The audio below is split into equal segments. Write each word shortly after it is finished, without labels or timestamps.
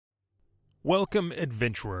Welcome,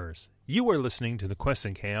 adventurers. You are listening to the Quests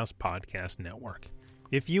and Chaos Podcast Network.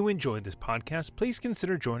 If you enjoyed this podcast, please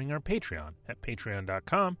consider joining our Patreon at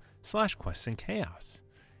patreon.com/questsandchaos.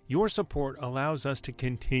 Your support allows us to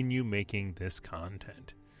continue making this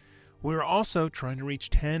content. We're also trying to reach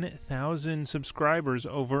 10,000 subscribers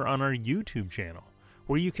over on our YouTube channel,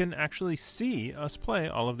 where you can actually see us play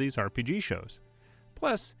all of these RPG shows.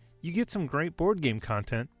 Plus, you get some great board game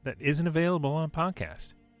content that isn't available on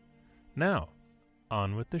podcast. Now,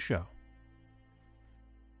 on with the show.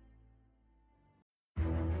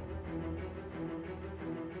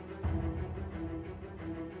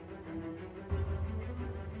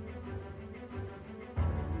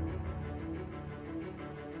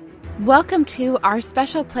 Welcome to our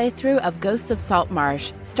special playthrough of Ghosts of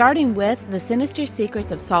Saltmarsh, starting with The Sinister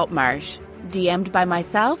Secrets of Saltmarsh, DM'd by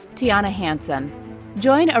myself, Tiana Hansen.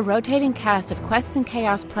 Join a rotating cast of Quests and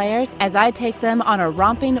Chaos players as I take them on a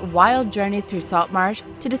romping, wild journey through Saltmarsh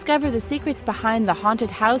to discover the secrets behind the haunted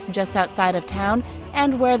house just outside of town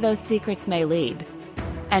and where those secrets may lead.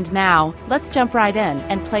 And now, let's jump right in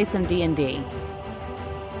and play some D&D.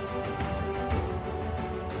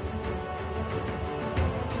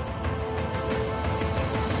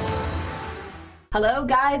 Hello,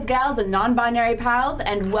 guys, gals, and non-binary pals,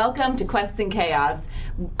 and welcome to Quests and Chaos.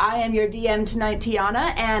 I am your DM tonight,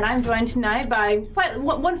 Tiana, and I'm joined tonight by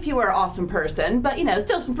one fewer awesome person, but,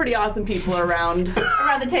 still some pretty awesome people around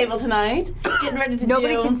the table tonight. Getting ready to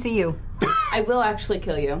Nobody can see you. I will actually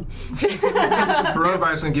kill you.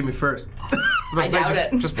 Coronavirus gonna get me first. I doubt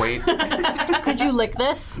it. Just wait. Could you lick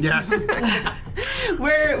this? Yes.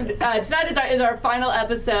 Tonight is our final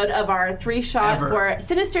episode of our 3-shot for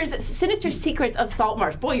Sinister Secrets of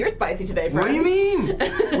Saltmarsh. Boy, you're spicy today, friends. What do you mean?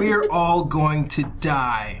 We are all going to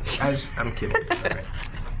die. I'm kidding. All right.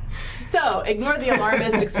 So, ignore the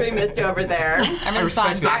alarmist extremist over there. I'm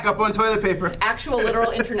fine. Stock up on toilet paper. Actual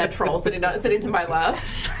literal internet troll sitting to my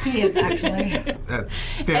left. He is actually.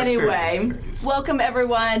 Anyway, welcome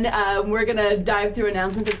everyone. We're going to dive through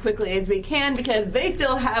announcements as quickly as we can because they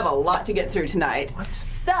still have a lot to get through tonight. What?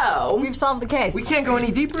 So, We've solved the case. We can't go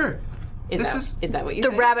any deeper. Is that what you The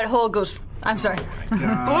think? rabbit hole goes... I'm sorry.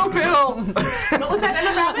 Blue pill! What was that in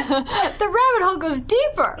a rabbit? The rabbit hole goes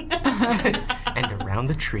deeper. And around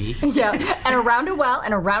the tree. Yeah, and around a well,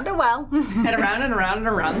 and around a well. And around and around and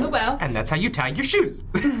around the well. And that's how you tie your shoes.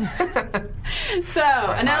 So,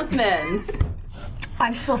 announcements.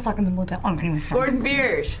 I'm still stuck in the blue pill. Oh, anyway. Gordon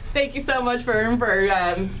Biersch, thank you so much for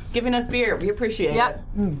giving us beer. We appreciate it.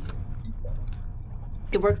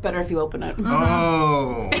 It works better if you open it.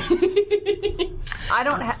 Oh. I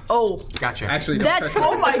don't have... Oh. Gotcha. Actually, don't That's... touch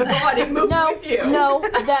Oh my god, it moved with you. No,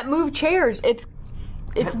 that moved chairs. It's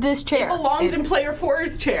this chair. It belongs in player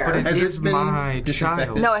 4's chair. But it Has is this been my disinfected?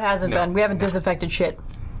 child. No, it hasn't been. We haven't disinfected shit.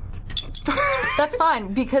 That's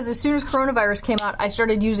fine, because as soon as coronavirus came out, I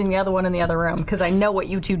started using the other one in the other room, because I know what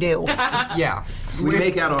you two do. Yeah. We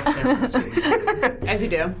make out off camera. As you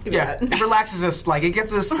do. Yeah. It relaxes us, it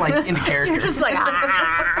gets us, into character. You're just like,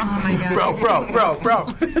 ah. Oh my god. Bro.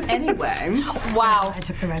 Anyway. Wow. I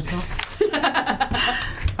took the red pill.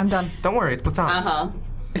 I'm done. Don't worry, it's on. Uh-huh.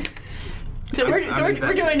 So we're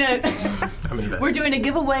doing a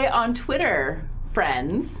giveaway on Twitter,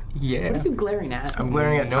 friends. Yeah. What are you glaring at? I'm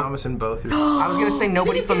glaring at Thomas and both. I was going to say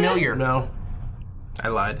nobody familiar. No. I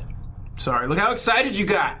lied. Sorry. Look how excited you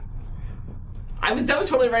got. I was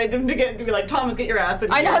totally ready to be like, Thomas, get your ass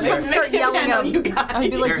in I know, here. I'd start yelling at you guys. I'd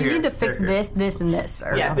be like, you Here. need to fix Here. this, and this.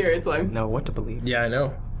 Or Yeah, seriously. Know what to believe. Yeah, I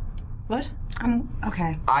know. What?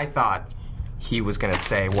 Okay. I thought he was going to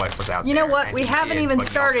say what was out there. You know what? and We he haven't did, even but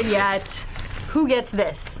he started also- yet. Who gets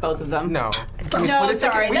this? Both of them. No. Can we No, split a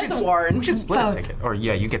sorry, ticket? that's a Warren. We should split Both. a ticket. Or,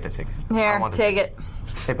 yeah, you get the ticket. I Here, want the take ticket. it.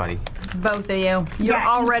 Hey, buddy. Both of you. You're Yeah.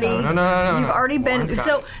 already. No. You've already been. Warren's got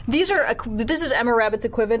So it. these are. This is Emma Rabbit's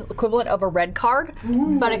equivalent of a red card,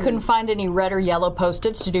 but I couldn't find any red or yellow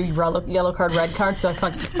Post-its to do yellow card, red card, so I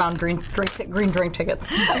found green drink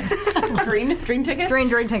tickets. Green ticket? Green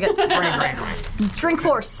drink ticket. Drink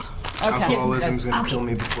force. Alcoholism's going to kill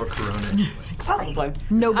me before Corona. Probably.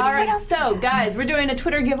 Nobody. All right, so guys, we're doing a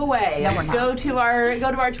Twitter giveaway. No, we're not. Go to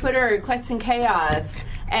our Twitter, Quests and Chaos,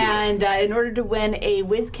 and in order to win a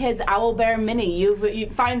WizKids Owlbear Mini, you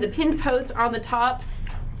find the pinned post on the top.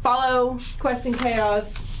 Follow Quests and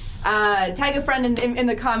Chaos. Tag a friend in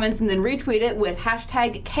the comments and then retweet it with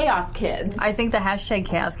hashtag ChaosKids. I think the hashtag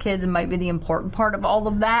Chaos Kids might be the important part of all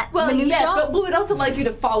of that. Well, minutia. yes, but we would also like you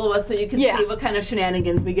to follow us so you can Yeah. see what kind of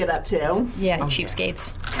shenanigans we get up to. Yeah,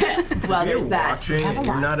 cheapskates. Well, If you're there's that. watching and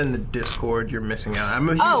you're not in the Discord, you're missing out. I'm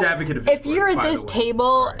a huge advocate of Discord, if you're at by this the way.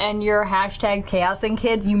 table Sorry. and you're hashtag Chaos and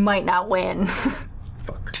Kids, you might not win.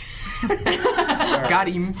 Fuck. Got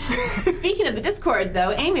him. Speaking of the Discord,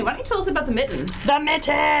 though, Amy, why don't you tell us about the Mitten? The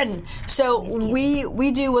Mitten! So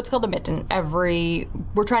we do what's called a Mitten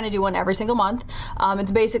we're trying to do one every single month.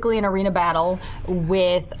 It's basically an arena battle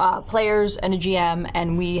with players and a GM,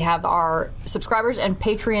 and we have our subscribers and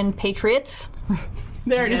Patreon patriots.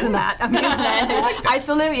 There it is. Using that. I'm using it. I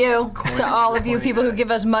salute you to all of you people who give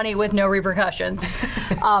us money with no repercussions.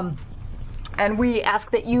 And we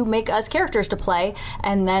ask that you make us characters to play,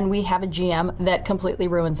 and then we have a GM that completely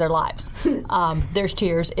ruins their lives. There's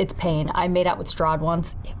tears. It's pain. I made out with Strahd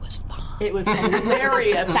once. It was fun. It was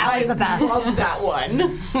hilarious. That was the best. I love that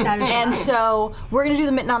one. That is So we're going to do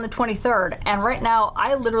the Mitten on the 23rd, and right now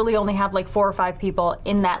I literally only have like 4 or 5 people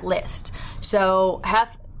in that list. So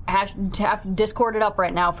have Discord it up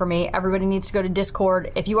right now for me. Everybody needs to go to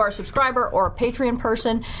Discord. If you are a subscriber or a Patreon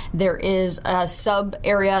person, there is a sub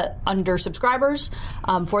area under subscribers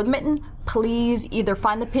for the Mitten. Please either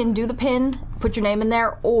find the pin, do the pin, put your name in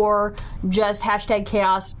there, or just hashtag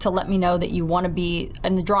chaos to let me know that you want to be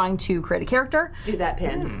in the drawing to create a character. Do that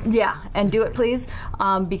pin. Yeah, and do it please,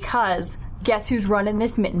 because guess who's running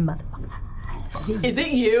this Mitten, motherfucker? Is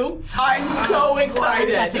it you? I'm so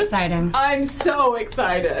excited. That's exciting. I'm so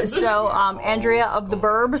excited. So, Andrea of the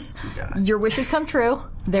Burbs, your wishes come true.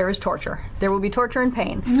 There is torture. There will be torture and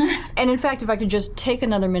pain. And in fact, if I could just take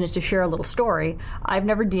another minute to share a little story, I've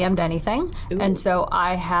never DM'd anything, and so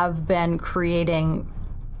I have been creating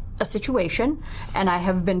a situation, and I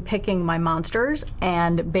have been picking my monsters,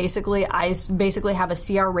 and basically I have a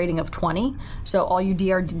CR rating of 20. So all you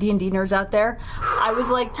D&D nerds out there, I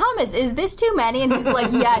was like, Thomas, is this too many? And he's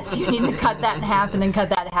like, yes, you need to cut that in half and then cut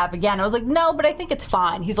that in half again. I was like, no, but I think it's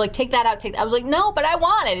fine. He's like, take that out, take that. I was like, no, but I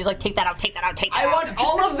want it. He's like, take that out, take that out, take that out. I want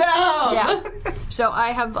all of them. Yeah. So I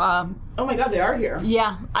have Oh my god, they are here.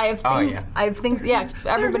 yeah, I have things. I have things. Yeah,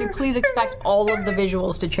 everybody, please expect all of the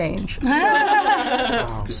visuals to change.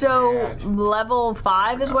 So level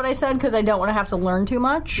 5 is what I said because I don't want to have to learn too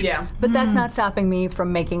much. Yeah. But that's not stopping me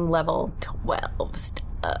from making level 12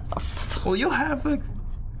 stuff. Well, you'll have like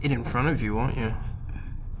it in front of you, won't you?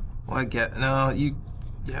 Well, I get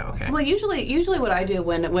Yeah, okay. Well, usually what I do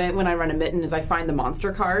when I run a Mitten is I find the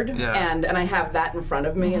monster card and I have that in front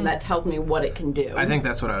of me and that tells me what it can do. I think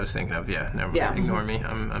that's what I was thinking of. Yeah, never mind. Yeah. Ignore me.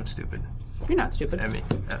 I'm stupid. You're not stupid.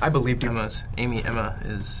 I believed you. Emma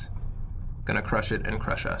is gonna crush it and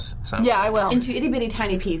crush us. Yeah, I will. Into itty bitty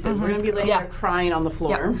tiny pieces. We're gonna be laying there crying on the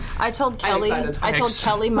floor. Yep. I told Kelly. I told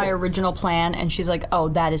Kelly my original plan, and she's like, "Oh,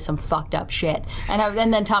 that is some fucked up shit."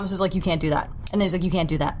 And then Thomas is like, "You can't do that." And then he's like, "You can't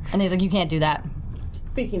do that." And he's like, "You can't do that."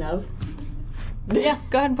 Speaking of, yeah,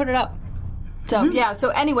 go ahead and put it up. So yeah. So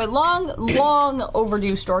anyway, long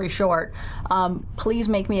overdue story short. Please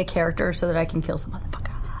make me a character so that I can kill some motherfucker.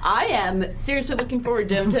 I am seriously looking forward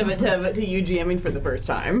to you GMing for the first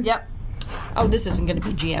time. Yep. Oh, this isn't going to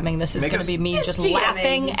be GMing. This is going to be me just GMing.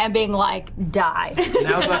 laughing and being like, die.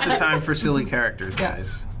 Now's not the time for silly characters,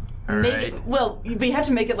 guys. All right. Well, we have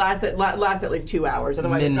to make it last at least 2 hours,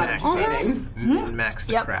 otherwise it's not entertaining. Min-max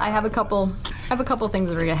the crap. I have a couple things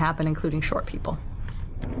that are going to happen, including short people.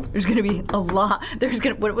 There's going to be a lot.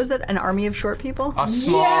 What was it? An army of short people? A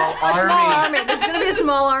small army. A small army. There's going to be a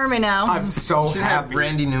small army now. I'm so Should happy. have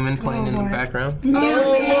Randy Newman playing in the background. Oh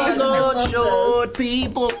my God, short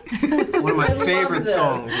people! One of my favorite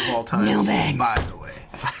songs of all time. Newman. By the way.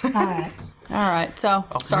 All right. All right. So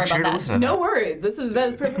sorry about that. Listen to No worries. That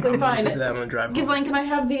is perfectly fine. Listen to that on the drive home. Ghislaine, can I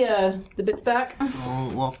have the bits back?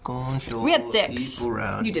 Don't walk on short We had 6. people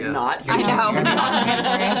around. You did not. I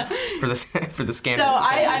know. for the scan. So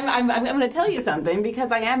I'm going to tell you something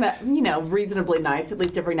because I am reasonably nice at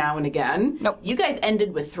least every now and again. Nope. You guys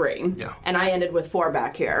ended with 3, Yeah. and I ended with 4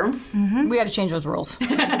 back here. We got to change those rules.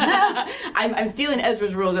 I'm stealing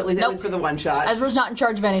Ezra's rules at least for the one shot. Ezra's not in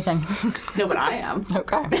charge of anything. No, but I am.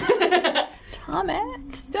 Okay.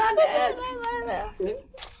 Thomas.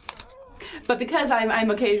 But because I'm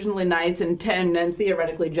occasionally nice and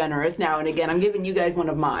theoretically generous now and again, I'm giving you guys one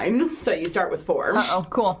of mine. So you start with 4. Uh-oh,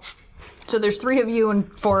 cool. So there's 3 of you and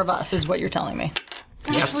 4 of us is what you're telling me.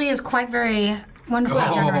 That actually is quite very wonderfully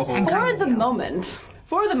generous and For kind the of you.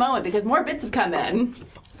 moment, because more bits have come in.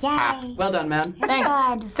 Yay. Well done, man.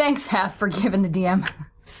 Thanks, Half, for giving the DM.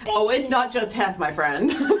 Oh, it's not just half, my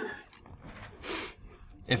friend.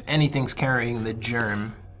 If anything's carrying the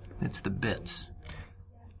germ, it's the bits.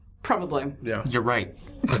 Probably. Yeah. You're right.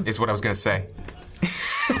 Is what I was gonna say.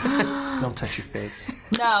 Don't touch your face.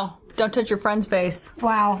 No, don't touch your friend's face.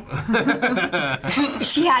 Wow.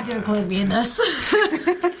 She had to include me in this.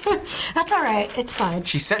 That's all right. It's fine.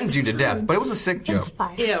 She sentenced you to death, but it was a sick joke. It's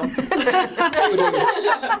fine. Ew.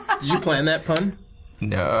 Did you plan that pun?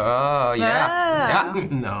 No, yeah.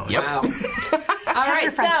 No. Yep. Wow. All right,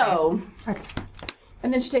 your french so.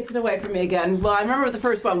 And then she takes it away from me again. Well, I remember what the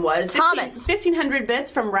first one was. Thomas. 1,500 bits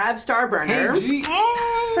from Rav Starburner.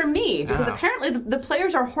 For me, because apparently the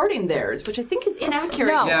players are hoarding theirs, which I think is inaccurate.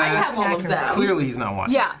 No. I Yeah, have all of them. Clearly he's not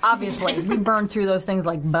watching. Yeah, obviously. We burned through those things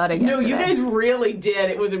like butter No, yesterday. you guys really did.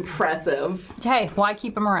 It was impressive. Hey, why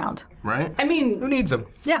keep them around? Right? I mean, Who needs them?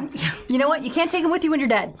 Yeah. You know what? You can't take them with you when you're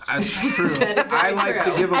dead. That's true. I like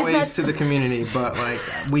true. the giveaways that's- to the community, but like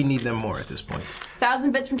we need them more at this point.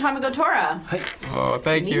 1,000 bits from Tamago Tora. Oh,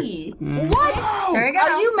 thank you. Me. What? There you go.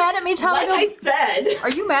 Are you mad at me, Like I Tamago? said. Are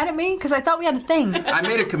you mad at me? Because I thought we had a thing. I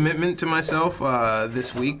made a commitment to myself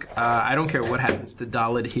this week. I don't care what happens to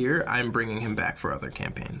Dalit here. I'm bringing him back for other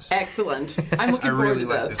campaigns. Excellent. I'm looking I forward really to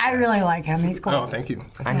like this. this. I really like him. He's cool. Oh, thank you.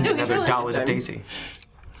 I need No, he's another really dollar to interesting.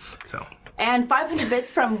 Daisy. So, And 500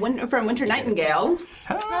 bits from Winter Nightingale.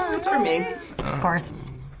 That's for me. Of course.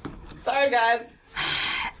 Sorry, guys.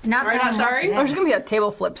 Not Sorry, not sorry. Oh, there's going to be a table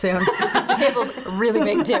flip soon. This table's really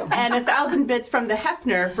big, too. And 1,000 bits from the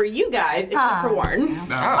Hefner for you guys, except for Warren.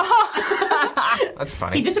 That's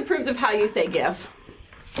funny. He disapproves of how you say GIF.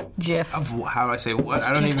 Jif. how do I say what?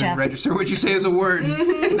 I don't even Jeff. register what you say as a word.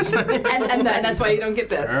 And that's why you don't get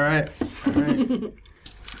bits. All right.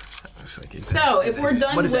 It's like, is So, that- if we're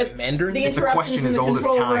done what is with that, Mandarin? the It's a interruptions question in as the old as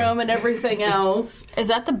control time. room and everything else, Is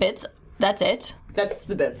that the bits? That's it? that's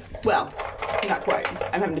the bits. Well, not quite.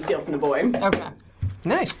 I'm having to steal from the boy. Okay.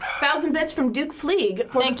 Nice. 1,000 bits from Duke Fleeg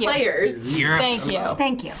for Thank the you. players. Thank you.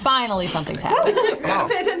 Thank you. Finally, something's happened. Gotta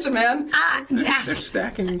pay attention, man. They're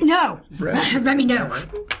stacking. No. bread. Let me know.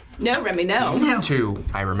 No, Remy, no. No. 2,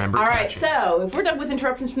 I remember. All right, catching. so if we're done with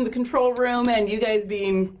interruptions from the control room and you guys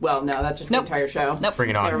being, well, no, that's just Nope. the entire show. Nope. Bring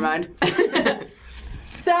it on. Never mind.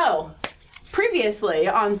 So, previously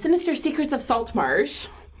on Sinister Secrets of Saltmarsh,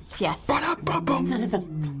 Yes.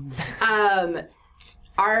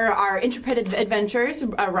 our intrepid adventurers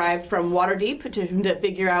arrived from Waterdeep to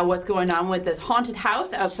figure out what's going on with this haunted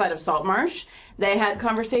house outside of Saltmarsh. They had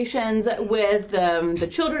conversations with the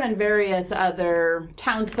children and various other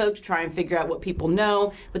townsfolk to try and figure out what people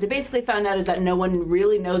know. What they basically found out is that no one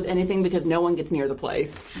really knows anything because no one gets near the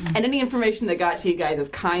place. And any information that got to you guys is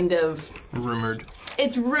kind of... Rumored.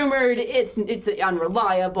 It's rumored, it's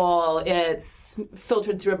unreliable, it's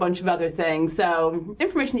filtered through a bunch of other things, so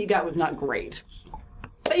information that you got was not great.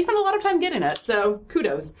 But you spent a lot of time getting it, so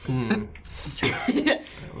kudos.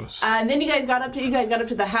 And then you guys got up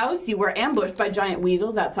to the house. You were ambushed by giant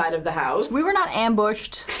weasels outside of the house. We were not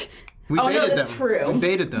ambushed. We Oh, no, baited that's them. true. We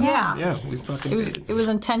baited them. Yeah. Yeah, we fucking baited. It was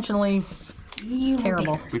intentionally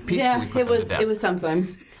terrible. We peacefully Yeah, put it was them to death. it was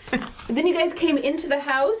something. And then you guys came into the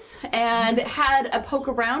house and had a poke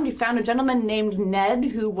around. You found a gentleman named Ned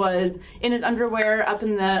who was in his underwear up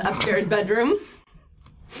in the upstairs bedroom.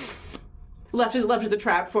 Left as a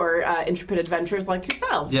trap for intrepid adventurers like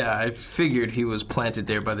yourselves. Yeah, I figured he was planted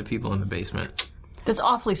there by the people in the basement. That's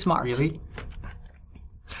awfully smart. Really?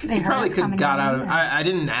 They heard Probably us could have coming got in. out of. I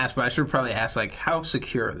didn't ask, but I should have probably asked. Like, how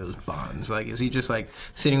secure are those bonds? Like, is he just like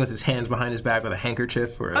sitting with his hands behind his back with a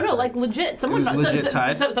handkerchief? Or Oh no, like legit. Someone It was legit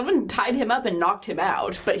tied? someone tied him up and knocked him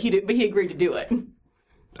out, but he agreed to do it.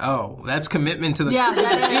 Oh, that's commitment to the, Yeah, to the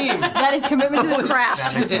that is, team. that is commitment to this craft.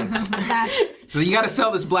 That makes sense. That's So you got to sell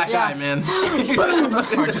this black Yeah. eye, man.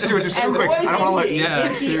 All right, just do it just And real quick. boy, I don't want to let did you. Yeah,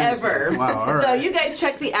 if he seriously. ever. Wow, all So right. you guys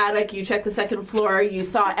checked the attic, you checked the second floor, you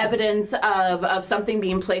saw evidence of something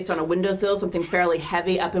being placed on a windowsill, something fairly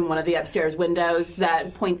heavy up in one of the upstairs windows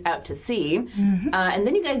that points out to sea. And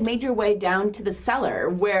then you guys made your way down to the cellar,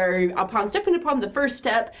 where upon stepping upon the first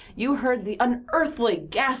step, you heard the unearthly,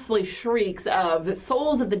 ghastly shrieks of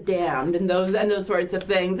souls of the damned and those sorts of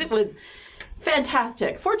things. It was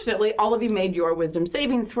fantastic. Fortunately, all of you made your wisdom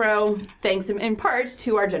saving throw, thanks in part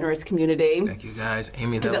to our generous community. Thank you guys,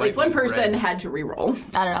 Amy. That Because at least light one went person red. had to re-roll.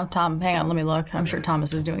 I don't know, Tom. Hang on, let me look. I'm sure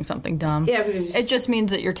Thomas is doing something dumb. Yeah, but it was- It just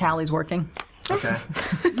means that your tally's working. Okay.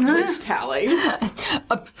 Which tally?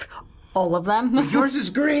 All of them. Yours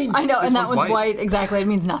is green. I know, and that one's one's white. white. Exactly. It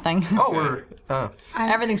means nothing. Oh, we're.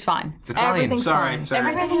 Everything's fine. Italian. Everything's Sorry, fine.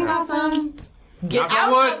 sorry. Everything's awesome. Get Knock on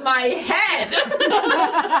out wood. of my head!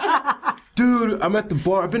 Dude, I'm at the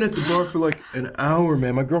bar. I've been at the bar for like an hour,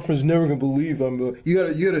 man. My girlfriend's never gonna believe I'm. You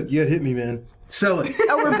gotta hit me, man. Sell it.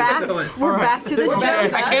 Oh, we're back. Sell it. We're back to this I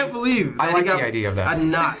joke. can't believe. I that like he got the idea of that. A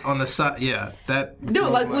knot on the side. Yeah, that. No,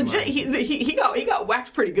 blows like my legit, mind. he got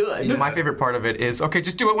whacked pretty good. My favorite part of it is okay.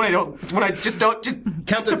 Just do it when I just don't. Just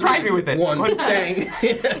Count to surprise three. me with it. One saying.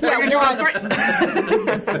 We're gonna do it on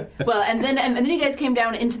 3. Well, and then you guys came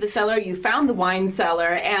down into the cellar. You found the wine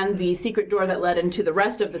cellar and the secret door that led into the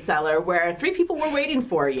rest of the cellar, where 3 people were waiting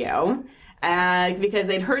for you. because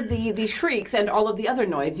they'd heard the shrieks and all of the other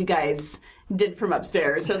noise you guys did from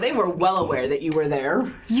upstairs. So they were well aware that you were there.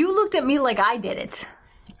 You looked at me like I did it.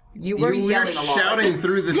 You were You were yelling a lot. shouting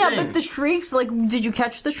through the Yeah, thing. but the shrieks, like, did you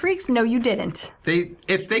catch the shrieks? No, you didn't.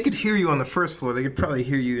 If they could hear you on the first floor, they could probably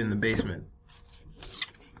hear you in the basement.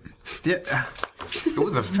 It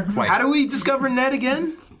was a How do we discover Ned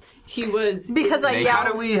again? He was Because I How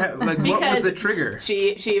yelled. do we what was Because the trigger?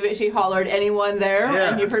 She hollered anyone there,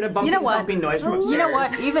 Yeah. and you heard a bumping, You know what? bumping noise from upstairs. You know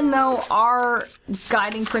what? Even though our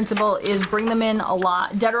guiding principle is bring them in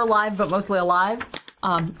alive, dead or alive, but mostly alive.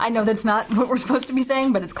 I know that's not what we're supposed to be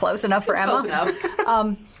saying, but it's close enough for Emma. Close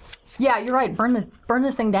enough. Yeah, you're right. Burn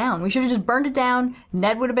this thing down. We should have just burned it down.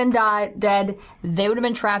 Ned would have been dead. They would have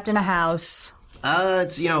been trapped in a house.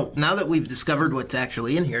 It's now that we've discovered what's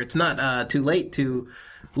actually in here, it's not too late to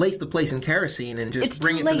lace the place in kerosene and just It's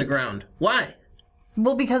bring too it to the late. ground. Why?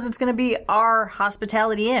 Well, because it's going to be our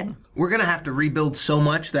hospitality inn. We're gonna have to rebuild so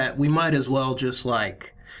much that we might as well just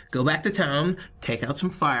go back to town, take out some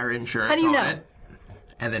fire insurance How do you on know? it,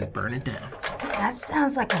 and then burn it down. That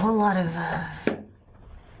sounds like a whole lot of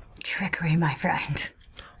trickery, my friend.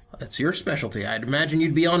 That's your specialty. I'd imagine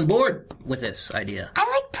you'd be on board with this idea. I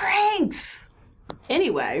like pranks.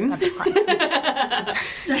 Anyway,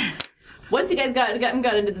 once you guys got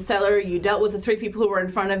into the cellar, you dealt with the 3 people who were in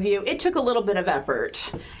front of you. It took a little bit of effort.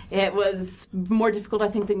 It was more difficult, I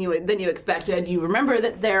think, than you expected. You remember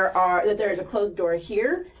that there is a closed door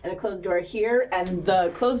here and a closed door here, and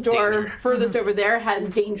the closed door furthest over there has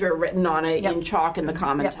danger written on it in chalk in the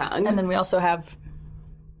common tongue. And then we also have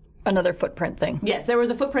another footprint thing. Yes, there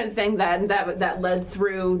was a footprint thing that led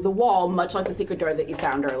through the wall, much like the secret door that you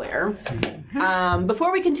found earlier.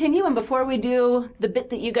 Before we continue and before we do the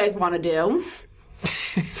bit that you guys want to do,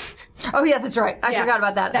 Oh, yeah, that's right. I forgot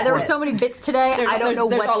about that. There were so many bits today, I don't know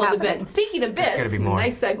what's all of the happening. bits. Speaking of bits, gotta be more.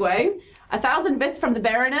 nice segue. 1,000 bits from the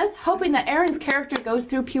Baroness, hoping that Aaron's character goes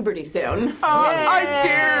through puberty soon. I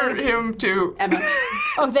dare him to. Emma.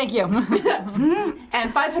 Oh, thank you.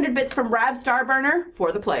 And 500 bits from Rav Starburner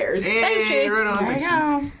for the players. Thanks, Chief. Right on. I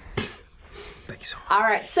know. Thank you so much. All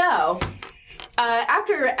right, so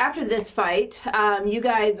after this fight, you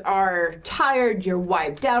guys are tired, you're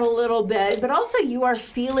wiped out a little bit, but also you are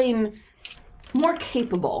feeling more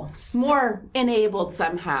capable, more enabled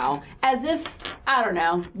somehow, as if, I don't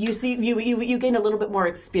know, you gained a little bit more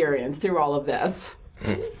experience through all of this.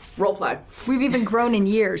 Role play. We've even grown in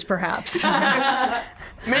years, perhaps.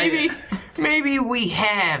 Maybe we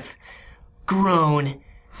have grown.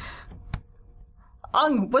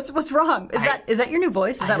 What's wrong? Is that your new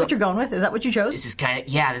voice? Is that what you're going with? Is that what you chose? This is kind of,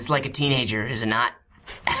 this is like a teenager, is it not?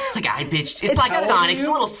 Like a high pitched. It's like Sonic. It's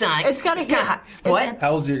a little Sonic. It's gotta kinda hit. high. What?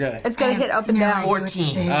 How old's your guy? It's gonna hit up and down.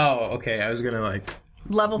 14. Oh, okay. I was gonna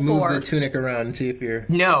Level move 4. the tunic around and see if you're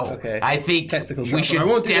No. Okay. I think Testicle we shuffle. should I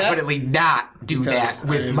won't do that. definitely not do that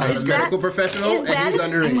with I'm my a skirt. medical professional, is and that- he's I'm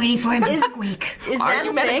underage. waiting for him to squeak. Is Are that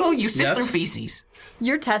you a medical? thing? You sift Yes. through feces.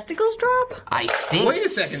 Your testicles drop? I think. Wait a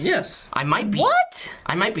second. Yes. I might be. What?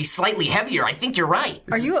 I might be slightly heavier. I think you're right.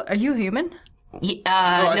 Are you human? Oh,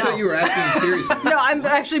 I no. thought you were asking seriously. No, I'm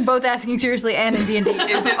actually both asking seriously and in D&D.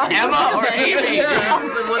 Is this Emma or Amy?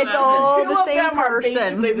 It's all Two the of same them are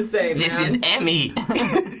person. basically the same. This is Emmy.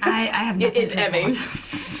 I have It nothing is to Emmy.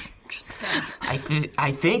 report.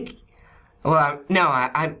 I think. Well, no,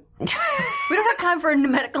 I'm. We don't have time for a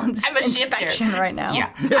medical I'm a shifter. inspection right now.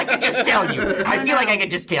 Yeah, I could just tell you. I feel like I could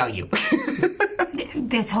just tell you.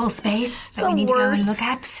 This whole space that the we need to go and worst. look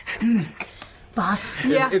at. Boss.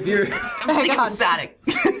 Yeah. If you're Hang Think on. of Sonic.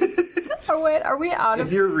 Oh, wait, are we out if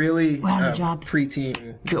of... you're really on the job.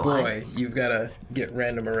 preteen Go on. boy, you've got to get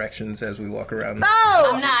random erections as we walk around.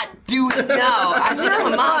 Oh! I'm not doing. No,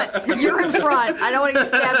 I'm not. You're in front. I don't want to get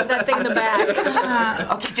stabbed with that thing in the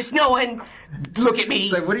back. Okay, just no one look at me.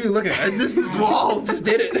 It's like, what are you looking at? This wall just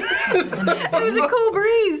did it. It was a cool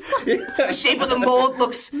breeze. The shape of the mold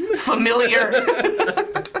looks familiar.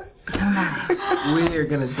 We are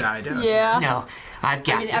gonna die down. Yeah. No, I've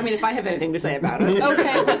got I mean, if I have anything to say about it.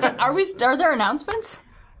 Okay. Are there announcements?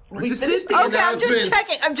 We just did the Okay, I'm just announcements.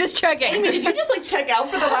 checking. I'm just checking. Did you just check out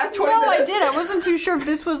for the last 20 No, minutes? I did. I wasn't too sure if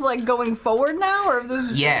this was going forward now or if this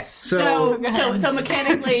was... Yes, So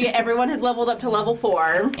mechanically, everyone has leveled up to level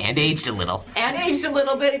 4 and aged a little. and aged a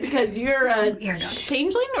little bit because you're a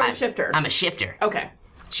changeling or a shifter. I'm a shifter. Okay.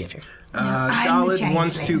 Shifter. I'm the Khalid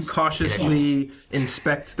wants to changelings. cautiously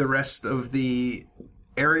inspect the rest of the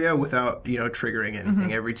area without, triggering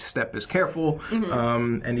anything. Every step is careful,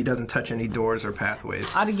 and he doesn't touch any doors or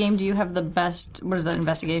pathways. Out of game, do you have the best... What is that,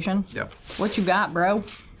 investigation? Yep. What you got, bro?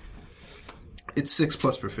 It's 6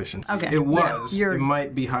 plus proficiency. Okay. It was. You're- It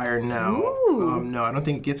might be higher now. No, I don't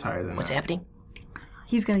think it gets higher than What's that. happening?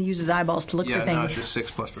 He's going to use his eyeballs to look Yeah, for no, things. it's just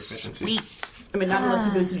 6 plus proficiency. Sweet. I mean, not unless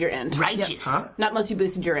you boosted your end. Righteous. Not unless you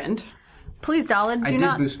boosted your end. Please, Dahlin, I do did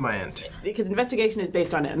not. boost my end. Because investigation is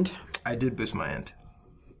based on end. I did boost my end,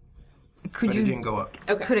 Could but it you? didn't go up.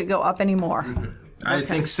 Okay. Could it go up anymore? I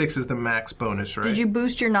think 6 is the max bonus, right? Did you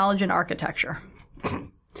boost your knowledge in architecture?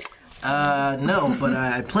 No, but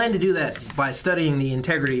I plan to do that by studying the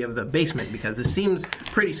integrity of the basement because it seems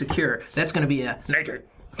pretty secure. That's going to be a nitrate.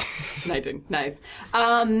 Nice.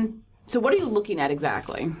 So what are you looking at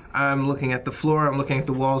exactly? I'm looking at the floor, I'm looking at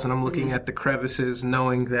the walls, and I'm looking at the crevices,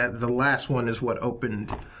 knowing that the last one is what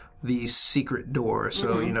opened the secret door.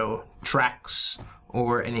 So, tracks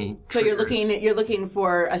or any So you're looking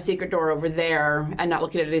for a secret door over there and not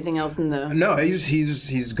looking at anything else in the... No,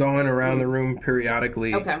 he's going around the room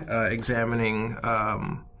periodically, Okay. examining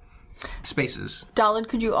spaces. Dahlin,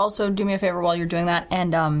 could you also do me a favor while you're doing that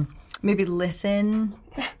and maybe listen?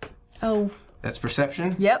 Oh, That's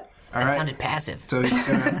perception? yep. All That right. sounded passive. So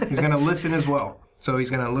he's gonna listen as well. So he's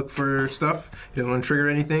gonna look for stuff. He doesn't want to trigger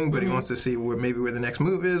anything, but he wants to see where the next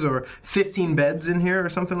move is, or 15 beds in here, or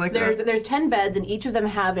something like that. There's 10 beds, and each of them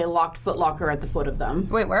have a locked footlocker at the foot of them.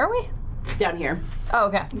 Wait, where are we? Down here. Oh,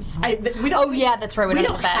 okay. We don't, Oh, yeah, that's right. We We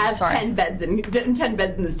don't don't have beds. have Sorry. 10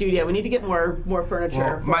 beds in the studio. We need to get more furniture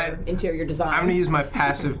Well, for my- interior design. I'm gonna use my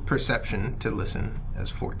passive perception to listen as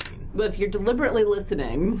 14. But if you're deliberately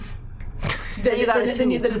listening, then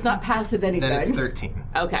it's not passive anything. Then it's 13.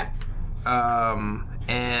 Okay.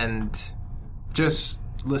 And just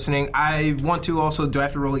listening. I want to also. Do I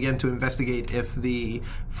have to roll again to investigate if the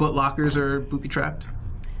footlockers are booby trapped?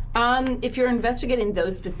 If you're investigating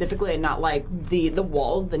those specifically and not like the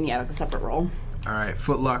walls, then yeah, that's a separate roll. All right,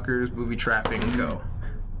 footlockers, booby trapping, go.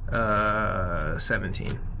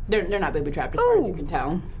 17. They're not booby trapped as far as you can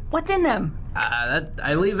tell. What's in them?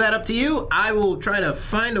 I leave that up to you. I will try to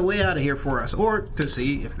find a way out of here for us, or to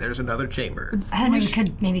see if there's another chamber. And we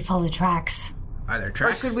could maybe follow the tracks. Are there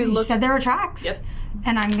tracks? Should we You look? said there were tracks. Yep.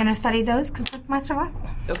 And I'm going to study those with my survival.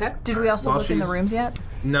 Okay. Did we also While look in the she's- rooms yet?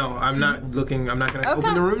 No, I'm not looking. I'm not going to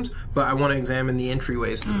open the rooms, but I want to examine the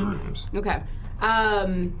entryways to the rooms. Okay.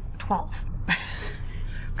 12.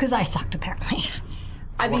 Because I sucked, apparently.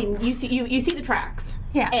 I mean, you see the tracks.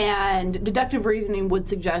 Yeah. And deductive reasoning would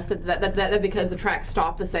suggest that because the tracks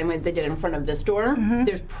stop the same way they did in front of this door,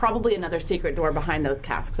 there's probably another secret door behind those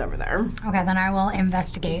casks over there. Okay, then I will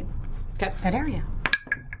investigate Okay. that area.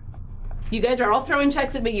 You guys are all throwing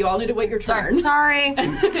checks at me. You all need to wait your turn. Sorry.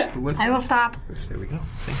 Who went I will first? stop. There we go.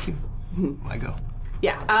 Thank you. I go.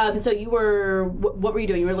 Yeah. So you were. What were you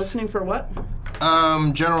doing? You were listening for what?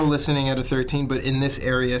 General listening at a 13, but in this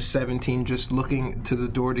area, 17, just looking to the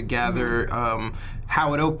door to gather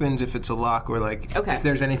how it opens, if it's a lock, or like if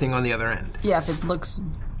there's anything on the other end. Yeah, if it looks.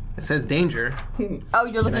 It says danger. Oh,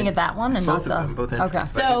 you're looking at that one and Both not of them, both ends. Okay.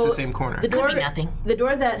 But So it's the same corner. The door, Could be nothing. The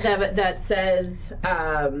door that says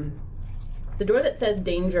the door that says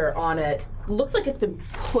danger on it looks like it's been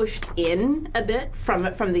pushed in a bit from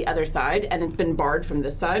the other side, and it's been barred from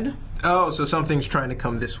this side. Oh, so something's trying to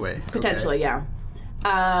come this way. Potentially, yeah.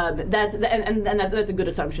 That's a good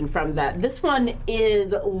assumption from that. This one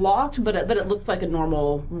is locked, but it looks like a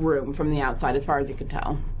normal room from the outside, as far as you can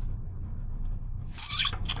tell.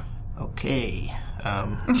 Okay.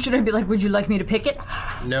 Should I be like, would you like me to pick it?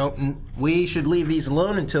 No, we should leave these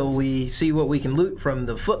alone until we see what we can loot from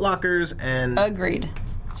the footlockers and... Agreed.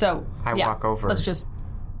 So, I yeah, walk over. Let's just.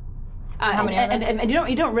 How many are there? and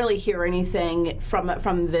you don't really hear anything from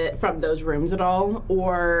those rooms at all,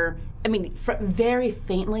 or I mean, very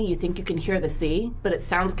faintly you think you can hear the sea, but it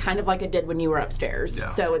sounds kind of like it did when you were upstairs. Yeah.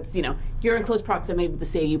 So it's you're in close proximity to the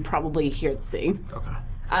sea, you probably hear the sea.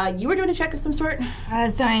 Okay. You were doing a check of some sort. I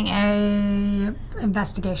was doing a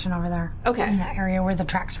investigation over there. Okay. In that area where the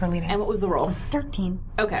tracks were leading. And what was the roll? 13.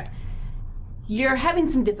 Okay. You're having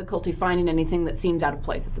some difficulty finding anything that seems out of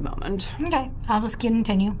place at the moment. Okay, I'll just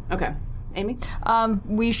continue. Okay. Amy?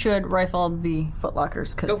 We should rifle the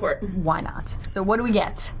footlockers, because Go for it. why not? So, what do we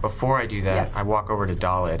get? Before I do that, Yes. I walk over to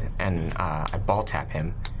Dalid and I ball tap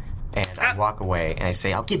him. And I walk away and I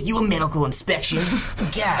say, I'll Give you a medical inspection.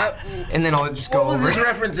 God. and then I'll just go What was over. this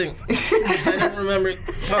referencing? I don't remember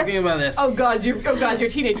talking about this. Oh God, you're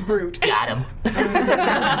teenage brute. Got him.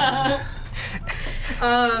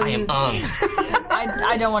 I am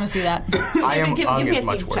I don't want to see that. I am Give me is a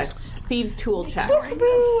much thieves worse. check. Thieves tool check.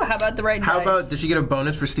 How about the right How dice? about, does she get a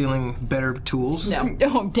bonus for stealing better tools? No.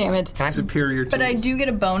 Oh, damn it. Can I Superior tools. But I do get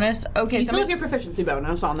a bonus. Okay, You so still have your proficiency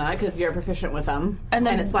bonus on that because you're proficient with them, And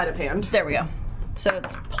then- it's sleight of hand. there we go. So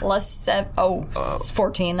it's plus 7. Oh,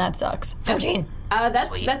 14. That sucks. 14.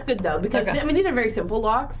 That's good though, because Okay. I mean these are very simple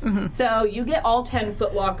locks. So you get all 10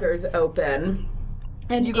 foot lockers open.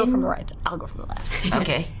 And You go from the right. I'll go from the left.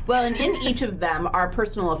 Okay. Well, and in each of them are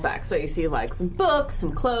personal effects. So you see like some books,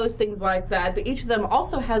 some clothes, things like that. But each of them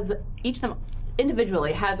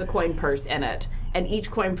individually has a coin purse in it. And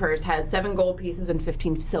each coin purse has 7 gold pieces and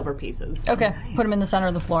 15 silver pieces. Okay, put them in the center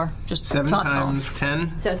of the floor. Just 7 toss them all. times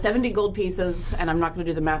 10, So 70 gold pieces, and I'm not going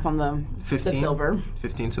to do the math on the 15. silver.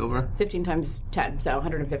 15 silver. 15 times 10, so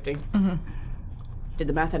 150. Did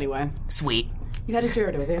the math anyway. Sweet. You had a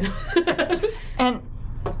 0 with you. And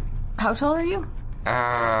how tall are you?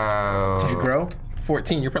 Did you grow?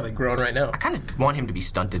 14. You're probably growing right now. I kind of want him to be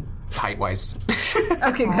stunted height-wise.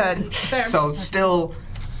 Okay, good. Fair. So still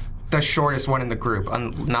the shortest one in the group,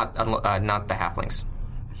 not the halflings,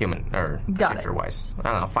 human or Got it. shifter-wise.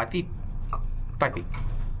 I don't know, 5 feet. 5 feet.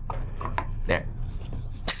 There.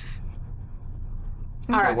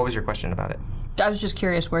 All right. What was your question about it? I was just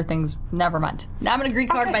curious where things. Never mind. Now I'm going to Greek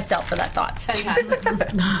card myself for that thought.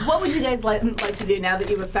 Fantastic. What would you guys like to do now that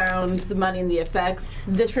you have found the money and the effects?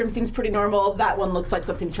 This room seems pretty normal. That one looks like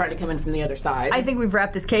something's trying to come in from the other side. I think we've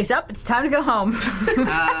wrapped this case up. It's time to go home.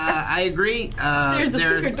 I agree. There's a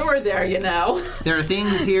secret door there, you know. There are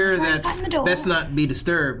things here that find the door. best not be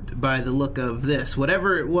disturbed by the look of this.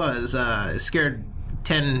 Whatever it was, scared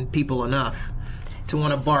 10 people enough to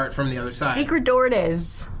want to bar it from the other side. Secret door it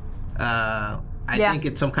is. I think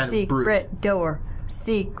it's some kind of brute. Secret door.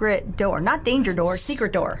 Secret door. Not danger door.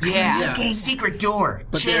 Secret door. Yeah. Yeah. Secret door.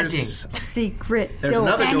 But Chanting. Secret there's door.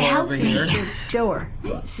 another door over here Door.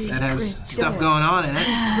 that has stuff going on in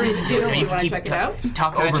it. Do you want to check it out?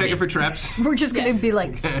 Talk Can I over check me. it for traps? We're just going to be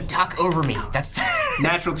like, Talk over me. That's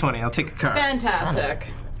Natural 20. I'll take a card. Fantastic.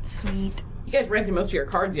 Sweet. You guys ran through most of your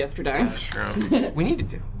cards yesterday. Sure. We needed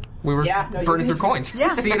to. We were Yeah, no, you burning can- through coins. yeah.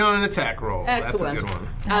 See it on an attack roll. Excellent. That's a good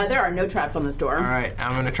one. There are no traps on this door. All right,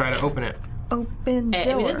 I'm going to try to open it. open door.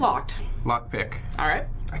 I mean, it's locked. Lockpick. All right.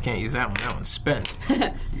 I can't use that one. That one's spent.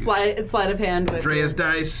 Sleight of hand. With Drea's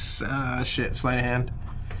dice. Sleight of hand.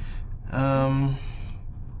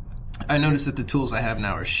 I noticed that the tools I have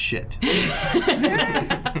now are shit.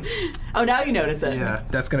 Oh, now you notice it. Yeah,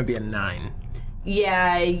 that's going to be a 9.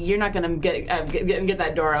 Yeah, you're not gonna get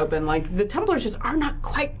that door open. Like the tumblers just are not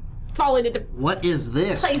quite falling into What is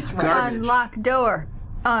this? Place right. Garbage. Unlock door.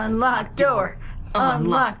 Unlock door.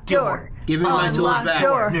 Unlock door. Give me my tools Unlock back.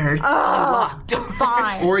 door. nerd. Unlock door.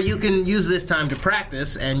 Fine. Or you can use this time to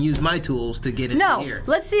practice and use my tools to get it to No, here.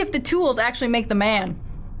 let's see if the tools actually make the man.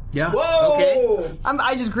 Yeah. Whoa! Okay.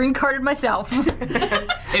 I just green carded myself.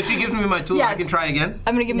 If she gives me my tools, I Yes. can try again.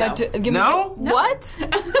 I'm gonna give No. him No? What?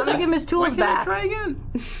 I'm gonna give him his tools Can I back. try again?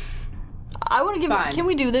 I want to give. Fine. Can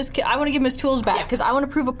we do this? I want to give him his tools back Yeah. because I want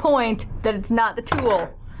to prove a point that it's not the tool.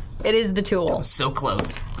 It is the tool. So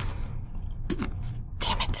close.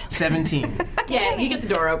 Damn it. 17. Yeah, you get the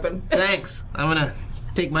door open. Thanks. I'm going to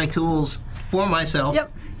take my tools for myself.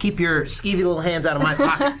 Yep. Keep your skeevy little hands out of my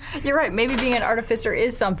pockets. You're right. Maybe being an artificer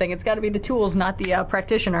is something. It's got to be the tools, not the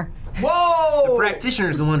practitioner. Whoa! Practitioner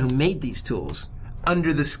is the one who made these tools.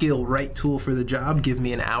 Under the skill, right tool for the job. Give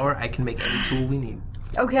me an hour. I can make any tool we need.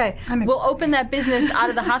 Okay, we'll open that business out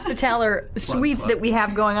of the hospitaler suites that we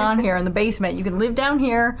have going on here in the basement. You can live down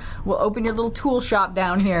here. We'll open your little tool shop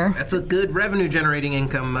down here. That's a good revenue-generating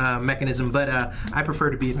income mechanism, but I prefer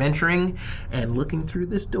to be adventuring and looking through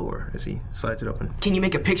this door as he slides it open. Can you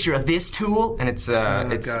make a picture of this tool? And it's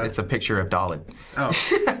God. it's a picture of Dalit. Oh.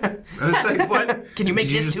 I was like, what? Can you make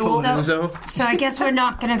Did this just tool? pull Muzo? So I guess we're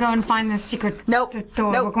not gonna go and find the secret Nope.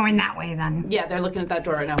 door. Nope. We're going that way then. Yeah, they're looking at that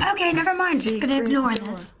door right now. Okay, never mind. Just gonna ignore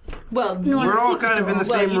this. Well, We're all kind of in the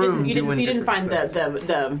same room you doing didn't find different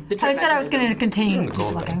the I said I was mechanism. gonna continue to keep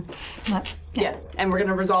gold looking. But, yeah. Yes, and we're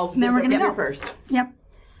gonna resolve Then this we're over gonna here go. first. Yep.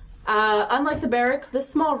 Unlike the barracks, this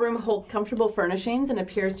small room holds comfortable furnishings and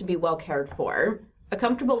appears to be well cared for. A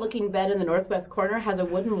comfortable-looking bed in the northwest corner has a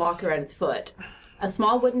wooden locker at its foot. A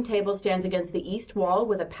small wooden table stands against the east wall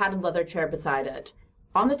with a padded leather chair beside it.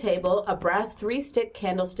 On the table, a brass three-branch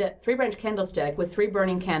candlestick with 3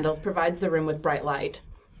 burning candles provides the room with bright light.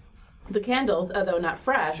 The candles, although not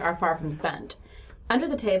fresh, are far from spent. Under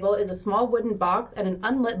the table is a small wooden box and an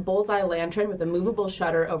unlit bullseye lantern with a movable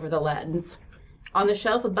shutter over the lens. On the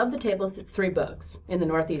shelf above the table sits 3 books. In the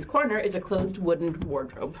northeast corner is a closed wooden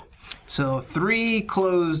wardrobe. So 3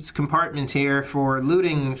 closed compartments here for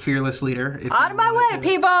looting Fearless Leader. if Out you of my wanted way, to.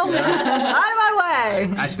 people! Out of my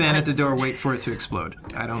way! I stand at the door, wait for it to explode.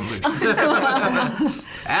 I don't loot.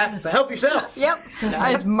 Help yourself. Yep.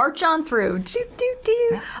 I just march on through. Doo, doo,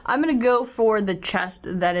 doo. I'm gonna go for the chest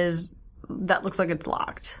that looks like it's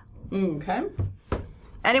locked. Okay.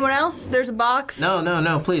 Anyone else? There's a box.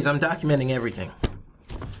 No, please. I'm documenting everything.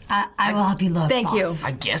 I will help you look. Thank you.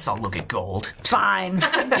 I guess I'll look at gold. Fine.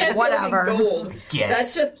 Yes, Whatever. Gold. Yes.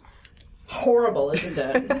 That's just horrible, isn't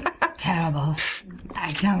it? Terrible.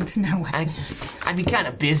 I don't know what. I'd be kind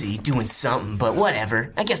of busy doing something, but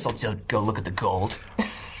whatever. I guess I'll go look at the gold.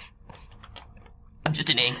 I'm just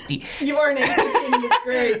an angsty. You are an interesting. It's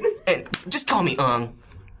great. And just call me Ung.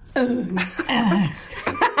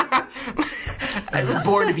 I was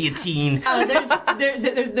born to be a teen.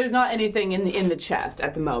 There's not anything in the chest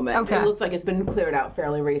at the moment. Okay. It looks like it's been cleared out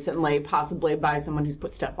fairly recently, possibly by someone who's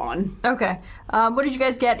put stuff on. Okay. What did you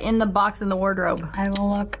guys get in the box in the wardrobe? I will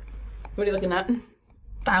look. What are you looking at?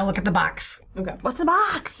 I'll look at the box. Okay. What's in the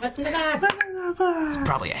box? What's in the box?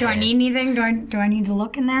 Probably a Do I head. need anything? Do I need to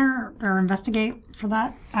look in there or investigate for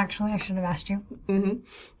that? Actually, I should have asked you.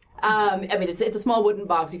 I mean, it's a small wooden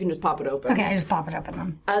box. You can just pop it open. Okay, I just pop it open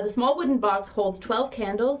then. The small wooden box holds 12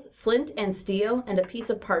 candles, flint and steel, and a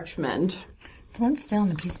piece of parchment. Flint, steel,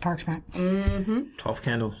 and a piece of parchment. 12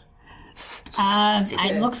 candles.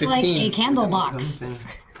 It looks like 15. a candle box.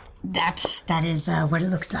 That is what it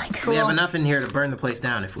looks like. We have enough in here to burn the place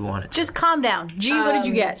down if we want it. Just calm down. G, what did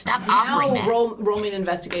you get? Stop offering Now that. roll me an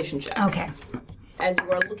investigation check Okay. as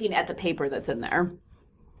you are looking at the paper that's in there.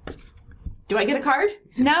 Do I get a card?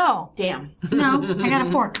 No. Damn. No, I got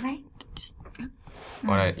a fork, right? Just You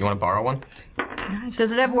want to borrow one?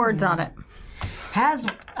 Does it have words on it?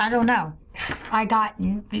 I don't know. I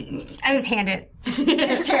just hand it. Just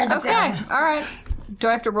hand it Okay. down. All right. Do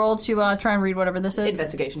I have to roll to try and read whatever this is?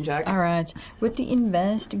 Investigation check. All right. With the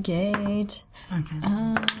investigate.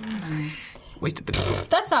 Wasted the.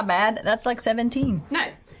 That's not bad. That's like 17.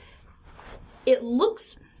 Nice. It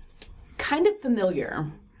looks kind of familiar.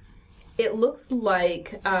 It looks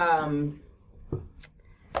like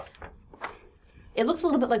it looks a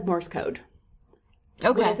little bit like Morse code.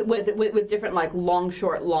 Okay. With different like long,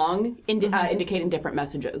 short, long, indicating different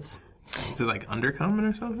messages. Is it like undercommon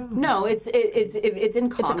or something? No, it's in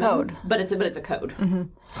common. It's a code. but it's a code.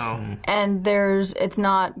 And it's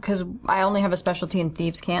not, because I only have a specialty in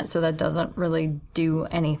Thieves' Cant, so that doesn't really do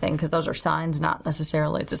anything, because those are signs, not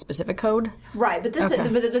necessarily it's a specific code. Right, but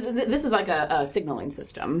this is like a signaling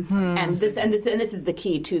system, and this is the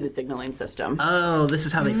key to the signaling system. Oh, this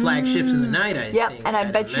is how they flag ships in the night, I Yep, think. and I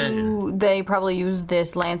I'd bet imagine. you they probably use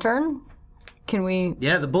this lantern. Can we?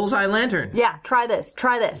 Yeah, the bullseye lantern. Yeah, try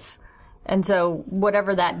this. And so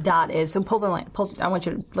whatever that dot is, so pull the I want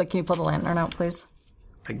you to, can you pull the lantern out, please?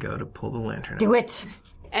 I go to pull the lantern Do out. it.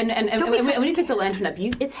 And when you pick the lantern up,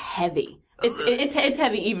 it's heavy. It's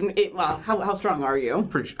heavy. Even how strong are you?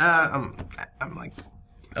 Pretty sure. I'm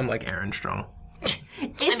like Aaron Strong.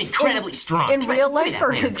 I'm incredibly strong. In real life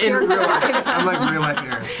or his In real character? life, I'm like real life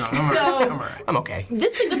Aaron Strong. I'm all right. I'm okay.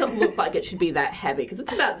 This thing doesn't look like it should be that heavy because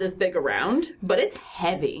it's about this big around, but it's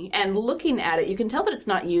heavy. And looking at it, you can tell that it's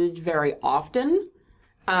not used very often,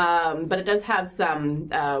 but it does have some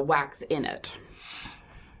wax in it.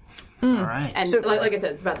 All right. And like I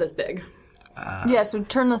said, it's about this big. Yeah, so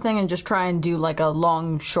turn the thing and just try and do like a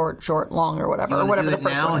long, short, long, or whatever, wanna or whatever do the it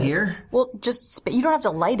first now one is. here? Well, just you don't have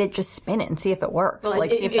to light it; just spin it and see if it works. Well,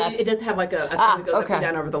 see if that's it does have like a thing that goes up okay. and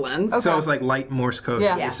down over the lens. So it's like light Morse code.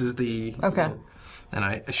 Yeah. This is the... Okay. And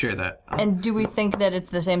I share that. And do we think that it's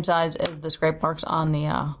the same size as the scrape marks on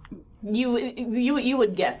the? You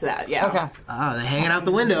would guess that, yeah. Okay. They're hanging out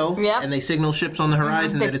the window. Yep. And they signal ships on the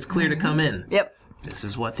horizon that it's clear to come in. Yep. This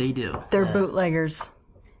is what they do. They're bootleggers.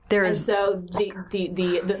 There And is. so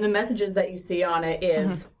the messages that you see on it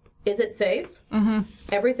is it safe?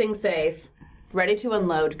 Mm-hmm. Everything's safe. Ready to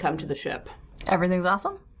unload. Come to the ship. Everything's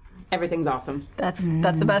awesome. Everything's awesome. That's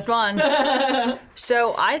the best one.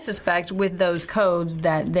 So I suspect with those codes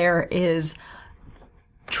that there is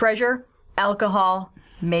treasure, alcohol,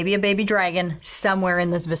 maybe a baby dragon somewhere in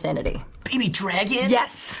this vicinity. Baby dragon?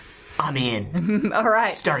 Yes. I'm in. All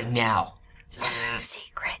right. Starting now.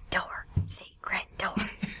 Secret door. Secret door.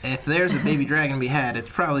 If there's a baby dragon to be had, it's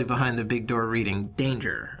probably behind the big door reading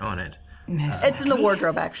danger on it. It's in the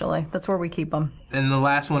wardrobe, actually. That's where we keep them. And the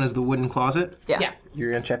last one is the wooden closet. Yeah. You're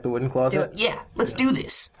going to check the wooden closet? Yeah, let's do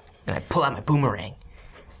this. And I pull out my boomerang.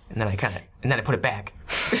 And then I put it back.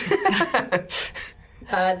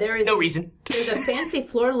 There is No reason. There's a fancy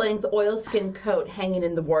floor-length oilskin coat hanging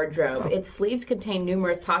in the wardrobe. Its sleeves contain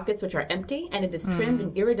numerous pockets which are empty, and it is trimmed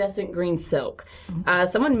in iridescent green silk.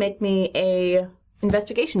 Someone make me a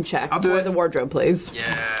investigation check do for it. the wardrobe, please.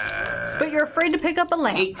 But you're afraid to pick up a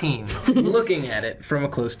lamp. 18. Looking at it from a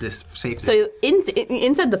close safe distance. So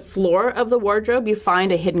inside the floor of the wardrobe, you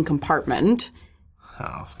find a hidden compartment.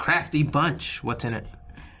 Oh, crafty bunch. What's in it?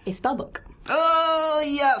 A spellbook. Oh,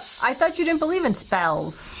 yes. I thought you didn't believe in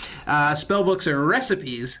spells. Spell books are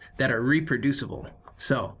recipes that are reproducible.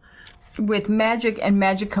 So, With magic and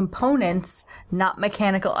magic components, not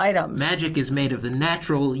mechanical items. magic is made of the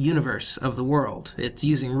natural universe of the world. It's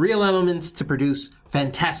using real elements to produce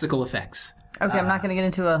fantastical effects. Okay, I'm not going to get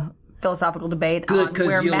into a philosophical debate Good, on 'cause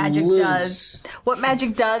where you'll magic lose. does, what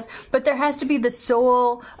magic does, but there has to be the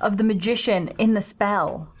soul of the magician in the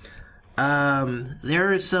spell.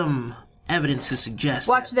 There is some evidence to suggest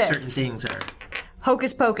Watch that this. certain things are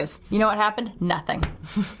Hocus pocus. You know what happened? Nothing.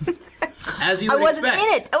 as you I would wasn't expect.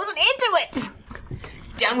 in it. I wasn't into it.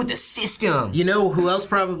 Down with the system. You know who else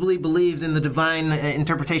probably believed in the divine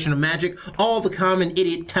interpretation of magic? All the common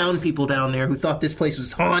idiot town people down there who thought this place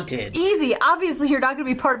was haunted. Easy. Obviously, you're not going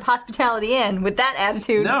to be part of Hospitality Inn with that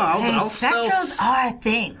attitude. No, I'll sell. Spectrals are a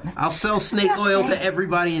thing. I'll sell snake oil to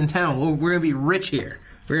everybody in town. We're gonna be rich here.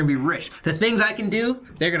 We're gonna be rich. The things I can do,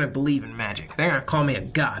 they're gonna believe in magic. They're gonna call me a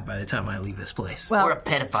god by the time I leave this place. Well, Or a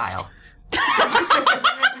pedophile.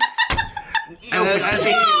 And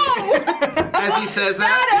as he says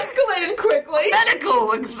that, Escalated quickly.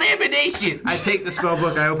 Medical examination. I take the spell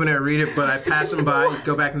book, I open it, I read it, but I pass him by,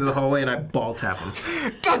 go back into the hallway, and I ball tap him.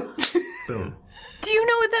 Boom. do you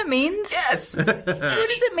know what that means? Yes. What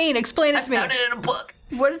does it mean? Explain it to me. Found it in a book.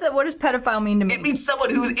 What is that? What does pedophile mean to me? It means someone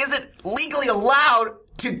who isn't legally allowed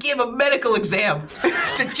to give a medical exam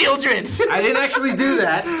to children. I didn't actually do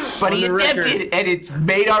that. But on he the record. attempted, and it's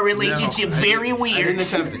made our relationship No, very I weird. didn't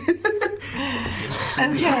attempt it,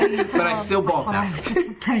 Okay. but I still ball tap.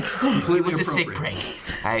 Prankster. Completely It was a sick appropriate.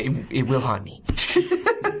 prank. It will haunt me. Do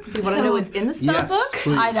you want to know what's in the spell Yes, book?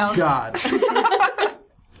 please. I don't. God.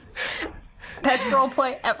 Best role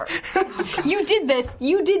play ever. You did this,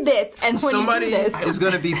 and when Somebody you do this, is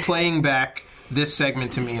going to be playing back this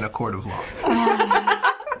segment to me in a court of law.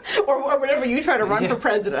 Or whenever you try to run for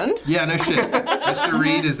president. Yeah, no shit. Mr.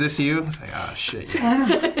 Reed, is this you? It's like, oh, shit.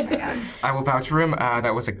 I will vouch for him.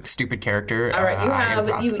 That was a stupid character. All right, you I have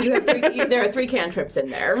improv. you have three. There are 3 cantrips in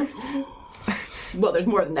there. Well, there's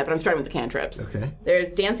more than that, but I'm starting with the cantrips. Okay.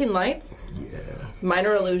 There's Dancing Lights. Yeah.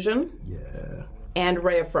 Minor Illusion. Yeah. And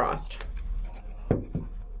Ray of Frost.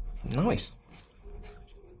 Nice.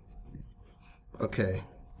 Okay.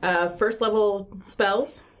 First level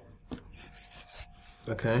spells.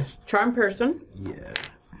 Okay. Charm Person. Yeah.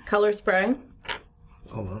 Color Spray.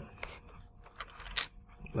 Hold on.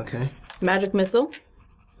 Okay. Magic Missile.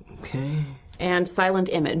 Okay. And Silent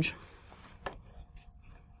Image.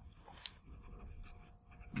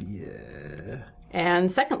 Yeah.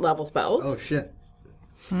 And second level spells. Oh, shit.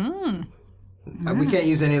 We can't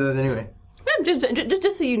use any of those anyway. Yeah,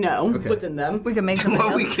 just so you know what's in them. we can make somebody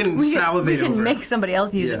Well, else. we can we salivate can over it. make somebody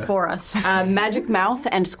else use Yeah. it for us. Magic Mouth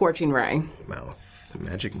and Scorching Ray. Mouth.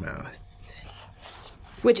 Magic mouth.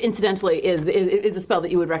 Which, incidentally, is a spell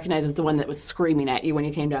that you would recognize as the one that was screaming at you when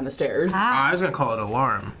you came down the stairs. I was going to call it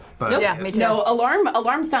alarm. But Yeah, me too. No,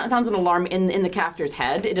 alarm sounds an alarm in the caster's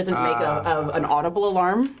head. It doesn't make an audible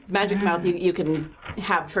alarm. Magic Mouth, you can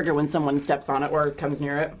have trigger when someone steps on it or comes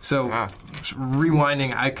near it. So,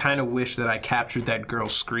 rewinding, I kind of wish that I captured that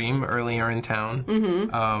girl's scream earlier in town,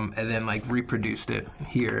 and then like reproduced it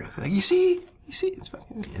here. It's like, you see, it's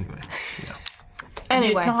fucking anyway. Yeah.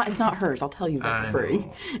 Anyway, It's not hers. I'll tell you that for free.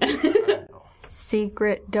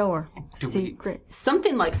 secret door. Secret.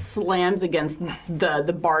 Something like slams against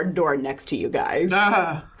the barred door next to you guys.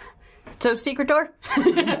 So secret door.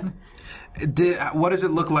 What does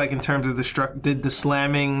it look like in terms of the Did the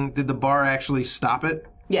slamming? Did the bar actually stop it?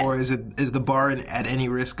 Yes. Or is the bar at any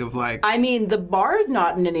risk of like? I mean, the bar's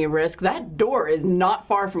not in any risk. That door is not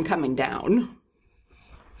far from coming down.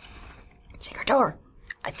 Secret door.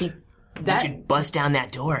 I think we That should bust down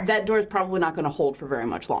that door. that door is probably not going to hold for very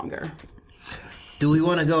much longer. Do we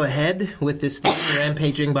want to go ahead with this thing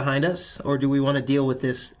rampaging behind us, or do we want to deal with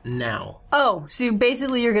this now? Oh, so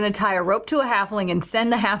basically you're going to tie a rope to a halfling and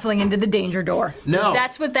send the halfling into the danger door. No.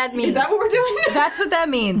 That's what that means. Is that what we're doing? That's what that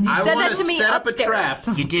means. You I said wanna that to me set up a upstairs.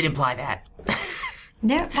 trap. You did imply that.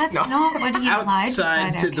 No, that's not what he implied.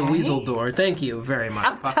 Outside but to the okay. weasel door. Thank you very much,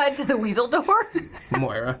 Outside to the weasel door.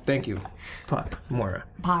 Moira. Thank you, Puck. Moira.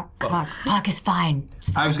 Puck is fine. It's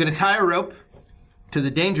fine. I was going to tie a rope to the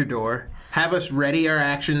danger door, have us ready our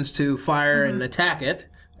actions to fire and attack it,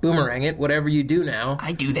 boomerang it, whatever you do now.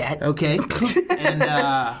 I do that. Okay.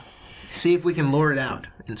 And see if we can lure it out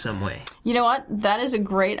in some way. You know what? That is a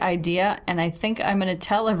great idea, and I think I'm going to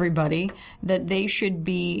tell everybody that they should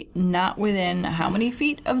be not within how many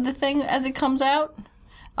feet of the thing as it comes out?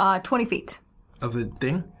 20 feet. Of the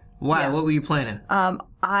thing? Why? Yeah. What were you planning?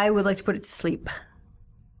 I would like to put it to sleep.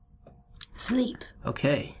 Sleep.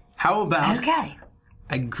 Okay. How about Okay.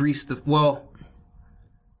 I grease the... Well,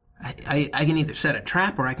 I can either set a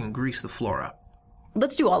trap or I can grease the floor up.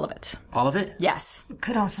 Let's do all of it. All of it? Yes.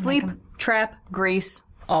 Could also Sleep, make trap, grease,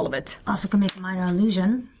 all of it. also can make a minor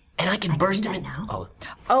illusion. And I can burst him that in. now.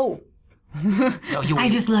 Oh, No, you. I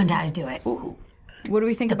just learned how to do it. what do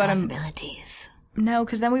we think about him? Possibilities. No,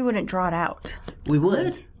 because then we wouldn't draw it out. We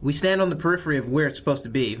would. We stand on the periphery of where it's supposed to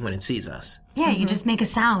be when it sees us. Yeah, you just make a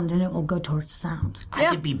sound and it will go towards the sound. I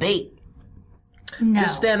could be bait. No.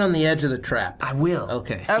 Just stand on the edge of the trap. I will.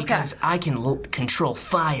 Okay. Because I can control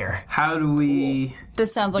fire. How do we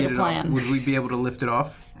This sounds like get a it off? plan. Would we be able to lift it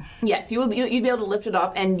off? Yes, you'd be able to lift it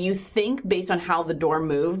off, and you think, based on how the door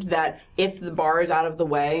moved, that if the bar is out of the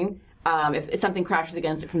way, if something crashes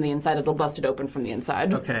against it from the inside, it'll bust it open from the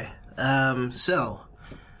inside. Okay. So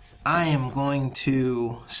I am going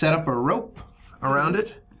to set up a rope around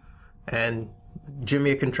it and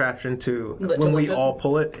jimmy a contraption to when we lift it? all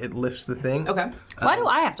pull it, it lifts the thing. Okay. Why do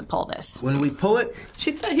I have to pull this? When we pull it,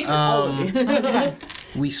 She said he said all of you.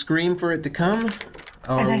 we scream for it to come.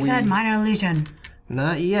 As I said, minor illusion.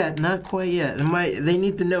 Not yet, not quite yet. They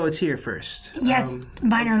need to know it's here first. Yes,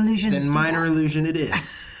 minor illusion. Then minor illusion it is.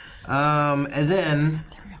 And then,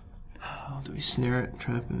 how do we snare it?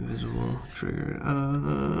 Trap invisible, trigger.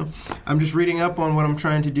 I'm just reading up on what I'm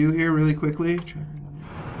trying to do here really quickly.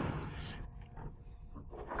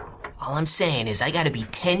 All I'm saying is I gotta be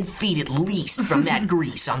 10 feet at least from that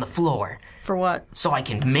grease on the floor. For what? So I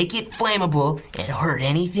can make it flammable and hurt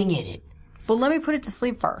anything in it. Well, let me put it to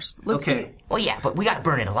sleep first. Let's see. Okay, Well, yeah, but we gotta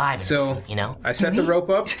burn it alive in so sleep, you know? I set the rope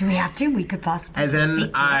up, Do we have to? We could possibly and then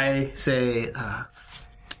speak to it. I say,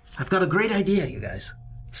 I've got a great idea, you guys.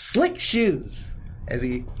 Slick shoes. As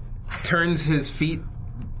he turns his feet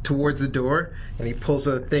towards the door, and he pulls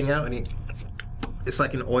a thing out, and it's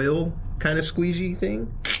like an oil kind of squeegee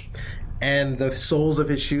thing. And the soles of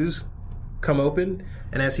his shoes come open,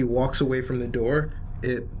 and as he walks away from the door,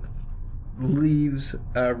 it leaves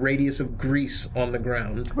a radius of grease on the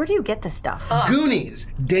ground. Where do you get this stuff? Goonies,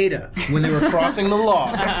 Data, when they were crossing the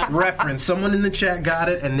law. Reference. Someone in the chat got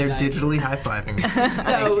it, and they're digitally high-fiving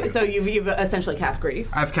me. So you've essentially cast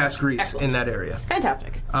grease. I've cast grease Excellent. in that area.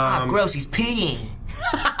 Fantastic. Gross, he's peeing.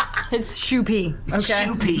 It's shoe pee. Okay.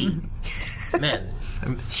 Shoe pee. Man,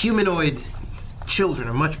 humanoid children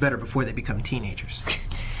are much better before they become teenagers.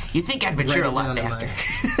 You think I'd mature a lot faster.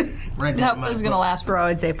 Right That was going to last for,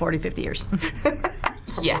 I'd say, 40, 50 years.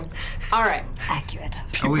 Yeah. All right. Accurate.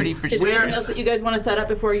 Puberty for Is there anything else that you guys want to set up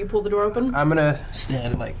before you pull the door open? I'm gonna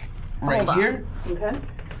stand like right Hold on. here. Okay.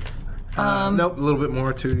 Nope, a little bit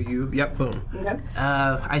more to you. Yep, boom. Okay.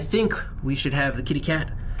 I think we should have the kitty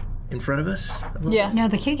cat in front of us. Yeah. No,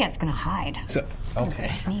 the kitty cat's gonna hide. So okay.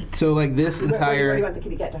 Sneak. So like this Where do entire you want the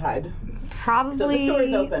kitty cat to hide? Probably. So this door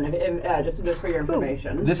is open, just for your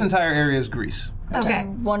information. this entire area is grease. Okay.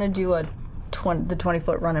 Want to do the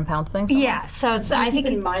 20-foot run and pounce thing? somewhere? Yeah. So it's. I think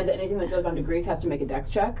Keep in it's mind that anything that goes onto grease has to make a dex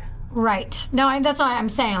check. right. No, that's what I'm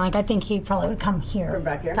saying. Like I think he probably would come here From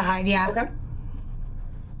back here? to hide. Yeah. Okay.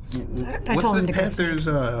 I What's told the him to go. panther's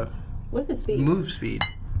What's the speed? move speed?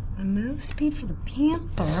 The move speed for the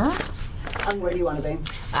panther. Where do you want to be?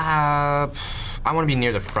 I want to be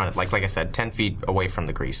near the front, like I said, 10 feet away from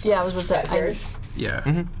the grease. Yeah, I was going to say. Here?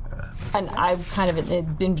 Yeah. And I kind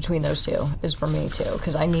of in between those two is for me too,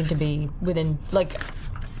 because I need to be within like.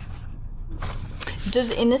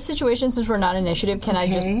 Does in this situation, since we're not initiative, can I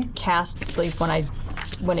just cast sleep when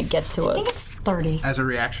it gets to I it? think it's 30. As a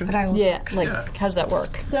reaction. But I will. Yeah, like how does that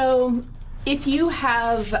work? So, if you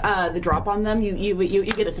have the drop on them, you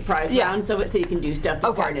get a surprise round, so you can do stuff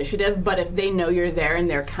before initiative. But if they know you're there and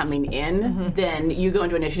they're coming in, then you go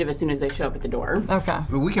into initiative as soon as they show up at the door. Okay.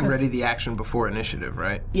 But we can ready the action before initiative,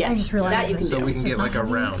 right? Yes, I just realized that you can So do. we can get like a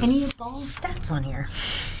round. Any of those stats on here?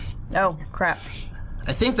 Oh crap!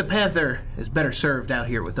 I think the panther is better served out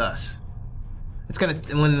here with us. It's gonna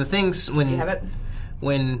when the things when You have it?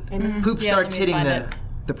 when poop Yeah, starts let me hitting find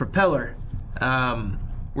the propeller,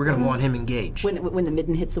 we're gonna want him engaged. When the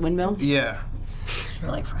midden hits the windmill. Yeah. It's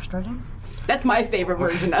really frustrating. That's my favorite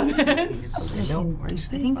version of it. I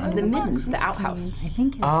think The midden, the outhouse. I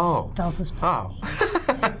think his Oh. stealth is Oh.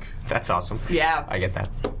 That's awesome. Yeah. I get that.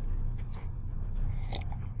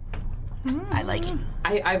 I like it.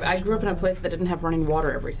 I grew up in a place that didn't have running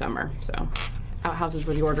water every summer, so outhouses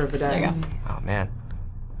were the order of the day. Oh, man.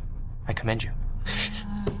 I commend you.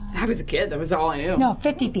 I was a kid. That was all I knew. No,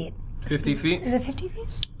 50 feet. 50 feet. Is it 50 feet?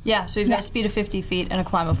 Yeah, so he's got a speed of 50 feet and a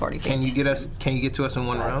climb of 40 feet. Can you get to us in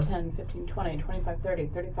one 5, round? 10, 15, 20, 25, 30,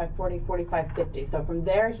 35, 40, 45, 50. So from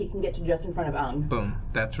there, he can get to just in front of Ung. Boom.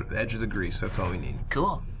 That's the edge of the grease. That's all we need.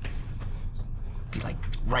 Cool. Be like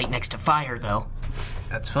right next to fire, though.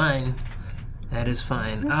 That's fine. That is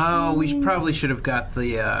fine. Oh, we probably should have got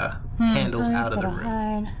the candles out of the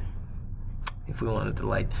room. If we wanted to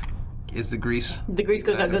light. Is the grease? The grease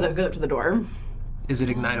goes up to the door. Is it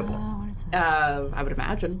ignitable? I would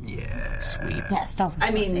imagine. Yeah. Sweet. Yeah, stealth.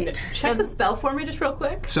 I mean, check the spell for me just real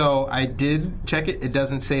quick. So I did check it. It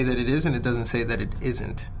doesn't say that it is, and it doesn't say that it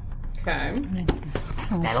isn't. Okay.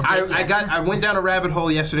 I went down a rabbit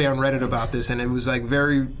hole yesterday on Reddit about this, and it was like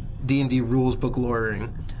very D&D rules book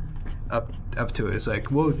lawyering up to it. It's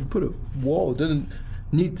like, well, if you put a wall, it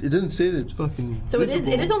doesn't say that it's fucking. So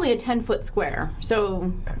visible. it is only a 10-foot square.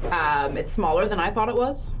 So it's smaller than I thought it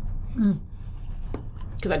was.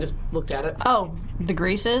 Because I just looked at it. Oh, the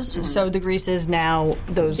grease is? So the grease is now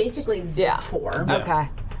those... Basically this four. Okay.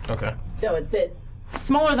 Okay. So it's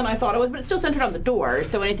smaller than I thought it was, but it's still centered on the door.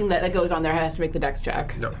 So anything that goes on there has to make the dex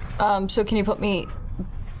check. No. So can you put me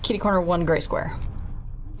kitty corner 1 gray square?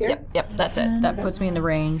 Here? Yep, that's it. That puts me in the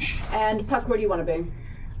range. And Puck, where do you want to be?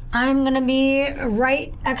 I'm gonna be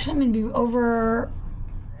right. Actually, I'm gonna be over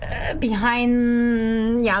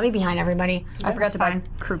behind. Yeah, I'll be behind everybody. I forgot to buy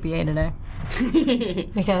croupier today.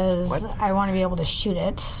 Because I want to be able to shoot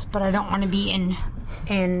it, but I don't want to be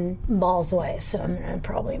in Ball's way. So I'm gonna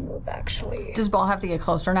probably move. Actually, Does Ball have to get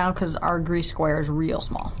closer now? Because our grease square is real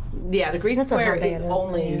small. Yeah, the grease That's square not bad, is is it?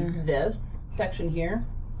 only this section here.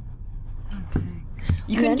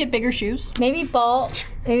 You couldn't get bigger shoes? maybe Ball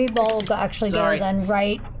will actually Sorry. go then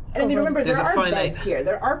right. And I mean, remember, There's there a are finite- beds here.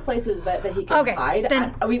 There are places that he can Okay, hide.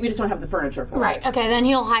 then- We just don't have the furniture for Right. it. Okay. Then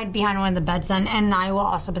he'll hide behind one of the beds then, and I will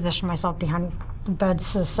also position myself behind the bed's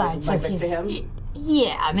side. So Like next to he's him?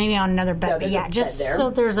 yeah, maybe on another bed, but there's yeah, a just bed there. so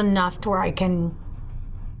there's enough to where I can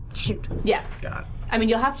shoot. Yeah. Got it. I mean,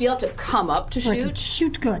 you'll have to come up to I can shoot.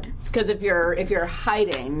 shoot good. Because if you're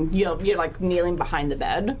hiding, you're like kneeling behind the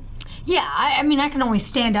bed. Yeah, I mean, I can always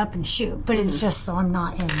stand up and shoot, but it's just so I'm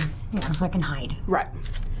not in, so I can hide. Right.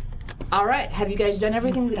 All right. Have you guys done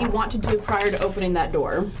everything that you want to do prior to opening that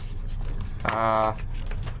door?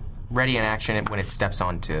 Ready in action when it steps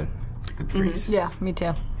onto the grease. Yeah, me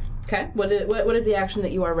too. Okay. What is the action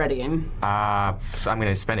that you are readying? I'm going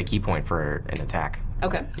to spend a key point for an attack.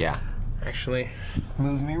 Okay. Yeah. Actually,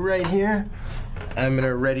 move me right here. I'm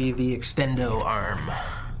gonna ready the extendo arm.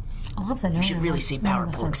 I love the name. You should really say power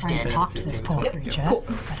pole extend. Talk to this poor creature. cool.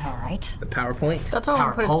 But all right. The PowerPoint. That's all Power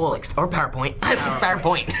I'm put it to pole sleep. or PowerPoint.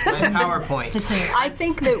 PowerPoint. My PowerPoint. I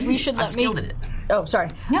think that we should I'm let me... skilled at it. Oh,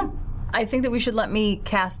 sorry. No. I think that we should let me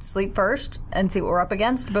cast sleep first and see what we're up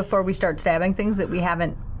against before we start stabbing things that we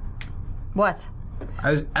haven't... What?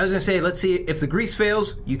 I was gonna say, let's see if the grease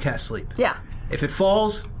fails, you cast sleep. Yeah. If it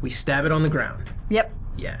falls, we stab it on the ground. Yep.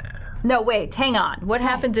 Yeah. No, wait, hang on. What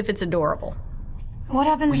happens if it's adorable? What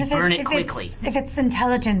happens We if burn it if quickly. it's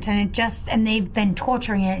intelligent and they've been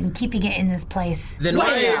torturing it and keeping it in this place Then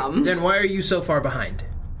Wham! why are you so far behind?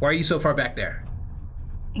 Why are you so far back there?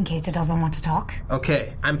 in case it doesn't want to talk?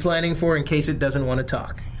 Okay, I'm planning for in case it doesn't want to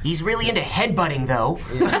talk. He's really into headbutting, though.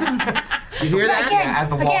 You hear that? Again, as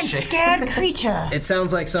the wall again, shakes. scared creature It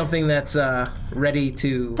sounds like something that's ready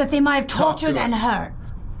to that they might have talk to tortured and us.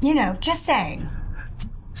 hurt. Just saying.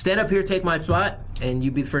 Stand up here, take my spot, and you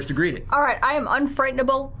be the first to greet it. All right, I am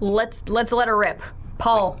unfrightenable. Let's let her rip.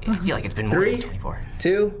 Paul. I feel like it's been more 3, than 24.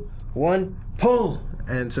 2, 1, pull!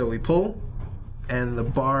 And so we pull, and the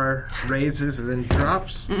bar raises and then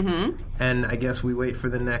drops. Mm-hmm. And I guess we wait for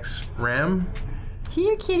the next ram.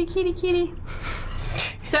 Here, kitty, kitty, kitty.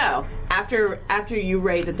 So, after you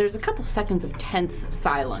raise it, there's a couple seconds of tense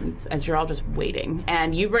silence as you're all just waiting.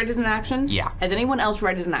 And you've raided an action? Yeah. Has anyone else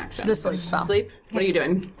raided an action? The sleep spell. Sleep? What are you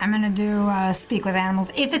doing? I'm gonna do speak with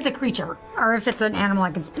animals if it's a creature, or if it's an animal.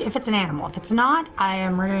 If it's an animal. If it's not, I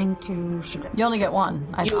am ready to shoot it. You only get one.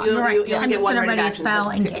 I thought. You right. only I'm get just one gonna raided ready a action. spell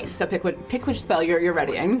so in pick, case. So pick which spell you're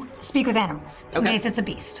readying. Speak with animals in Okay. case it's a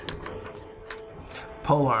beast.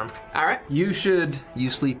 Pole arm. All right. You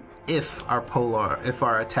sleep if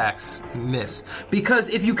our attacks miss. Because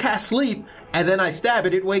if you cast sleep and then I stab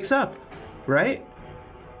it, it wakes up. Right?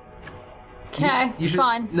 Okay, You should,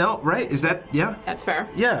 fine. No, right? Is that, yeah? That's fair.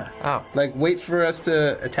 Yeah. Oh. Like, wait for us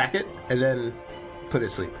to attack it and then put it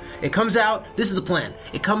to sleep. It comes out, this is the plan.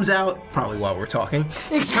 It comes out, probably while we're talking.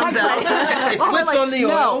 It comes out, it Or slips like, on the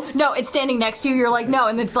oil. No, it's standing next to you. You're like, no,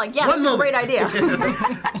 and it's like, yeah, One that's a moment. great idea.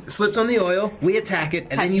 It slips on the oil, we attack it,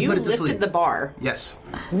 and Have then you you put it to lifted sleep. the bar? Yes.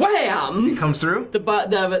 Wham! Comes through.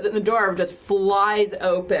 The door just flies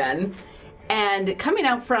open, and coming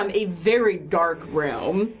out from a very dark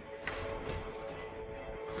room,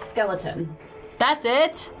 it's a skeleton. That's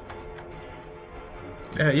it.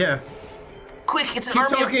 Yeah. Quick, quick. It's an Keep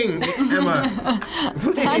army. talking, Emma.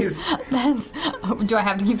 Please. Do I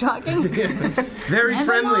have to keep talking? Very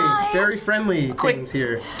friendly. mind. Very friendly Quick. things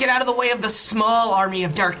here. Get out of the way of the small army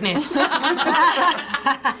of darkness.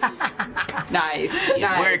 Nice.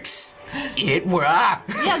 It works. It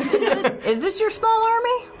works. Yeah, is this your small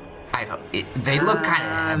army? I don't. They look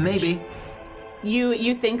kind of. Maybe.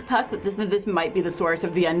 You think, Puck, that this might be the source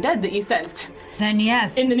of the undead that you sensed Then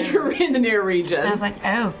yes. in the near region. I was like,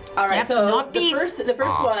 oh. All right, yep, so not the beasts. first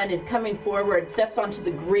one is coming forward, steps onto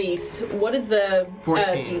the grease. What is the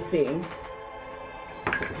 14. DC?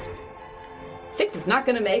 6 is not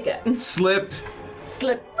going to make it. Slip.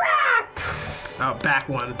 Slip. Oh, back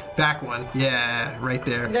one. Yeah, right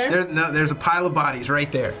there. There? There's a pile of bodies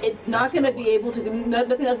right there. It's not going to be able to.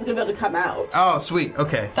 Nothing else is going to be able to come out. Oh, sweet.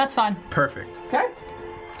 Okay. That's fine. Perfect. Okay.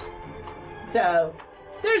 So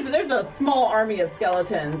there's a small army of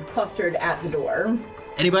skeletons clustered at the door.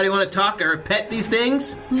 Anybody want to talk or pet these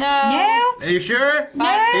things? No. Are you sure?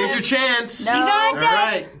 No. Here's your chance. No. These aren't All dead.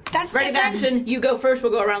 right. That's Ready to different. action. You go first.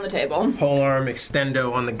 We'll go around the table. Pole arm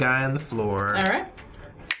extendo on the guy on the floor. All right.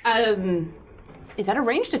 Is that a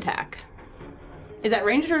ranged attack? Is that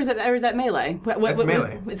ranged or is that melee? That's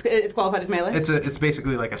melee. It's qualified as melee? It's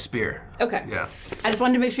basically like a spear. Okay. Yeah. I just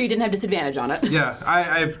wanted to make sure you didn't have disadvantage on it. Yeah,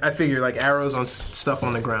 I figure like arrows on stuff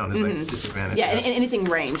on the ground is like disadvantage. Yeah, and anything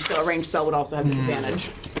ranged, so a ranged spell would also have disadvantage.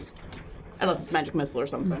 Unless it's magic missile or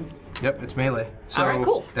something. Yep, it's melee. So All right,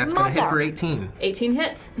 cool. that's gonna hit Mother. for 18. 18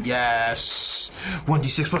 hits. Yes.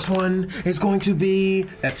 1d6 plus 1 is going to be.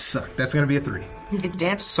 That sucked. That's gonna be a 3. It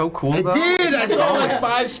danced so cool, It though. did! I saw like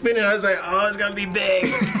 5 spinning. I was like, oh, it's gonna be big.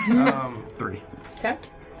 3. Okay.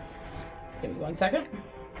 Give me 1 second.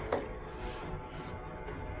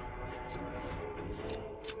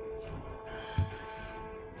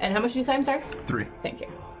 And how much did you say? I'm sorry? 3. Thank you.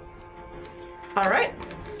 All right.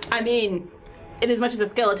 I mean, in as much as a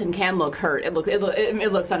skeleton can look hurt, it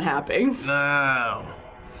looks unhappy. No.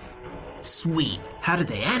 Sweet. How did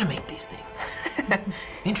they animate these things?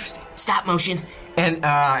 Interesting. Stop motion. And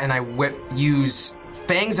I use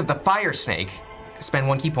Fangs of the Fire Snake. Spend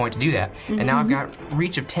 1 key point to do that. And now I've got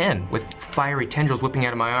reach of 10 with fiery tendrils whipping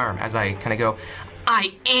out of my arm as I kind of go,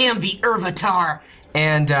 I am the Ervatar.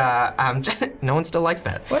 and no one still likes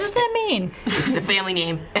that. What does that mean? It's a family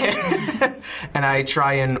name. And I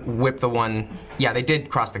try and whip the one. Yeah, they did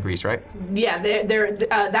cross the grease, right? Yeah,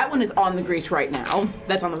 that one is on the grease right now.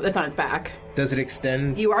 That's on its back. Does it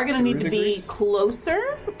extend? You are going to need to the be grease?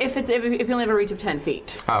 closer if you only have a reach of 10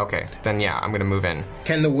 feet. Oh, okay. Then yeah, I'm gonna move in.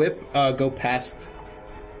 Can the whip go past?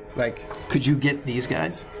 Like, could you get these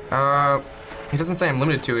guys? It doesn't say I'm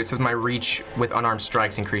limited to. It says my reach with unarmed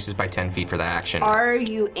strikes increases by 10 feet for that action. Are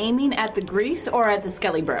you aiming at the grease or at the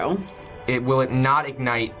skelly bro? Will it not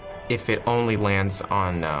ignite if it only lands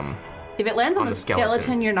on? If it lands on On the the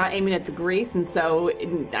skeleton. you're not aiming at the grease, and so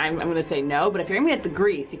I'm going to say no. But if you're aiming at the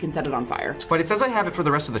grease, you can set it on fire. But it says I have it for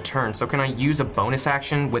the rest of the turn. So can I use a bonus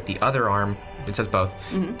action with the other arm? It says both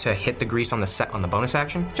to hit the grease on the bonus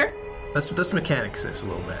action. Sure. Let's mechanics this a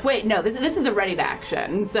little bit. Wait, no. This is a ready to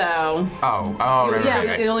action, so Oh, right, yeah, right,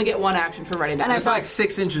 right. you only get one action for ready to action. It's like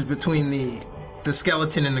 6 inches between the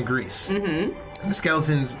skeleton and the grease. Mm-hmm. The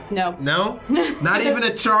skeleton's No. no, not even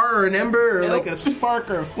a char or an ember or Nope. like a spark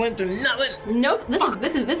or a flint or nothing. Nope.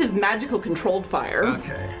 This is magical controlled fire.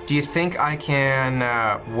 Okay. Do you think I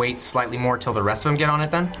can wait slightly more till the rest of them get on it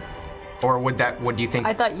then? Or would you think?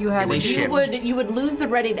 I thought you had. It would to- shift. You would lose the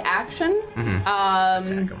ready to action. Attack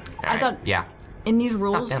 'em. I thought Yeah. in these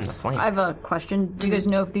rules. them, the flame. I have a question. Do you guys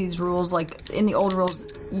know if these rules, like in the old rules,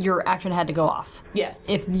 your action had to go off Yes.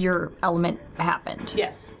 if your element happened?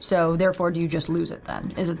 Yes. So therefore, do you just lose it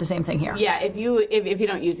then? Is it the same thing here? Yeah. If you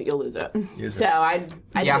don't use it, you'll lose it. So I'd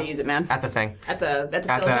Yeah. say use it, man. At the thing. At the At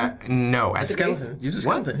skeleton. the no. At the Skeleton. Use the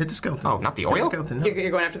skeleton. Hit the skeleton. Oh, not the Hit oil? skeleton. No.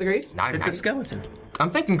 You're going after the grease. Not Hit the ignite. skeleton. I'm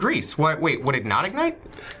thinking grease. What? Wait, would it not ignite?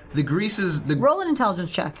 The grease is the Roll an intelligence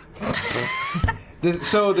check.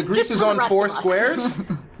 so the grease Just is for the on rest 4 of us. squares.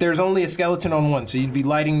 There's only a skeleton on one, so you'd be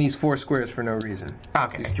lighting these 4 squares for no reason.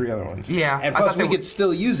 Okay. These 3 other ones. Yeah, And I plus thought they we were- could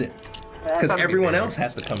still use it because thought it'd be everyone better. else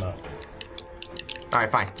has to come out. All right,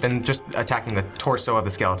 fine. Then just attacking the torso of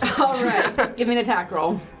the skeleton. All right. Give me an attack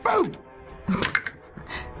roll. Boom.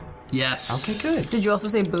 Yes. Okay, good. Did you also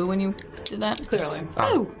say boo when you did that? Clearly.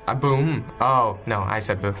 Boo. Boom. Oh no, I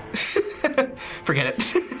said boo. Forget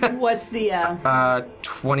it. What's the?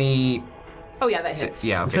 20. Oh yeah, that hits.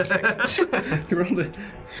 Yeah. Okay. 6. You rolled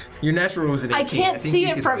your natural was an 18. I can't think see you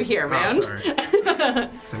it could- from here, man. Oh, sorry.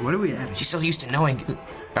 So what are we at? She's so used to knowing.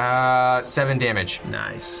 7 damage.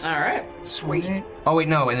 Nice. All right. Sweet. Oh wait,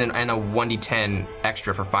 no, and a 1d10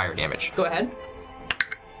 extra for fire damage. Go ahead.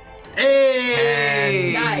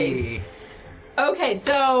 Hey! Nice. Okay,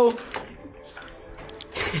 so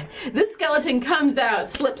this skeleton comes out,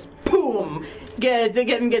 slips, boom,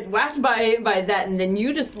 gets whacked by that, and then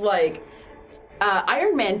you just like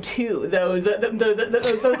Iron Man 2, those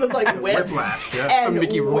like whips, Whiplash, yeah. and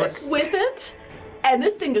Mickey whip Rourke. with it. And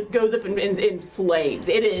this thing just goes up in flames.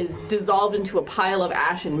 It is dissolved into a pile of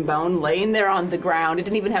ash and bone, laying there on the ground. It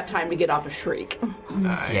didn't even have time to get off a shriek.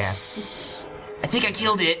 Yes. I think I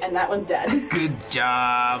killed it. And that one's dead. Good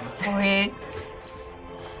job. Sweet.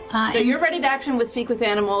 So you're ready to action with Speak with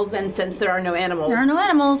Animals, and since there are no animals... There are no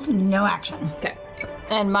animals, no action. Okay.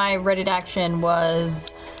 And my ready to action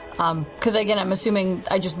was, because again, I'm assuming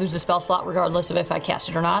I just lose the spell slot regardless of if I cast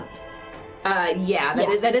it or not.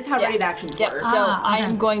 That is how ready to actions work. So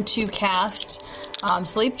I'm going to cast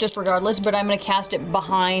Sleep just regardless, but I'm going to cast it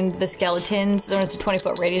behind the skeletons. So it's a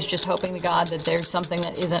 20-foot radius, just hoping to God that there's something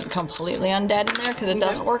that isn't completely undead in there, because it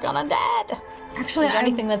doesn't work on undead. Actually, Is there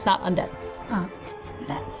anything that's not undead?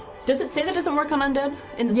 Does it say that doesn't work on undead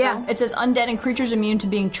in the spell? Yeah, it says undead and creatures immune to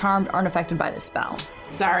being charmed aren't affected by this spell.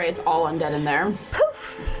 Sorry, it's all undead in there.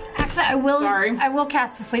 Poof. Actually, I will. Sorry. I will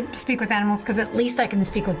cast the Speak with Animals because at least I can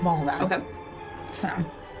speak with Ball then. Okay. So.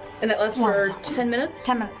 And that lasts for 10 minutes?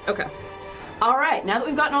 10 minutes. Okay. All right, now that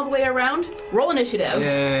we've gotten all the way around, roll initiative.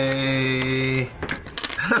 Yay.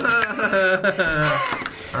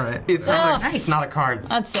 All right. It's not a card.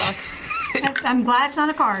 That sucks. I'm glad it's not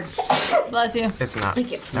a card. Bless you. It's not.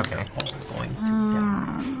 Thank you. Okay.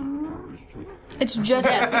 It's just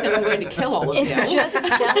Because I'm going to kill all of it's you. just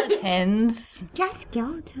skeletons. Just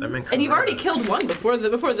skeleton. And you've already killed one before the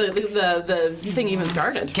thing even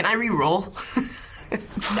started. Can I re-roll?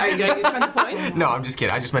 Are you going to spend the points? No, I'm just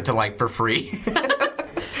kidding. I just meant to like for free.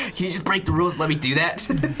 Can you just break the rules and let me do that?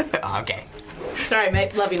 Okay. Sorry,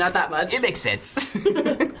 mate. Love you, not that much. It makes sense.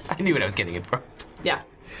 I knew what I was getting in for. Yeah.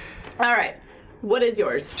 All right. What is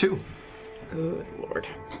yours? 2. Good Lord.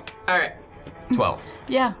 All right. 12.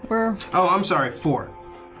 Yeah, we're Oh, I'm sorry. 4.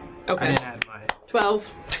 I Okay. didn't add my...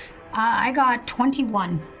 12. I got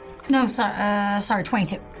 21. No, sorry,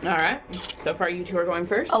 22. All right. So far, you two are going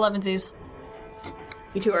first. 11sies.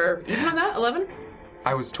 You two are even on that? 11?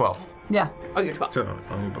 I was 12. Yeah. Oh, you're 12. So,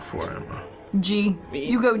 before Emma. G.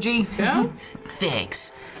 You go G. Yeah?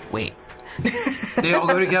 Thanks. Wait. They all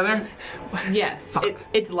go together? Yes.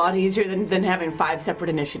 It's a lot easier than having 5 separate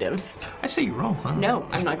initiatives. I say you roll, huh? No,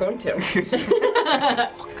 I'm not going to.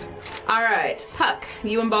 All right. Puck,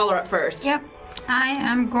 you and Ball are up first. Yep. I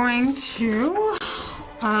am going to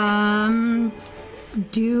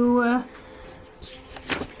do. I'm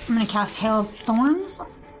going to cast Hail of Thorns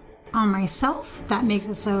on myself. That makes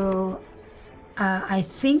it so. I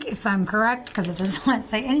think, if I'm correct, because it doesn't want to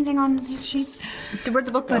say anything on these sheets. Where'd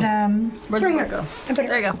the book go? But Where'd the book go?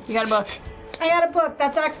 There you go. You got a book. I got a book.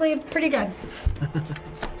 That's actually pretty good.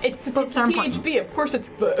 It's are important. PHB. Of course it's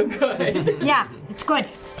good. Yeah, it's good.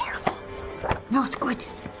 Terrible. No, it's good.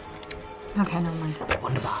 Okay, never mind.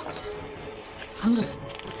 Wunderbar. I'm just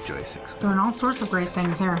Joy 6. doing all sorts of great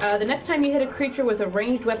things here. The next time you hit a creature with a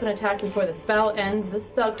ranged weapon attack before the spell ends, this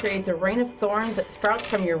spell creates a rain of thorns that sprouts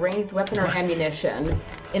from your ranged weapon or ammunition.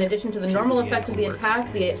 In addition to the normal effect of the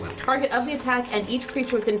attack, the target of the attack and each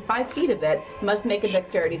creature within 5 feet of it must make a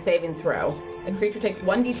dexterity saving throw. A creature takes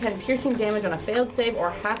 1d10 piercing damage on a failed save or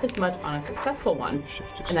half as much on a successful one.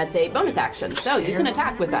 And that's a bonus action, so you can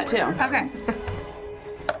attack with that too. Okay.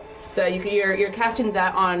 So you're casting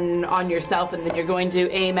that on yourself, and then you're going to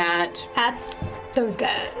aim at Those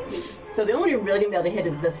guys. So the only one you're really gonna be able to hit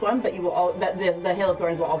is this one, but you will the Hail of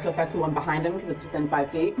Thorns will also affect the one behind him because it's within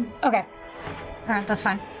 5 feet. Okay. All right, that's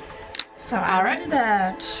fine. So All I right. did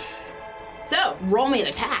that. So roll me an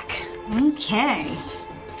attack. Okay.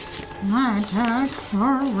 My attacks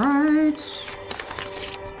are right.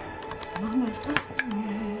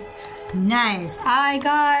 Nice. I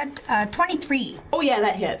got 23. Oh yeah,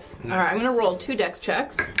 that hits. All right, I'm gonna roll 2 dex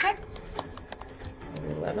checks. Okay.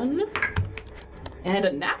 11 and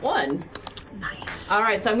a nat 1. Nice. All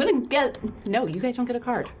right, so I'm gonna get. No, you guys don't get a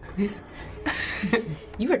card. Please.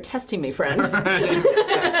 You are testing me, friend.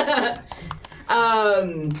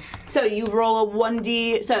 So you roll a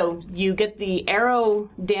 1d. So you get the arrow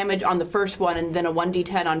damage on the first one, and then a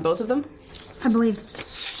 1d10 on both of them. I believe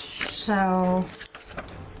so.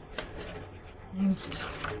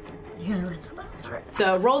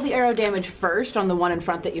 So roll the arrow damage first on the one in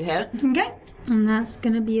front that you hit. Okay. And that's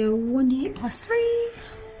going to be a 1d8 plus 3.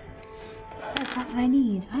 That's not what I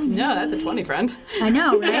need. No, that's a 20, friend. I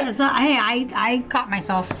know, right? It's not, I caught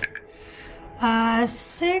myself.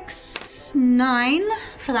 6, 9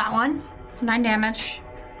 for that one. So 9 damage.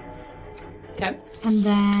 Okay. And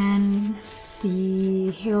then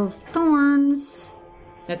the Hail of Thorns.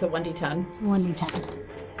 That's a 1d10. 1d10.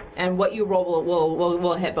 And what you roll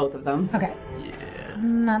will hit both of them. Okay. Yeah.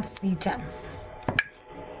 And that's the 10.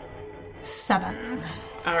 7.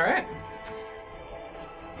 All right.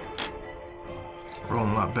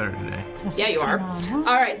 Rolling a lot better today. Yeah, you are.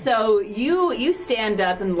 All right, so you stand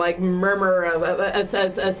up and like murmur a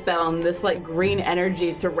spell, and this like green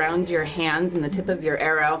energy surrounds your hands and the tip of your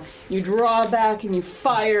arrow. You draw back and you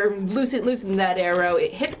fire, loosen that arrow.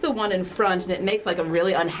 It hits the one in front, and it makes like a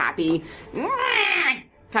really unhappy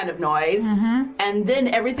kind of noise. And then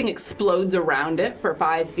everything explodes around it for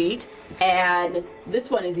 5 feet, and this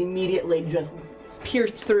one is immediately just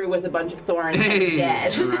pierced through with a bunch of thorns and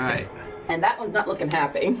dead. Right. And that one's not looking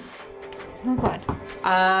happy. Oh, good.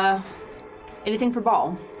 Anything for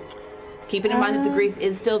Ball? Keeping in mind that the grease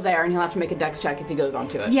is still there, and he'll have to make a dex check if he goes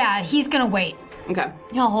onto it. Yeah, he's gonna wait. Okay.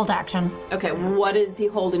 He'll hold action. Okay, what is he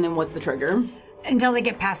holding and what's the trigger? Until they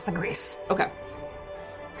get past the grease. Okay.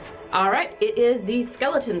 All right, it is the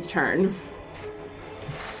skeleton's turn.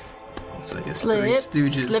 It's like it's Three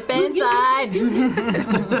Stooges. Slip inside.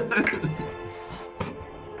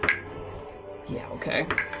 Yeah, okay.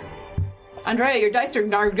 Andrea, your dice are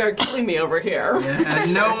killing me over here. Yeah,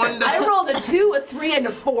 no one does. I rolled a 2, a 3, and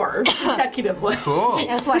a 4 consecutively. Cool.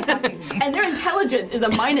 That's why I thought these. And their intelligence is a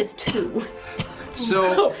 -2.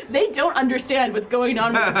 So they don't understand what's going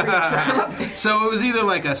on with the grease trap. So it was either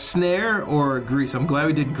like a snare or a grease. I'm glad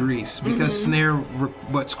we did grease because snare would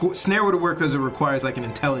have worked because it requires like an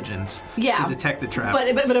intelligence to detect the trap. But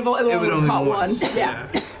it would only caught one. once. Yeah.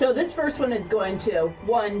 So this first one is going to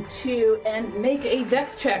 1, 2, and make a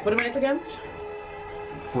dex check. What am I up against?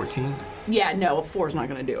 14. Yeah, no, a 4 is not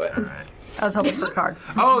going to do it. All right. I was hoping for a card.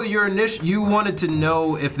 Oh, you wanted to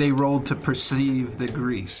know if they rolled to perceive the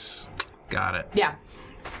grease. Got it. Yeah.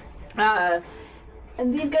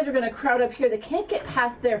 And these guys are going to crowd up here. They can't get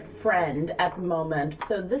past their friend at the moment.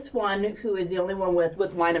 So this one, who is the only one with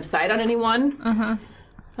line of sight on anyone.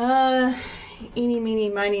 Eeny, meeny,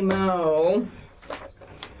 miny, mo.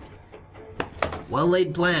 Well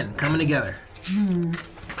laid plan, coming together.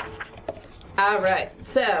 All right.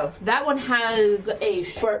 So that one has a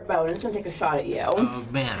short bow, and it's going to take a shot at you. Oh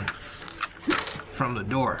man, from the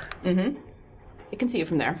door. It can see you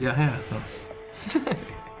from there. Yeah.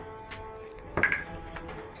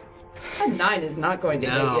 A 9 is not going to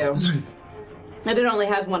hit you. And it only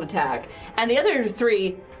has 1 attack. And the other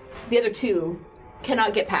 2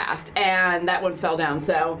 cannot get past, and that one fell down.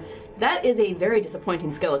 So that is a very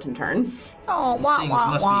disappointing skeleton turn. Oh, These things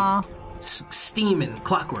must be steaming,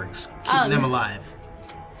 clockworks, keeping them alive.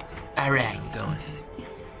 All right. Going.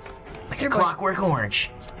 Like a Clockwork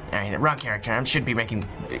Orange. All right, the wrong character. I should be making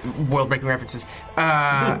world-breaking references.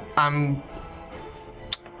 I'm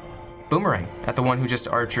Boomerang at the one who just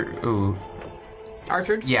archered.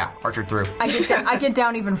 Yeah, archered through. I get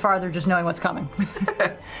down even farther just knowing what's coming.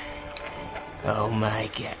 Oh my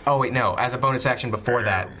god. Oh wait, no. As a bonus action before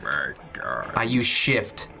that, I use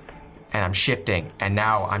shift, and I'm shifting, and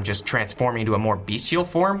now I'm just transforming into a more bestial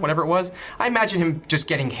form, whatever it was. I imagine him just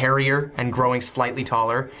getting hairier and growing slightly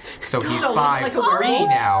taller. So he's 5'3"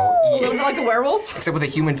 now. A little bit like a werewolf? Except with a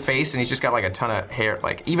human face, and he's just got like a ton of hair,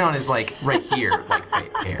 like even on his like right here, like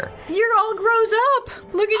hair. You're all grows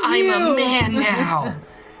up. Look at I'm you. a man now.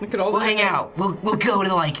 Look at all We'll the hang out. We'll go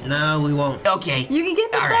to like. No, we won't. Okay. You can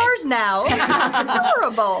get the All right. bars now.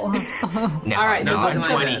 Adorable. No, All right, no, so I'm bonus-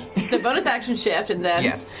 20. So bonus action shift, and then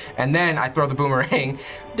Yes, and then I throw the boomerang.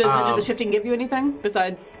 does the shifting give you anything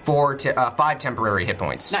besides? 5 temporary hit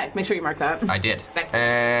points. Nice. Make sure you mark that. I did. Excellent.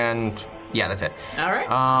 And yeah, that's it. All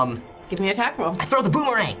right. Give me an attack roll. I throw the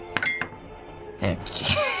boomerang.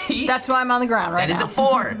 That's why I'm on the ground right That is now. a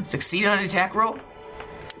 4. Succeed on an attack roll.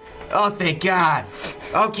 Oh, thank God.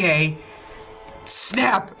 Okay.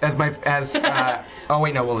 Snap! Oh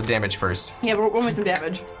wait, no. Well, the damage first. Yeah, roll me some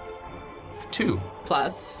damage. 2,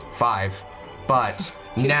 Plus 5, but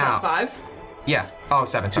 2 now. plus 5. Yeah. Oh,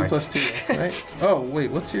 7. 2 Sorry. plus 2, right? Oh, wait,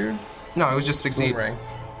 what's your No, it was just succeed. boomerang?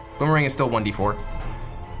 Boomerang is still 1d4.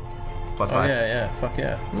 Plus Oh, 5. yeah, fuck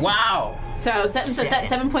yeah. Wow! So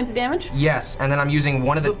 7 points of damage. Yes, and then I'm using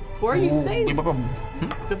one of the. Before you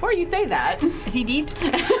say that, Is he deed?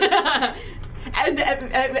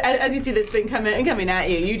 as you see this thing coming at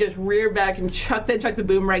you, you just rear back and chuck the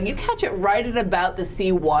boomerang. You catch it right at about the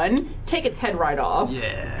C1, take its head right off,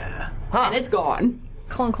 Yeah. and it's gone.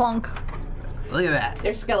 Clunk, clunk. Look at that.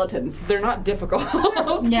 They're skeletons. They're not difficult.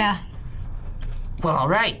 Yeah. Well, all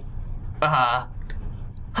right.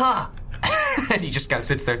 And he just kind of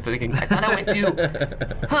sits there thinking, I thought I went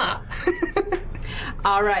to.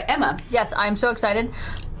 All right, Emma. Yes, I'm so excited.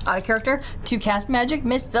 out of character, to cast Magic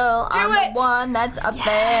Missile on it! the one that's up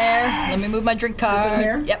there. Let me move my drink cards.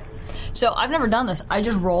 here? Yep. So I've never done this. I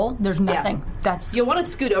just roll. There's nothing. That's You'll want to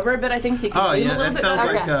scoot over a bit, I think, so you can Oh see him yeah, a little that bit sounds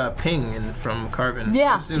better. like Ping from Carbon.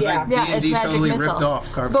 Yeah. It seems Yeah. like yeah, D&D it's Magic totally Missile. ripped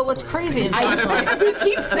off Carbon. But what's crazy is We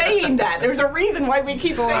keep saying that. There's a reason why we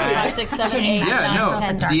keep saying 5, that. 6, 7, 8, Yeah,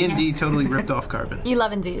 9, 10, no, D&D totally ripped off Carbon.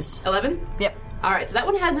 11 Z's. 11? Yep. All right, so that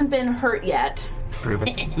one hasn't been hurt yet. Prove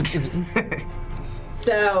it.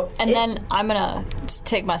 So, And then I'm gonna just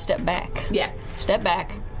take my step back. yeah. Step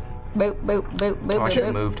back. Boop, boop, boop, boop, Oh, I boop, should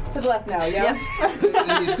have boop. moved. To the left now, yeah?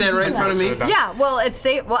 And you stand right in front of me. Yeah, well, it's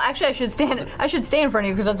safe. Well, actually, I should stay in front of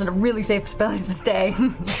you because that's a really safe place to stay.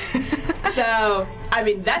 So, I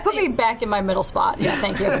mean, that Put me back in my middle spot. Yeah,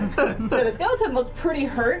 thank you. So the skeleton looks pretty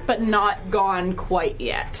hurt, but not gone quite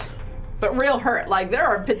yet. But real hurt. Like, there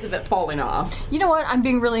are bits of it falling off. You know what? I'm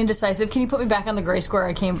being really indecisive. Can you put me back on the gray square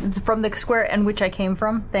I came from, the square in which I came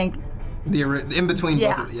from? In between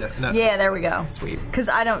Yeah. both of you. No. Yeah, there we go. Sweet. Because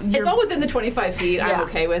I don't. It's all within the 25 feet. Yeah. I'm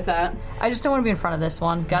okay with that. I just don't want to be in front of this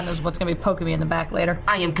one. God knows what's going to be poking me in the back later.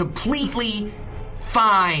 I am completely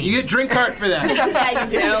fine. You get drink cart for that. Yeah,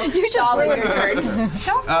 you do. You just All ruined your turn.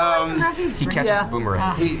 Don't grab these He catches Yeah. the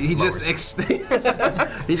boomerang. he just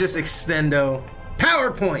he just extendo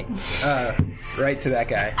PowerPoint right to that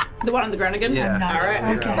guy. The one on the ground again? Yeah. All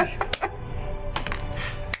right. Okay.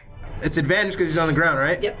 It's advantage because he's on the ground,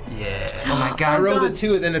 right? Yep. Oh my I god. rolled a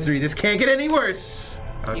 2 and then a 3. This can't get any worse.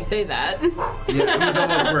 You say that. Yeah, it was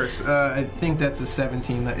almost worse. I think that's a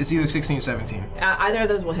 17. It's either 16 or 17. Either of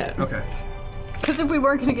those will hit. Okay. Because if we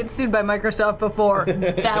weren't going to get sued by Microsoft before,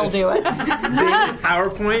 that'll do it.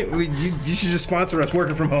 PowerPoint, you should just sponsor us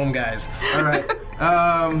working from home, guys. All right.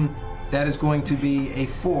 That is going to be a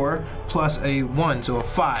 4 plus a 1, so a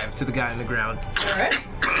 5 to the guy on the ground. All right.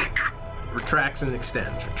 Retracts and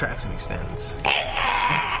extends. Retracts and extends. You're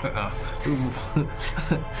To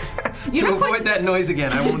not, avoid quite, that noise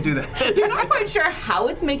again, I won't do that. you're not quite sure how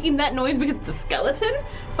it's making that noise because it's a skeleton,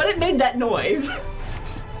 but it made that noise.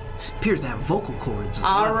 It appears to have vocal cords. as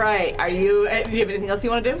All well. right. Are you? Do you have anything else you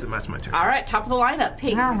want to So do? that's my turn. All right. Top of the lineup.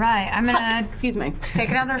 Pink. All right, I'm gonna Excuse me. take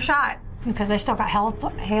another shot because I still got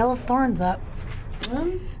Hail of Thorns up.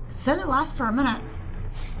 Says it lasts for a minute.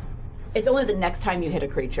 It's only the next time you hit a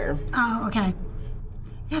creature. Oh, okay.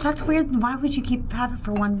 Yeah, that's weird. Why would you have it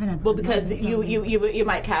for 1 minute? Well, because you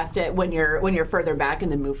might cast it when you're further back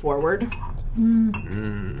and then move forward.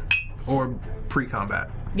 Or pre-combat.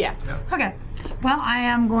 Yeah. Okay. Well, I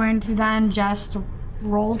am going to then just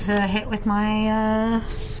roll to hit with my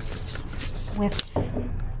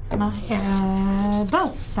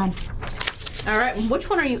bow. Then All right. Which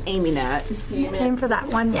one are you aiming at? aim for that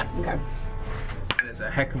one. Yeah. Okay. That is a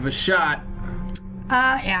heck of a shot.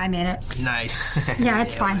 Yeah, I made it. Nice. Yeah,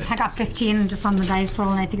 it's fine. I got 15 just on the dice roll,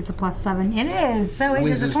 and I think it's a +7. It is. So it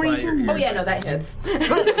is a Whizzes by 22. your ear. Oh yeah, no, that hits.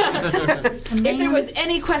 If there was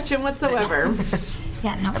any question whatsoever,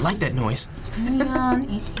 Yeah, no. I like that noise.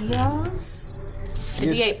 It is. the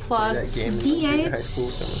D8 plus.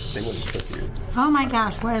 D8. They wouldn't put you. Oh my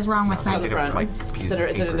gosh, what is wrong with On the me? front. Like pieces Is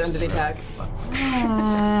it of under papers. the attacks?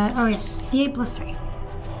 Oh yeah, D8 plus 3.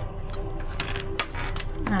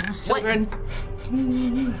 Children.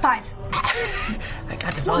 5. I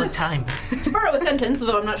got this all the time. Borrow a sentence,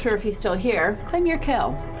 though I'm not sure if he's still here. Claim your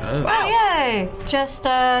kill. Oh yay! Just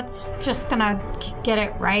gonna get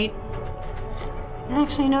it right.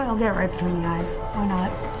 Actually, no, I'll get it right between the eyes. Why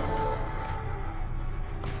not?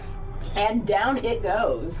 And down it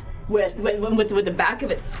goes. With the back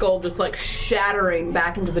of its skull just like shattering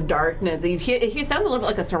back into the darkness. He sounds a little bit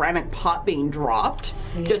like a ceramic pot being dropped.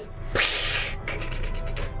 Just.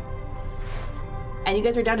 And you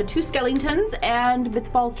guys are down to 2 skeletons and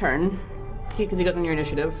Blitzball's turn. Because he goes on your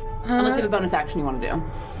initiative. Unless you have a bonus action you want to do.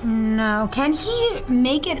 No. Can he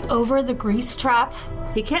make it over the grease trap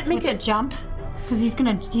He can't make with a it. jump? Because he's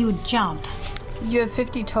gonna do a jump. You have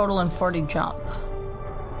 50 total and 40 jump.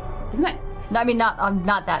 Isn't I mean, not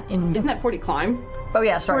that in. that 40 climb? Oh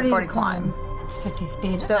yeah, sorry, 40 climb. It's 50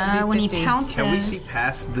 speed. So it'd be when 50. he pounces. Can we see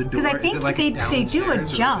past the door? Because I Is think it like they do a downstairs, or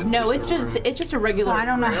is it jump. No, it's just a regular. So I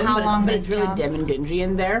don't know room, how but long but they it's really jump. dim and dingy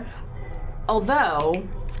in there. Although,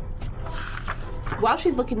 while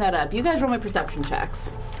she's looking that up, you guys roll my perception checks,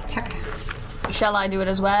 Okay. Shall I do it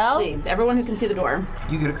as well? please. Everyone who can see the door.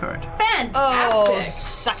 You get a card. Fantastic. Oh,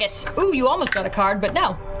 suck it. Ooh, you almost got a card, but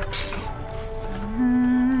no.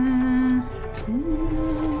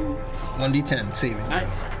 1d10 saving.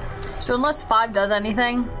 Nice. So unless 5 does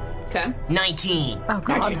anything. Okay. 19. Oh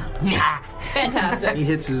god. Nah. Fantastic. He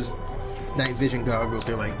hits his night vision goggles.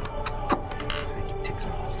 They're like. Takes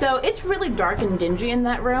So it's really dark and dingy in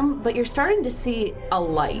that room, but you're starting to see a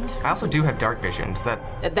light. I also do have dark vision. Does that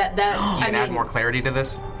add more clarity to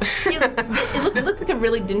this? It looks like a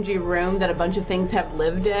really dingy room that a bunch of things have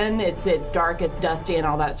lived in. It's dark, it's dusty, and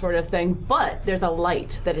all that sort of thing. But there's a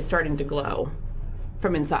light that is starting to glow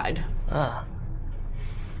from inside.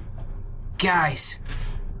 Guys,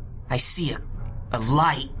 I see a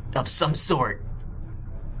light of some sort.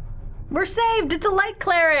 We're saved. It's a light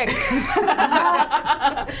cleric.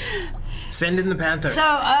 Send in the panther. So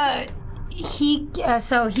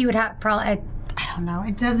he would have probably. I don't know.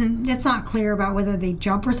 It's not clear about whether they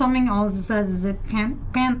jump or something. All it says is that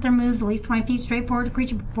panther moves at least 20 feet straight forward to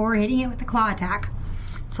creature before hitting it with a claw attack.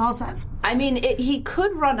 That's all it says. I mean, he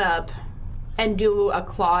could run up and do a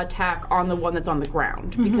claw attack on the one that's on the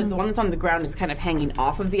ground, because the one that's on the ground is kind of hanging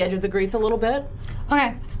off of the edge of the grease a little bit.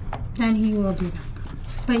 Okay, then he will do that.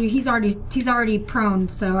 But he's already prone,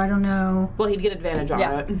 so I don't know. Well, he'd get advantage on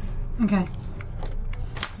it. Okay.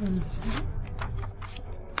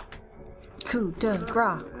 Coup de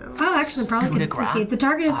grace. Oh, actually, probably could. Let's see. If the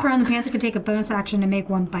target is prone, the panther can take a bonus action to make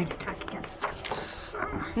one bite attack against it.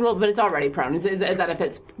 Well, but it's already prone. Is that if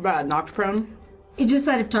it's knocked prone? It just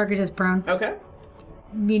said if target is prone. Okay.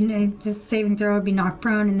 Just saving throw would be knocked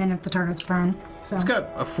prone, and then if the target's prone. So. It's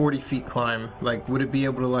got a 40-feet climb. Like, would it be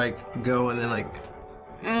able to, like, go and then, like,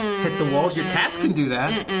 hit the walls? Your cats can do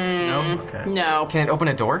that. No? Okay. No. Can it open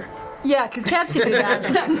a door? Yeah, because cats can do that.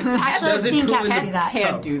 Actually, I've seen cats do that.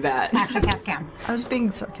 Can't do that. Actually, cats can. I was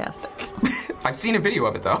being sarcastic. I've seen a video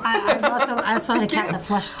of it, though. I also had a cat that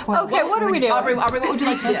flushed toilet. Okay, what do we do? Aubrey, what would you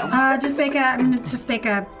like to do? Just make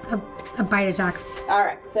a bite attack. All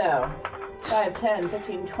right, so 5, 10,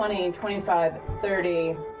 15, 20, 25,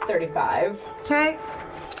 30, 35. Okay.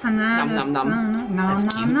 And then Nom, nom, nom. Nom,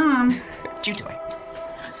 nom, nom. What you doing?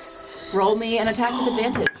 Roll me an attack with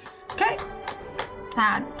advantage. Okay.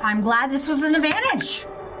 I'm glad this was an advantage.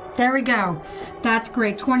 There we go. That's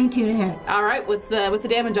great. 22 to hit. All right, what's the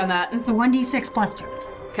damage on that? So 1d6 plus 2.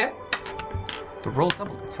 Okay. The roll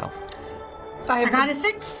doubled itself. I got a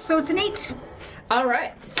 6, so it's an 8. All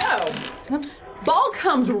right, so Ball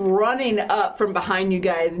comes running up from behind you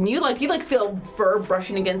guys, and you feel fur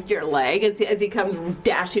brushing against your leg as he comes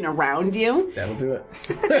dashing around you. That'll do it.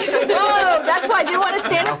 Oh, that's why I didn't want to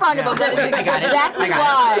stand in front of him. That is exactly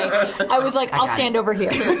why. I was like, I'll stand over here.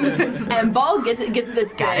 And Ball gets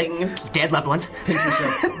this thing. Dead loved ones.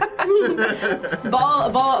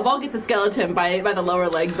 Ball gets a skeleton by the lower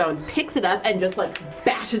leg bones, picks it up, and just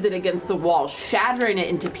bashes it against the wall, shattering it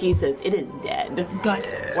into pieces. It is dead. Good.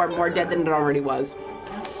 Or more dead than it already was.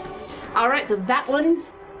 All right, so that one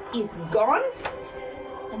is gone.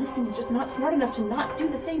 And this thing is just not smart enough to not do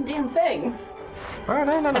the same damn thing.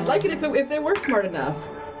 I'd like it if they were smart enough.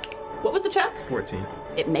 What was the check? 14.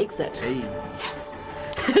 It makes it. Hey. Yes.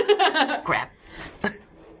 Crap.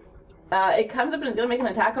 It comes up and it's going to make an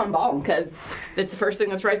attack on Ball because it's the first thing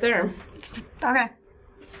that's right there. Okay.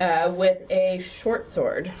 With a short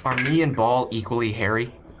sword. Are me and Ball equally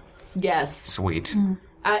hairy? Yes. Sweet.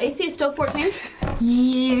 AC is still 14?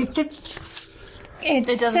 Yeah, it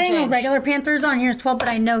doesn't saying change. regular Panthers on here is 12, but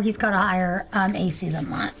I know he's got a higher AC than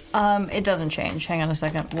that. It doesn't change. Hang on a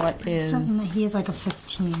second. What is... He is like a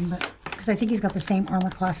 15, but because I think he's got the same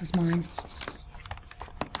armor class as mine.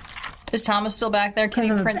 Is Thomas still back there? Can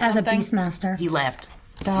you print as something? a Beastmaster. He left.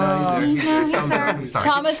 He's there. I'm sorry.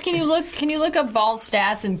 Thomas, can you look up Ball's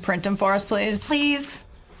stats and print them for us, please? Please.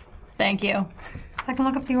 Thank you. So I can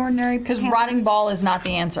look up the ordinary. Because rotting Ball is not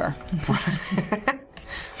the answer.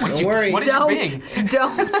 Don't worry. What did you bing?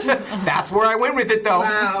 Don't. That's where I went with it, though.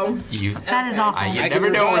 Wow. That is awful. You I never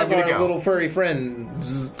can know where I'm revive going to our go. little furry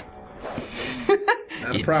friends.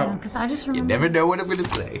 Not a problem. Because I just You remember never know what I'm going to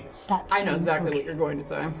say. stats. I know exactly what you're going to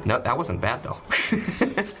say. No, that wasn't bad, though.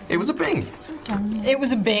 It was a bing. It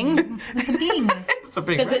was a bing. It's a being. It's a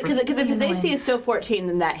bing Because reference. if his AC is still 14,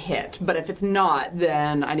 then that hit. But if it's not,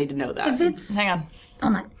 then I need to know that. If it's Hang on.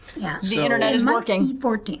 hold on, yeah, The internet is it might working. be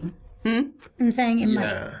 14. I'm saying it might.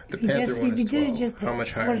 Yeah, the If you Panther just, one if you is did 12. just How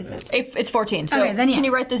much what higher is is it? It's 14. So Okay, then can you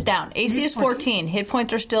yes. write this down? AC is 14. Hit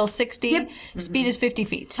points are still 60. Yep. Speed is 50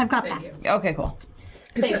 feet. I've got that. Okay, cool.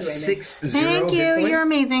 Is that 6-0 Thank you. hit points? You're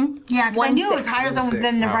amazing. Yeah, because I knew it was 1-6. higher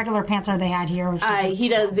than the regular Panther they had here. Which was,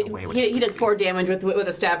 He does 4 damage with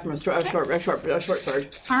a stab from a short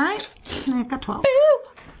sword. all right, and he's got 12.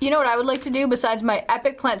 You know what I would like to do besides my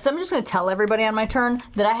epic plan? So I'm just going to tell everybody on my turn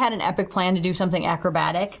that I had an epic plan to do something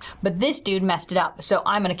acrobatic, but this dude messed it up. So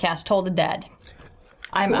I'm going to cast Toll the Dead.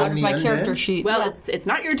 I'm out of The my undead? character sheet. Well, it's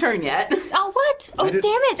not your turn yet. Oh, what? Oh, Light it-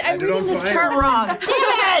 damn it. I'm light it on reading this fire. chart wrong.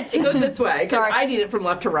 Damn It it. goes this way. 'cause Sorry. I need it from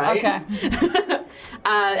left to right. Okay.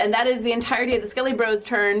 And that is the entirety of the Skelly Bros'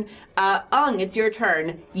 turn. Ung, it's your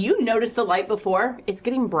turn. You noticed the light before. It's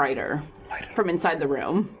getting brighter from inside the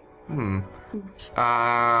room.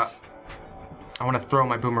 I want to throw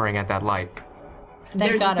my boomerang at that light.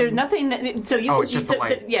 There's nothing. So you. Oh, can, it's just the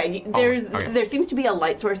light. There seems to be a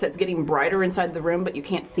light source that's getting brighter inside the room, but you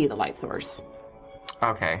can't see the light source.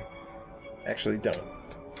 Okay. Actually, don't.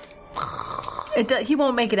 He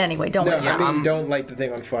won't make it anyway. Don't No, worry. I mean, don't light the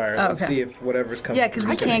thing on fire. Let's okay. see if whatever's coming. Yeah, because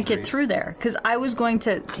we can't get through there. Because I was going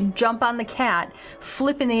to jump on the cat,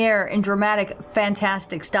 flip in the air in dramatic,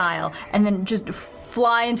 fantastic style, and then just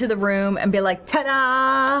fly into the room and be like,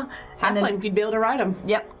 ta-da! And then, Halfling, you'd be able to ride them.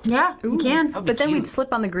 yep. Yeah, you can. But then we'd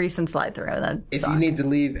slip on the grease and slide through. If you need to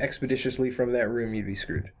leave expeditiously from that room, you'd be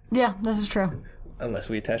screwed. Yeah, this is true. Unless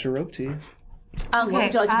we attach a rope to you. What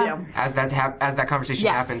would you like to do? As that conversation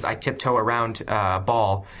Yes. happens, I tiptoe around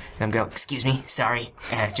Ball, and I'm going, excuse me, sorry.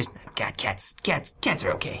 Just, God, cats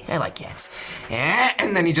are okay. I like cats.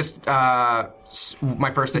 And then he just,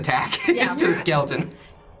 my first attack is to the skeleton.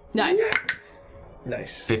 Nice.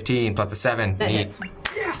 Nice. 15 plus the 7. That Neat. hits.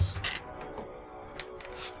 Yes.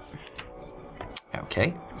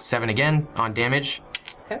 Okay. 7 again on damage,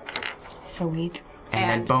 Okay. Sweet. and then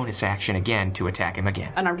And- bonus action again to attack him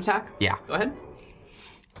again. Unarmed attack? Yeah. Go ahead.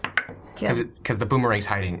 Because the boomerang's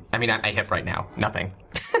hiding. I mean, I hit right now. Nothing.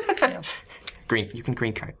 Green. You can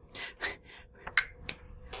green card.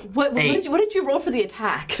 What Eight. did you roll for the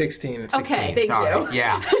attack? 16. Okay, thank Sorry. you.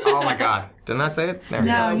 Yeah. Oh my God. Didn't that say it? There we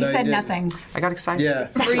No, go. you no, said you didn't. nothing. I got excited. Yeah.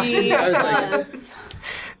 3 I was like, plus.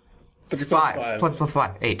 It's 5. Plus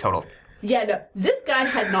 5. 8 total. Yeah, no. This guy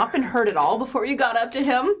had not been hurt at all before you got up to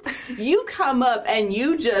him. You come up and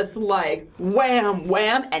you just like wham,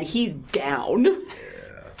 wham, and he's down.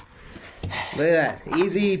 Look at that.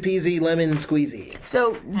 Easy peasy lemon squeezy.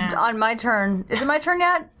 So, on my turn, is it my turn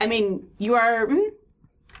yet? I mean, you are.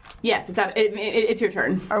 Yes, it's your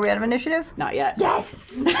turn. Are we out of initiative? Not yet.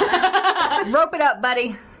 Yes! Rope it up,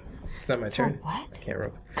 buddy. It's not my turn. What? I can't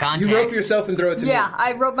rope. Context. You rope yourself and throw it to me. Yeah,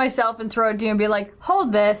 I rope myself and throw it to you and be like,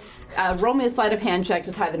 hold this. Roll me a sleight of hand check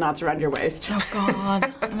to tie the knots around your waist. Oh,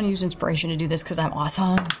 God. I'm going to use inspiration to do this because I'm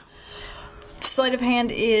awesome. Sleight of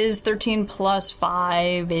hand is 13 plus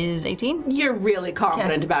 5 is 18. You're really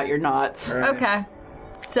confident about your knots. Okay.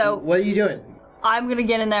 So, What are you doing? I'm going to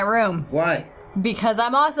get in that room Why? because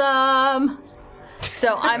I'm awesome.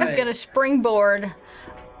 So, I'm Right. going to springboard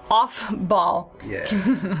off Ball. Yeah.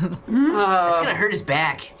 It's gonna hurt his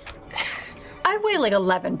back. I weigh like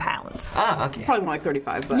 11 pounds. Oh, okay. Probably more like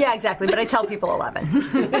 35, but Yeah, exactly, but I tell people 11.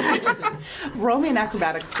 roll me an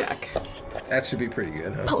acrobatics check. That should be pretty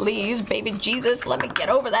good, huh? Please, baby Jesus, let me get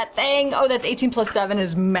over that thing. Oh, that's 18 plus 7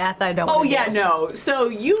 is math I don't Oh wanna yeah, do. no. So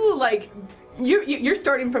you like you're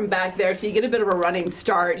starting from back there, so you get a bit of a running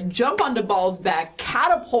start. Jump onto Ball's back,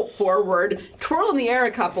 catapult forward, twirl in the air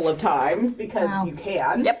a couple of times because you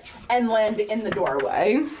can. Yep. And land in the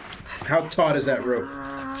doorway. How taut is that rope?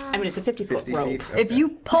 I mean, it's a 50-foot 50 rope. feet? If you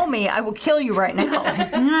pull me, I will kill you right now.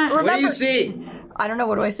 Remember, What do you see? I don't know.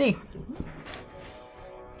 What do I see?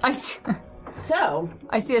 I see So,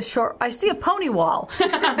 a pony wall,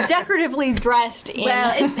 decoratively dressed in.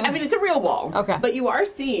 well, it's a real wall. Okay. But you are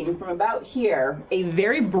seeing from about here a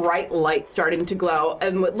very bright light starting to glow,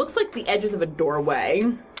 and what looks like the edges of a doorway.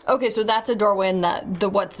 Okay, so that's a doorway, and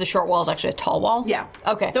what's the short wall is actually a tall wall. Yeah.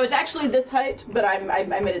 Okay. So it's actually this height, but I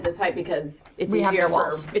made it this height because it's We have easier no for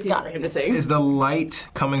walls. it's easier Got for it. him to see. Is the light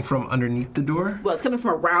coming from underneath the door? Well, it's coming from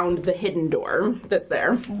around the hidden door that's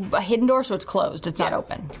there. a hidden door, so it's closed. It's not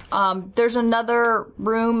Yes. open. There's another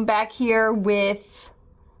room back here with.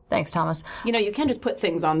 Thanks, Thomas. You know, you can just put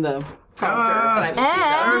things on the prompter. But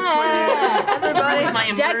I Everybody,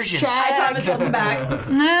 my dex immersion. check. Hi, Thomas, welcome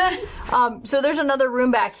back. So there's another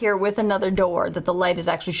room back here with another door that the light is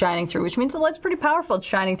actually shining through, which means the light's pretty powerful. It's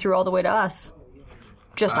shining through all the way to us.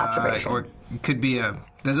 Just observation. Or it could be a.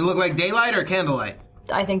 Does it look like daylight or candlelight?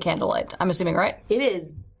 I think candlelight. I'm assuming, right? It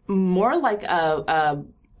is more like a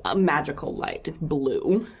magical light. It's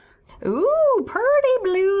blue. Ooh, pretty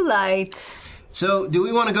blue light. So, do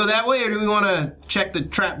we want to go that way, or do we want to check the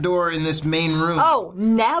trap door in this main room? Oh,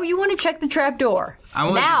 now you want to check the trap door. I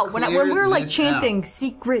want now, to when clear we were like this chanting out.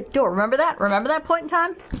 secret door. Remember that? Remember that point in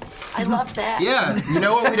time? I love that. Yeah. You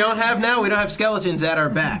know what we don't have now? We don't have skeletons at our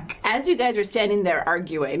back. As you guys are standing there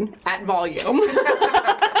arguing at volume,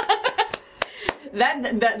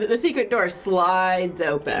 the secret door slides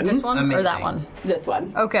open. This one or Amazing. that one? This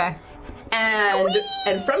one. Okay.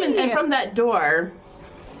 And from that door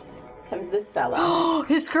comes this fellow.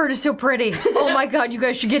 His skirt is so pretty. Oh my god, you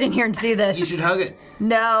guys should get in here and see this. You should hug it.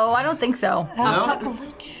 No, I don't think so. No?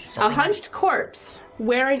 A hunched corpse,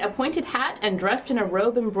 wearing a pointed hat and dressed in a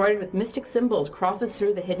robe embroidered with mystic symbols, crosses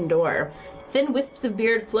through the hidden door. Thin wisps of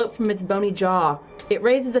beard float from its bony jaw. It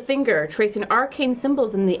raises a finger, tracing arcane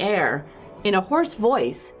symbols in the air. In a hoarse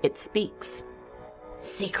voice, it speaks.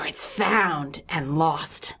 Secrets found and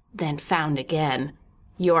lost, then found again.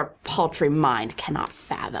 Your paltry mind cannot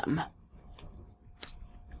fathom.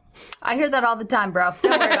 I hear that all the time, bro.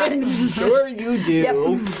 Don't worry about it. Sure you do.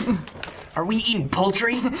 Yep. Are we eating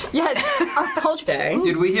poultry? Yes, our culture.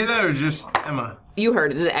 Did we hear that or just Emma? You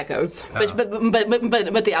heard it. It echoes. But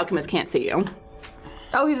the alchemist can't see you.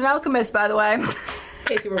 Oh, he's an alchemist, by the way. In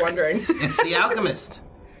case you were wondering. It's the alchemist.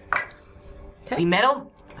 Is he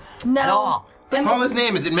metal? No. At all? Call his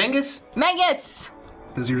name. Is it Mengus? Mengus!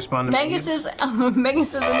 Does he respond to Mengus?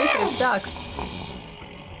 Mengus's initiative sucks.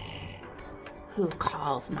 Who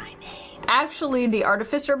calls my name? Actually, the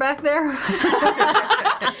artificer back there.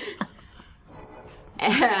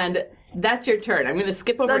 And that's your turn. I'm going to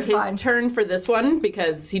skip over That's his fine. turn for this one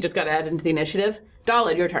because he just got added into the initiative.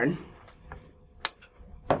 Dalid, your turn.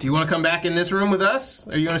 Do you want to come back in this room with us?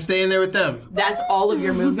 Or are you going to stay in there with them? That's all of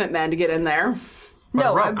your movement, man, to get in there.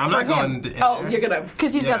 No, I'm not for him. going in Oh, there. you're going to...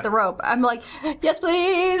 Because he's got the rope. I'm like, yes,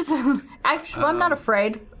 please. Actually, I'm not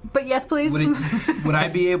afraid, but yes, please. Would I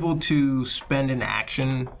be able to spend an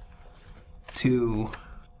action to,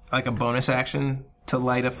 like a bonus action, to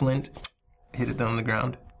light a flint, hit it on the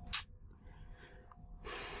ground?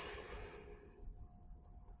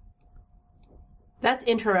 That's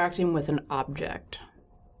interacting with an object.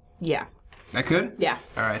 Yeah. I could? Yeah.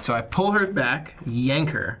 All right, so I pull her back, yank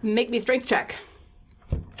her. Make me a strength check.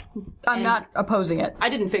 I'm not opposing it. I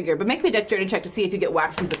didn't figure, but make me a dexterity check to see if you get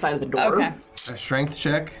whacked into the side of the door. Okay. A strength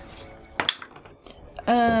check.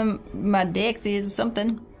 My dex is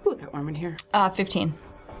something. Ooh, it got warm in here. 15.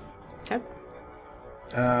 Okay.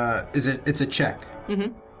 It's a check.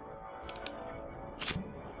 Mm-hmm.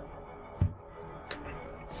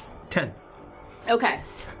 10. Okay.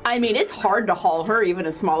 I mean, it's hard to haul her, even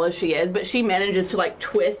as small as she is, but she manages to, like,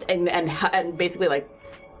 twist and basically, like,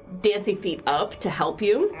 dancy feet up to help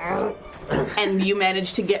you. And you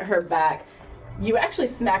manage to get her back. You actually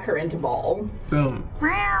smack her into Ball. Boom.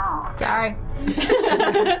 Sorry.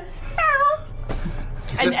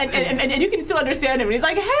 And you can still understand him. And he's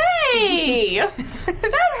like, hey!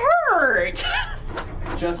 That hurt!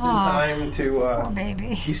 Just in time to,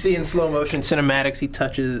 Baby. you see in slow motion cinematics, he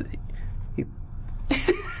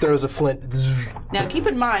throws a flint. Now, keep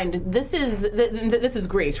in mind, this is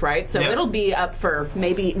Greece, right? So Yeah. it'll be up for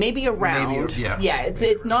maybe a round. Maybe, yeah.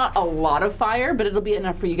 It's not a lot of fire, but it'll be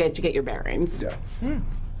enough for you guys to get your bearings. Yeah.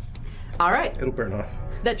 All right. It'll burn off.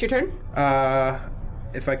 That's your turn?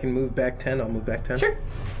 If I can move back 10, I'll move back 10. Sure.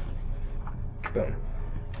 Boom.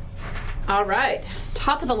 All right.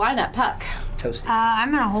 Top of the lineup, Puck. Toasty.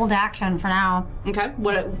 I'm gonna hold action for now. Okay.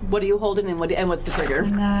 What are you holding and what's the trigger?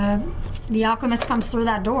 The alchemist comes through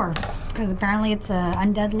that door because apparently it's a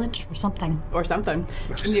undead lich or something. Or something.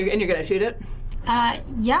 And you're going to shoot it?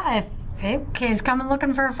 Yeah, if is coming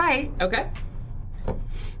looking for a fight, Okay.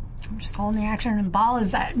 I'm just holding the action. And Ball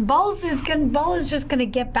is just gonna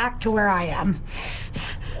get back to where I am.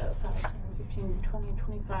 15, 20,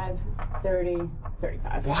 25, 30,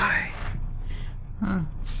 35. Why?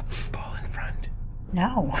 Ball in front.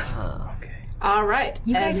 No, Okay. All right.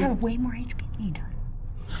 you guys and have way more HP than he does.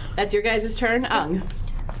 That's your guys' turn, Ung.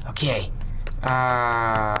 Okay.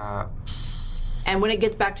 And when it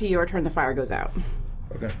gets back to your turn, the fire goes out.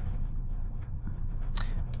 Okay.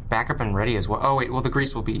 Back up and ready as well. Oh, wait. Well, the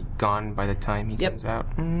grease will be gone by the time he Yep. comes out.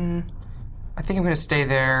 I think I'm going to stay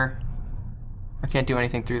there. I can't do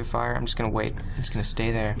anything through the fire. I'm just going to wait. I'm just going to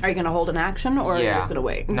stay there. Are you going to hold an action, or are you Yeah. just going to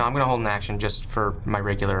wait? No, I'm going to hold an action just for my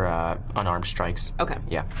regular unarmed strikes. Okay.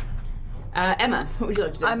 Yeah. Emma, what would you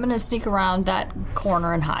like to do? I'm gonna sneak around that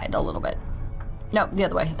corner and hide a little bit. No, the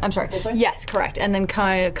other way. I'm sorry. This way? Yes, correct. And then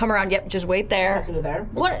kind of come around. Yep, just wait there. Under there.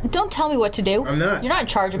 What? Don't tell me what to do. I'm not. You're not in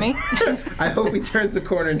charge of me. I hope he turns the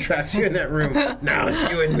corner and traps you in that room. Now it's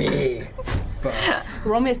you and me. Fuck.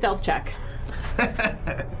 Roll me a stealth check.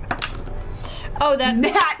 Oh, that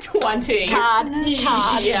Nat 20. cod.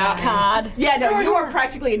 Yeah. Cod. Yeah, no, you are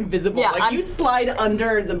practically invisible. Yeah, like, you slide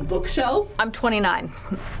under the bookshelf. I'm 29.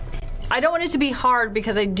 I don't want it to be hard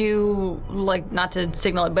because I do like not to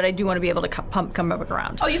signal it, but I do want to be able to come back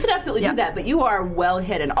around. Oh, you could absolutely Yeah. do that, but you are well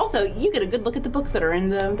hidden. Also, you get a good look at the books that are in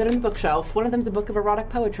the bookshelf. One of them's a book of erotic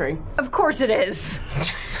poetry. Of course it is.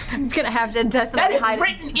 I'm gonna have to That definitely is hide it.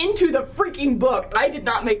 written into the freaking book. I did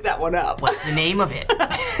not make that one up. What's the name of it?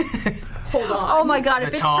 Hold on. Oh my god, if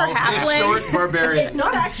The it's tall, for the halflings. Short It's barbarian.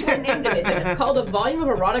 not actually named anything. It's called A Volume of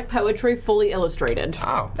Erotic Poetry Fully Illustrated.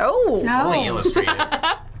 Oh. Oh. Fully illustrated.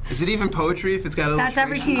 Is it even poetry if it's got That's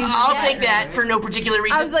every illustration? team. I'll take that for no particular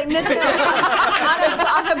reason. I was like, no.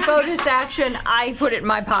 on a bonus action, I put it in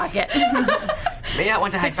my pocket. May not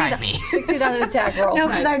want to high five me. Succeed on an attack roll. No,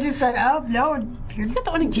 because I just said, oh, no. You're Got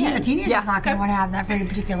that one a again. teenager's Yeah. not going to want to have that for any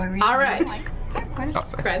particular reason. All right. I'm like, I'm gonna- Oh,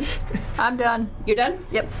 sorry. Fred, I'm done. you're done?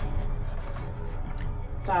 Yep.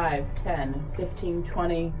 5, 10, 15,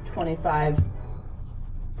 20, 25,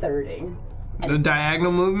 30. The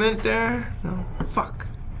diagonal movement there? No. Fuck.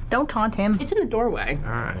 Don't taunt him. It's in the doorway.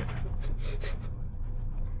 All right.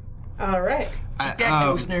 All right. Take that,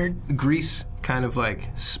 ghost nerd. Grease kind of like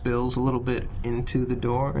spills a little bit into the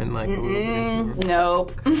door and like a little bit into the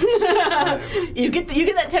Nope. you get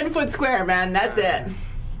that 10-foot square, man. That's it.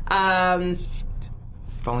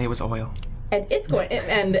 If only it was oil. And it's going,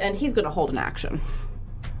 and he's going to hold an action.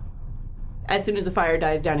 As soon as the fire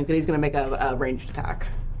dies down, he's going to make a ranged attack.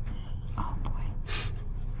 Oh, boy.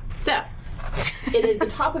 So, it is the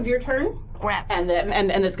top of your turn, Crap. and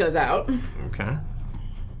this goes out. Okay.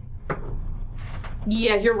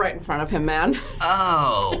 Yeah, you're right in front of him, man.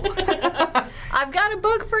 Oh. I've got a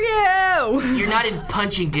book for you. You're not in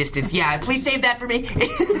punching distance. Yeah, please save that for me.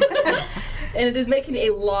 And it is making a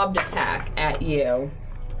lobbed attack at you.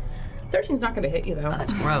 13's not going to hit you, though.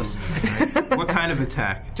 That's gross. What kind of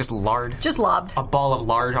attack? Just lard. Just lobbed. A ball of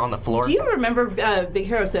lard on the floor. Do you remember Big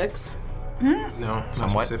Hero 6? No, not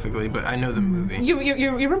Somewhat. specifically, but I know the movie. You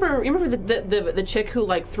remember the chick who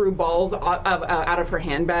like threw balls out of her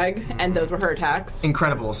handbag, and those were her attacks?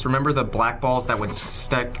 Incredibles. Remember the black balls that would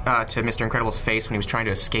stick to Mr. Incredible's face when he was trying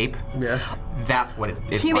to escape? Yes. That's what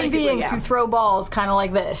it's Human like. beings yeah. who throw balls kind of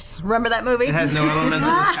like this. Remember that movie? It has no elements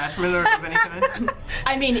of attachment or of any kind?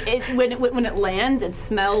 I mean, when it lands, it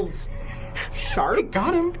smells sharp.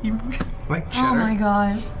 Got him. Like cheddar? Oh, my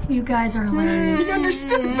God. You guys are hilarious. He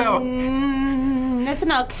understood though. It's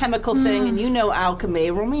an alchemical thing, and you know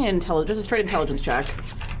alchemy. Roll me just a straight intelligence check.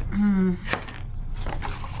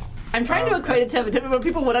 I'm trying to equate it to what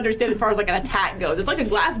people would understand as far as like an attack goes. It's like a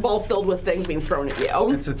glass ball filled with things being thrown at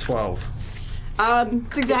you. It's a 12.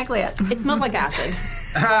 That's exactly it. It smells like acid.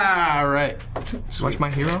 Ah, right. Watch My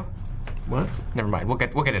Hero? What? Never mind. We'll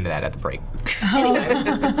get into that at the break.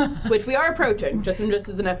 Which we are approaching, just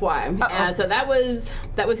as an FYI. So that was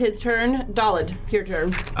his turn. Dalid, your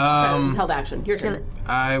turn. Sorry, this is held action. Your turn.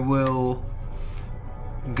 I will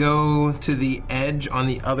go to the edge on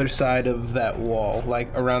the other side of that wall,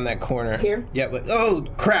 like around that corner. Here? Yep. Like, oh,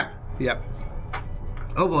 crap. Yep.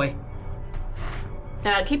 Oh, boy.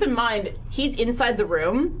 Now, keep in mind, he's inside the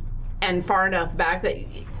room and far enough back that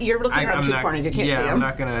you're looking around two corners. You can't see him. I'm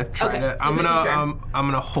not gonna try Okay, to. I'm just gonna. making sure. I'm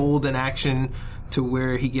gonna hold an action to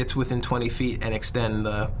where he gets within 20 feet and extend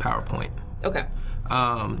the PowerPoint. Okay.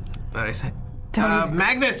 What did I say?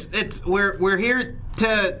 Magnus, we're here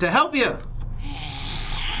to help you.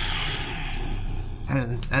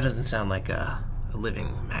 That doesn't sound like a living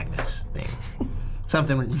Magnus thing.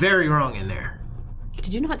 Something very wrong in there.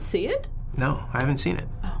 Did you not see it? No, I haven't seen it.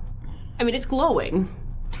 I mean, it's glowing.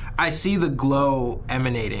 I see the glow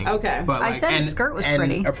emanating. Okay. But I like, said his skirt was and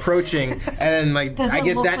pretty. approaching, and like Does I it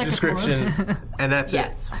get look that like a description, and that's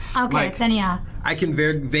Yes. Okay, Like- then yeah. I can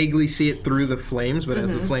vaguely see it through the flames, but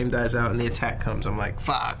as the flame dies out and the attack comes, I'm like,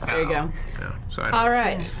 fuck. No. There you go. No, so I All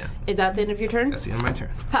right. Is that the end of your turn? That's the end of my turn.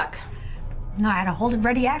 Puck. No, I had a hold it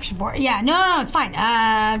ready action for it. Yeah, no, it's fine.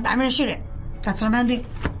 I'm going to shoot it. That's what I'm going to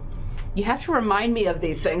do. You have to remind me of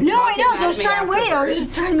these things. No, I Talking know, so I at was me trying to wait. I was afterwards.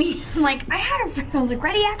 just trying to be like, I was like,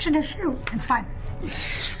 ready action to shoot. It's fine.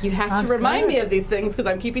 You have Sounds to remind good. me of these things because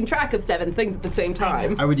I'm keeping track of 7 things at the same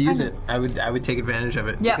time. I would use it. I would take advantage of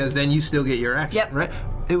it. Yep. Because then you still get your action, Yep. right?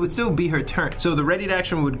 It would still be her turn. So the ready to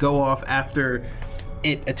action would go off after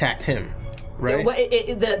it attacked him, right?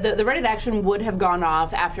 The ready action would have gone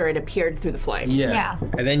off after it appeared through the flame. Yeah.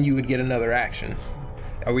 And then you would get another action.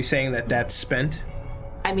 Are we saying that that's spent?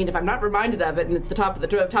 I mean, if I'm not reminded of it and it's the top of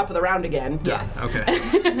the round again, yes. Okay.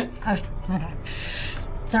 Okay.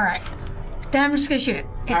 It's all right. Then I'm just going to shoot it.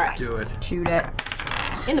 It's All right. fine. Do it. Shoot it.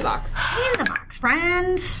 In the box. In the box,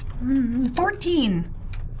 friend. 14.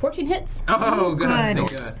 14 hits. Oh, good. Good.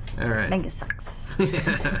 Thank God. All right. Mangus sucks.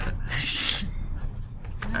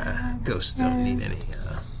 Ghosts don't need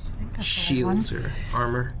any shields or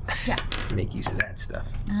armor. Yeah. Make use of that stuff.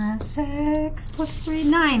 6 plus 3,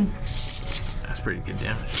 9. That's pretty good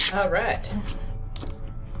damage. All right.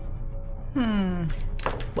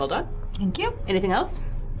 Well done. Thank you. Anything else?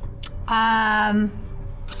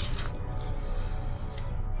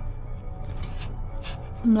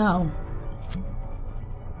 No.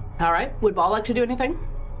 All right. Would Ball like to do anything?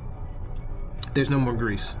 There's no more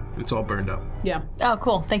grease. It's all burned up. Yeah. Oh,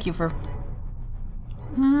 cool. Thank you for...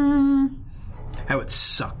 That would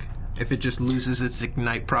suck if it just loses its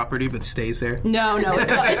ignite property but stays there. No,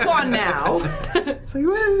 it's gone now. It's like,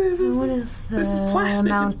 what is this? What is the This is plastic.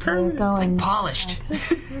 amount It's permanent. going? Polished.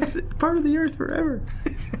 It's part of the earth forever.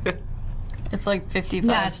 It's like 55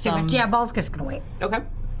 Yeah, it's too much. Yeah, Ball's just gonna wait. Okay.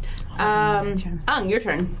 Ung, your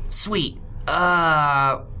turn. Sweet.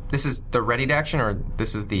 This is the readied action, or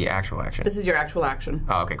this is the actual action? This is your actual action.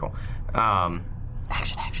 Oh, okay, cool.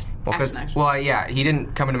 Action. Well, because Action. yeah, he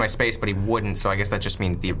didn't come into my space, but he wouldn't. So I guess that just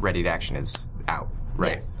means the readied action is out,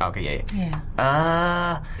 right? Yes. Okay,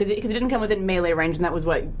 yeah. Because it didn't come within melee range, and that was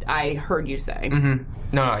what I heard you say.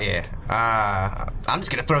 No, yeah. I'm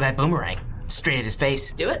just gonna throw that boomerang straight at his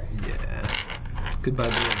face. Do it. Goodbye,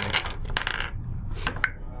 boomerang.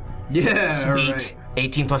 Yeah, Sweet. all right.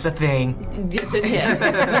 18 plus a thing. Yes.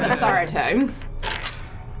 Authority.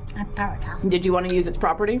 Did you want to use its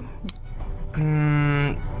property?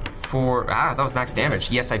 That was max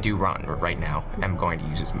damage. Yes, I do run right now. I'm going to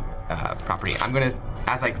use his property. I'm gonna,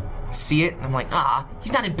 as I see it, I'm like,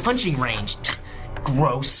 he's not in punching range.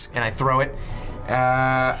 Gross. And I throw it.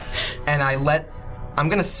 And I'm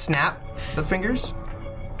gonna snap the fingers.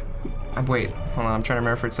 Wait, hold on, I'm trying to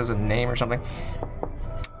remember if it says a name or something.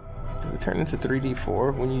 Does it turn into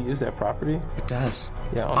 3d4 when you use that property? It does.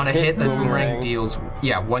 Yeah, on a hit, the boomerang boomerang deals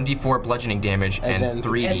 1d4 bludgeoning damage and then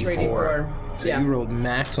 3d4. So you rolled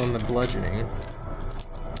max on the bludgeoning.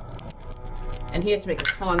 And he has to make a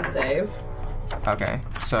con save. Okay,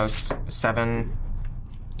 so 7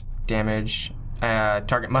 damage.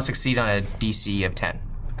 Target must succeed on a DC of 10.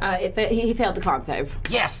 He failed the con save.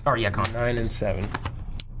 Yes! Or yeah, con. 9 and 7.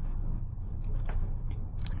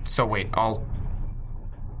 So wait, all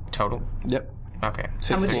total? Yep. Okay.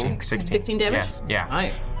 How much? 16. 16 damage? Yes, yeah.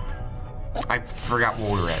 Nice. I forgot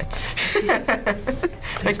what we were at.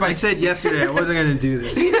 Thanks, I buddy. said yesterday I wasn't going to do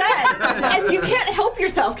this. You said, and you can't help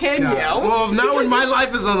yourself, can you? Well, not when my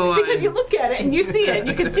life is on the line. Because you look at it and you see it,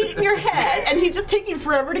 you can see it in your head, and he's just taking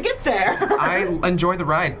forever to get there. I enjoy the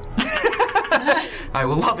ride. I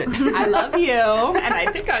will love it. I love you, and I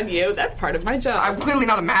pick on you. That's part of my job. I'm clearly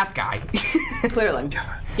not a math guy. Clearly.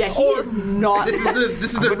 Yeah, he is not.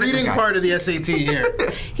 This is the reading guy. part of the SAT here.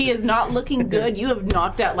 He is not looking good. You have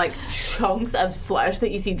knocked out like chunks of flesh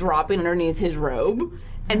that you see dropping underneath his robe,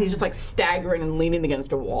 and he's just like staggering and leaning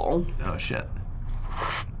against a wall. Oh shit.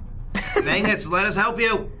 Dang it, let us help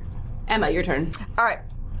you. Emma, your turn. All right.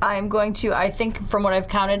 I'm going to, I think from what I've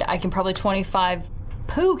counted, I can probably 25...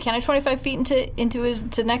 Pooh, can I 25 feet into his,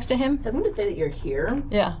 to next to him? So I'm going to say that you're here.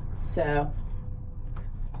 Yeah. So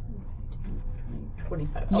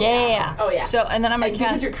 25. Oh, Yeah. Oh yeah. So, and then I'm going and to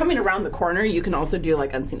because cast... you're coming around the corner, you can also do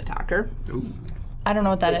like unseen attacker. I don't know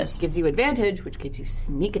what that is. Gives you advantage, which gives you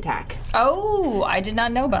sneak attack. Oh, I did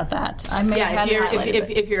not know about that. I may have had it highlighted,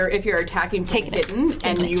 but if you're attacking from hidden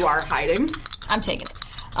and you are hiding, I'm taking it.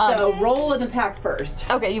 so roll an attack first.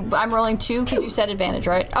 Okay, I'm rolling 2 because you said advantage,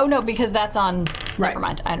 right? Oh, no, because that's on... Right. Never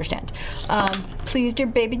mind, I understand. Please, dear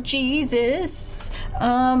baby Jesus.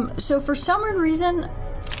 So for some reason,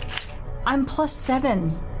 I'm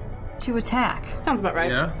 +7 to attack. Sounds about right.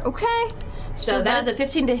 Yeah. Okay. So that is a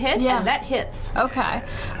 15 to hit, Yeah. and that hits. Okay.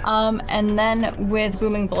 And then with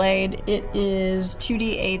Booming Blade, it is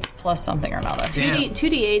 2d8s plus something or another.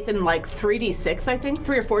 2d8s and like 3d6, I think.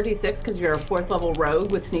 3 or 4d6 because you're a 4th level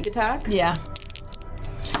rogue with sneak attack. Yeah.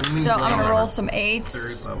 So I'm gonna roll some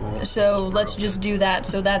 8s. Third level. So let's just do that.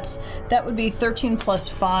 So that would be 13 plus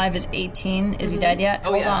 5 is 18. Is he dead yet?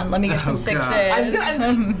 Hold yes. on, let me get some Oh, 6s.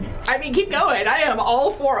 God. I mean, keep going. I am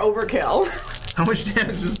all for overkill. How much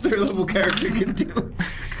damage does third level character can do?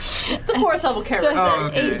 It's the 4th level character. So Oh,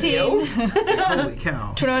 okay. 18, Holy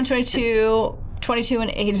cow. 21, 22,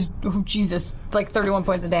 and 8 is, oh Jesus, like 31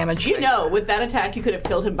 points of damage. You know, with that attack, you could have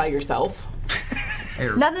killed him by yourself.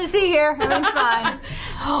 Nothing to see here. Everything's fine.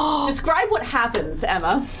 Describe what happens,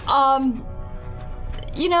 Emma.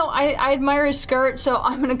 You know, I admire his skirt, so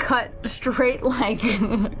I'm gonna cut straight, like,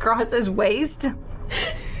 across his waist.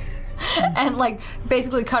 And, like,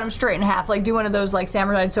 basically cut him straight in half. Like, do one of those, like,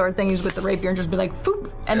 samurai sword thingies with the rapier and just be like,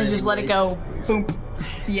 foop, and then just let it go. Boom.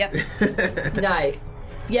 Yep. Nice.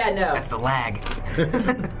 Yeah, no. That's the lag.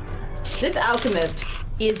 This alchemist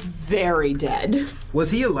is very dead. Was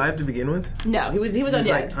he alive to begin with? No, he was He's undead.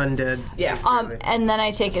 like undead. Yeah. And then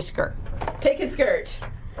I take his skirt. Take his skirt.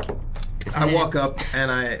 I walk up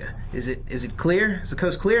and is it clear? Is the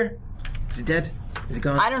coast clear? Is he dead? Is he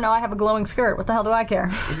gone? I don't know, I have a glowing skirt. What the hell do I care?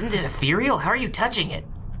 Isn't it ethereal? How are you touching it?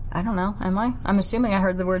 I don't know, am I? I'm assuming I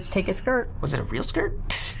heard the words take his skirt. Was it a real skirt?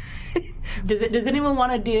 Does anyone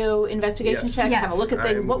want to do investigation Yes. checks? Yes. Have a look at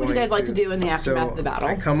things. I'm What would you going guys like to do in the aftermath So of the battle?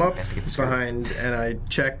 I come up behind and I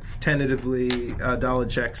check tentatively Dala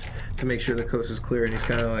checks to make sure the coast is clear, and he's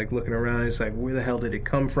kind of like looking around. He's like, "Where the hell did it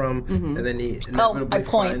come from?" And then he inevitably I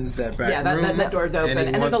point. finds that back Yeah, room. that door's open, he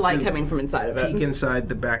and there's a wants light to coming from inside of it. Peek inside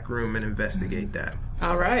the back room and investigate that.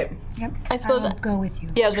 All right. Yep. I suppose I'll go with you.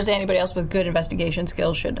 Yeah, I was going to say anybody else with good investigation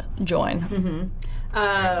skills should join.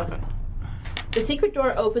 The secret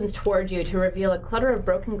door opens toward you to reveal a clutter of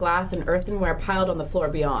broken glass and earthenware piled on the floor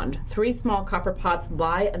beyond. 3 small copper pots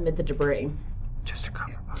lie amid the debris. Just a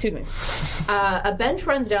couple. Excuse me. A bench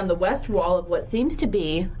runs down the west wall of what seems to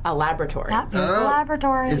be a laboratory. Yep, there's the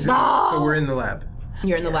laboratory. Is it, so we're in the lab.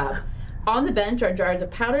 You're in the lab. On the bench are jars of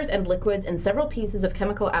powders and liquids and several pieces of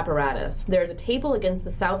chemical apparatus. There's a table against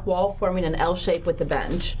the south wall forming an L shape with the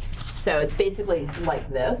bench. So it's basically like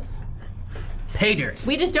this. Pay dirt.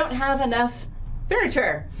 We just don't have enough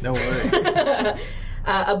furniture. No worries.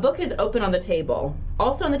 A book is open on the table.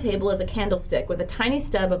 Also on the table is a candlestick with a tiny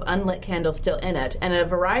stub of unlit candle still in it, and a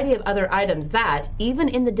variety of other items that, even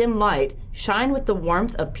in the dim light, shine with the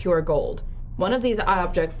warmth of pure gold. One of these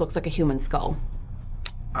objects looks like a human skull.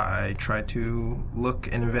 I try to look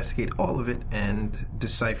and investigate all of it and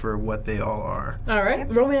decipher what they all are. All right,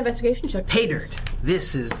 roll me an investigation check. Pay dirt.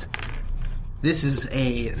 This is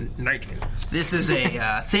a 19. This is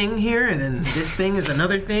a thing here, and then this thing is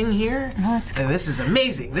another thing here. And this is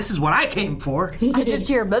amazing. This is what I came for. I just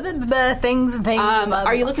hear blah, blah, blah, things.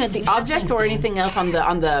 Are you looking at the objects or anything else on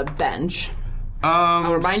the bench?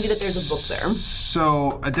 I'll remind you that there's a book there.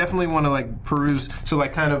 So I definitely want to like peruse. So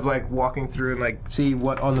like kind of like walking through and like see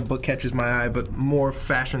what on the book catches my eye, but more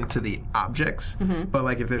fashioned to the objects. But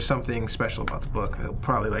like if there's something special about the book, it'll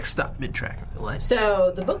probably like stop mid-track. What?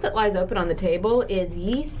 So the book that lies open on the table is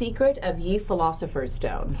Ye Secret of Ye Philosopher's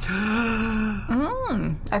Stone.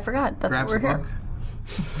 I forgot. That's Grabs what the we're book,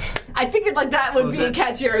 I figured like that would Close be it.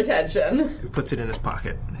 catch your attention. and puts it in his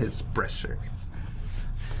pocket, his breast shirt.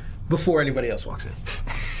 Before anybody else walks in.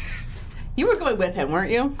 You were going with him, weren't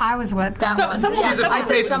you? I was with them. So, someone, She's a I few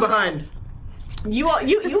said paces something behind. else.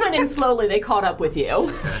 you went in slowly. They caught up with you.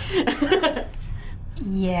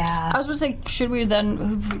 Yeah. I was going to say, should we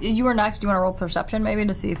then? You were next. Do you want to roll perception maybe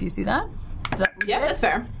to see if you see that? Is that Yeah, legit? that's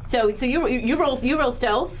fair. So you roll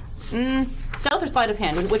stealth. Stealth or sleight of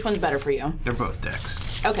hand? Which one's better for you? They're both decks.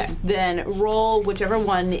 Okay, then roll whichever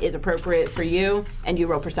one is appropriate for you, and you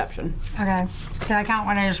roll perception. Okay. Did I count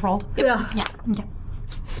what I just rolled? Yeah. Yeah. Okay.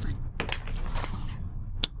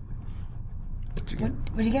 What'd you get?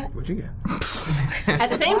 What do you get? What'd you get? At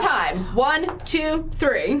the same time, 1, 2,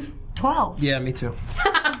 3. 12. Yeah, me too.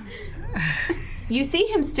 You see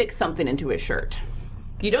him stick something into his shirt.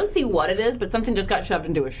 You don't see what it is, but something just got shoved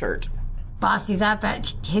into his shirt. Bossy's up,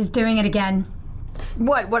 but he's doing it again.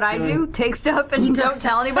 What I do? Take stuff and don't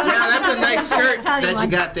tell anybody? Yeah, that's a nice skirt Tell you that you what.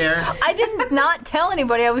 got there. I did not tell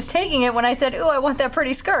anybody I was taking it when I said, ooh, I want that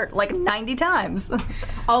pretty skirt, like 90 times.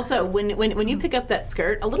 Also, when you pick up that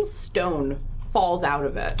skirt, a little stone falls out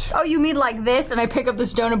of it. Oh, you mean like this? And I pick up the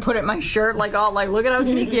stone and put it in my shirt, like, oh, like, look at how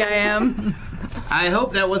sneaky I am. I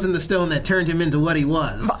hope that wasn't the stone that turned him into what he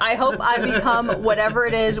was. I hope I become whatever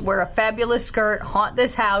it is, wear a fabulous skirt, haunt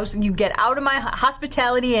this house, you get out of my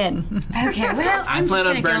hospitality inn. Okay, well, I'm plan just on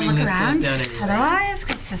gonna go burning look this place around. down anyway. Otherwise,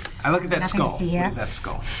 because this I look at that nothing skull. to see What here. is that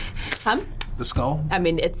skull? The skull? I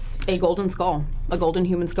mean, it's a golden skull. A golden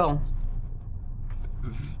human skull.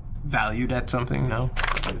 Valued at something? No?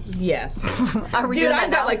 Yes. Are we Dude, doing that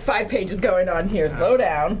I've got now? like 5 pages going on here. Slow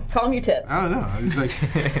down. Calm your tits. I don't know. I was like,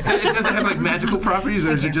 it doesn't have like magical properties,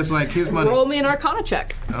 or is it just like, here's money? Roll me an Arcana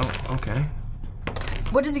check. Oh, okay.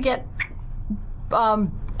 What does he get?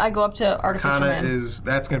 I go up to Artificer Kana Man.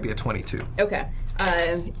 that's going to be a 22. Okay.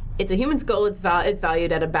 It's a human skull. It's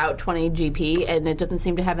valued at about 20 GP, and it doesn't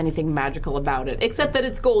seem to have anything magical about it, except that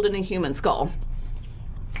it's gold in a human skull.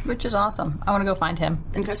 Which is awesome. I want to go find him.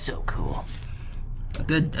 It's so cool. A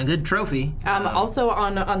good trophy. Also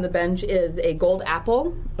on the bench is a gold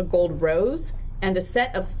apple, a gold rose, and a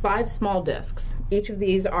set of 5 small discs. Each of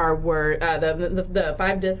these the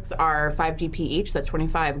 5 discs are 5 GP each. That's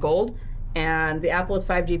 25 gold, and the apple is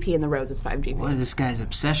 5 GP and the rose is 5 GP. Boy, this guy's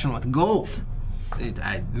obsession with gold.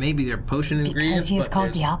 Maybe they're potion ingredients. Because he is but called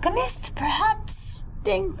there's- the Alchemist, perhaps?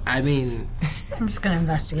 Ding. I mean, I'm just going to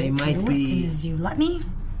investigate They might too, be- as soon as you let me.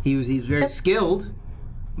 he's very skilled,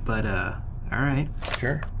 but all right,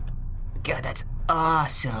 sure. God, that's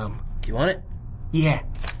awesome. Do you want it? Yeah.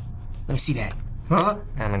 Let me see that. Huh?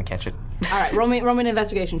 I'm gonna catch it. All right, roll me an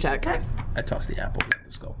investigation check. I toss the apple, not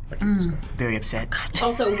the skull. Very upset.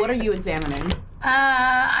 Also, what are you examining?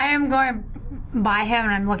 I am going by him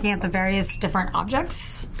and I'm looking at the various different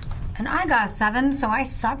objects. And I got a 7, so I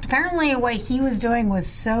sucked. Apparently what he was doing was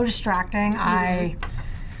so distracting. I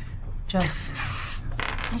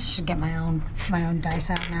should get my own dice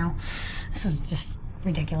out now. This is just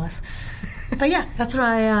ridiculous. But yeah, that's what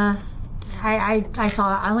I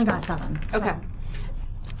saw. I only got a 7. So. Okay.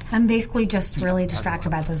 I'm basically just really distracted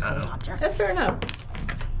by those gold objects. That's fair enough.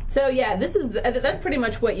 So yeah, that's pretty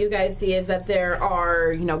much what you guys see is that there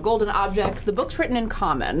are, golden objects. The book's written in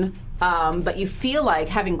common, but you feel like,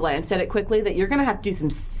 having glanced at it quickly, that you're going to have to do some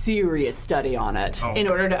serious study on it in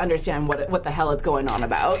order to understand what the hell it's going on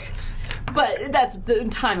about. But that's the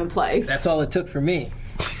time and place. That's all it took for me.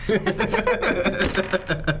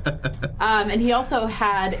 And he also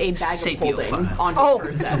had a bag of holding on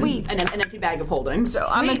his person. Sweet. An empty bag of holding. So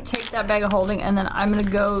I'm going to take that bag of holding, and then I'm going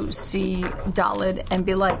to go see Dalid and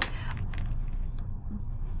be like,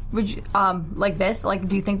 would you, like this? Like,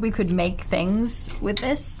 do you think we could make things with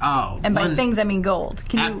this? Oh, and by things, I mean gold.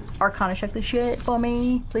 Can you Arcana check this shit for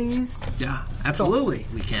me, please? Yeah, absolutely,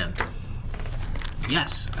 we can.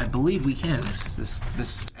 Yes, I believe we can.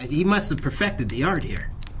 This. He must have perfected the art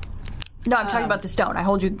here. No, I'm talking about the stone. I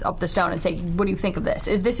hold you up the stone and say, what do you think of this?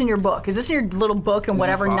 Is this in your book? Is this in your little book and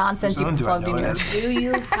whatever nonsense you plugged in your... Do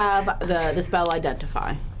you have the spell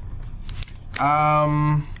Identify?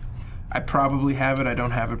 I probably have it. I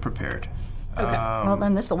don't have it prepared. Okay. Well,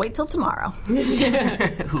 then this will wait till tomorrow.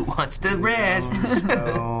 Who wants to rest?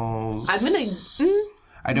 I'm going to...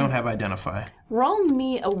 I don't have Identify. Roll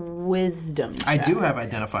me a wisdom check. I do have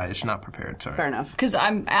Identify. It's not prepared. Sorry. Fair enough. Because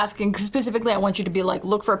I'm asking, specifically I want you to be like,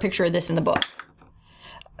 look for a picture of this in the book.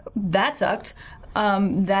 That sucked.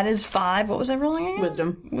 That is 5. What was I rolling again?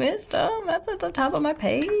 Wisdom. Wisdom. That's at the top of my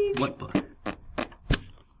page. What book?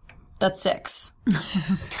 That's 6.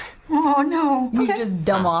 Oh, no. You just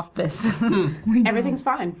dumb off this. Everything's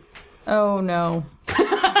fine. Oh, no.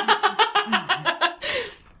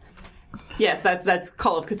 Yes, that's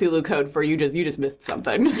Call of Cthulhu code for you just missed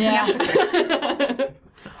something. Yeah.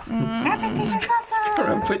 Everything is awesome.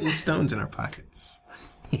 I'm putting stones in our pockets.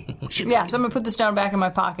 Yeah, so I'm going to put the stone back in my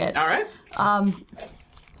pocket. All right.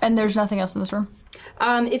 And there's nothing else in this room?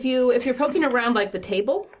 If you're poking around like the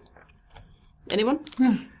table, anyone?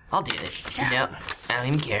 I'll do it. No, I don't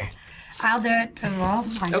even care. I'll do it as well.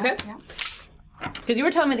 Okay. Yeah. Because you were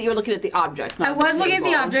telling me that you were looking at the objects. Not I was looking at the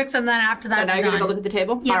table. objects, and then after that, So now you're going to go look at the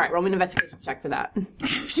table? Yeah. All right, roll me an investigation check for that.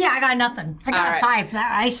 Yeah, I got nothing. I got All a right.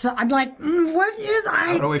 5. I'm like, what is I? I'm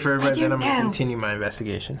going to wait for everybody, then I'm going to know. continue my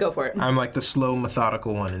investigation. Go for it. I'm like the slow,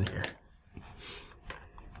 methodical one in here.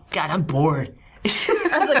 God, I'm bored.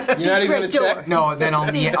 You're not even going to check? No, then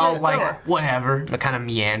I'll door. like, whatever. I kind of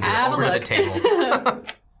meander Have a over to the look. table.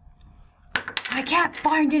 I can't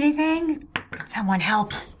find anything. Can someone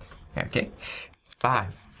help? Okay.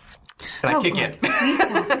 5. And I kick it.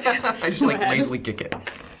 I just like ahead. lazily kick it.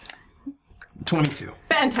 22.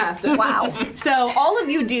 Fantastic. Wow. So all of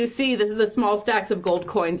you do see the small stacks of gold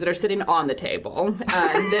coins that are sitting on the table.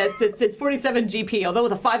 It's 47 GP, although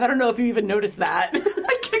with a 5, I don't know if you even noticed that.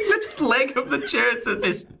 I kick the leg of the chair so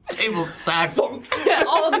this table sack. Yeah,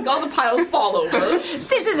 all the piles fall over.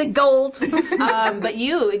 This isn't gold. But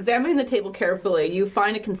you, examining the table carefully, you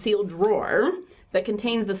find a concealed drawer that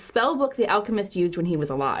contains the spell book the alchemist used when he was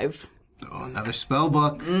alive. Oh, another spell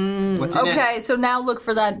book. What's in it? Okay, so now look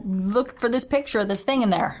for this picture of this thing in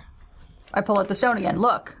there. I pull out the stone again.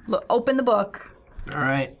 Look, open the book. All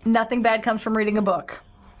right. Nothing bad comes from reading a book.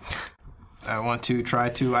 I want to try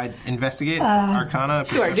to investigate Arcana.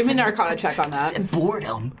 Sure, give me an Arcana check on that.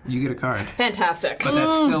 Boredom. You get a card. Fantastic. But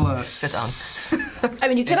that's still a... Sit down. I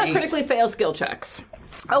mean, you cannot 8. critically fail skill checks.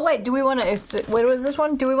 Oh, wait, do we want to... What was this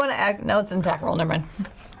one? Do we want to act... No, it's an attack roll. Never mind.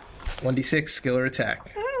 1d6 skill or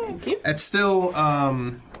attack. Thank you. That's still a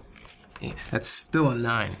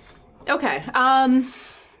 9. Okay.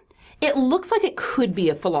 It looks like it could be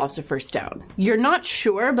a Philosopher's Stone. You're not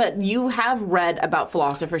sure, but you have read about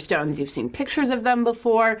Philosopher's Stones. You've seen pictures of them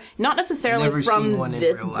before. Not necessarily Never from seen one in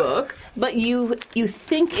this real life. book, but you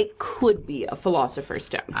think it could be a Philosopher's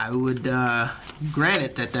Stone. I would grant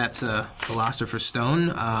it that that's a Philosopher's Stone.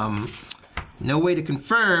 No way to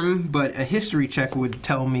confirm, but a history check would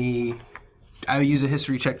tell me... I would use a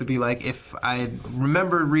history check to be like, if I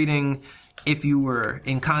remember reading... if you were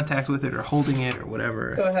in contact with it or holding it or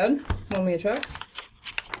whatever. Go ahead. Roll me a check.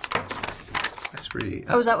 That's pretty...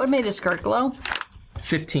 Oh, is that what made his skirt glow?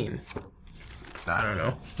 15. I don't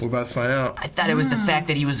know. We're about to find out. I thought it was the fact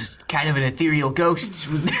that he was kind of an ethereal ghost,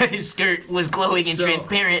 that his skirt was glowing and So-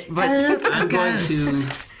 transparent, but I'm going to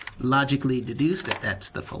logically deduce that that's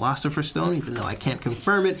the Philosopher's Stone, even though I can't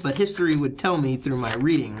confirm it, but history would tell me through my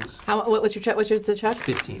readings. What's your check? What's your check?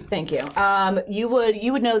 15. Thank you. You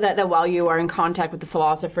would know that while you are in contact with the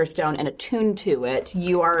Philosopher's Stone and attuned to it,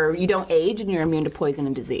 you don't age and you're immune to poison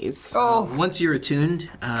and disease. Once you're attuned,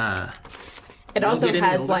 It also get any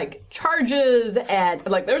has older. like charges and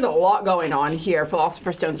like there's a lot going on here.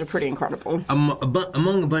 Philosopher's Stones are pretty incredible.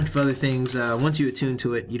 among a bunch of other things, once you attune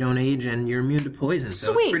to it, you don't age and you're immune to poison.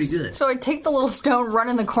 So Sweet. it's pretty good. So I take the little stone, run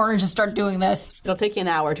in the corner, and just start doing this. It'll take you an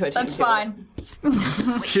hour to attune That's to it.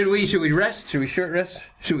 fine. Should we rest? Should we short rest?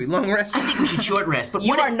 Should we long rest? I think we should short rest. But You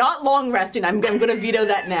what are if- not long resting. I'm going to veto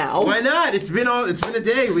that now. Why not? It's been a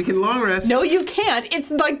day. We can long rest. No, you can't. It's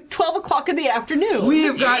like 12 o'clock in the afternoon. We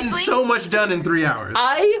have gotten Seriously? so much done in 3 hours.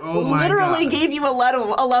 I Oh my literally God. gave you a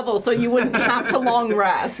level so you wouldn't have to long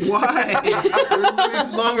rest. Why?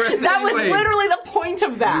 We're long rest That was anyway. literally the point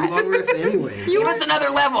of that. Long rest anyway. Give us another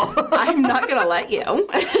level. I'm not going to let you.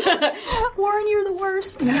 Warren, you're the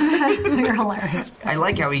worst. You're hilarious. I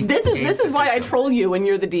like how he. This games is the why I system. troll you when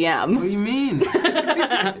you're the What DM. do you mean?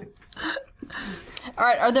 All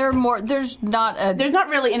right, are there more? There's not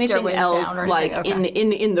really anything stairways else down or like anything. Okay.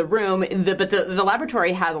 in the room, but the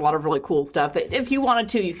laboratory has a lot of really cool stuff that if you wanted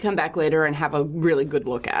to, you could come back later and have a really good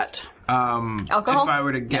look at. Alcohol? If I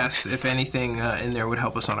were to guess, if anything in there would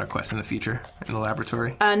help us on our quest in the future in the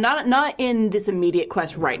laboratory. Not in this immediate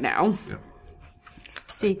quest right now.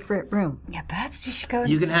 Secret room. Yeah, perhaps we should go.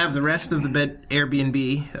 You can have the rest of the bed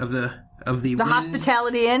Airbnb of the The wind,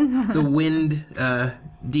 hospitality inn. the wind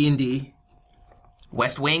D&D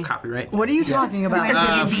West Wing. copyright. What are you talking about?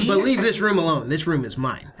 But leave this room alone. This room is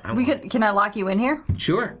mine. Can I lock you in here?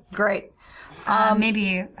 Sure. Great.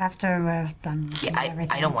 Maybe after we're done with Yeah,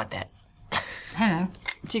 everything. I don't want that. I don't know.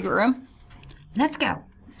 Secret room. Let's go.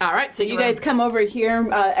 All right, so you guys come over here.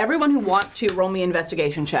 Everyone who wants to roll me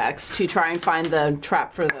investigation checks to try and find the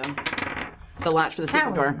trap for the latch for the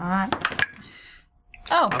secret door.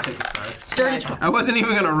 Oh, I'll take the 5. dirty. I wasn't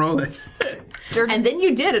even going to roll it. And then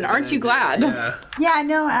you did, and aren't you glad? Yeah, I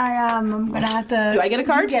know. I'm gonna have to. Do I get a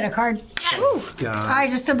card? You get a card. Yes. God. I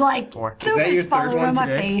just am like, Is that your third one on my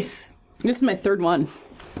today? face. This is my third one.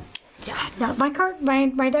 Yeah, no, my card, my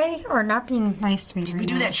day, or not being nice to me. We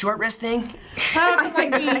do that short rest thing.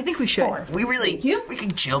 I think we should. We really. We can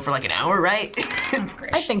chill for like an hour, right?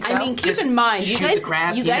 I think so. I mean, keep Just in mind, you shoot guys, the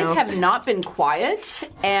crap, you you guys know? have not been quiet,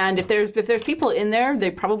 and if there's people in there, they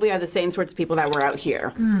probably are the same sorts of people that were out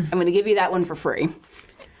here. I'm going to give you that one for free.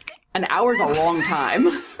 An hour's a long time.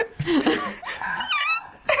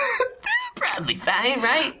 Probably fine,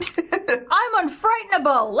 right? I'm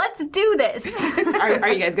unfrightenable. Let's do this. Are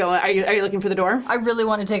you guys going? Are you looking for the door? I really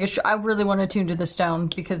want to take I really want to tune to the stone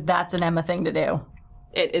because that's an Emma thing to do.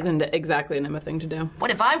 It isn't exactly an Emma thing to do.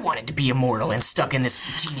 What if I wanted to be immortal and stuck in this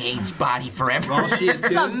teenage body forever? While she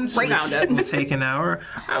attunes, great. Found it. we'll take an hour.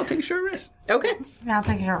 I'll take a short rest. Okay. I'll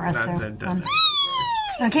take a short rest too. That does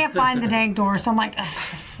I can't find the dang door, so I'm like,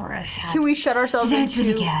 Can we shut ourselves into?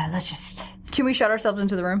 yeah, let's just. Can we shut ourselves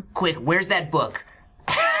into the room? Quick, where's that book?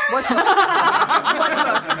 What?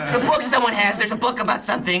 The book someone has. There's a book about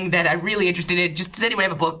something that I'm really interested in. Does anyone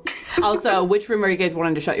have a book? Also, which room are you guys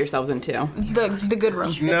wanting to shut yourselves into? The good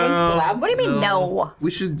room. The lab? What do you mean no?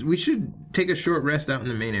 We should take a short rest out in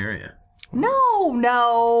the main area.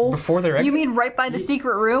 No. Before their You exit? mean right by the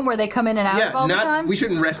secret room where they come in and out of all the time? we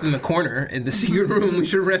shouldn't rest in the corner in the secret room. We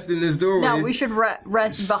should rest in this doorway. No, we should rest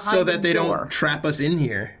behind so that they the door. don't trap us in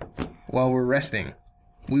here while we're resting.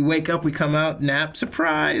 We wake up, we come out, nap,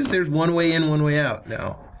 surprise, there's one way in, one way out.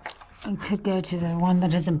 No. We could go to the one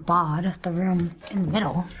that isn't bod, the room in the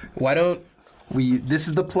middle. Why don't we, this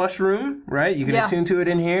is the plush room, right? You can Yeah. attune to it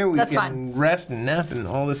in here. We That's can fine. rest and nap and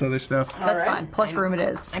all this other stuff. That's fine. Plush room it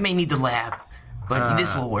is. I may need the lab, but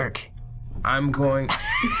this will work. I'm going...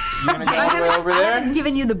 You want to go all the way over I there? haven't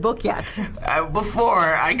given you the book yet. Before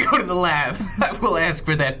I go to the lab, I will ask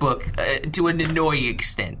for that book to an annoying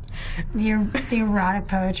extent. The erotic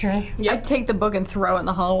poetry. I take the book and throw it in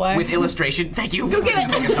the hallway. With illustration. Thank you. Just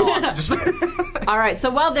like a dog. Just All right, so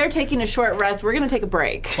while they're taking a short rest, we're going to take a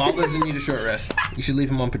break. Paul doesn't need a short rest. You should leave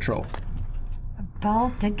him on patrol.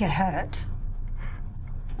 Belle did get hurt.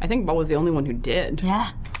 I think Ball was the only one who did. Yeah.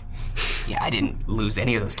 Yeah, I didn't lose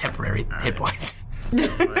any of those temporary hit points.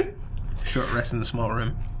 Short rest in the small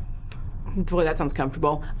room. Boy, that sounds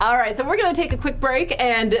comfortable. All right, so we're going to take a quick break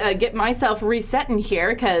and get myself reset in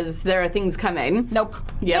here because there are things coming. Nope.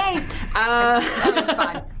 Yep. It's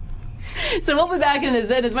fine. So we'll be back in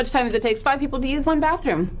as much time as it takes 5 people to use one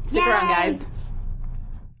bathroom. Stick around, Yay. guys.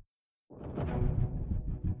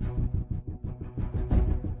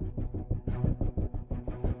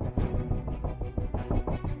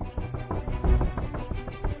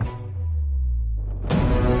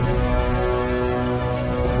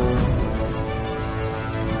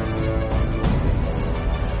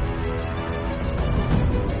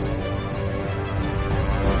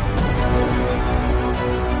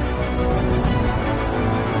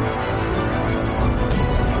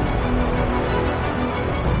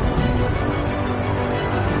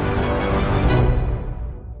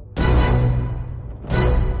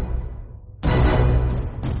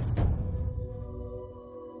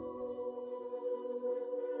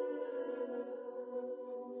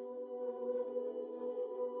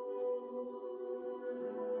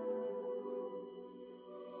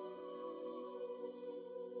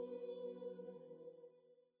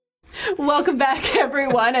 Welcome back,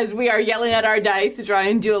 everyone, as we are yelling at our dice to try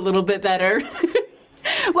and do a little bit better.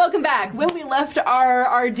 Welcome back. When we left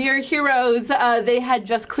our dear heroes, they had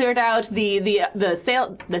just cleared out the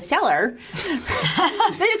cellar.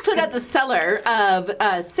 They just cleared out the cellar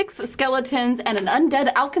of 6 skeletons and an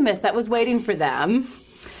undead alchemist that was waiting for them.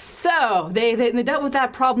 So they dealt with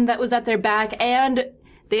that problem that was at their back, and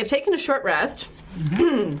they have taken a short rest.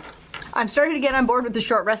 I'm starting to get on board with the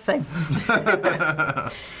short rest thing.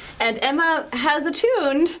 And Emma has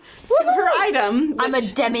attuned to her item. I'm a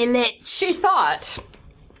demi-lich. She thought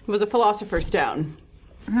was a philosopher's stone.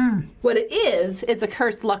 What it is a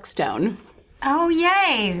cursed luck stone. Oh,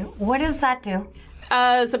 yay. What does that do?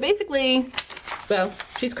 So basically, well,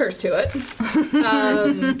 she's cursed to it.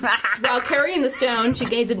 While carrying the stone, she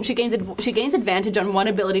gains advantage on one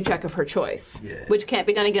ability check of her choice, which can't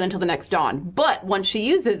be done again until the next dawn. But once she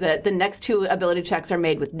uses it, the next 2 ability checks are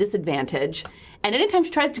made with disadvantage. And anytime she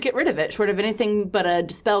tries to get rid of it, short of anything but a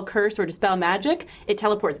dispel curse or dispel magic, it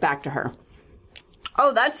teleports back to her.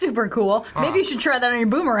 Oh, that's super cool. Maybe you should try that on your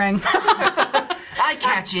boomerang. I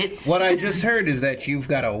catch it. What I just heard is that you've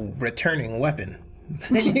got a returning weapon.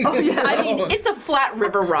 I mean, it's a flat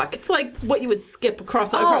river rock. It's like what you would skip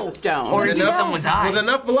across a stone. Or into someone's eye. With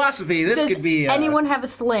enough philosophy, this Does could be... anyone have a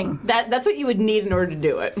sling? That's what you would need in order to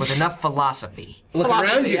do it. With enough philosophy. Look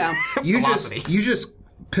philosophy, around you. yeah. You just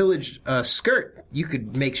pillaged a skirt. You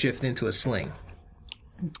could makeshift into a sling.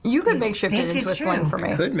 You could makeshift it this into a is sling true. for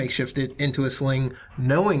me. Could makeshift it into a sling,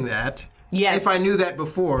 knowing that. Yes. If I knew that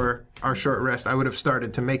before our short rest, I would have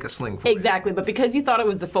started to make a sling for it. Exactly, but because you thought it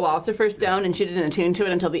was the Philosopher's Stone and she didn't attune to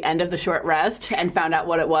it until the end of the short rest and found out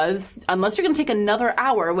what it was, unless you're going to take another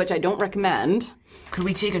hour, which I don't recommend. Could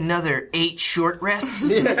we take another 8 short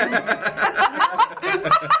rests?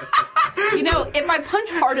 You know, if I punch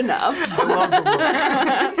hard enough,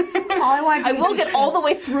 All I want to I do is will just get all the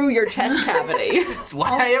way through your chest cavity. That's why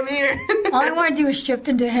I am here. All I want to do is shift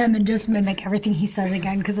into him and just mimic everything he says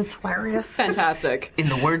again because it's hilarious. Fantastic. In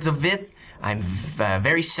the words of Vith, I'm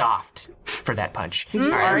very soft for that punch. You All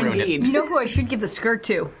right, I are ruined it. indeed. You know who I should give the skirt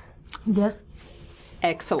to? Yes.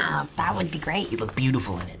 Excellent. That would be great. You look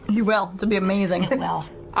beautiful in it. You will. It'll be amazing. Well,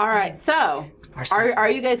 All right, so are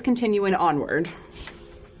you guys continuing onward?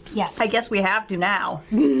 yes. I guess we have to now.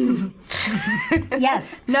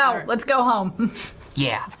 Yes. No, let's go home.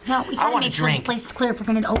 Yeah. No, we I gotta want make a sure this drink. place is clear if we're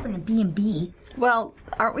going to open a B&B. Well,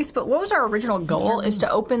 aren't we supposed? What was our original goal? Is to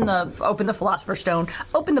open the Philosopher's Stone,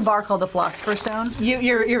 open the bar called the Philosopher's Stone.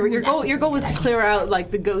 Your goal was to clear out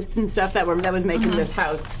like the ghosts and stuff that was making this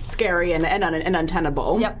house scary and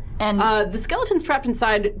untenable. Yep, and- the skeletons trapped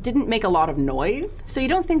inside didn't make a lot of noise, so you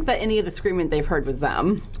don't think that any of the screaming they've heard was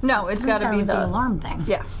them. No, it's got to That be was the alarm thing.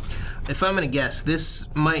 Yeah. If I'm going to guess, this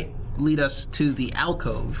might lead us to the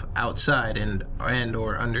alcove outside and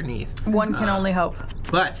or underneath. One can only hope.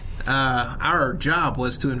 But our job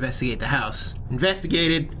was to investigate the house.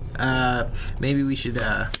 Investigated. Maybe we should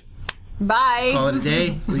Bye. call it a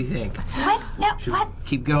day. What do you think? What? No, what?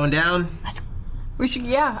 Keep going down? We should.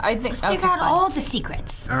 Yeah, I think. Figure out all the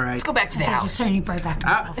secrets. All right. Let's go back to the So I just house. suddenly brought it back to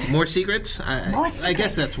myself. More secrets? More I guess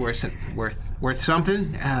secrets. that's worth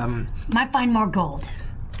something. Might find more gold.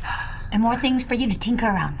 And more things for you to tinker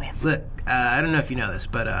around with. Look, I don't know if you know this,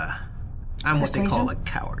 but I'm what they call a Persuasion?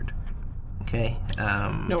 coward. Okay?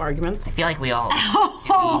 No arguments. I feel like we all...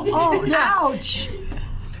 Oh, ouch!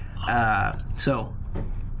 So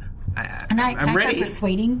And I'm can I ready start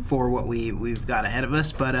persuading? for what we've got ahead of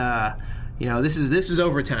us, but this is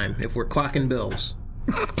overtime if we're clocking bills.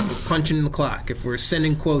 If we're punching the clock, if we're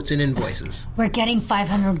sending quotes and invoices. We're getting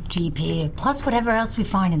 500 GP, plus whatever else we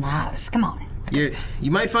find in the house. Come on.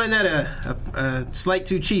 You might find that a slight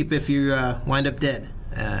too cheap if you wind up dead.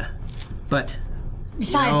 But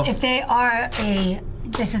Besides, know- if they are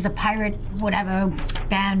this is a pirate, whatever,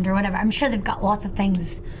 band or whatever, I'm sure they've got lots of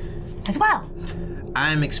things as well.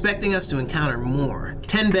 I'm expecting us to encounter more.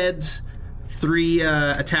 10 beds, 3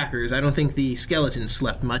 attackers. I don't think the skeletons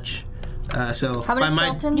slept much. So How many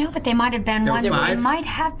skeletons? No, but they might have been There one. were They 5? might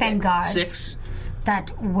have been guards 6. that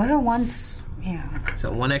were once. Yeah.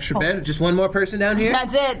 So 1 extra bed. Just 1 more person down here.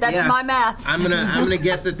 That's it. That's Yeah. my math. I'm gonna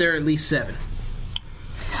guess that there are at least 7.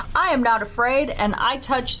 I am not afraid, and I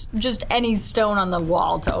touch just any stone on the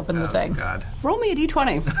wall to open the thing. God. Roll me a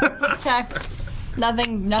d20. Okay.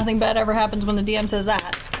 Nothing bad ever happens when the DM says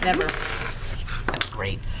that. Never. That's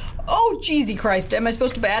great. Oh, Jeezy Christ. Am I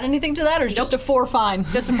supposed to add anything to that, or is just a 4 fine?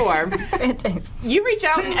 Just a 4. Fantastic. You reach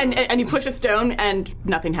out and you push a stone and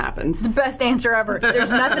nothing happens. Best answer ever. There's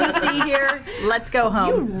nothing to see here. Let's go You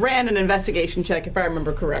home. ran an investigation check, if I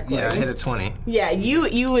remember correctly. Yeah, I hit a 20. Yeah,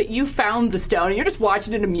 you found the stone, and you're just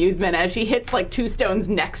watching in amusement as she hits like 2 stones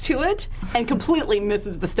next to it and completely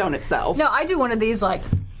misses the stone itself. No, I do one of these like,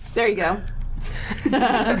 There you go.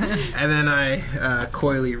 And then I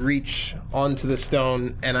coyly reach onto the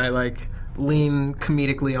stone and I like lean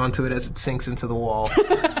comedically onto it as it sinks into the wall.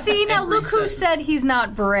 see, now look who recesses. said he's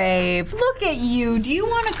not brave. Look at you. Do you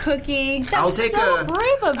want a cookie? That was so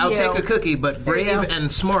brave of I'll you. take a cookie, but you brave go.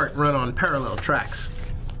 and smart run on parallel tracks.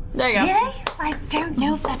 There you go. Really? I don't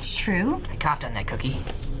know if that's true. I coughed on that cookie.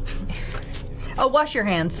 Oh, wash your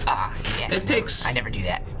hands. Ah, yeah. It takes I never do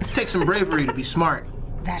that. some bravery to be smart,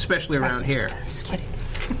 That's, especially that's around just here. gross.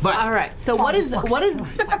 But All right. So what is Anyway,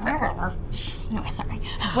 sorry.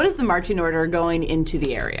 what is the marching order going into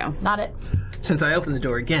the area? Not it. since I opened the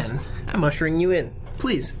door again, I'm ushering you in.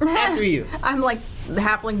 Please, after you. I'm like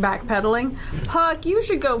halfling backpedaling. Puck, you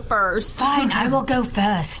should go first. Fine, I will go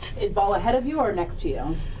first. Is Ball ahead of you or next to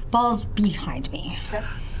you? Ball's behind me.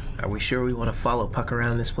 Are we sure we want to follow Puck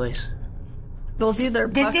around this place? Well, it's either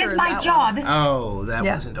This Puck is or my that job. Oh, that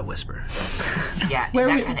Yeah. wasn't a whisper. Yeah, Where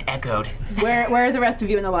that we- kind of echoed. Where are the rest of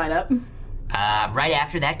you in the lineup? Right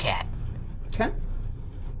after that cat. Okay.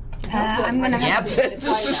 I'm gonna Yep. say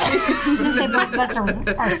both of us are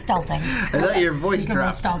stealthing. I thought your voice You can roll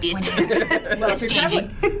dropped. stealth when Well, It's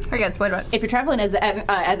changing. Okay, wait a minute. if you're traveling as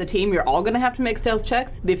a team, you're all going to have to make stealth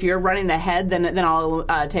checks. If you're running ahead, then I'll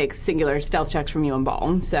take singular stealth checks from you and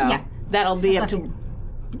Ball. So Yeah. that'll be up to.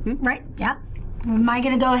 Right, yeah. Am I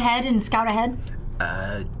gonna go ahead and scout ahead?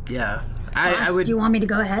 Yeah. I would. Do you want me to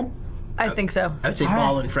go ahead? I think so. I would say All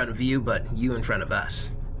Ball right. in front of you, but you in front of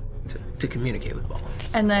us to communicate with Ball.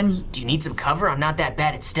 And then Do you need some cover? I'm not that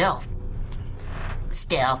bad at stealth.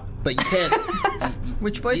 Stealth. But you can't.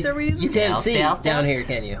 which voice are we using? You can't see Stealth. down here,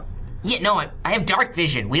 can you? Yeah, no, I have dark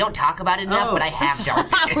vision. We don't talk about it enough, Oh. but I have dark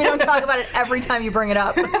We vision. don't talk about it every time you bring it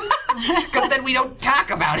up. Because then we don't talk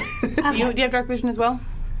about it. Do you have dark vision as well?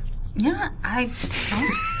 Yeah, I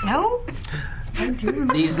don't know.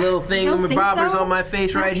 These little Don't think thingamabobbers so? on my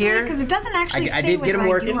face right here. Because it doesn't actually I say did get whether 'em I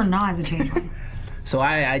working. do or not as a changeling. So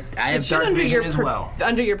I have Should dark under vision your as well.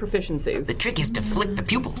 under your proficiencies. The trick is to flick the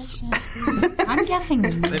pupils. I'm guessing.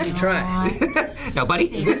 Let me try. No, buddy.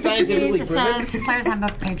 Is this scientifically It proven? says Player's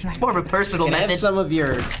Handbook, page 9. More of a personal Can I have method. some of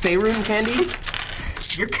your Faerun candy?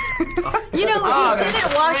 You know,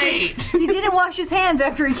 he didn't wash his hands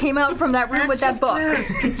after he came out from that room with that book.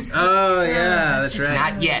 Oh yeah, that's right.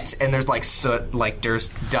 Not yet. And there's like soot, like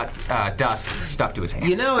dust stuck to his hands.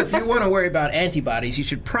 You know, if you want to worry about antibodies, you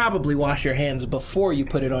should probably wash your hands before you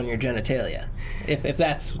put it on your genitalia. If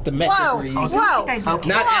that's the metric Whoa, we're using. whoa. Okay.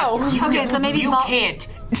 Not Whoa. Okay, so maybe you Ball, can't so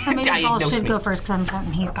maybe Ball diagnose should me. go first because I'm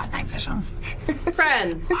certain he's got night vision.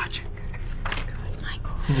 Friends, Logic.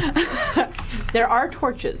 there are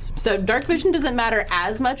torches. So dark vision doesn't matter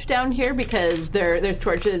as much down here because there's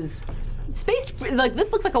torches spaced. Like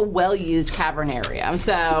this looks like a well-used cavern area.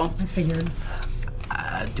 So I figured.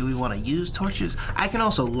 Do we want to use torches? I can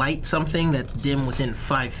also light something that's dim within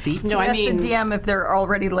 5 feet. no, I Ask mean the DM if they're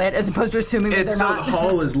already lit, as opposed to assuming that It's they're so not. the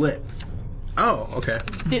hall is lit. Oh, okay.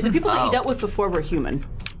 the people that you dealt with before were human.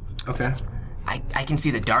 Okay. I can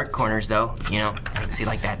see the dark corners though. You know, I can see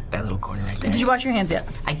like that little corner right there. Did you wash your hands yet?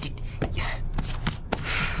 I did. Yeah.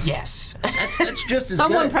 Yes. That's just as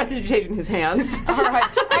Someone good. prestidigitation his hands. All right.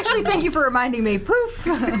 Actually, thank you for reminding me. Poof.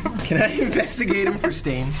 Can I investigate him for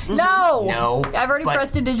stains? No. No, I've already but-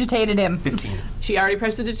 prestidigitated him. 15. She already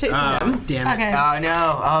prestidigitation Oh, him. damn it. Okay. Oh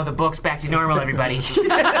no! Oh, the book's back to normal, everybody.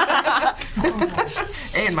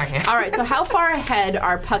 And my hand. All right. So how far ahead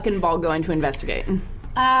are Puck and Ball going to investigate?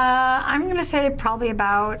 I'm gonna say probably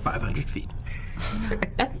about. 500 feet.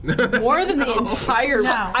 That's more than the entire.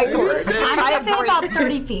 No. I I'm gonna say agree. about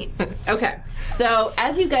 30 feet. Okay. So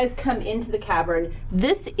as you guys come into the cavern,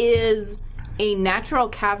 this is a natural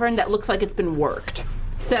cavern that looks like it's been worked.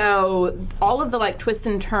 So all of the like twists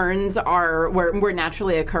and turns were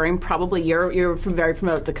naturally occurring. Probably you're very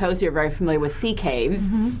familiar with the coast. You're very familiar with sea caves.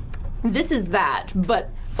 This is that, but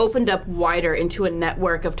opened up wider into a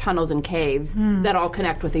network of tunnels and caves that all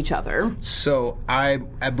connect with each other. So I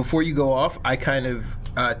before you go off, I kind of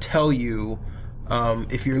tell you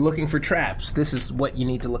if you're looking for traps, this is what you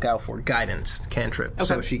need to look out for. Guidance cantrip.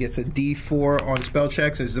 So she gets a D4 on spell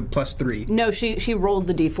checks. Is a +3. No, she rolls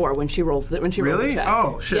the d4 when she rolls the Really? check.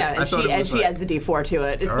 Oh, shit. Yeah, I and thought it was she like- adds the d4 to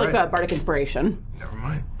it. It's All like right. a bardic inspiration. Never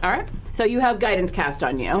mind. All right. So you have guidance cast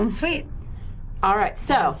on you. Sweet. All right,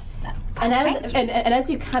 so, and as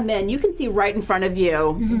you come in, you can see right in front of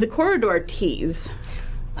you the corridor tees.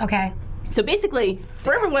 Okay. So basically,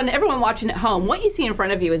 for everyone watching at home, what you see in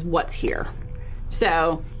front of you is what's here.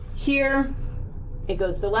 So here, it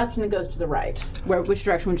goes to the left and it goes to the right. Which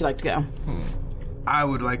direction would you like to go? I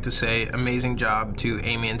would like to say amazing job to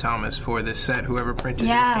Amy and Thomas for this set. Whoever printed it,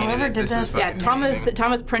 painted whoever it. did This is this. fucking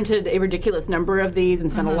Thomas printed a ridiculous number of these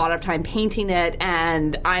and spent a lot of time painting it,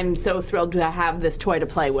 and I'm so thrilled to have this toy to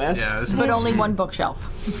play with. Yeah, this But is only one bookshelf.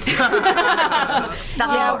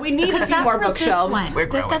 Yeah, we need a few more bookshelves.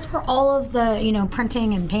 That's where all of the,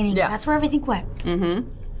 printing and painting, Yeah. that's where everything went. Mm-hmm.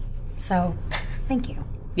 So, thank you.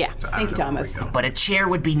 Yeah, thank you, Thomas. But a chair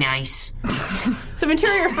would be nice. Some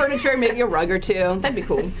interior furniture, maybe a rug or two. That'd be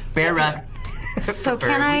cool. Bear rug. So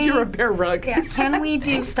can I... You're a bear rug. Yeah, can we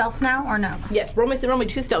do stealth now or no? Yes, roll me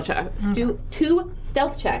 2 stealth checks. Do 2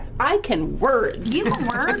 stealth checks. I can words. You can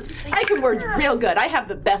words? I can words real good. I have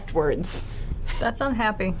the best words. That's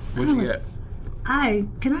unhappy. What'd you get?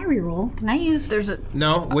 Can I reroll? Can I use... There's a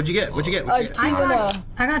No, what'd you get? What'd you get? What'd you get?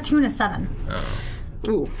 I got 2 and a 7.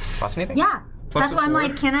 Ooh. Plus anything? Yeah. Plus That's the why I'm 4.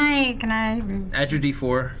 like, can I... Add your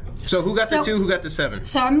D4. So who got the 2? Who got the 7?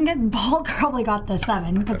 So I'm getting... Paul probably got the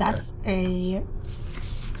 7, because that's a...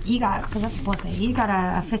 He got... Because that's a plus 8. He got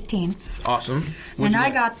a 15. Awesome. And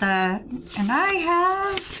I got the... And I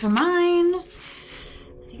have, for mine... I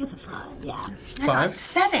think it's a 5, yeah. I got 5?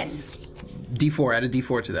 7. D4. Add a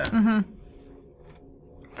D4 to that.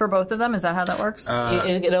 for both of them. Is that how that works?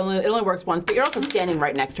 It only works once, but you're also standing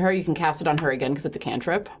right next to her. You can cast it on her again because it's a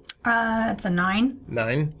cantrip. It's a 9.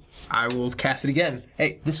 9. I will cast it again.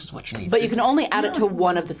 Hey, this is what you need. But you can only add it to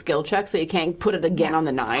one of the skill checks, so you can't put it again on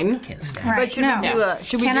the 9. Can't stand. Right. But should we do a?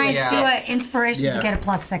 Should we Can do I a do an six? inspiration Yeah. to get a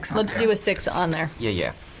plus 6 on Let's do a 6 on there.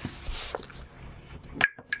 Yeah.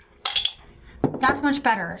 That's much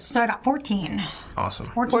better. So I got 14. Awesome.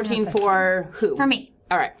 14 for who? For me.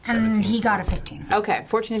 All right. And he got a 15. Okay,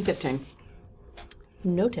 14 and 15.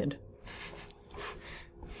 Noted.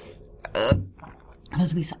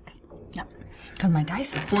 Because we suck. Yep. Because my dice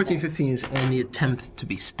suck. 14, 15 is only the attempt to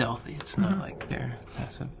be stealthy. It's not like they're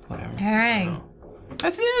passive, whatever. All right.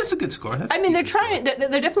 That's a good score. That's I mean, they're trying. They're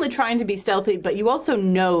definitely trying to be stealthy, but you also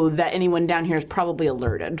know that anyone down here is probably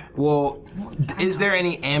alerted. Well, is there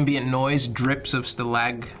any ambient noise, drips of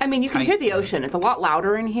stalag? I mean, you can hear the ocean. It's a lot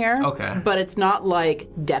louder in here. Okay. But it's not like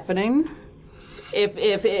deafening.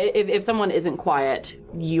 If someone isn't quiet,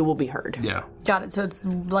 you will be heard. Yeah. Got it. So it's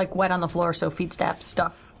like wet on the floor, so feet tap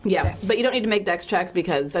stuff. Yeah, but you don't need to make dex checks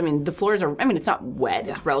because, I mean, the floors are, I mean, it's not wet.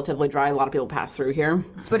 It's relatively dry. A lot of people pass through here.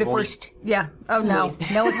 But if Moist. yeah. Oh no,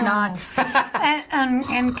 no, it's not.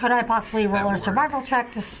 And could I possibly roll a survival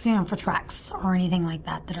check just, for tracks or anything like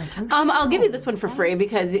that that are through? I'll give you this one for free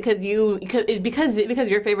because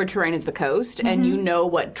your favorite terrain is the coast and you know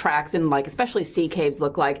what tracks and like especially sea caves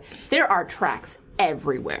look like. There are tracks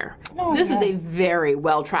everywhere. This is a very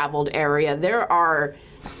well-traveled area. There are,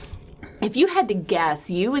 if you had to guess,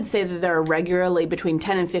 you would say that there are regularly between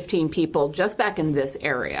 10 and 15 people just back in this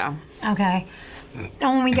area. Okay. And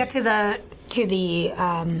when we get to the T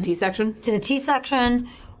section? to the T section,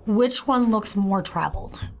 which one looks more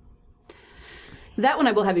traveled? That one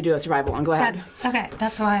I will have you do a survival on. Go ahead.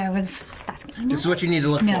 That's why I was just asking. This is what you need to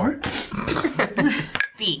look No. for.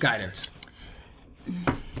 Feet. Guidance.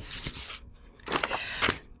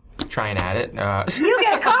 Try and add it. You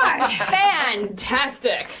get a card!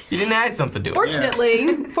 Fantastic! You didn't add something to it.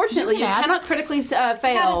 Fortunately, you cannot critically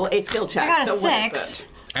fail a skill check. I got a so what is 6. it?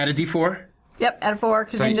 Add a D4. Yep, add 4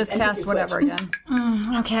 because So you you- just and cast you whatever switch.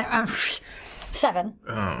 again. Okay. 7.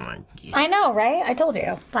 Oh my god. I know, right? I told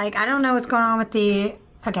you. Like, I don't know what's going on with the...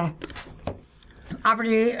 Okay.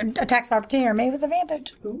 Attacks of opportunity are made with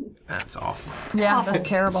advantage. That's awful. Yeah, that's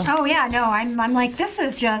terrible. Oh, yeah, no, I'm like, this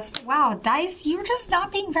is just... Wow, Dice, you're just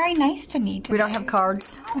not being very nice to me today. We don't have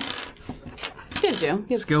cards. Gives you. You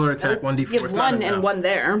have- Skill or attack, 1d4. You have It's not one and enough. one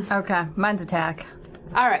there. Okay, mine's attack.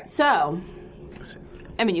 All right, so...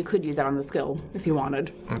 I mean, you could use that on the skill if you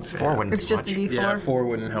wanted. Let's see. 4 wouldn't It's be just much. a D4. Yeah, 4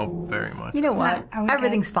 wouldn't help very much. You know what? No, okay.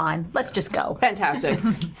 Everything's fine. Let's just go. Fantastic.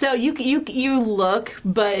 So you look,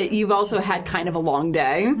 but you've also had kind of a long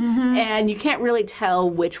day, and you can't really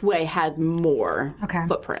tell which way has more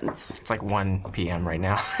footprints. It's like 1 p.m. right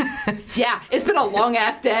now. Yeah, it's been a long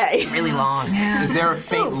ass day. Really long. Is there a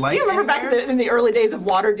faint light? Do you remember back anywhere? in the early days of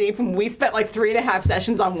Waterdeep when we spent like 3.5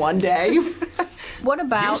 sessions on one day? What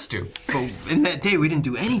about? Used to. But in that day, we didn't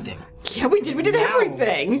do anything. Yeah, we did. We did Now,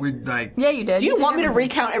 everything. We're like Yeah, you did. Do you want me to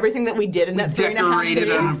recount everything that we did in that 3.5 decorated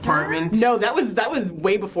days? an apartment. No, that was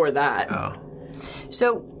way before that. Oh.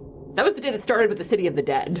 So That was the day that started with the City of the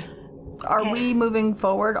Dead. are we moving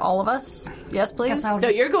forward, all of us? Yes, please. Guess I'll So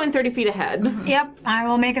you're going 30 feet ahead. Yep, I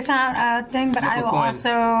will make a sound thing, but I will coin.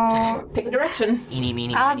 also Pick a direction. Eeny,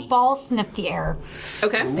 meeny, miny. ball sniff the air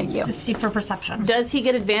Okay. Thank you. to see for perception. Does he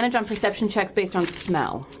get advantage on perception checks based on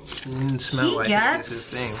smell? Smell like gets-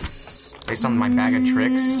 is his Based on my bag of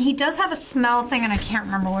tricks. He does have a smell thing, and I can't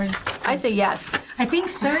remember what. I say yes. I think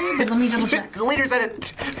so, but let me double check. The leader said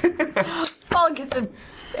it. Paul gets an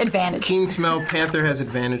advantage. Keen smell. Panther has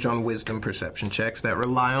advantage on wisdom perception checks that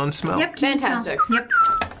rely on smell. Yep, keen smell. Fantastic. Yep.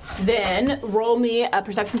 Then roll me a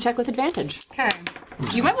perception check with advantage. Okay.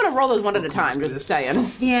 You might want to roll those one at a time, just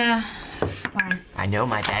saying. Yeah. Fine. I know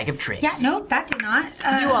my bag of tricks. Yeah, nope, that did not.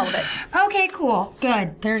 Do all of it. Okay, cool.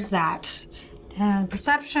 Good. There's that. And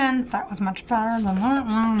perception, that was much better than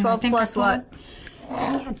that. 12 plus what?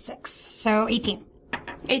 I had 6, so 18.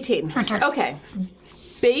 18. turn. Okay.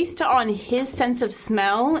 Based on his sense of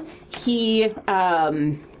smell, he,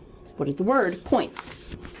 what is the word?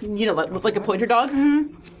 Points. You know, like a pointer dog?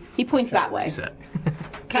 Mm-hmm. He points that way. So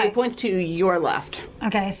Set. he points to your left.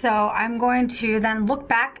 Okay, so I'm going to then look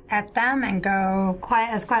back at them and go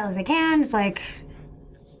as quiet as I can. It's like,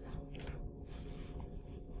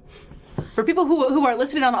 For people who are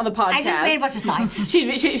listening on the podcast, I just made a bunch of signs. She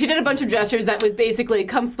did a bunch of gestures that was basically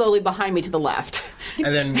come slowly behind me to the left. And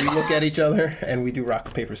then we look at each other and we do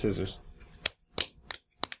rock, paper, scissors.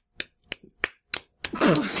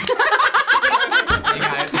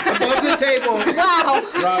 Above the table.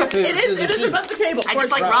 Rock, paper, It is above the table. I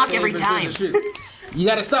just like rock every time. You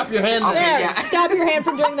gotta stop your hand there. There, Yeah. stop your hand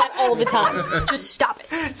from doing that all the time. Just stop it.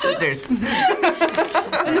 Scissors. And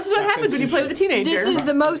this is what happens when you play with a teenager. This is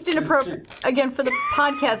the most inappropriate. Again, for the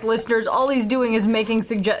podcast listeners, all he's doing is making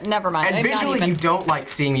Never mind. And I'm not visually, even- you don't like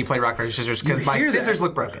seeing me play rock, paper, scissors because my hear that. scissors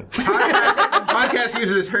look broken. Podcast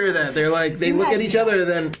users hear that. They're like, they look at each other,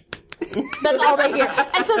 then That's all they hear.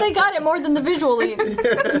 And so they got it more than the visually.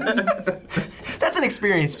 That's an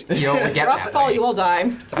experience you only get Rocks that fall, way. you all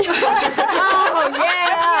die. Oh,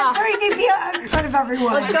 yeah. 30 feet in front of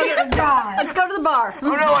everyone. Let's go. God. Let's go to the bar. Oh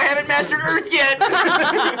no, I haven't mastered Earth yet!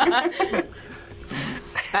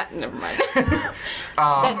 Never mind.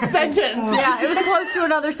 That sentence. Yeah, it was close to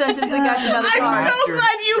another sentence that got you another bar. I'm so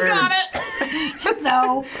glad you got it.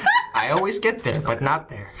 No. I always get there, but not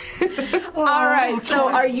there. All right, so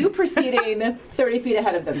are you proceeding 30 feet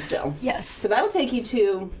ahead of them still? Yes. So that'll take you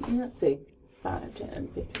to, let's see, 5, 10,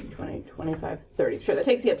 15, 20, 25, 30. Sure, that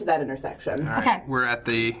takes you up to that intersection. Okay. we're at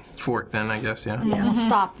the fork then, I guess, yeah. Yeah,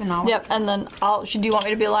 stop and all. Yep, and then do you want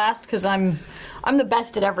me to be last? Because I'm the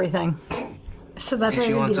best at everything. So that's where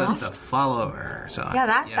She we wants be us lost. to follow her. So Yeah,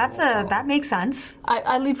 that makes sense.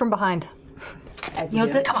 I lead from behind. As You know,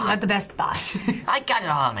 do. you got the best thought. I got it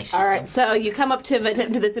all on my system. All right, so you come up to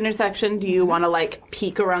this intersection. Do you want to,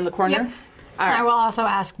 peek around the corner? Yep. All right. I will also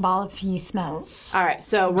ask Ball if he smells. All right,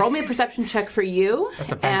 so roll me a perception check for you.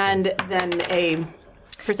 That's offensive. And then a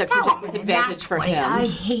perception check with advantage for him. I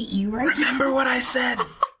hate you right now. remember what I said.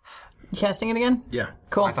 You casting it again? Yeah.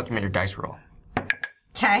 Cool. I thought you made your dice roll.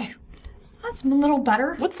 Okay. That's a little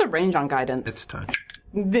better. What's the range on guidance? It's touch.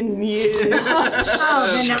 Then you.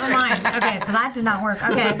 Oh, then never mind. Okay, so that did not work.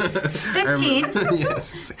 Okay. 15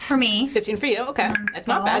 Yes. for me. 15 for you. Okay, that's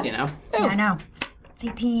not bad, you know. Yeah, I know. It's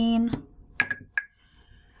 18.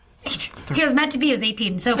 He was meant to be, it was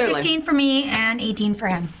 18. So Clearly. 15 for me and 18 for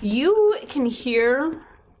him. You can hear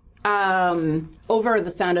over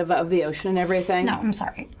the sound of the ocean and everything. No, I'm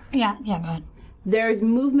sorry. Yeah, go ahead. There's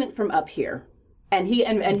movement from up here. And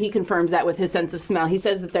he confirms that with his sense of smell. He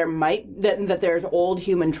says that that there's old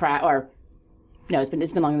human no, it's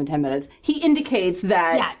been longer than 10 minutes. He indicates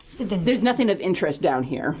that Yes, it didn't. there's nothing of interest down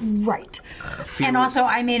here. Right. And also,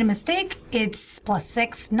 I made a mistake. It's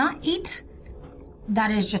 +6, not 8.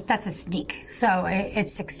 That's a sneak. So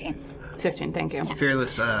it's 16. 16, thank you.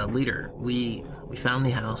 Fearless leader. We found the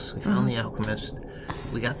house. We found the alchemist.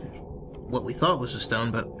 We got what we thought was a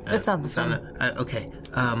stone, but It's not the stone. Okay.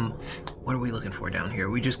 What are we looking for down here?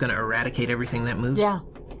 Are we just going to eradicate everything that moves? Yeah.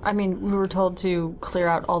 I mean, we were told to clear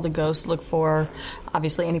out all the ghosts, look for,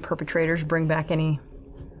 obviously, any perpetrators, bring back any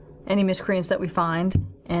miscreants that we find,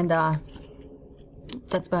 and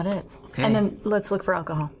that's about it. Okay. And then let's look for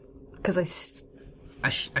alcohol, because I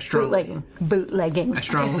strongly bootlegging. I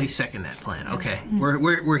strongly second that plan. Okay.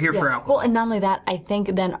 We're here for alcohol. Well, and not only that, I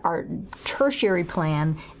think then our tertiary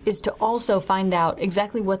plan is to also find out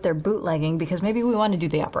exactly what they're bootlegging, because maybe we want to do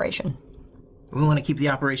the operation. We want to keep the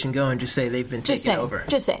operation going. Just say they've been Just taken saying. over.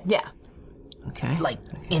 Just saying. Yeah. Okay. Like,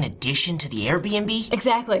 in addition to the Airbnb?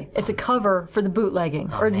 Exactly. It's a cover for the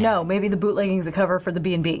bootlegging, or man. no, maybe the bootlegging is a cover for the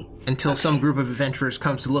B&B. Until some group of adventurers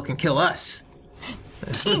comes to look and kill us.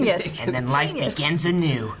 Genius. And then life Genius. begins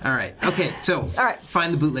anew. All right. Okay. So, right.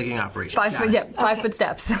 find the bootlegging operation. 5 foot, yeah, 5 foot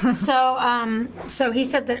steps. So he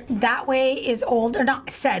said that way is old, or not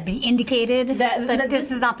said, but he indicated that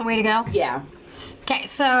this is not the way to go. Yeah. Okay,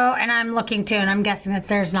 so, and I'm looking too, and I'm guessing that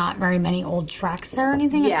there's not very many old tracks there or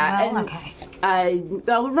anything Yeah, as well. and- Okay.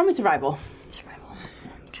 Roll me survival. Survival.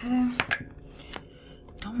 Okay.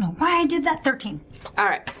 Don't know why I did that. 13. All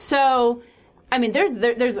right, so I mean,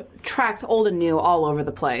 there's tracks old and new all over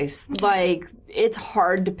the place. Like, it's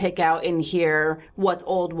hard to pick out in here what's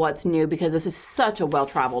old, what's new, because this is such a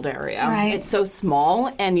well-traveled area. Right. It's so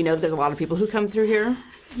small, and there's a lot of people who come through here.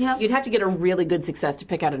 Yep. You'd have to get a really good success to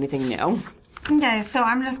pick out anything new. Okay, so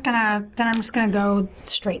I'm just gonna go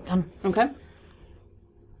straight then. Okay.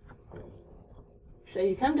 So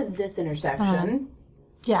you come to this intersection.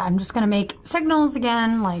 Yeah, I'm just gonna make signals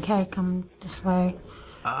again, like, hey, come this way.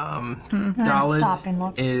 Dalid stop and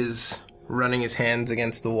look. is running his hands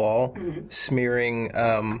against the wall, smearing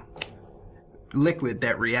liquid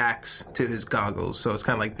that reacts to his goggles. So it's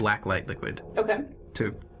kind of like black light liquid Okay.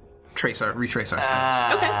 to retrace our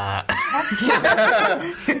steps.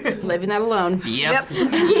 Okay. Leaving that alone. Yep.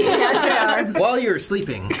 Yes, we are. While you were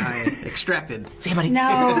sleeping, I extracted. See, buddy. No.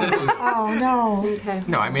 Oh no. Okay.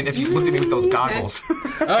 No, I mean, if you looked at me with those goggles.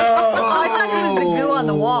 Oh, I thought it was the goo on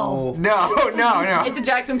the wall. No. It's a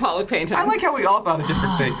Jackson Pollock painting. I like how we all thought of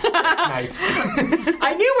different things. That's nice.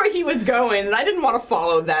 I knew where he was going, and I didn't want to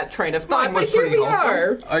follow that train of thought. Mine was but here pretty we wholesome.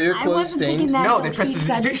 are. Are your I clothes wasn't thinking stained? that. No, until they pressed he the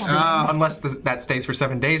said digitation. something. Unless that stays for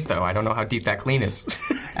 7 days, though. I don't know how deep that clean is.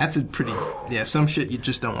 That's a pretty. Yeah, some shit you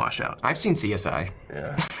just don't wash out. I've seen CSI.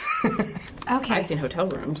 Okay. I've seen hotel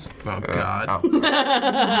rooms. Oh God.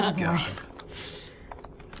 Oh.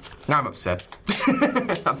 Now I'm upset.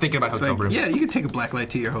 I'm thinking about It's hotel like, rooms. yeah, you can take a black light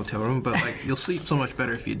to your hotel room, but like you'll sleep so much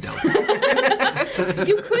better if you don't.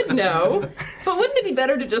 You could know, but wouldn't it be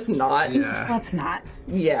better to just not? Yeah. Let's not.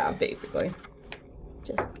 Yeah, basically.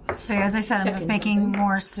 So as I said, I'm just making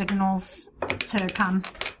more signals to come.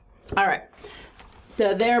 All right.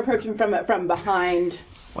 So they're approaching from behind.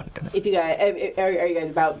 If you guys are you guys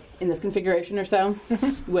about in this configuration or so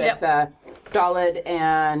with Dalid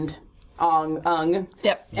and Ung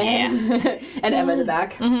Yep. and Emma in the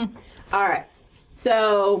back. Mm-hmm. All right.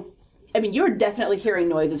 So, I mean, you're definitely hearing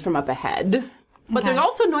noises from up ahead, but there's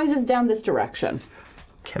also noises down this direction.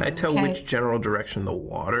 Can I tell Okay. which general direction the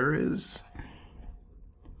water is?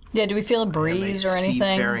 Yeah, do we feel a breeze or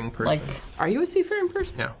anything? Seafaring person. Like, Are you a seafaring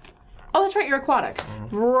person? Yeah. Oh, that's right. You're aquatic.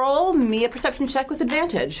 Roll me a perception check with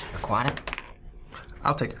advantage. Aquatic.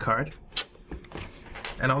 I'll take a card.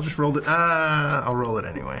 And I'll just roll it. I'll roll it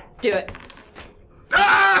anyway. Do it.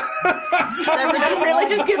 Everybody really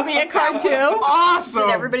just give me a card too. Awesome.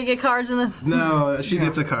 did everybody get cards in the... No, she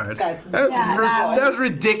gets a card. That's- That was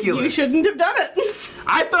ridiculous. You shouldn't have done it.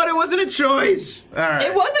 I thought it wasn't a choice. All right.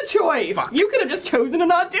 It was a choice. You could have just chosen to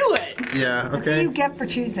not do it. Yeah. That's what Okay. you get for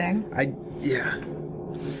choosing. Yeah.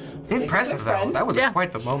 Impressive, though. That was Yeah.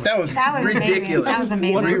 quite the moment. That was amazing. ridiculous. That was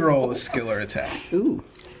amazing. Reroll a skill or attack. Ooh.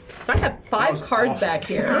 So I have 5 was cards awful. back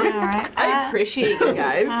here. All right. I appreciate you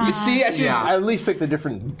guys. You see, I should Yeah. at least pick the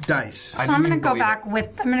different dice. So I'm gonna go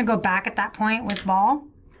back at that point with ball.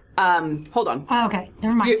 Hold on. Oh, okay,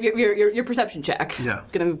 never mind. Your perception check. Yeah.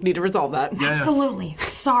 Gonna need to resolve that. Yeah. Absolutely.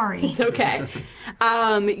 Sorry. It's okay.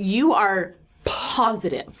 You are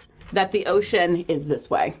positive that the ocean is this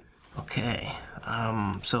way. Okay.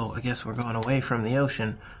 So I guess we're going away from the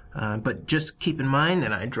ocean. But just keep in mind,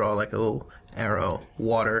 and I draw like a little arrow,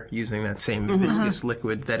 water, using that same viscous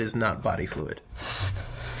liquid that is not body fluid.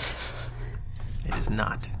 It is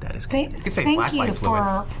not. That is. could say Thank black you light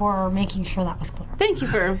fluid. for making sure that was clear. Thank you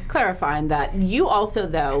for clarifying that. You also,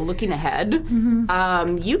 though, looking ahead,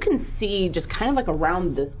 you can see just kind of like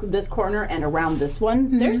around this corner and around this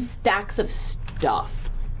one, there's stacks of stuff.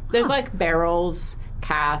 There's like barrels,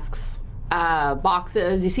 casks,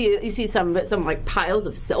 boxes. You see some like piles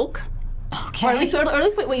of silk. Okay. Or at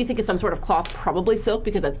least what you think is some sort of cloth, probably silk,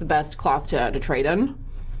 because that's the best cloth to trade in.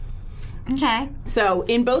 Okay. So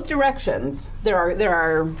in both directions, there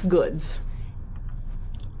are goods.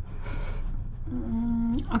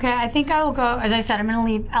 Okay, I think I will go. As I said,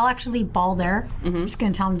 I'll actually leave ball there. I'm just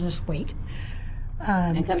going to tell him to just wait.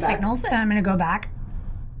 And come back. Signals, and I'm going to go back.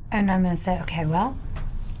 And I'm going to say, okay, well,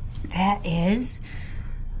 that is.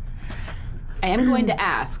 I am going to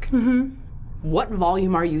ask, what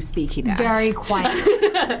volume are you speaking at? Very quiet.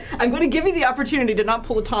 I'm going to give you the opportunity to not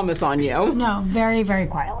pull a Thomas on you. No, very, very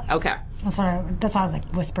quietly. Okay. That's why I was like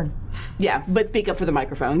whispered. Yeah, but speak up for the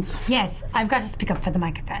microphones. Yes, I've got to speak up for the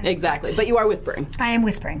microphones. Exactly. But you are whispering. I am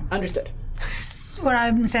whispering. Understood. What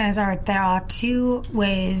I'm saying is, all right, there are 2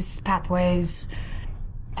 pathways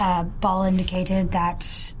Ball indicated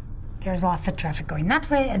that there's a lot of foot traffic going that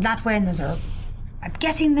way, and those are, I'm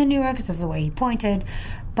guessing, the newer, because this is the way he pointed.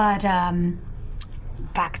 But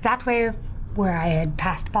back that way, where I had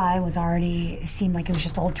passed by, seemed like it was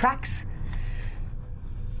just old tracks.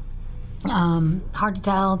 Hard to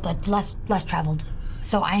tell, but less traveled.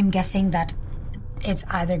 So I'm guessing that it's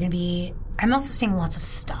either going to be. I'm also seeing lots of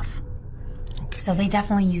stuff. Okay. So they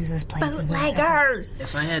definitely use this place as a If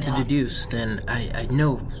I had to deduce, then I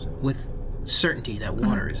know with certainty that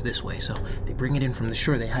water is this way. So they bring it in from the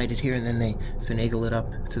shore, they hide it here, and then they finagle it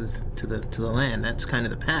up to the land. That's kind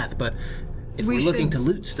of the path. But if we're looking to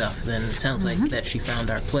loot stuff, then it sounds like that she found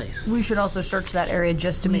our place. We should also search that area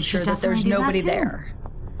just to make sure that there's nobody there.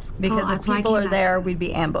 Because if people are there, we'd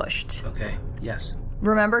be ambushed. Okay, yes.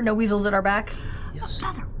 Remember, no weasels at our back? Yes.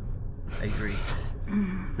 I agree.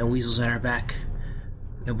 No weasels at our back.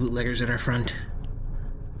 No bootleggers at our front.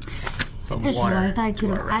 But I just realized I could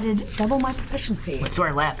have added double my proficiency. What's to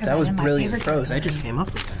our left? That was brilliant prose. I just came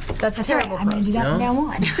up with that. That's terrible I'm going to do that from now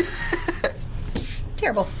on.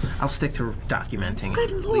 Terrible. I'll stick to documenting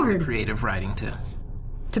Good and Lord. leaving creative writing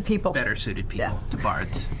to people. better suited people, to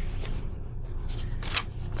bards.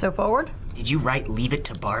 So forward? Did you write "Leave it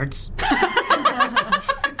to bards"?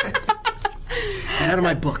 Get out of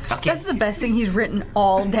my book. Okay. That's the best thing he's written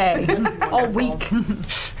all day, all week.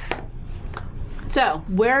 So,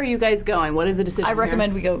 where are you guys going? What is the decision? I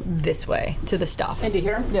recommend we go this way to the stuff. Into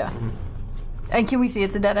here? Yeah. And can we see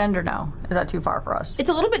it's a dead end or no? Is that too far for us? It's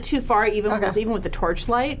a little bit too far, even with the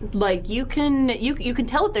torchlight. Like you can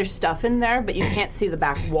tell that there's stuff in there, but you can't see the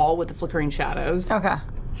back wall with the flickering shadows. Okay.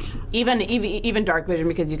 Even dark vision,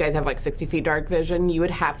 because you guys have like 60 feet dark vision, you would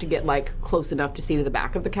have to get like close enough to see to the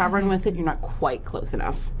back of the cavern with it. You're not quite close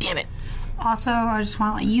enough. Damn it. Also, I just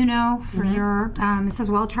want to let you know, for your, it says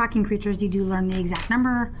while tracking creatures, you do learn the exact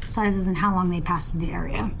number, sizes, and how long they pass through the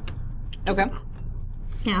area. Okay.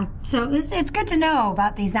 Yeah, so it's good to know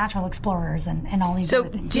about these natural explorers and all these other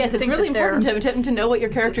things. Yes, it's really important to know what your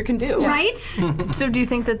character can do. Right? So do you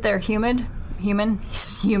think that they're humid? Humid?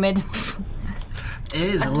 It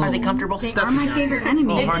is a little. Are they comfortable? They are my favorite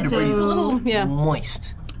enemy. hard to breathe. It's a little, yeah.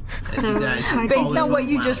 Moist. So Based on what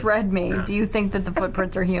you just read me, do you think that the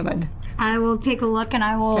footprints are humid? I will take a look and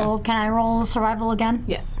I will. Can I roll survival again?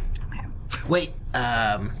 Yes. Okay. Wait,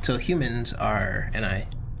 so humans are, and I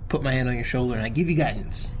put my hand on your shoulder and I give you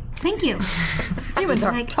guidance. Thank you. Humans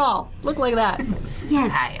are tall. Look like that.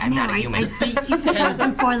 Yes. Hi, I'm not a human. I used to track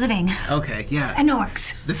them for a living. Okay, yeah. And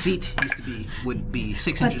orcs. The feet would be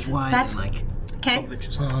 6 inches wide that's- and like Okay. 12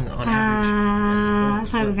 inches long on average.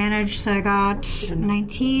 So I have advantage, so I got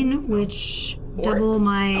 19, which double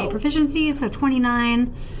my proficiency, so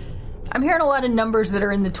 29. I'm hearing a lot of numbers that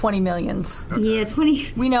are in the 20 millions. Yeah,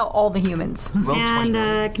 20. We know all the humans. Roll 20.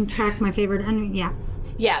 And can track my favorite enemy. Yeah.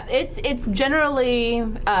 Yeah, it's generally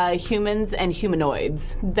humans and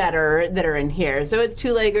humanoids that are in here. So it's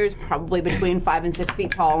two-leggers, probably between 5 and 6 feet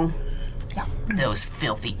tall. Those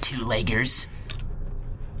filthy two-leggers.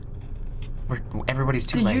 Everybody's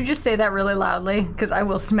Did two-legged. you just say that really loudly? Because I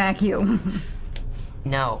will smack you.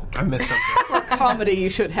 No. I missed something. Comedy you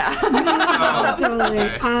should have. Totally.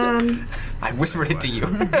 I whispered it to you.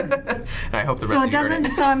 And I hope the So rest it of you heard doesn't. it.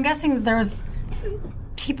 So I'm guessing that there's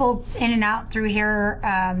people in and out through here.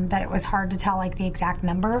 That it was hard to tell like the exact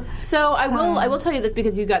number. So I will tell you this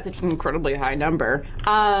because you got such an incredibly high number.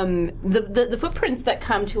 The footprints that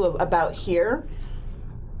come to about here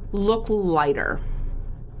look lighter.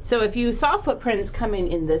 So if you saw footprints coming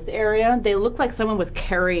in this area, they look like someone was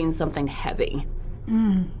carrying something heavy.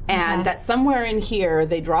 And that somewhere in here,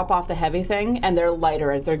 they drop off the heavy thing, and they're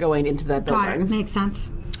lighter as they're going into that Got it. building. Makes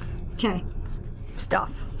sense. Okay.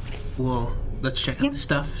 Stuff. Well, let's check out the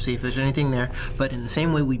stuff, see if there's anything there. But in the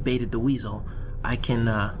same way we baited the weasel, I can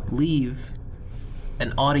leave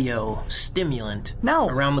an audio stimulant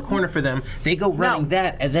around the corner for them. They go running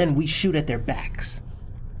that, and then we shoot at their backs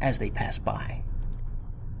as they pass by.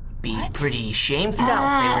 Be pretty shameful if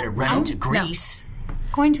they were to run into Greece.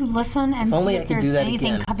 Going to listen and only see I if could there's do that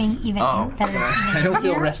anything again. coming even that is I don't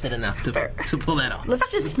feel rested enough to pull that off. Let's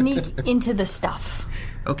just sneak into the stuff.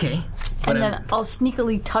 Okay. But And then I'll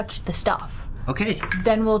sneakily touch the stuff. okay.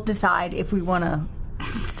 Then we'll decide if we want to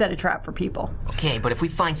set a trap for people. Okay, but if we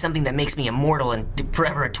find something that makes me immortal and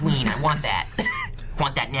forever a tween, I want that.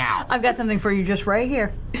 Want that now. I've got something for you just right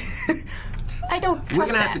here. I don't We're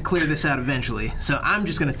trust gonna have that. to clear this out eventually, so I'm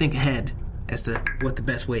just gonna think ahead as to what the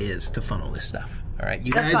best way is to funnel this stuff. All right,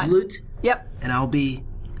 you That's guys fine. loot, Yep. and I'll be.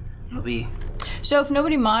 So if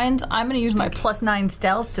nobody minds, I'm going to use my +9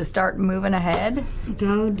 stealth to start moving ahead.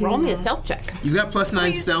 Go do Roll me a that. stealth check. You've got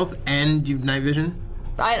 +9 stealth and you've night vision.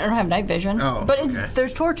 I don't have night vision. Oh, but okay.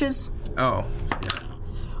 there's torches. Oh, yeah.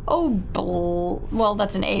 Oh, well,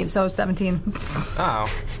 that's an 8, so 17. Oh.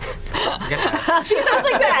 Forget that. I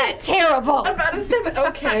was like, that's terrible. About a 7.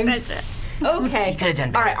 Okay. Okay. Could have done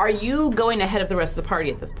All better. right. Are you going ahead of the rest of the party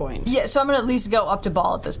at this point? Yeah, so I'm going to at least go up to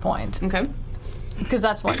Ball at this point. Okay. Because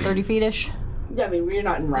that's, 30 feet-ish? Yeah, I mean, we're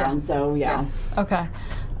not in round, so yeah. Okay.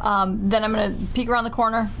 Then I'm going to peek around the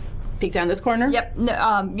corner. Peek down this corner? Yep.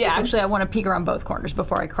 No, yeah, actually, I want to peek around both corners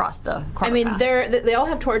before I cross the corner I mean, path. they all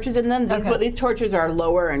have torches in them. Okay. These torches are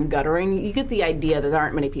lower and guttering. You get the idea that there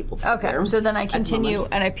aren't many people through Okay, there so then I at the continue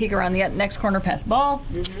moment. and I peek around the next corner past Ball.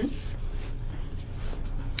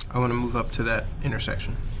 I want to move up to that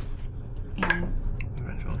intersection.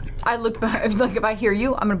 Eventually. I look back, like if I hear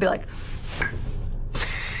you, I'm going to be like,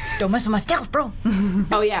 don't mess with my stealth, bro.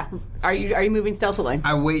 Oh yeah. Are you moving stealthily?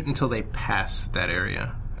 I wait until they pass that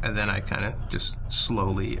area, and then I kind of just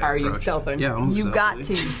slowly Are you approach. stealthing? Yeah, I'm You got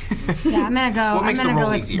to. Yeah, I'm gonna go. What makes I'm the gonna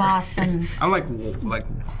roll go with easier? boss and I'm like,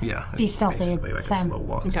 yeah. Be it's stealthy, basically like a Sam. slow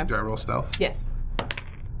walk. Okay. Do I roll stealth? Yes.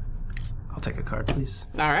 I'll take a card, please.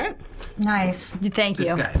 All right. nice. Thank you.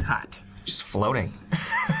 This guy's hot. Just floating.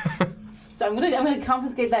 So I'm gonna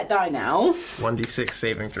confiscate that die now. 1d6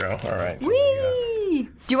 saving throw. All right. So Whee! Do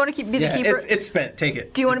you want to be the yeah, keeper? it's spent. Take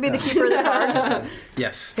it. Do you want to be the keeper of the cards?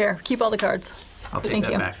 Yes. Here, keep all the cards. I'll take Thank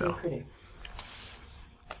that you. back, though.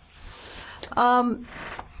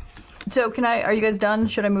 So are you guys done?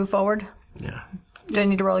 Should I move forward? Yeah. Do I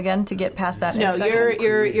need to roll again to get past that No, intersection?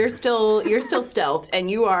 you're still stealthed, and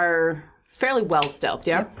you are fairly well stealthed.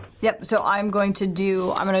 Yeah. Yep, so I'm going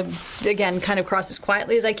to, again, kind of cross as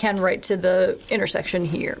quietly as I can right to the intersection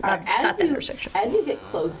here. Not the intersection. As you get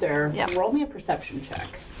closer, Yeah. roll me a perception check.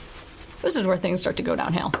 This is where things start to go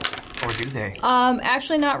downhill. Or do they?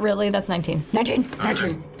 Actually, not really. That's 19.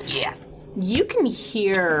 19. Yeah. You can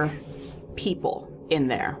hear people in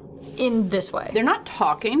there. In this way. They're not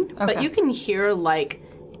talking, but Okay. you can hear like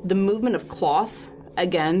the movement of cloth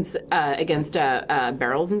against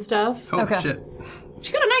barrels and stuff. Oh, Okay. shit.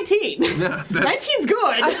 She got a 19. Yeah, that's- 19's good.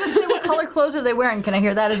 I was going to say, what color clothes are they wearing? Can I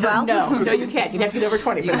hear that as well? No, you can't. You'd have to get over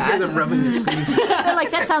 20 for You hear that. them rubbing their sleeves. They're like,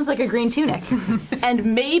 that sounds like a green tunic.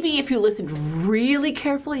 And maybe if you listened really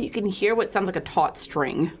carefully, you can hear what sounds like a taut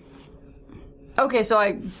string. Okay, so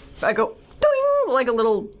I go, doing, like a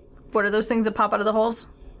little, what are those things that pop out of the holes?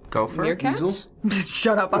 Gopher? Meerkat? Weasels?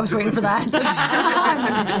 Shut up, I was waiting for that.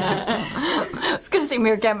 I was going to say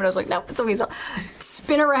meerkat, but I was like, no, it's a weasel.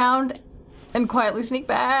 Spin around and quietly sneak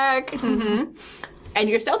back. And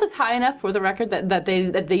your stealth is high enough, for the record, that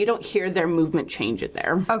you don't hear their movement change it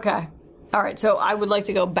there. Okay. All right, so I would like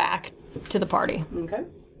to go back to the party. Okay.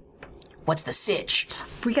 What's the sitch?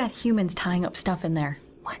 We got humans tying up stuff in there.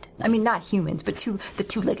 What? I mean, not humans, but the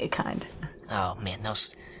two-legged kind. Oh, man,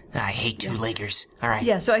 those... I hate two-leggers. All right.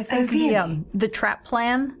 Yeah, so I think the trap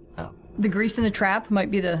plan, the grease in the trap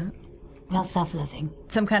might be Well, self-loathing.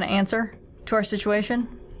 some kind of answer to our situation.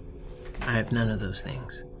 I have none of those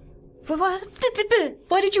things. But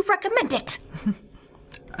why did you recommend it?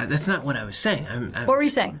 That's not what I was saying. What were you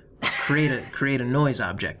saying? Create a noise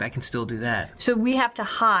object. I can still do that. So we have to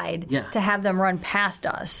hide to have them run past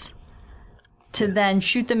us, to then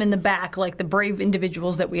shoot them in the back like the brave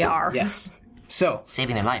individuals that we are. Yes. So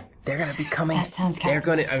Saving their life. they're gonna be coming. That sounds They're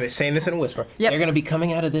gonna. cowardly. I'm saying this in a whisper. Yep. They're gonna be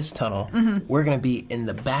coming out of this tunnel. We're gonna be in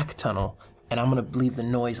the back tunnel, and I'm gonna leave the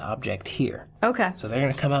noise object here. Okay. So they're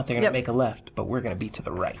gonna come out. They're gonna Yep. make a left, but we're gonna be to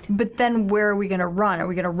the right. But then where are we going to run? Are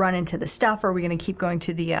we going to run into the stuff, or are we going to keep going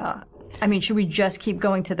to the, should we just keep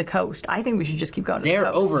going to the coast? I think we should just keep going to They're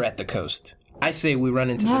the coast. over at the coast. I say we run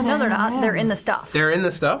into No, the. No, they're not. They're in the stuff. They're in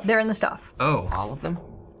the stuff. They're in the stuff. Oh, All of them?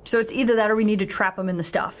 So it's either that or we need to trap them in the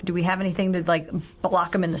stuff. Do we have anything to,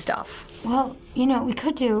 block them in the stuff? Well, we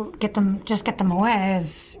could get them away.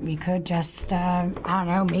 As we could just, I don't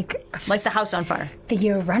know, make Like the house on fire.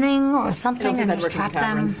 figure running or something think and that just works in trap them.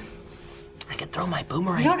 caverns. I could throw my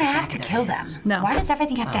boomerang. You don't at the have back to of their kill them. heads. No. Why does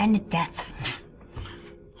everything have to end in death?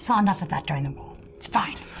 I saw enough of that during the war. It's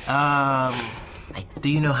fine. do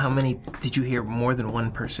you know how many? Did you hear more than one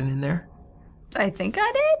person in there? I think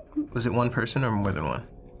I did. Was it one person or more than one?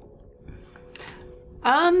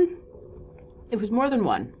 It was more than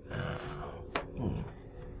one.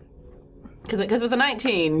 Because with a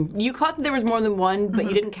 19, you caught that there was more than one, but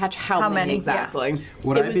you didn't catch how many, yeah. exactly.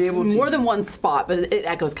 Would it I was be able to- more than one spot, but it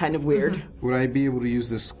echoes kind of weird. Would I be able to use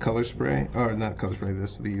this color spray? Or not color spray,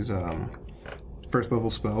 these first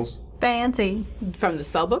level spells? Fancy. From the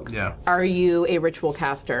spellbook? Yeah. Are you a ritual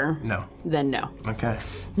caster? No. Then no. Okay.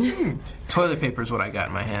 Toilet paper is what I got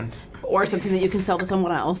in my hand. Or something that you can sell to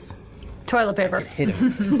someone else. Toilet paper. Hit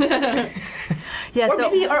him. Yeah,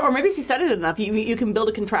 Or maybe if you studied it enough, you can build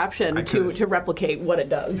a contraption to replicate what it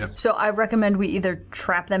does. So I recommend we either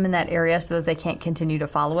trap them in that area so that they can't continue to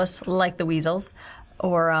follow us, like the weasels,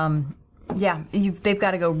 or they've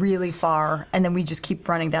got to go really far, and then we just keep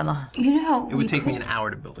running down the. It would take me an hour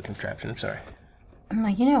to build a contraption. I'm sorry. I'm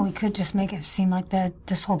like, we could just make it seem like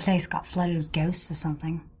this whole place got flooded with ghosts or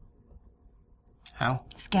something. How?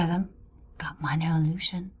 Scare them. Got minor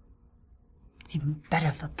illusion. It's even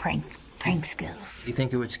better for prank skills. You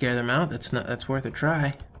think it would scare them out? That's worth a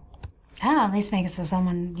try. At least make it so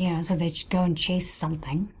someone, so they should go and chase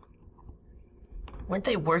something. Weren't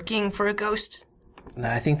they working for a ghost? No,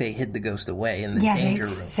 I think they hid the ghost away in the danger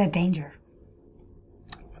room. Said danger.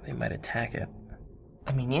 They might attack it.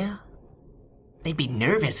 I mean, yeah. They'd be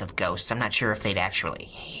nervous of ghosts. I'm not sure if they'd actually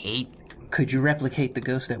hate. Could you replicate the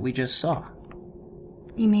ghost that we just saw?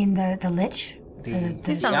 You mean the Lich? The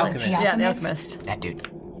He's not alchemist. Yeah, the alchemist. That dude.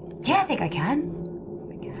 Yeah, I think I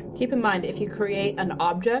can. Keep in mind, if you create an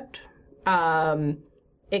object,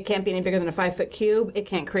 it can't be any bigger than a 5-foot cube. It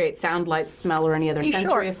can't create sound, light, smell, or any other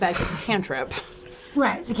sensory effect. It's a cantrip.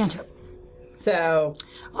 Right, it's a cantrip. So...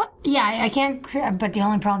 I can't create, but the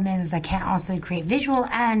only problem is I can't also create visual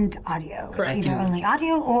and audio. Correct. It's either only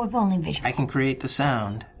audio or only visual. I can create the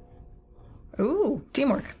sound. Ooh,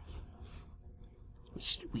 teamwork.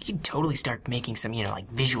 We could totally start making some, like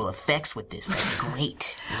visual effects with this. That'd be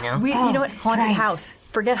great, You know what? Haunted thanks. house.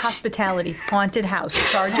 Forget hospitality. Haunted house.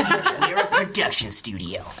 Charge admission. We're a production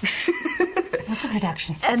studio. What's a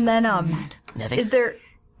production studio? And then, Nothing. is there...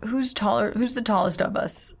 Who's taller? Who's the tallest of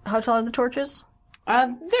us? How tall are the torches?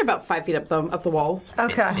 they're about 5 feet up the walls.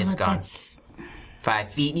 Okay. It's gone. That's 5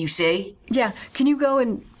 feet, you say? Yeah. Can you go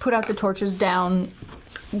and put out the torches down?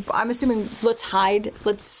 I'm assuming let's hide.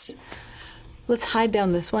 Let's hide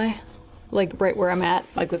down this way. Like right where I'm at.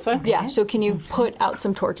 Like this way? Yeah. So can you put out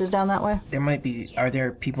some torches down that way? There might be. Are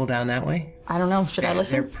there people down that way? I don't know. Should I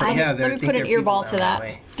listen? Let me put an earball to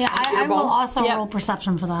that. yeah. I will also Yep. roll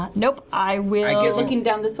perception for that. Nope. I will. You're looking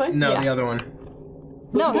down this way? No, Yeah. the other one.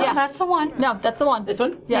 No, yeah. That's the one. No, that's the one. This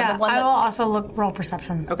one? Yeah, the one I that. will also roll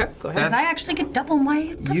perception. Okay, go ahead. Because I actually get double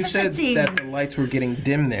my proficiency. You said that the lights were getting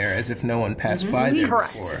dim there, as if no one passed by there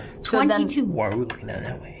Correct. before. So then, 22. Why are we looking down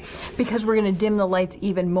that way? because we're going to dim the lights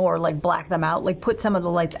even more, like black them out, like put some of the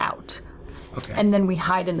lights out. Okay. And then we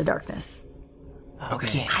hide in the darkness.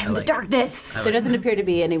 Okay. I'm the darkness. There doesn't appear to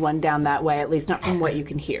be anyone down that way, at least not from what you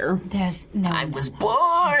can hear. There's no. I was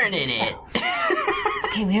born in it.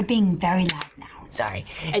 Okay, we're being very loud now. Sorry.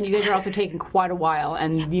 And you guys are also taking quite a while,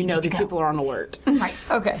 and you know these people are on alert. Right.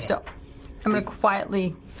 Okay, so I'm going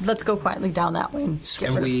to let's go quietly down that way.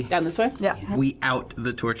 And we Down this way? Yeah. we out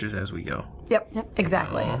the torches as we go. Yep.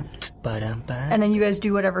 Exactly. Ba-dum-ba. And then you guys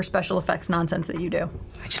do whatever special effects nonsense that you do.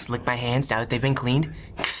 I just lick my hands now that they've been cleaned.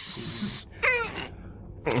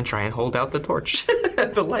 And try and hold out the torch.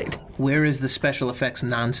 The light. Where is the special effects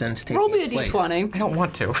nonsense taking Roll me a place? d20. I don't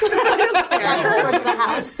want to. Back up towards the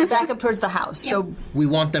house. Back up towards the house. So, We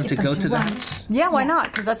want them to them go to to the run. house. yeah, why not?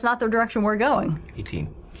 Because that's not the direction we're going.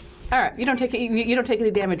 18. All right, you don't take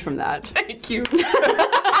any damage from that. Thank you.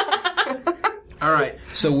 All right.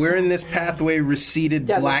 So we're in this pathway, receded,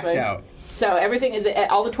 Down this blacked way. out. So everything is,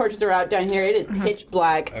 all the torches are out down here. It is pitch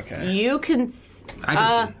black. Okay. You can. I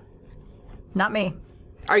can see. Not me.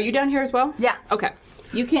 Are you down here as well? Yeah. Okay.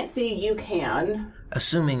 You can't see. You can.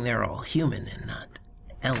 Assuming they're all human and not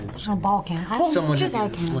elves. A ball can. I don't Someone who just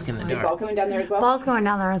can look in the Ball dark. coming down there as well. ball's going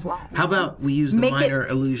down there as well. How about we use the Make it- minor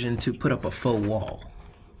illusion to put up a faux wall?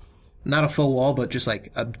 Not a faux wall, but just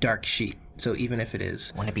like a dark sheet. So even if it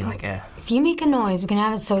is. Want to be like a. If you make a noise, we can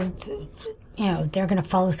have it so they're gonna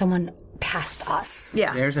follow someone past us.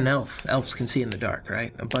 Yeah. There's an elf. Elves can see in the dark,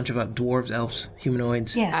 right? A bunch of dwarves, elves,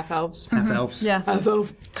 humanoids, Yes. Half elves. half elves. Yeah.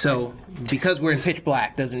 So because we're in pitch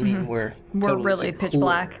black doesn't mean we're totally really pitch secure.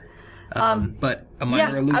 black. But a minor Yeah,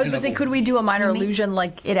 illusion. I was going to of say, a- could we do a minor illusion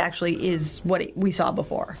like it actually is what we saw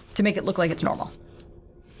before to make it look like it's normal?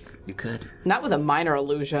 You could. Not with a minor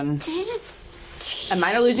illusion. A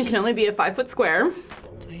minor illusion can only be a 5-foot square.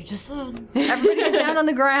 You just said. Everybody get down on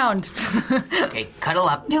the ground. Okay, cuddle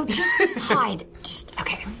up. No, just hide. Just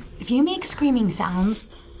okay. If you make screaming sounds,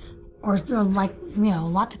 or like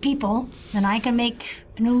lots of people, then I can make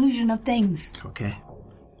an illusion of things. Okay.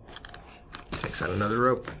 Takes out another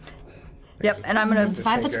rope. Yep, and I'm going to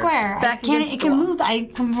 5 foot square. Back It can against it the can wall.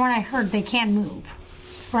 move. From what I heard, they can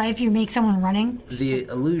move. Right? If you make someone running. The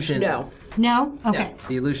illusion. No. No. Okay.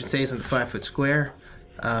 The illusion stays in the 5-foot square.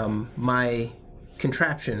 My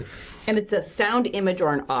contraption And it's a sound, image,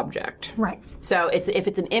 or an object. Right. So if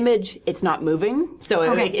it's an image, it's not moving. So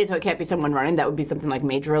so it can't be someone running. That would be something like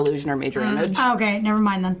major illusion or major image. Okay, never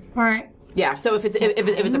mind then. All right. Yeah. So if it's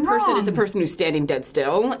a person, it's a person who's standing dead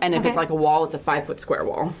still. And if it's like a wall, it's a 5-foot square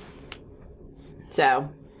wall. So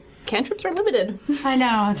cantrips are limited. I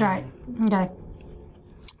know, that's right. Okay.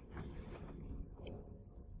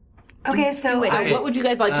 Okay, so What would you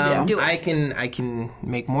guys like to do? I can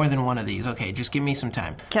make more than one of these. Okay, just give me some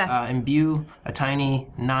time. 'Kay. Imbue a tiny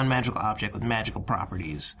non-magical object with magical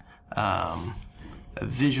properties. A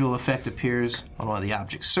visual effect appears on one of the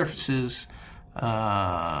object's surfaces.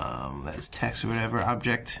 That's text or whatever.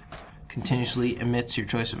 Object continuously emits your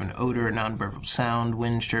choice of an odor, non-verbal sound,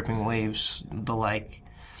 wind, chirping, waves, the like.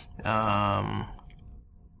 I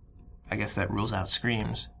guess that rules out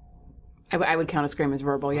screams. I would count a scream as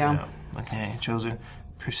verbal, yeah. Okay, chosen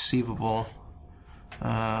perceivable.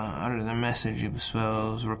 Under the message of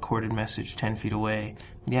spells, recorded message 10 feet away.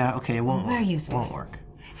 Yeah, okay, it won't work. Won't work.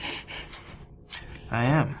 I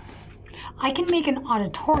am. I can make an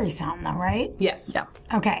auditory sound though, right? Yes. Yeah.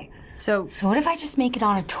 Okay. So what if I just make an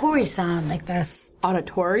auditory sound like this?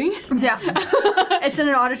 Auditory? yeah, it's in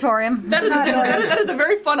an auditorium. That is a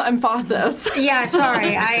very fun emphasis. Yeah,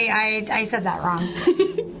 sorry. I said that wrong.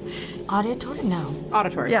 Auditory? No.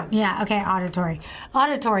 Auditory. Yeah. Yeah, okay, auditory.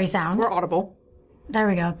 Auditory sound. We're audible. There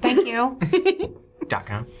we go. Thank you.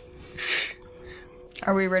 .com.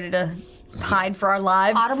 Are we ready to hide for our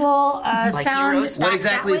lives? Audible sound. heroes? What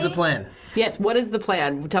exactly is the plan? Yes, what is the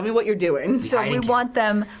plan? Tell me what you're doing. So we want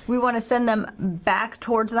to send them back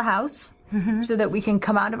towards the house so that we can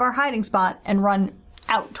come out of our hiding spot and run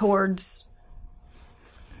out towards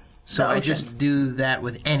So the I ocean. just do that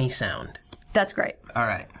with any sound. That's great. All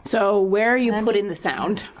right. So where are you putting the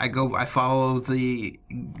sound? I follow the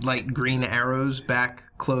light green arrows back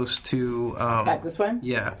close to. Back this way?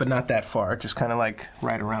 Yeah, but not that far. Just kind of like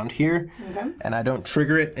right around here. Okay. And I don't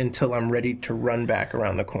trigger it until I'm ready to run back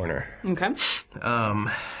around the corner. Okay.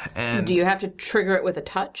 And Do you have to trigger it with a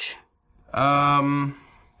touch? I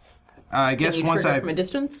guess Can you once trigger I from a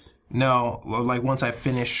distance? no, well, like once I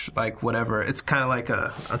finish like whatever, it's kind of like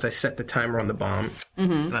once I set the timer on the bomb,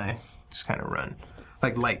 I just kind of run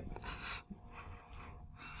like light.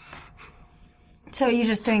 So you're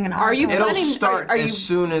just doing an Are you auditory. It'll planning? start are you, as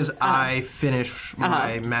soon as I finish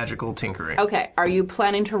my magical tinkering. Okay. Are you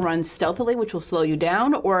planning to run stealthily, which will slow you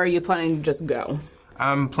down, or are you planning to just go?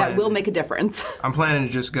 I'm That planning. will make a difference. I'm planning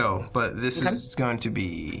to just go, but this is going to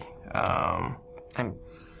be.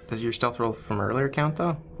 Does your stealth roll from earlier count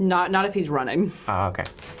though? Not if he's running. Oh, okay.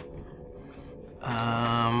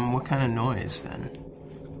 What kind of noise then?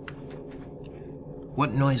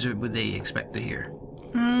 What noise would they expect to hear?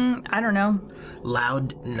 I don't know.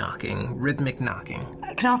 Loud knocking, rhythmic knocking.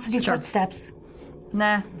 I can also do footsteps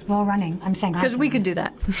Nah, while running. I'm saying because we could do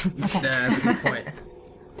that. That's a good point.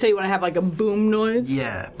 So you want to have like a boom noise?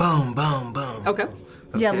 Yeah, boom, boom, boom. Okay.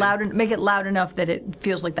 Yeah, make it loud enough that it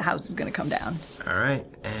feels like the house is going to come down. All right,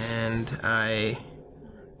 and I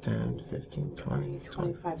 10, 15, 20,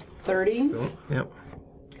 25, 30. Boom. Yep.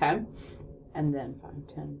 Okay. And then 5,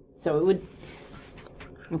 10. So it would.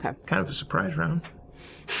 Okay. Kind of a surprise round.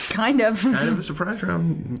 Kind of. Kind of a surprise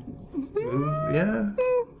round. Yeah.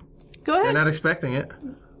 Go They're ahead. not expecting it.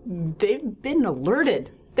 They've been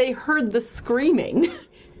alerted. They heard the screaming.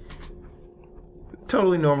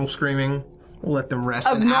 Totally normal screaming. We'll let them rest.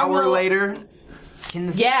 Of An hour normal- later.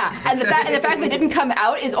 Yeah, and the fact they didn't come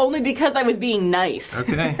out is only because I was being nice.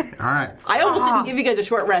 Okay. All right. I almost didn't give you guys a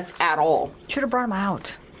short rest at all. Should have brought him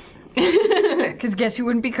out. Because guess who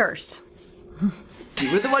wouldn't be cursed?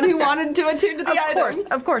 You were the one who wanted to attune to the item.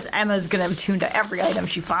 Of course, Emma's going to attune to every item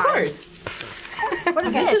she finds. Of course. What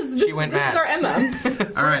is this? She went This is mad. our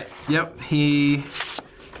Emma. All right. Yep. He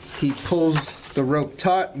pulls the rope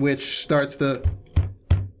taut, which starts the,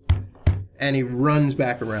 and he runs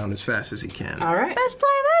back around as fast as he can. All right. Best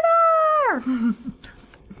plan ever!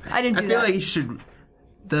 I didn't do I feel that. like he should.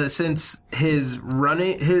 Since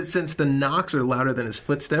the knocks are louder than his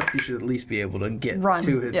footsteps, he should at least be able to get Run,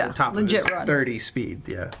 to yeah, the top legit of his run. 30 speed.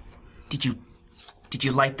 Yeah. Did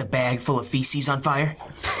you light the bag full of feces on fire?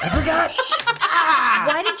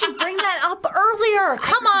 Why did you bring that up earlier?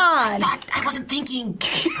 Come on! I wasn't thinking.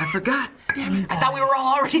 I forgot. I thought we were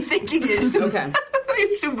all already thinking it. Okay.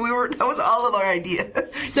 I assumed that was all of our idea.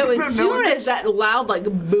 So as soon as that loud like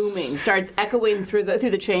booming starts echoing through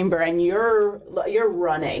the chamber and you're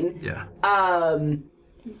running, Yeah.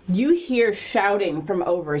 you hear shouting from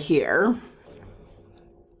over here.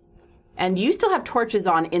 And you still have torches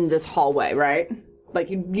on in this hallway, right? Like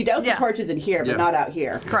you douse the torches in here, but Yeah. not out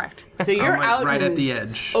here. Correct. So you're I'm, like, out right in at the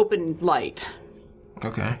edge. open light.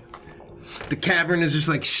 Okay. The cavern is just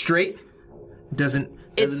like straight. Doesn't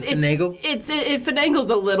finagle. It finagles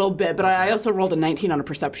a little bit, but I also rolled a 19 on a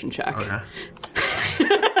perception check. Okay.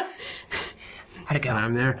 How'd it go?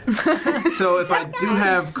 I'm there. So if I do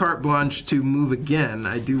have carte blanche to move again,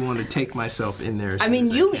 I do want to take myself in there. I mean,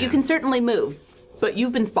 you can certainly move, but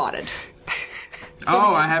you've been spotted.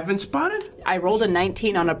 I have been spotted? I rolled a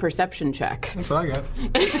 19 on a perception check. That's what I got.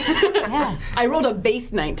 Yeah. I rolled a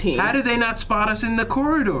base 19. How did they not spot us in the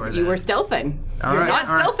corridor then? You were stealthing. All You're right, not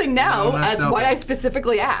all right. stealthing now. No, I'm not That's stealthing. why I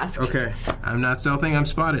specifically asked. Okay. I'm not stealthing, I'm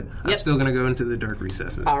spotted. I'm Yep. still going to go into the dark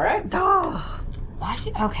recesses. All right. What?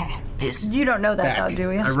 Okay. You don't know that, though,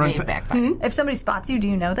 do you? I run If somebody spots you, do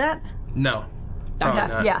you know that? No. Okay.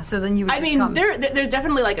 not. Yeah, so then you would I just mean, come. there's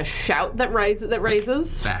definitely like a shout that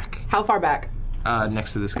raises. Back. How far back?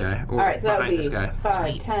 Next to this guy. Or All right, so that would behind be this guy.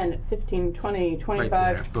 5, 10, 15, 20,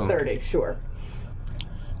 25, there. Boom. 30. Sure.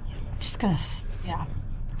 Just gonna, yeah.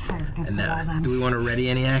 Hide against And the wall then. do we want to ready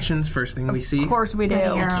any actions? First thing we see? Of course we do.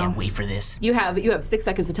 Can't wait for this. You have 6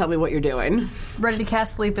 seconds to tell me what you're doing. Ready to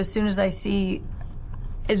cast sleep as soon as I see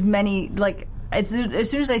as many, like, as soon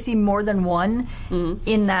as I see more than one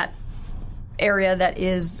in that area that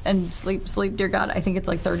is, and sleep, dear God, I think it's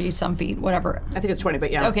like 30-some feet, whatever. I think it's 20,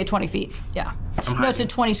 but yeah. Okay, 20 feet, yeah. No, it's a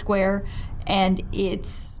 20 square, and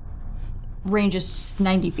its range is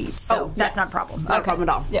 90 feet, so that's not a problem. Not a problem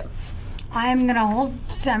at all. Yep. I'm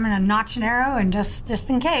gonna notch an arrow and just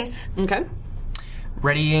in case. Okay.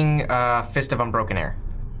 Readying Fist of Unbroken Air.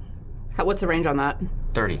 What's the range on that?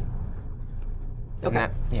 30. Okay.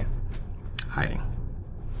 Yeah. Hiding.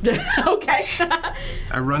 Okay.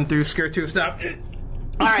 I run through, scare two, stop.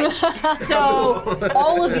 All right. So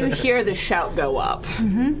all of you hear the shout go up.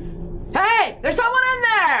 Mm-hmm. Hey, there's someone in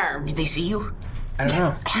there! Did they see you? I don't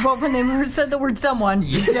know. Well, when they said the word someone.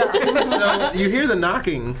 Yeah. So you hear the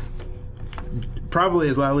knocking probably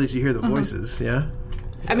as loudly as you hear the voices, yeah?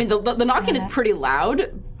 I mean, the knocking is pretty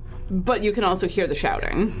loud, but you can also hear the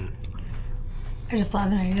shouting. I just thought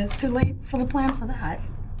it's too late for the plan for that.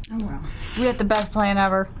 Oh well. We had the best plan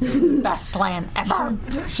ever. Best plan ever.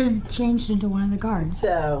 Should have changed into one of the guards.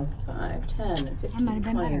 So 5, 10, 15, might have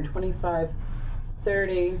been 20, better. 25,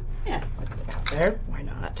 30. Yeah, I can get out there. Why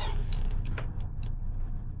not?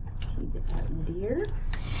 Keep it out in deer.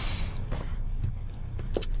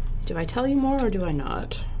 Do I tell you more or do I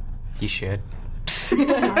not? You should.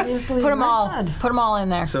 Obviously, Put them all. said. Put them all in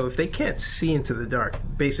there. So if they can't see into the dark,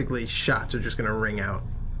 basically shots are just going to ring out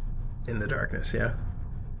in the darkness, yeah?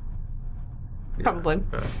 Probably.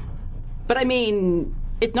 But I mean,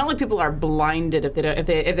 it's not like people are blinded if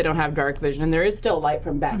they don't have dark vision. And there is still light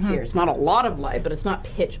from back here. It's not a lot of light, but it's not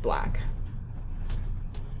pitch black.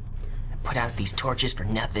 Put out these torches for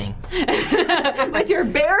nothing. With your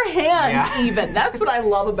bare hands, even. That's what I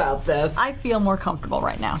love about this. I feel more comfortable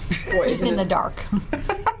right now. Just in the dark.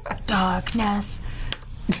 Darkness.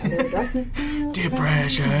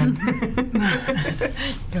 Depression.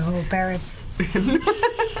 No, Barrett's.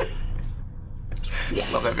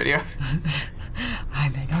 Love that video.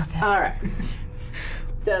 I'm in orbit. All right.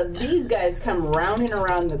 So these guys come rounding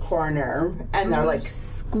around the corner, and they're like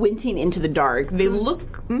squinting into the dark. They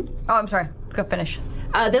look. Oh, I'm sorry. Go finish.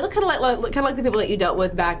 They look kind of like the people that you dealt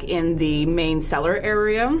with back in the main cellar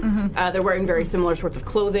area. They're wearing very similar sorts of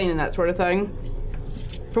clothing and that sort of thing.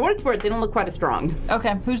 For what it's worth, they don't look quite as strong.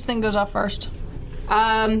 Okay, whose thing goes off first?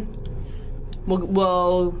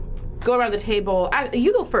 We'll go around the table.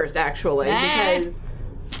 You go first, actually, because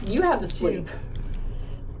you have the sleep.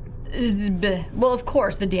 Well, of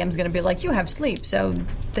course, the DM's going to be like, you have sleep, so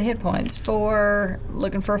the hit points for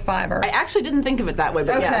looking for a 5er. I actually didn't think of it that way,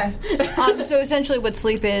 but yes. So essentially what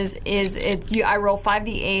sleep is I roll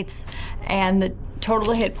 5d8s and the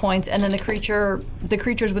total hit points, and then the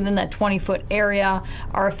creatures within that 20-foot area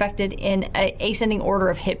are affected in ascending order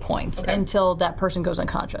of hit points until that person goes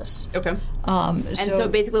unconscious. Okay. And so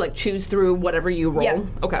basically, like, choose through whatever you roll. Yeah.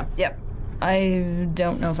 Okay. Yep. I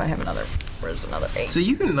don't know if I have another. Where's another 8? So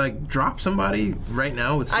you can, like, drop somebody right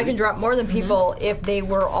now with sleep? I can drop more than people if they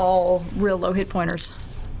were all real low hit pointers.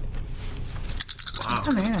 Wow.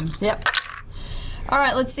 Oh man. Yep. All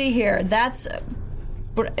right, let's see here. That's.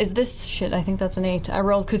 What is this? Shit, I think that's an 8. I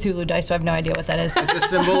rolled Cthulhu dice, so I have no idea what that is. It's a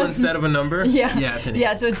symbol instead of a number? Yeah. Yeah, it's an 8.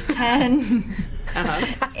 Yeah, so it's 10,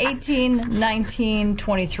 18, 19,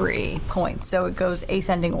 23 points. So it goes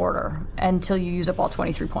ascending order until you use up all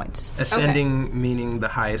 23 points. Ascending meaning the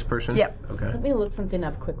highest person? Yep. Okay. Let me look something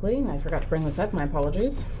up quickly. I forgot to bring this up. My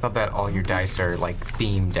apologies. Love that all your dice are like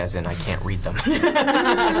themed as in I can't read them.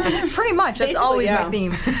 Pretty much. That's Basically, always yeah. my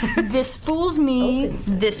theme. This fools me.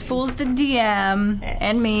 This fools the DM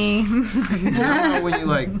and me. You know when you,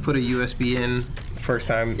 like, put a USB in First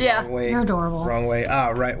time, Yeah. wrong way. You're adorable. Wrong way.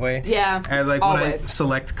 Right way. Yeah, And like when I always.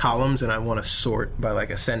 select columns and I want to sort by like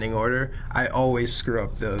ascending order, I always screw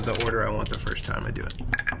up the order I want the first time I do it,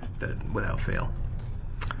 without fail.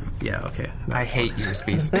 Yeah. Okay. I hate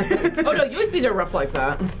USBs. Oh no, USBs are rough like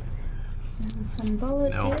that.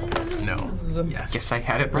 Symbolic. No. Yes. Guess I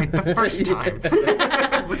had it right the first time.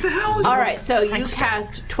 What the hell is All right, so you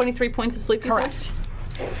cast 23 points of sleep. You Correct.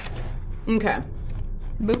 said? Okay.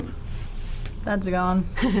 Boop. That's gone.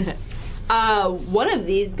 One of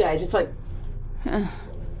these guys just like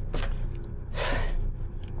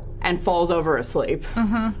and falls over asleep.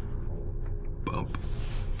 Bump.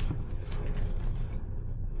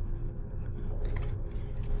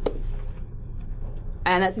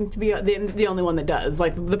 And that seems to be the only one that does.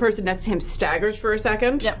 Like the person next to him staggers for a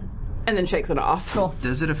second. Yep. And then shakes it off. Cool.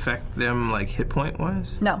 Does it affect them like hit point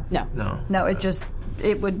wise? No. No. No.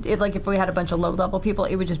 It would like if we had a bunch of low level people,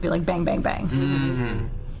 it would just be like bang, bang, bang.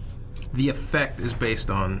 The effect is based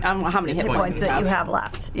on. How many hit Points that you have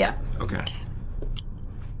left. Yeah. Okay.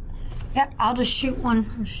 Yep, I'll just shoot one.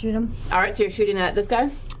 I'll shoot him. All right, so you're shooting at this guy.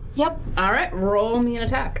 Yep. All right, roll me an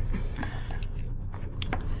attack.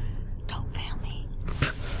 Don't fail me.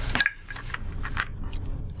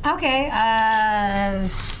 Okay, that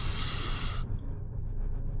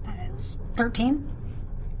is 13.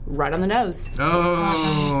 Right on the nose.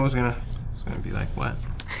 Oh, I was gonna be like, what?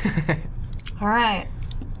 All right.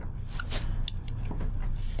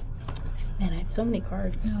 Man, I have so many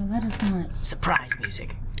cards. No, that is not. Surprise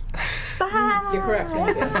music. You're correct.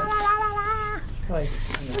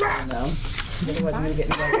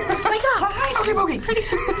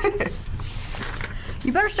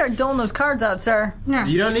 You better start doling those cards out, sir.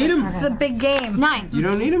 You don't need him. It's a big game. 9. You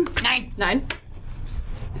don't need him. 9.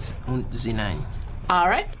 It's on Z9. All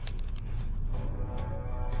right.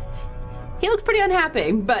 He looks pretty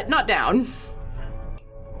unhappy, but not down.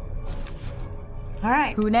 All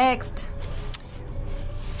right. Who next?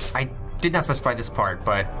 I did not specify this part,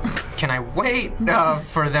 but can I wait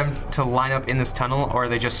for them to line up in this tunnel, or are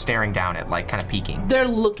they just staring down it, like kind of peeking? They're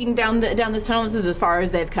looking down this tunnel. This is as far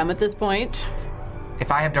as they've come at this point.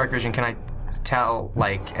 If I have dark vision, can I tell,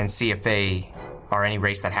 like, and see if they are any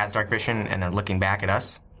race that has dark vision and are looking back at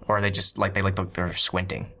us? Or are they just, like, they're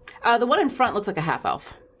squinting? The one in front looks like a half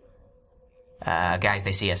elf. Guys,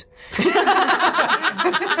 they see us.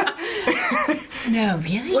 No,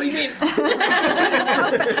 really? What do you mean?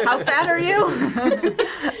 How fat are you?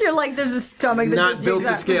 You're like, there's a stomach that Not just built to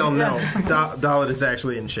exact- scale. No. Dalit is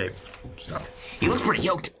actually in shape. So. He looks pretty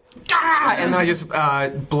yoked. Ah! And then I just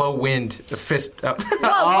blow wind, a fist up.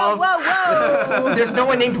 Whoa, whoa. There's no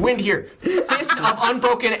one named Wind here. Fist of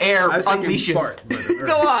unbroken air I was thinking unleashes. fart, but,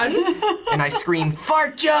 Go on. And I scream,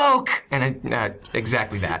 fart joke! And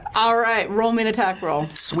exactly that. All right, roll me an attack roll.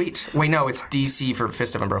 Sweet. Wait, no, it's DC for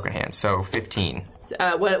Fist of Unbroken Hands, so 15.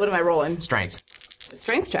 What am I rolling? Strength.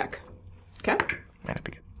 Strength check. Okay. That'd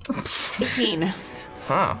be good. 18.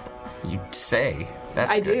 Huh. You say.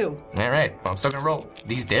 That's I good. do. All right. Well, I'm still gonna roll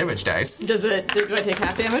these damage dice. Do I take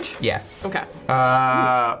half damage? Yeah. Okay.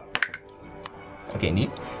 Okay, neat.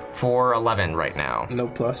 For 11 right now. no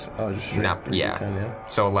plus. Oh, just straight. No, yeah. 10, yeah.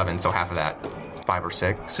 So 11, so half of that. 5 or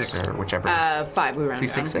 6, or whichever. 5, we round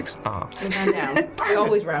Please down. take 6. Oh. We round down. We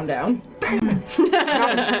always round down.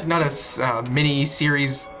 Not a mini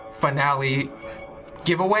series finale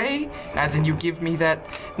giveaway, as in you give me that.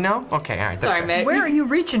 No? Okay, all right. That's Sorry, fair. Mick. Where are you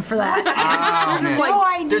reaching for that? Oh, man. No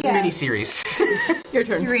idea. There's mini series. Your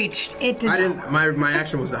turn. You reached. It did I not. didn't. My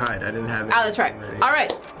action was to hide. I didn't have it. Oh, that's right. ready. All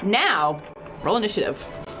right. Now, roll initiative.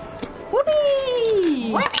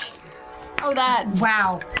 Whoopee! Oh, that.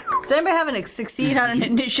 Wow. Does anybody have a succeed on an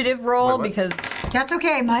initiative roll? what? Because That's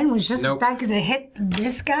okay. Mine was just Nope. as bad because it hit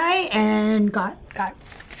this guy and got.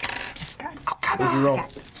 Just got What'd you roll?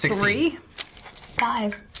 16. 3.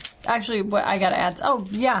 5. Actually, what I gotta add. Oh,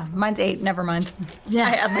 yeah, mine's 8. Never mind. Yeah. I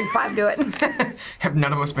had like 5 to it. Have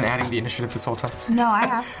none of us been adding the initiative this whole time? No, I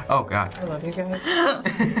have. Oh, God. I love you guys.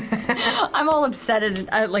 I'm all upset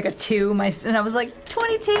at like a 2. And I was like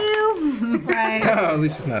 22. Right. Oh, at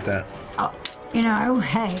least it's not that. You know,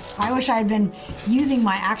 hey, I wish I had been using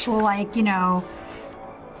my actual, like, you know,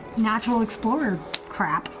 natural explorer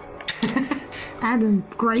crap. That'd been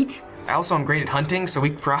great. Also, I'm great at hunting, so we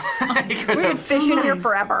probably could We could fish in here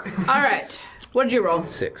forever. All right. What did you roll?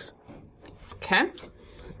 6. Okay.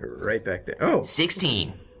 Right back there. Oh,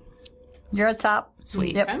 16. You're at top.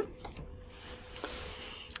 Sweet. Yep. Okay.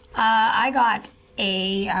 I got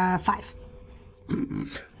a 5.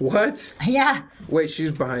 what? Yeah. Wait,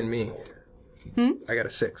 she's behind me. I got a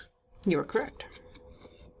 6. You were correct.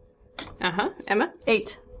 Emma?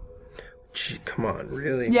 8. Gee, come on,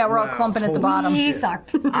 really? Yeah, we're all Wow, clumping at the holy bottom. He shit.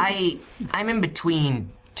 sucked. I'm in between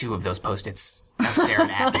two of those Post-its I'm staring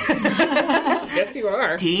at. Yes, you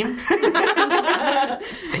are. Team?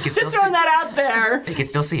 They can still Just throwing that out there. They can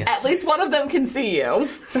still see us. At least one of them can see you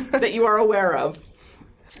that you are aware of.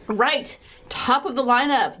 Right. Top of the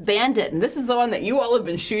lineup, Bandit. And this is the one that you all have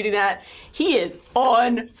been shooting at. He is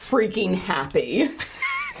unfreaking happy.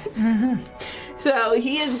 So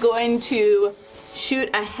he is going to shoot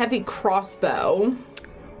a heavy crossbow.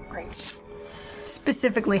 Right.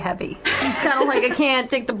 Specifically heavy. He's kind of like, I can't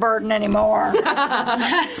take the burden anymore. He's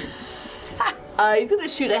going to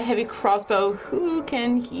shoot a heavy crossbow. Who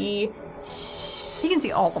can he? He can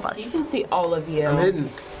see all of He us. can see all of you. I'm hidden.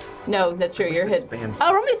 No, that's true. You're hit. Spans.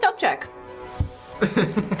 Oh, roll me a stealth check.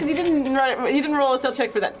 Because you didn't roll a stealth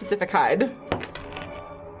check for that specific hide.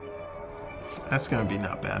 That's gonna be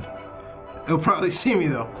not bad. It'll probably see me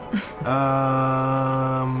though.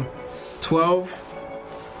 12.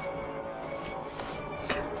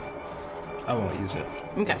 I won't use it.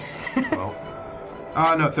 Okay.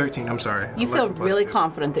 Oh no, 13. I'm sorry. You feel 11 plus really 2.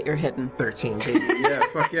 confident that you're hidden. 13. Baby. Yeah,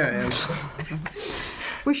 fuck yeah, I am.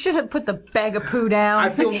 We should have put the bag of poo down. I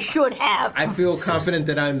feel- should have. I feel confident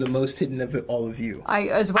that I'm the most hidden of all of you. I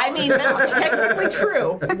as well. I mean, that's technically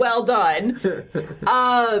true. Well done.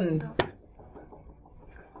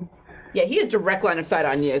 Yeah, he has direct line of sight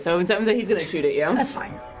on you, so he's going to shoot at you. That's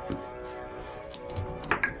fine.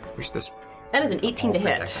 Wish this That is an 18 to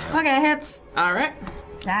hit. Okay, hits. All right.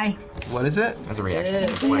 Die. What is it? as a reaction. Yeah.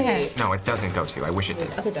 Deflect. No, it doesn't go to. I wish it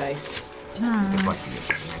did. Other dice. Deflect is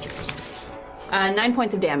magic crystal. 9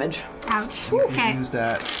 points of damage. Ouch. Okay. Use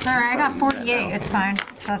that. Sorry, I got 48. It's fine.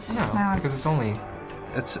 That's now Because it's only.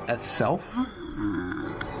 It's at self?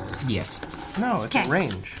 Yes. No, it's Okay. at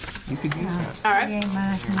range. You could use that. All right. 48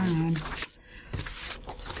 minus 9.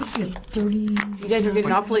 This could be 30. You guys are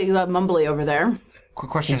getting awfully mumbly over there.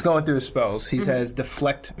 Quick question. He's going through his spells. He has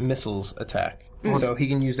deflect missiles attack. So he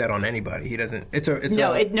can use that on anybody. He doesn't. It's a.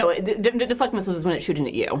 Deflect missiles is when it's shooting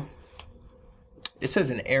at you. It says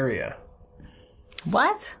an area.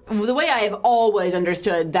 What? The way I have always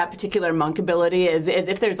understood that particular monk ability is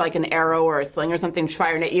if there's like an arrow or a sling or something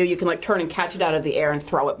firing at you, you can like turn and catch it out of the air and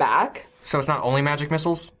throw it back. So it's not only magic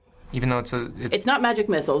missiles, even though it's a. It's not magic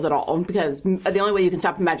missiles at all because the only way you can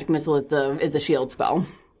stop a magic missile is the shield spell.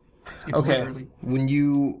 Okay. Literally- When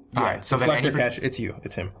you. Yeah, Alright, so then deflect or any- catch. It's you.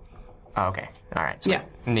 It's him. Oh, okay. All right. So Yeah.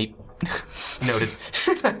 Neat. Noted.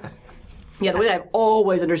 Yeah, the way I've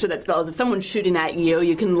always understood that spell is if someone's shooting at you,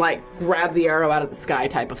 you can like grab the arrow out of the sky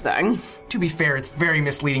type of thing. To be fair, it's very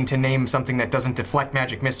misleading to name something that doesn't deflect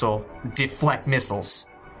magic missile deflect missiles.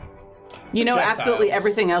 You know, Projectiles. absolutely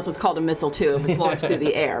everything else is called a missile too if it's launched through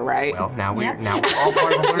the air, right? Well, now we're Yep. all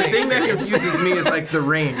part of a The learning thing that experience. confuses me is like the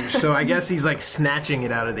range. So I guess he's like snatching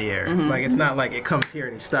it out of the air. Like it's not like it comes here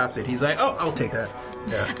and he stops it. He's like, oh, I'll take that.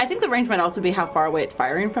 Yeah. I think the range might also be how far away it's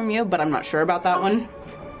firing from you, but I'm not sure about that one.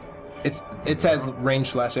 It says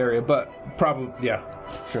range / area, but probably yeah,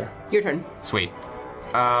 sure. Your turn. Sweet.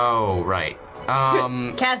 Oh, right.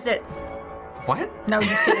 Cast it. What? No,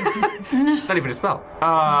 just kidding. It's not even a spell.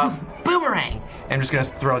 Boomerang. I'm just gonna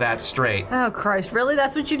throw that straight. Oh, Christ. Really?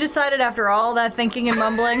 That's what you decided after all that thinking and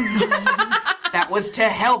mumbling? That was to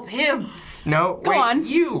help him. No, Go wait, on.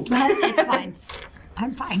 You. It's fine.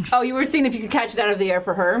 I'm fine. Oh, you were seeing if you could catch it out of the air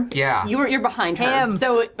for her? Yeah. You're behind her. Him.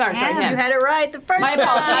 So, sorry, You him. had it right the first My time.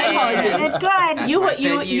 apologies. It's good. You, why I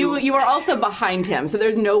said you are also behind him, so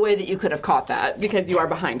there's no way that you could have caught that because you are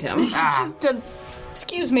behind him. Just,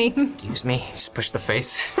 excuse me. Excuse me. Just push the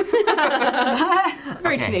face. It's a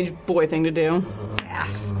very Okay. teenage boy thing to do.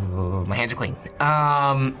 Oh, my hands are clean.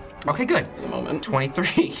 Okay, good. A moment.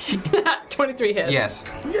 23. 23 hits. Yes.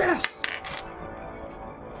 Yes.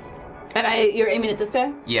 And you're aiming at this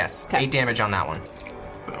guy? Yes. Okay. 8 damage on that one.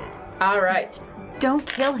 All right. Don't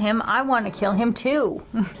kill him. I want to kill him too.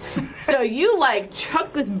 So you like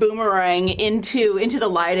chuck this boomerang into the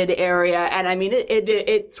lighted area, and I mean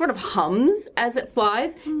it sort of hums as it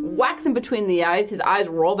flies, whacks him between the eyes. His eyes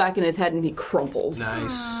roll back in his head, and he crumples.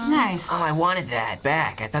 Nice. Nice. Oh, I wanted that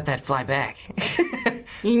back. I thought that'd fly back.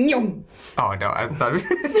 Nyum. Oh, no. I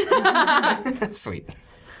thought. Sweet.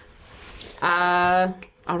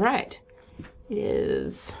 All right. It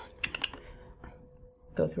is.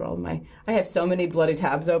 Go through all of my. I have so many bloody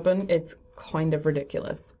tabs open. It's kind of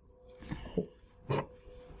ridiculous.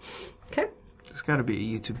 Okay. There's got to be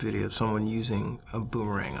a YouTube video of someone using a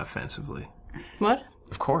boomerang offensively. What?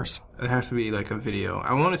 Of course. It has to be like a video.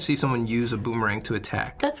 I want to see someone use a boomerang to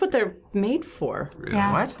attack. That's what they're made for.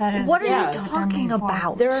 Yeah, What? that is. What are Yeah. you talking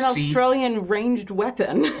about? They're an See? Australian ranged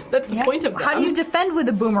weapon. That's the point of them. How do you defend with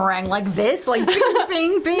a boomerang like this? Like bing,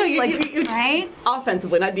 bing, bing. No, you, like you Right?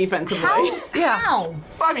 offensively, not defensively. yeah. How?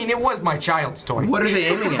 I mean, it was my child's toy. What are they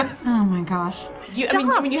aiming at? Oh my gosh.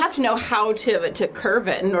 I mean, you have to know how to curve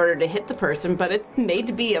it in order to hit the person, but it's made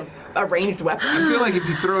to be a ranged weapon. I feel like if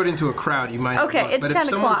you throw it into a crowd, you might. Okay, have luck. it's but 10 if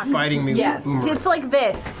someone's o'clock. fighting me Yes. with a boomerang, It's like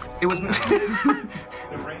this. It was. The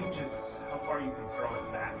range is how far you can throw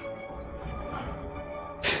it back.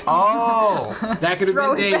 Oh. that could have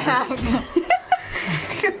Throw been it back. dangerous.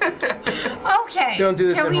 Okay. Don't do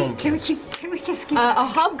this Can at we, home. Can we just keep? A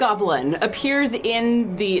hobgoblin appears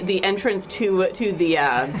in the entrance to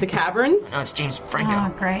the caverns. No, it's James Oh,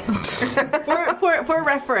 Franco. great. For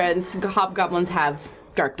reference, hobgoblins have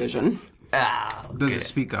dark vision. Ah, Does it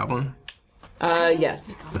speak goblin?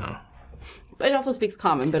 Yes. No. It also speaks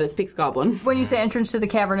common, but it speaks goblin. When you say entrance to the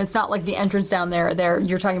cavern, it's not like the entrance down there.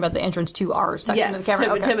 You're talking about the entrance to our section of Yes, the cavern.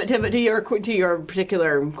 Okay. to your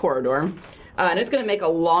particular corridor, and it's going to make a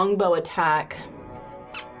longbow attack.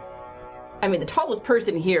 I mean, the tallest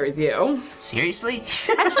person here is you. Seriously?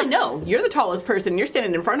 Actually, no, you're the tallest person. You're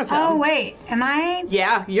standing in front of him. Oh wait, am I?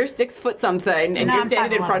 Yeah, you're 6 foot something, and No, you're I'm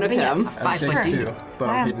standing in 5'11", front of but him. yes. I'm 6'2", but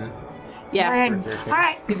I'm hidden. Yeah, All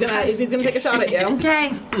right. he's gonna take a shot at you. Okay.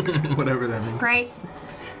 Whatever that means. Great.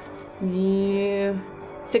 Yeah,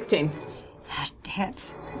 16.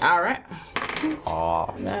 Hits. All right.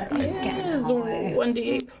 Aw. That is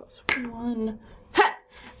 1d8 plus 1. Ha!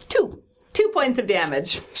 2 points of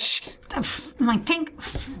damage. I think.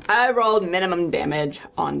 I rolled minimum damage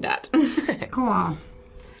on that. Cool.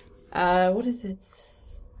 What is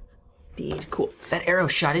its speed? Cool. That arrow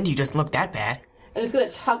shot into you doesn't look that bad. And it's gonna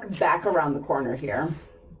tuck back around the corner here,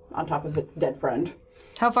 on top of its dead friend.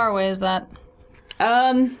 How far away is that?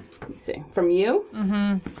 Let's see. From you?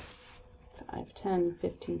 Mm-hmm. 5, 10,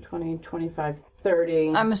 15, 20, 25, 30.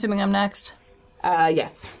 I'm assuming I'm next.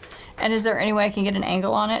 Yes. And is there any way I can get an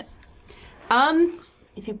angle on it?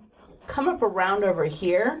 If you come up around over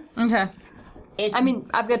here, Okay. it's, I mean,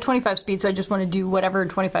 I've got 25 speed, so I just want to do whatever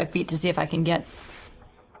 25 feet to see if I can get.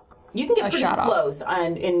 you can get a pretty shot off. close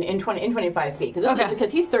in 25 feet Okay.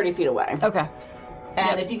 because he's 30 feet away. Okay.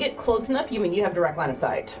 And if you get close enough, you have direct line of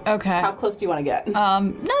sight. Okay. How close do you want to get?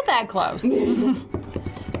 Not that close.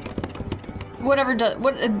 whatever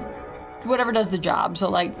does the job. So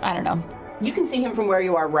like, I don't know. You can see him from where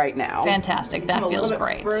you are right now. Fantastic. That Come a feels little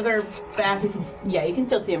bit great. Further back, you can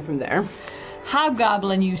still see him from there.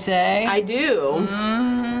 Hobgoblin, you say? I do.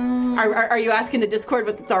 Are you asking the Discord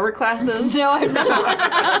what its armor class is? No, I'm not.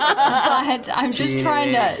 But I'm just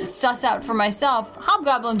trying to suss out for myself.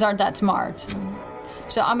 Hobgoblins aren't that smart.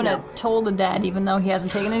 So I'm gonna toll the dead, even though he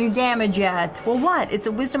hasn't taken any damage yet. Well, what? It's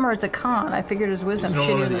a wisdom or it's a con? I figured his wisdom's He's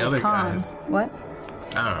not one shittier of the than his other con. guys. What?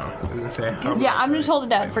 I don't know. It doesn't say. Yeah, I'm gonna toll the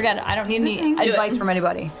dead. Forget it. I don't need any advice from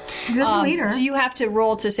anybody. You're the leader. So you have to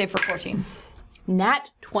roll to save for 14. Nat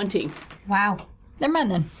 20. Wow. Never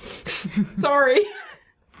mind then. Sorry.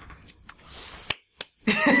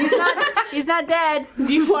 He's not dead.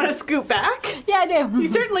 Do you want to scoot back? Yeah, I do. You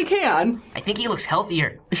certainly can. I think he looks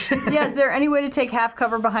healthier. Yeah, is there any way to take half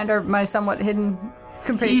cover behind my somewhat hidden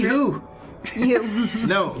compatriot? Who? You.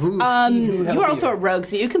 No, who? You are also a rogue,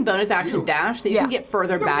 so you can bonus action dash, so you Yeah. can get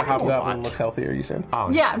further back. if you Hobgoblin want. looks healthier, you said? Oh,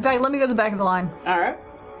 Yeah, in fact, let me go to the back of the line. All right.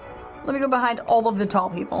 Let me go behind all of the tall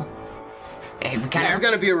people. Hey, we This kind is of.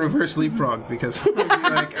 gonna be a reverse leapfrog because I'm gonna be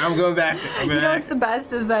like, I'm going back. I'm You know back. what's the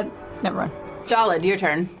best is that... Never mind. Dalid, your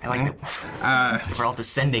turn. I like that. We're all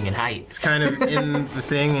descending in height. He's kind of in the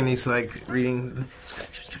thing and he's like reading.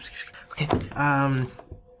 Okay.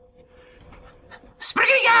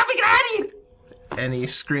 And he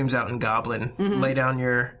screams out in Goblin, lay down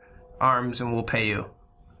your arms and we'll pay you.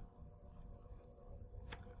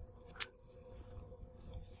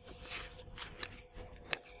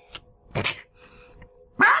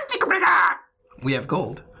 We have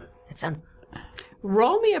gold. It sounds.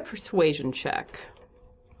 Roll me a persuasion check.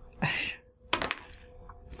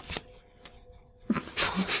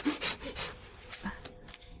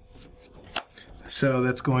 So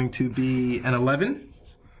that's going to be an 11.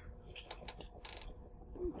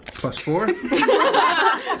 Plus 4. Roll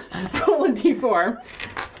a d4.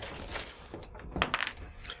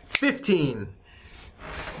 15.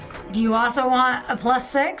 Do you also want a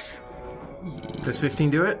 +6? Does 15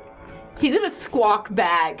 do it? He's gonna squawk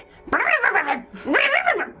back.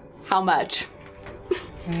 How much?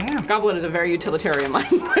 Yeah. Goblin is a very utilitarian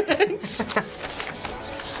language.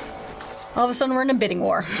 All of a sudden, we're in a bidding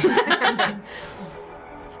war.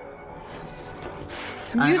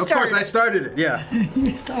 Of course, I started it. Yeah.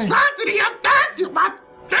 You started.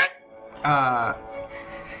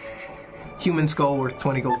 Human skull worth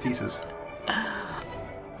 20 gold pieces.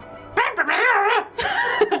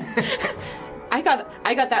 I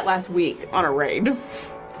got that last week on a raid.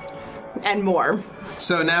 And more.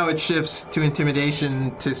 So now it shifts to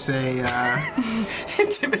intimidation to say,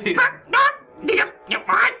 Intimidation.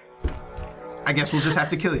 I guess we'll just have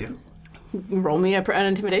to kill you. Roll me an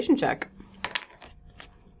intimidation check.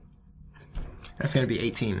 That's going to be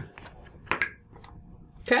 18.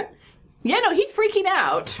 Okay. Yeah, no, he's freaking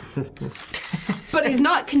out. But he's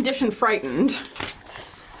not condition frightened.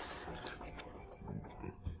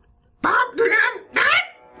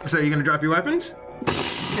 So you're going to drop your weapons?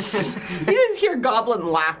 You just hear goblin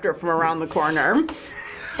laughter from around the corner.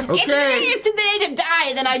 Okay. If it is today to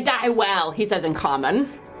die, then I die well, he says in common.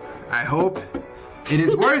 I hope it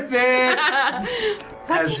is worth it.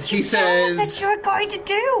 As he says, that you're going to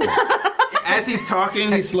do. as he's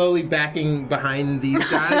talking, he's slowly backing behind these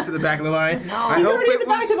guys to the back of the line. No, I You're hope already at it the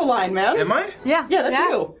back was. of the line, man. Am I? Yeah. Yeah, that's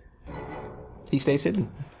you. He stays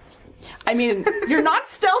hidden. I mean, you're not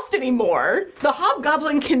stealthed anymore. The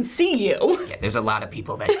hobgoblin can see you. Yeah, there's a lot of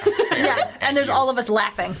people that are staring. Yeah, and there's all of us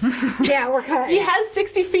laughing. Yeah, we're kind of. He has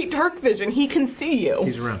 60 feet dark vision. He can see you.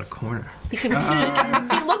 He's around a corner. He can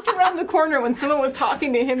he looked around the corner when someone was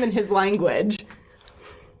talking to him in his language.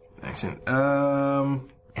 Excellent.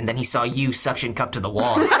 And then he saw you suction cup to the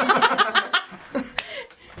wall.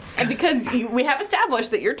 And because we have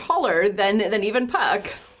established that you're taller than even Puck,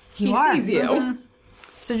 he are. sees you. Mm-hmm.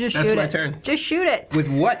 So just That's shoot my it. turn. Just shoot it. With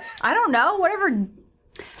what? I don't know. Whatever.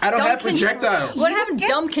 I don't have Dumb projectiles. Whatever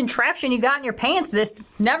dumb contraption you got in your pants.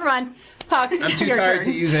 Never mind. Puck, I'm too your tired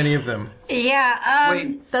turn. to use any of them. Yeah.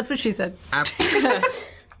 Wait, That's what she said.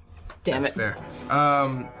 Damn it. fair.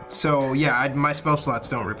 So yeah, my spell slots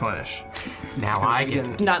don't replenish. Now I get.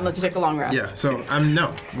 Again, Not unless you take a long rest. yeah. So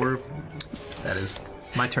that is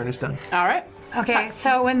my turn is done. All right. Okay,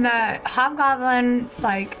 so when the hobgoblin,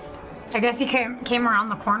 like, I guess he came around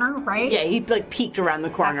the corner, right? Yeah, he like peeked around the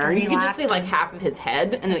corner. After he You can just laughed see like half of his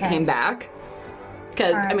head, and then it Okay. came back.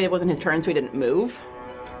 Because I Alright. mean, it wasn't his turn, so he didn't move.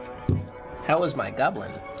 How was my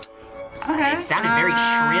goblin? Okay. It sounded very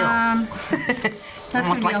shrill. It's That's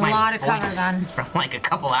almost gonna like be a my lot of cover voice then. from like a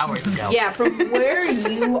couple hours ago. Yeah, from where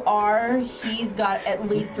you are, he's got at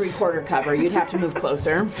least 3/4 cover. You'd have to move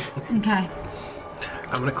closer. Okay.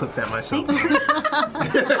 I'm gonna clip that myself.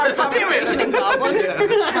 Our conversation in goblin.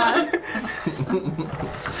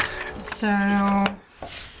 So,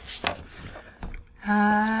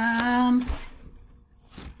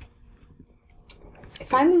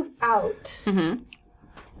 if I move out, I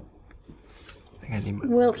think I need my.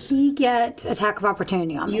 will he get attack of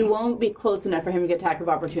opportunity on me? You won't be close enough for him to get attack of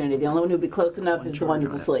opportunity. The only one who'd be close enough is the one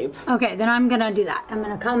who's asleep. Okay, then I'm gonna do that. I'm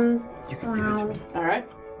gonna come You can give it to me. All right.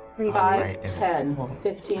 5, right, is it- 10, well, I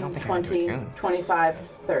 15, don't think I can do 20, it, too. 25,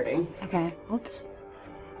 30. Okay. Oops.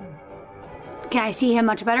 Can I see him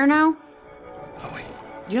much better now?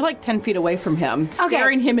 You're like 10 feet away from him,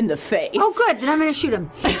 staring him in the face. Oh, good. Then I'm gonna shoot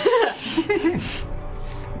him.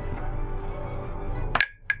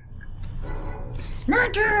 My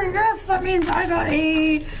turn. Yes, that means I got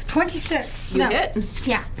a 26. You hit.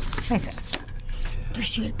 Yeah, 26. You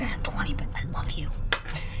should have been 20, but I love you.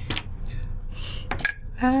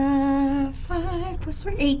 5 plus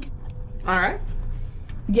 3, 8. All right.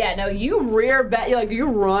 Yeah, no, you rear back, you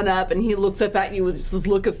run up, and he looks up at you with just this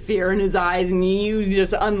look of fear in his eyes, and you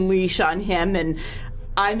just unleash on him. And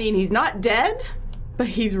I mean, he's not dead, but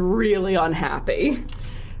he's really unhappy.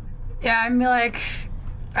 Yeah, I'd be like,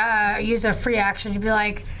 use a free action. You'd be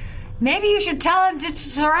like, maybe you should tell him to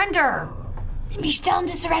surrender. Maybe you should tell him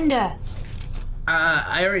to surrender.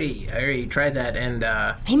 I already tried that, and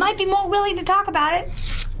He might be more willing to talk about it.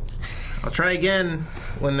 I'll try again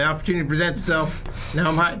when the opportunity presents itself. Now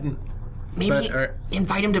I'm hiding. Maybe But,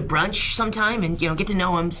 invite him to brunch sometime and get to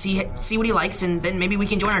know him, see what he likes, and then maybe we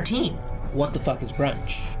can join our team. What the fuck is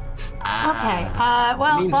brunch? Okay.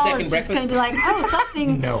 Well, mean Ball second is just going to breakfast? be like, oh,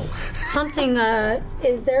 something. No. Something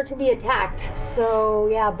is there to be attacked. So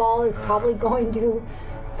yeah, Ball is probably going to.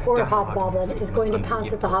 Poor Hobgoblin is going to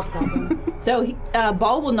pounce at the Hobgoblin. So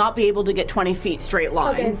Ball will not be able to get 20 feet straight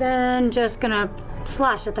line. Okay, then just gonna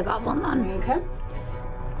slash at the Goblin then. Okay.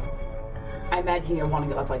 I imagine you're wanting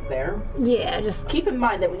to go up like there. Yeah, just Keep in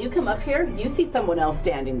mind that when you come up here, you see someone else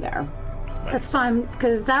standing there. that's fine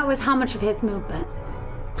because that was how much of his movement.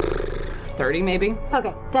 30 maybe?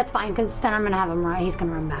 Okay, that's fine because then I'm gonna have him run. He's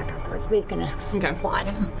gonna run back afterwards. But he's gonna Okay.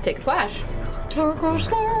 slide him. Take a slash. Turbo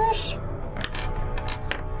slash.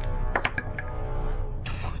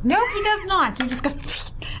 Nope, he does not. So he just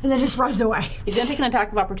goes and then just runs away. He's going to take an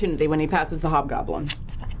attack of opportunity when he passes the hobgoblin.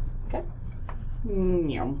 It's fine. Okay.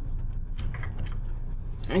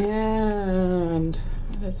 And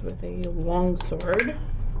that is with a longsword.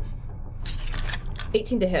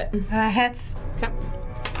 18 to hit. Hits. Okay.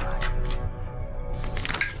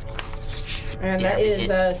 And that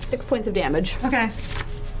is 6 points of damage. Okay.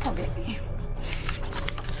 Oh, baby.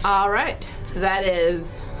 All right. So that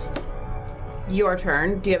is your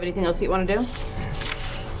turn. Do you have anything else you want to do?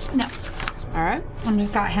 No. All right. I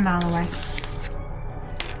just got him out of the way.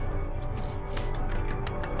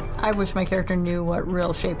 I wish my character knew what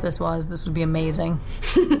real shape this was. This would be amazing.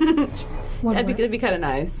 That'd be kind of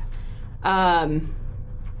nice.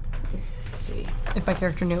 Let's see. If my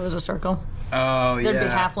character knew it was a circle. Oh, There'd be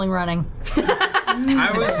yeah. halfling running.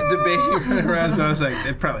 I was debating around, but I was like,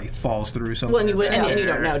 it probably falls through something. Well, and you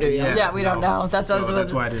don't know, do you? Yeah, we don't know. That's why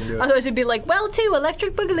I didn't do it. Otherwise, it'd be like, well, too,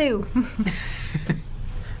 electric boogaloo.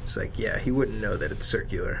 It's like, yeah, he wouldn't know that it's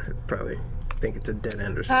circular. He'd probably think it's a dead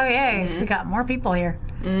end or something. Oh, yay. So we got more people here.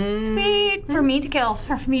 Sweet. For me to kill.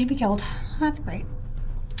 Or for me to be killed. That's great.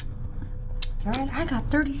 It's all right. I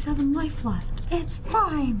got 37 life left. It's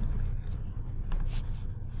fine.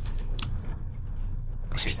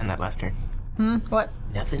 I should have done that last turn. What?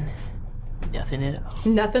 Nothing at all.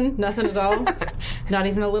 Nothing at all? Not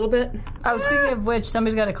even a little bit? Oh, speaking of which,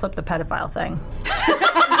 somebody's got to clip the pedophile thing.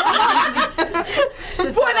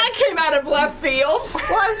 Boy, that came out of left field.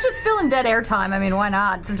 Well, I was just filling dead air time. I mean, why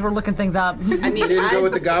not? Since we're looking things up. I mean, You didn't go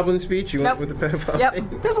with the goblin speech? You went with the pedophile Yep.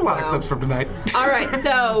 thing? There's a lot of clips from tonight. All right,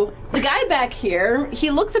 so the guy back here,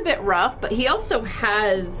 he looks a bit rough, but he also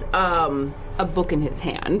has a book in his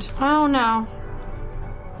hand Oh, no.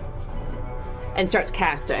 and starts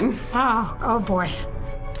casting. Oh boy.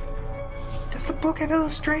 Does the book have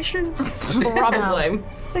illustrations? Probably.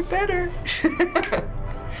 They better.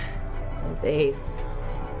 Is a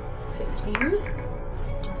 15,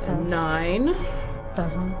 a 9,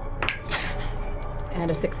 Doesn't. and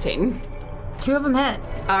a 16. 2 of them hit.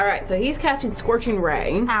 All right, so he's casting Scorching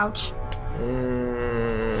Ray, Ouch.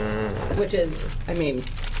 which is, I mean,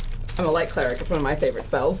 I'm a light cleric. It's one of my favorite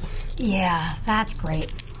spells. Yeah, that's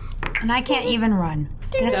great. And I can't even run.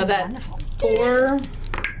 This So is that's wonderful.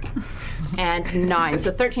 4 and 9,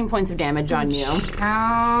 so 13 points of damage on you.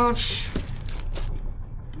 Ouch.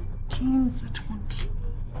 15, it's a 20.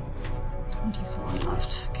 24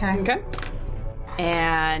 left. Okay. Okay.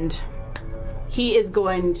 And he is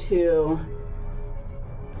going to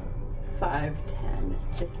 5, 10,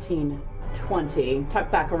 15, 20, tuck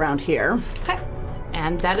back around here. Okay.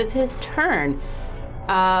 And that is his turn.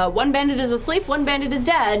 One bandit is asleep, one bandit is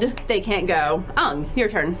dead. They can't go. Your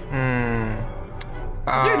turn.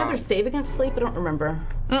 Is there another save against sleep? I don't remember.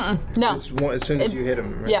 No. As soon as you hit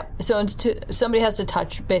him, right? Yeah, so it's somebody has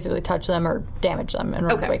to basically touch them or damage them in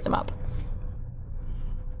order to wake them up.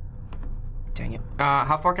 Dang it.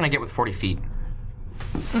 How far can I get with 40 feet?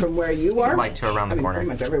 From where you are? Light to around the corner. Pretty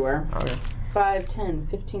much everywhere. Okay. 5, 10,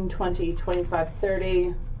 15, 20, 25,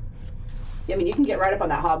 30. Yeah, I mean, you can get right up on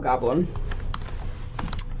that hobgoblin.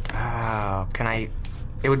 Can I...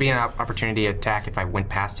 It would be an opportunity attack if I went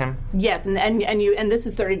past him? Yes, and this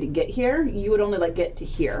is 30 to get here. You would only, get to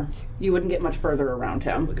here. You wouldn't get much further around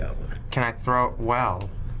him. Can I throw... Well...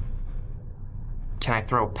 Can I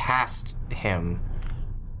throw past him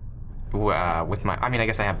with my... I mean, I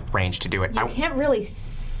guess I have range to do it. You can't really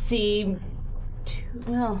see...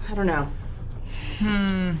 Well, I don't know.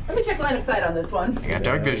 Let me check line of sight on this one. I got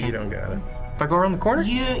dark vision. You don't got it. If I go around the corner?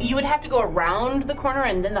 You would have to go around the corner,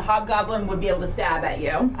 and then the hobgoblin would be able to stab at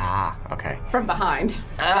you Ah, okay. from behind.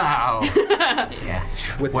 Oh. Yeah.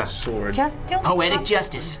 With a sword. Just do Poetic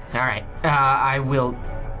justice. All right. I will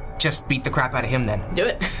just beat the crap out of him then. Do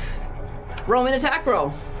it. Roll me an attack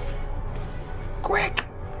roll. Quick.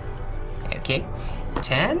 Okay.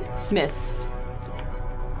 10? Miss.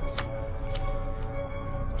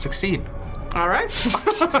 Succeed. All right.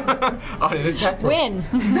 On an attack. Win.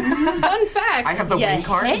 Fun fact. I have the win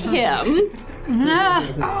card? Hit him.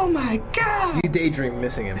 Oh my god! You daydream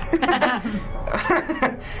missing him.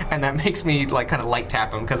 And that makes me kind of light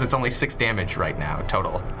tap him because it's only 6 damage right now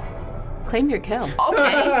total. Claim your kill.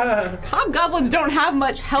 Okay. Hobgoblins don't have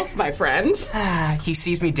much health, my friend. He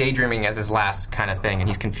sees me daydreaming as his last kind of thing, and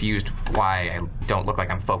he's confused why I don't look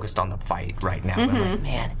like I'm focused on the fight right now. But I'm like,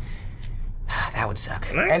 man, that would suck.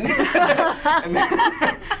 And then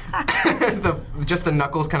just the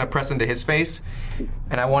knuckles kind of press into his face,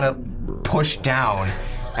 and I want to push down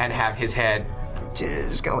and have his head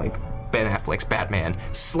just kind of like Ben Affleck's Batman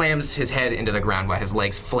slams his head into the ground while his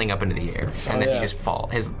legs fling up into the air, and then he just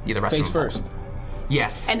falls. The rest Face of him first. falls.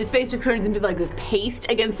 Yes. And his face just turns into like this paste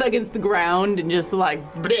against the ground and just like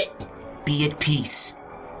bleh. Be at peace.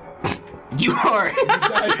 You are.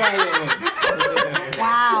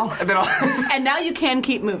 Wow. And then And now you can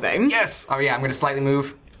keep moving. Yes. Oh yeah, I'm gonna slightly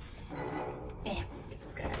move. Get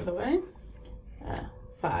this guy out of the way.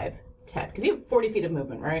 5, 10. Because you have 40 feet of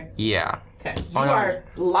movement, right? Yeah. Okay. You Oh, no. are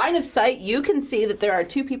line of sight. You can see that there are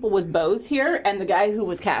 2 people with bows here and the guy who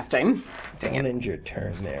was casting. Don't end your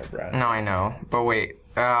turn there, bro. No, I know. But wait.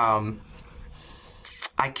 I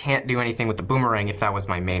can't do anything with the boomerang if that was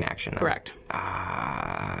my main action. Though. Correct.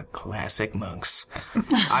 Classic monks.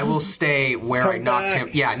 I will stay where I knocked him.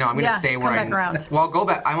 Yeah, no, I'm going to stay where come I. back around. Well, I'll go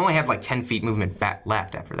back. I only have like 10 feet movement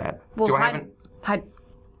left after that. Well, do I hide- have? hide-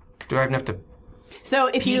 Do I have enough to? So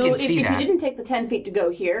if Peek you and if see you that. didn't take the 10 feet to go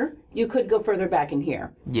here, you could go further back in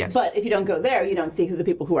here. Yes. But if you don't go there, you don't see who the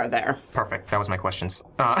people who are there. Perfect. That was my questions.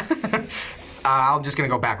 I'm just going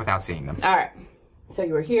to go back without seeing them. All right. So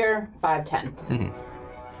you were here, 5, 10.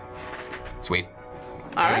 Sweet.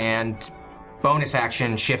 All right. And bonus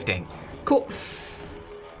action shifting. Cool.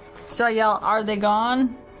 So I yell, "Are they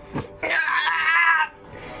gone?"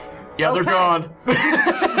 Yeah, they're gone.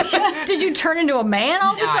 Did you turn into a man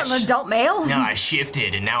all of a Nah, sudden, an adult male? No, I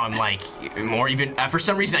shifted, and now I'm like more even. For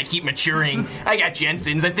some reason, I keep maturing. I got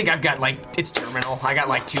Jensen's. I think I've got like it's terminal. I got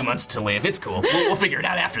like 2 months to live. It's cool. We'll figure it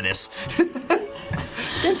out after this.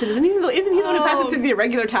 Jensen, isn't he the one who passes through the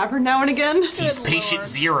irregular tavern now and again? He's patient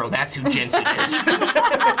 0. That's who Jensen is.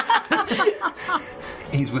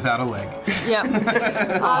 He's without a leg. Yep.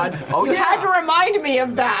 Oh You had to remind me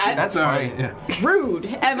of that. That's All fine. right. Yeah. Rude.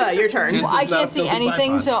 Emma, your turn. Jensen- I not can't see filled with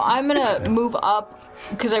anything, bipods. so I'm gonna move up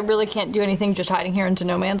because I really can't do anything just hiding here into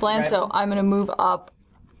no man's land. Right. So I'm gonna move up.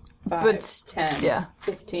 5, But 10, yeah.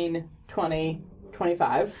 15, 20,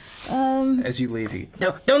 25. As you leave, he.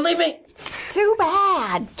 No, don't leave me! Too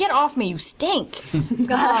bad. Get off me, you stink.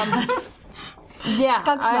 Yeah,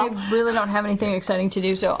 Skunk I smell. really don't have anything exciting to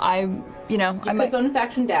do, so I I might bonus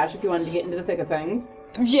action dash if you wanted to get into the thick of things.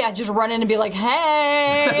 just run in and be like,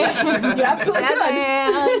 hey, You absolutely jazz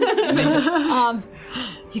could. hands.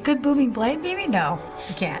 You could booming blade, maybe? No,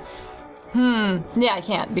 you can't. Yeah, I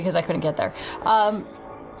can't because I couldn't get there. I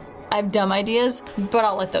have dumb ideas, but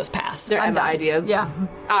I'll let those pass. They're I'm Emma done. ideas. Yeah.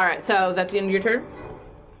 All right, so that's the end of your turn.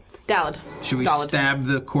 Dalid. Should we Dalid. stab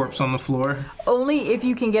the corpse on the floor? Only if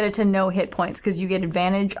you can get it to no hit points, because you get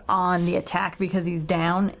advantage on the attack because he's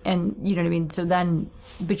down, and you know what I mean. So then,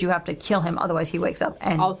 but you have to kill him, otherwise he wakes up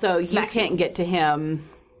and Also, you smacks can't get to him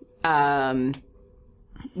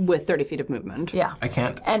with 30 feet of movement. Yeah, I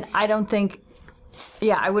can't. and I don't think.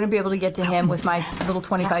 Yeah, I wouldn't be able to get to him with my little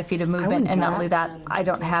 25 feet of movement, and not only that, I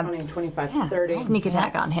don't have 20, 25, 30. sneak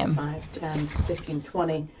attack on him. 5, 10, 15,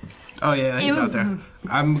 20. Oh yeah, he's out there.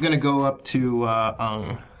 I'm gonna go up to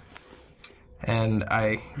Ung, and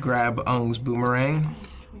I grab Ung's boomerang,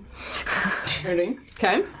 30.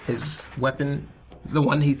 Okay. His weapon, the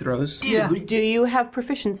one he throws. Do you have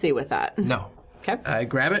proficiency with that? No. Okay. I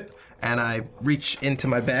grab it and I reach into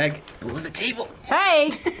my bag below the table. Hey,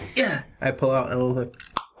 Yeah. I pull out a little.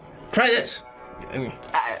 Try this. And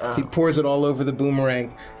he pours it all over the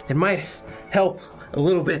boomerang. It might help a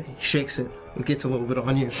little bit. He shakes it and gets a little bit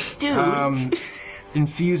on you. Dude.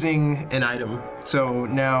 Infusing an item. So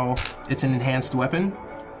now it's an enhanced weapon.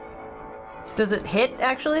 does it hit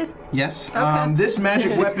actually? Yes. This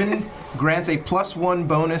magic weapon grants a +1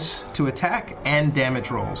 bonus to attack and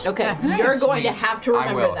damage rolls. Okay. You're going to have to I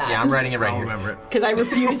remember will. that. Yeah, I'm writing it right I'll here. remember it. Because I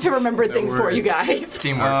refuse to remember things for you guys.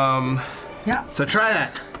 Teamwork. Yeah, So try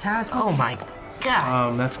that. that's how it's supposed Oh my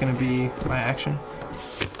god. That's gonna be my action.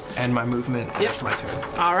 And my movement. Yep. That's my turn.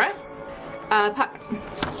 All right. Puck.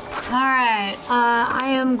 All right, I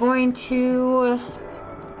am going to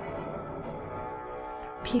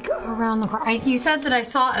peek around the corner. You said that I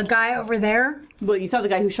saw a guy over there. Well, you saw the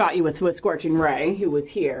guy who shot you with Scorching Ray, who was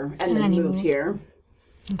here, and then then he moved moved. here.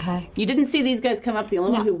 Okay. You didn't see these guys come up. The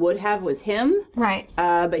only one No. who would have was him, Right.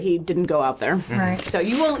 but he didn't go out there. Right. So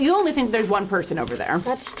you only think there's one person over there.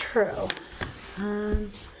 That's true. Okay,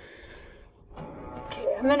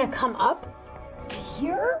 I'm gonna come up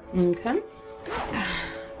here. Okay.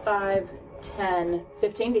 5, 10,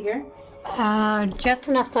 15 to here. Just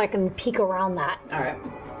enough so I can peek around that. All right.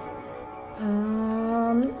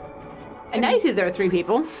 And now you see there are 3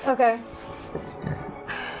 people. Okay.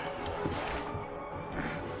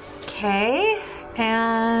 Okay,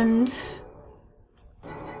 and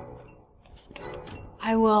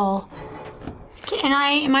I will.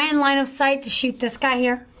 Am I in line of sight to shoot this guy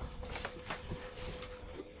here?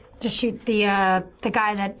 To shoot the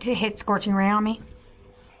guy that hit Scorching Ray on me?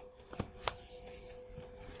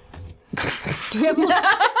 Do we have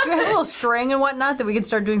a little string and whatnot that we can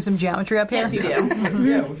start doing some geometry up here? Yes, you do.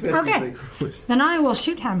 Yeah, we've got Okay. these, like, Then I will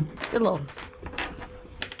shoot him. Get a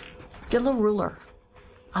little ruler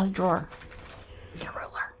out of the drawer. Get a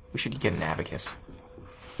ruler. We should get an abacus.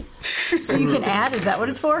 So you can add? Is that what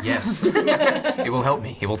it's for? Yes. It will help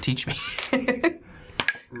me. It will teach me.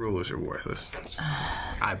 Rulers are worthless.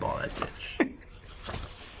 Eyeball that bitch.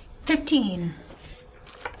 15.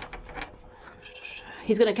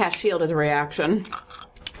 He's going to cast shield as a reaction.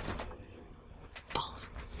 Balls.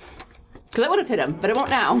 Because that would have hit him, but it won't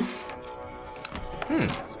now.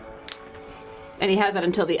 And he has that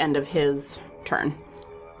until the end of his turn.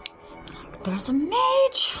 There's a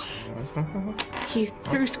mage. He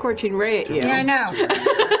threw Scorching Ray at you. Yeah, I know. Hit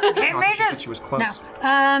She said mages. she was close.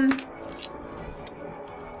 No.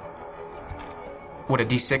 Would a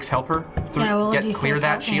D6 help her Yeah, will a get D6 clear help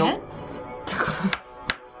that me shield? hit?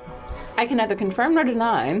 I can neither confirm nor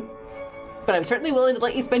deny, but I'm certainly willing to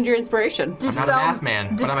let you spend your inspiration. I'm not a math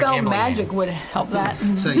man, but I'm a Dispel gambling magic man. would help that.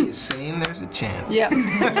 So you're saying there's a chance? Yeah.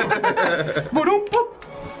 I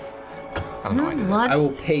don't know. I did that. I will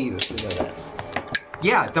Let's. pay you if you know that.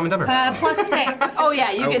 Yeah, Dumb and Dumber. Plus 6. Oh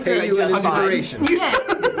yeah, you I'll get through pay it you an just fine. inspiration.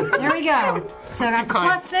 Okay. There we go. So I got kind.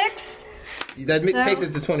 plus 6. That So takes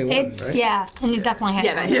it to 21, right? Yeah, and you definitely hit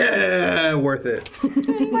Yeah, that. nice. Yeah, worth it.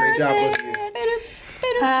 Great job, both of you.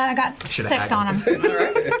 I got Should've 6 had on him.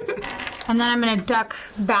 And then I'm going to duck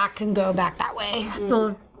back and go back that way.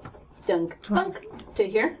 The Dunk. Dunk. To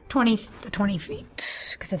here? 20 feet.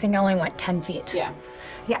 Because I think I only went 10 feet. Yeah.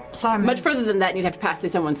 Yeah, so I'm... Much further than that, you'd have to pass through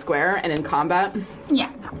someone's square, and in combat.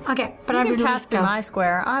 Yeah, no. Okay, but I You would can at pass least through go. my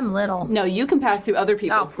square. I'm little. No, you can pass through other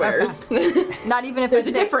people's Oh, squares. Not even if There's I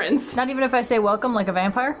a say, difference. Not even if I say welcome like a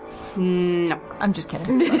vampire. No. I'm just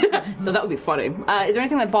kidding. So that would be funny. Is there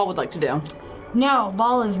anything that Ball would like to do? No,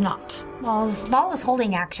 Ball is not. Ball is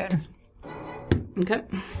holding action. Okay.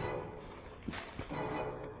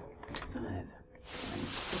 5.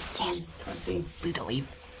 Yes. 20, Please don't leave.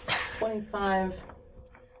 25,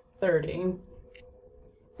 30.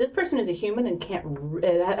 This person is a human and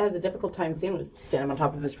has a difficult time seeing when he's standing on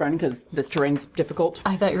top of his friend because this terrain's difficult.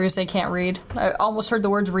 I thought you were going to say can't read. I almost heard the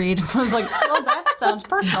words read. I was like, well, that sounds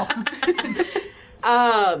personal.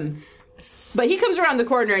 But he comes around the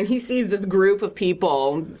corner and he sees this group of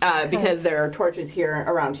people because there are torches here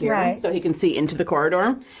around here, Right. so he can see into the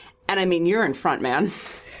corridor. And I mean, you're in front, man.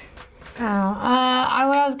 What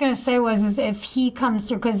I was going to say is if he comes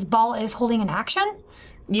through, because Ball is holding an action.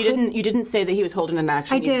 You didn't say that he was holding an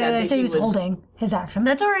action. I You did. said I that said he was holding his action.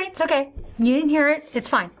 That's all right. It's okay. You didn't hear it. It's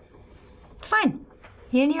fine. It's fine.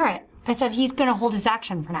 You didn't hear it. I said he's going to hold his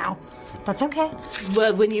action for now. That's okay.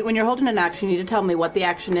 Well, when you're holding an action, you need to tell me what the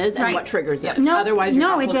action is and Right. what triggers it. No, Otherwise, you're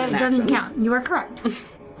no, not it holding an doesn't action. count. You are correct.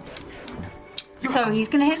 So he's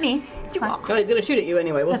going to hit me. It's fine. Well, he's going to shoot at you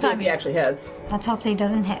anyway. We'll That's see what if I he mean. actually hits. Let's hope that he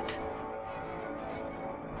doesn't hit.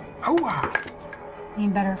 Oh, wow. You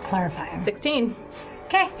better clarify him. 16.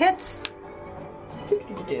 Okay, hits.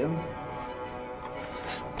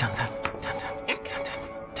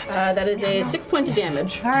 That is a 6 points of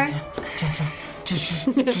damage. All right.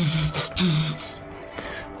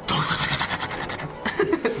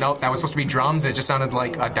 No, that was supposed to be drums. It just sounded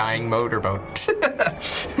like a dying motorboat.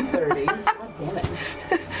 30. Damn it.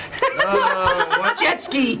 Jet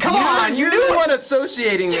ski! Come on! You're the one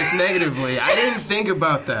associating this negatively. I didn't think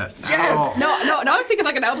about that. Yes! No, I was thinking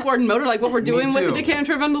like an outboard motor, like what we're doing with the too.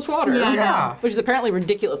 decanter of endless water. Yeah. Which is apparently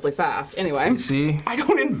ridiculously fast. Anyway. See? I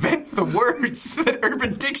don't invent the words that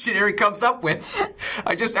Urban Dictionary comes up with.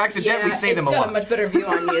 I just accidentally say them a It's got lot. a much better view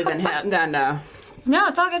on you than No,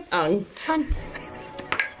 it's all good. Ung. Fine.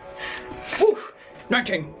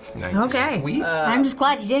 19. Nice. Okay. Sweet. I'm just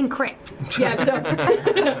glad he didn't crit. Yeah,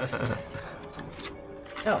 so.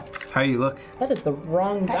 Oh, How you look? that is the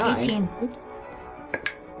wrong Got guy. 18. Oops.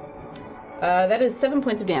 That is 7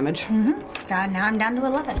 points of damage. God, now I'm down to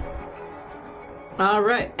 11. All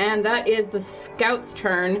right, and that is the scout's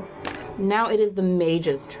turn. Now it is the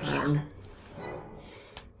mage's turn.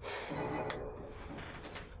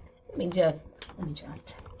 Let me just.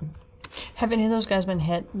 Have any of those guys been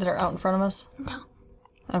hit that are out in front of us? No.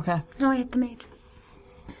 Okay. No, I hit the mage.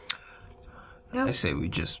 I say we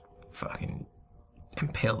just fucking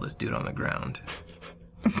impale this dude on the ground.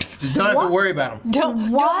 You don't have to worry about him.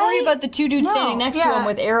 Don't worry about the two dudes No, standing next to yeah. him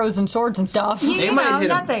with arrows and swords and stuff. You might know, hit him.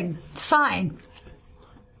 nothing. It's fine.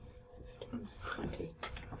 20,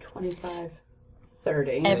 25,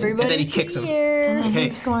 30. Everybody's And then he kicks him. here. And Hey.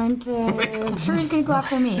 he's going to... I'm sure he's going to go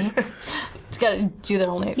after me. It's got to do that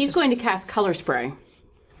only. He's going to cast Color Spray,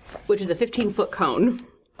 which is a 15-foot cone.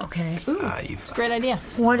 Okay. It's a great idea.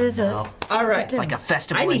 What is it? All right. It's like a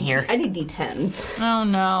festival in here. I need D10s. Oh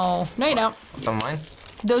no. No, you don't. Don't mind.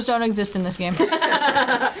 Those don't exist in this game. So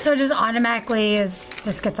it just automatically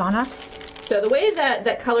just gets on us? So the way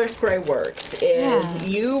that color spray works is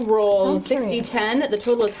you roll I'm curious. 60-10. The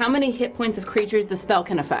total is how many hit points of creatures the spell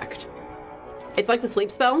can affect. It's like the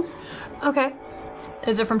sleep spell. Okay.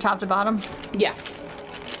 Is it from top to bottom? Yeah.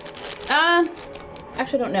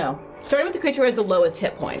 Actually, I don't know. Starting with the creature who has the lowest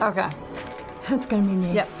hit points. Okay. That's gonna be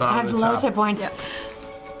me. Yep. I have the lowest hit points. Yep.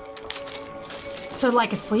 So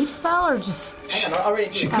like a sleep spell or just... I'll read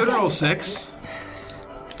it to She you. could roll 6.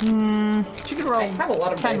 She could roll I have a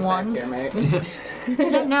lot of 10 dice ones. back here,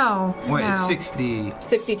 mate. No. What, no. it's 60.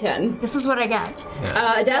 60-10. This is what I get.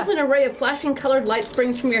 A dazzling array of flashing colored light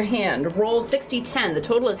springs from your hand. Roll 60-10. The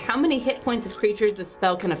total is how many hit points of creatures the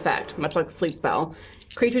spell can affect, much like the sleep spell.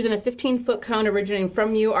 Creatures in a 15-foot cone originating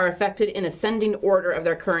from you are affected in ascending order of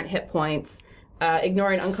their current hit points,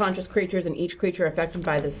 ignoring unconscious creatures and each creature affected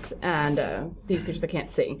by this, and these creatures I can't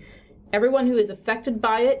see. Everyone who is affected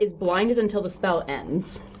by it is blinded until the spell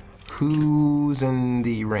ends. Who's in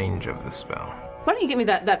the range of the spell? Why don't you give me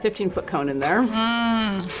that 15-foot cone in there?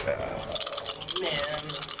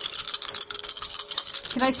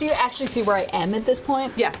 Can I actually see where I am at this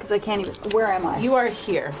point? Yeah. Because I can't even. Where am I? You are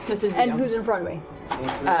here. This is And you. who's in front of me?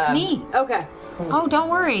 Me. Okay. Oh, don't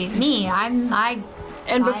worry. Me. I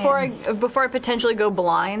And before I potentially go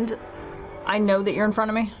blind, I know that you're in front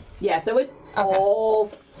of me. Yeah, so it's all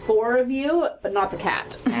 4 of you, but not the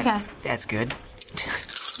cat. That's good.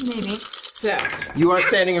 maybe. So, You are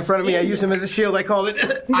standing in front of me. I use him as a shield. I called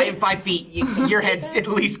it. I am 5 feet. Your head's at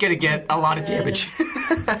least gonna get a lot of damage.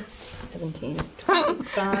 17,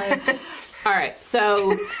 25. All right,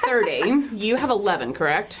 so 30. You have 11,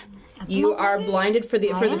 correct? You are blinded for the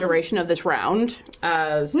duration of this round.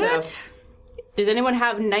 Does anyone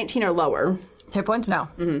have 19 or lower? Hit points? No.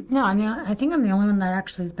 No, I think I'm the only one that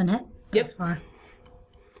actually has been hit thus far.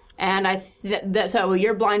 And so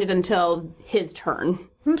you're blinded until his turn.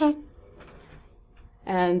 Okay.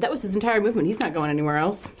 And that was his entire movement. He's not going anywhere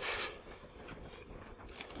else.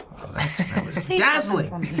 That was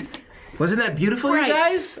dazzling. Wasn't that beautiful, you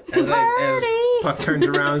guys? As Puck turns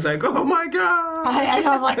around, he's like, "Oh my god!" I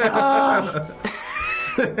know, I'm like, oh.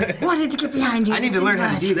 Wanted to get behind you. I need to learn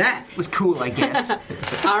how to do that. It was cool, I guess.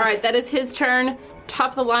 All right, that is his turn.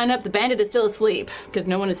 Top of the lineup, the bandit is still asleep because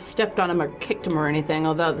no one has stepped on him or kicked him or anything,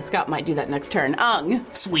 although the scout might do that next turn. Ung.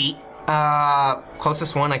 Sweet.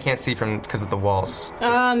 Closest one I can't see from because of the walls.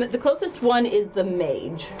 The closest one is the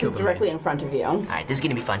mage, who's directly in front of you. All right, this is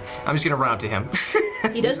gonna be fun. I'm just gonna run up to him.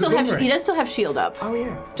 He does still have shield up. Oh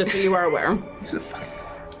yeah. Just so you are aware.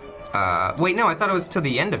 Wait, no, I thought it was till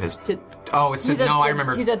the end of his. Oh, it's just, I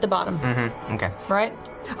remember. He's at the bottom, Okay. right?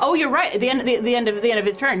 Oh, you're right. At the end of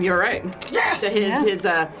his turn, you're right. Yes.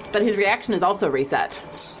 So but his reaction is also reset.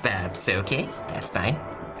 That's okay. That's fine.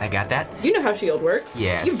 I got that. You know how shield works.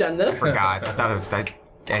 Yes. You've done this. I forgot. I thought of.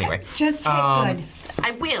 Anyway. Just take good.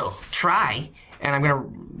 I will try, and I'm gonna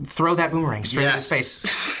throw that boomerang straight in his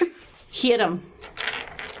face. Hit him.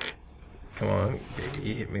 Come on, baby,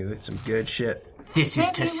 you hit me with some good shit. This is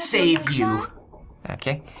to save you.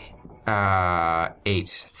 Okay.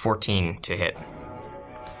 8, 14 to hit.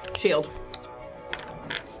 Shield.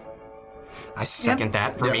 I second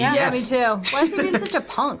that for me. Yeah, Yes. me too. Why is he being such a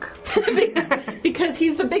punk? Because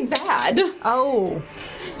he's the big bad. Oh.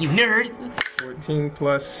 You nerd. 14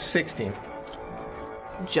 plus 16.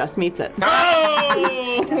 Just meets it.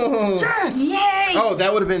 Oh! Yes. Yay! Oh,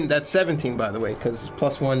 that's 17, by the way, because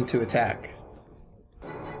plus 1 to attack.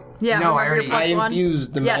 Yeah. No, I remember already- your plus I one?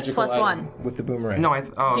 infused the Yes, magical plus item one. with the boomerang. No,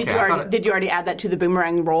 okay. Did you already add that to the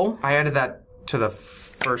boomerang roll? I added that to the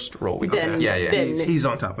first roll we did. Then- Yeah. then- He's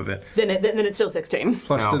on top of it. Then it's still 16.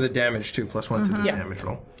 Plus No. to the damage, too. Plus 1 to the damage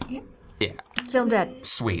roll. Yeah. Kill him dead.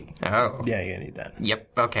 Sweet. Oh. Yeah, you're gonna need that. Yep.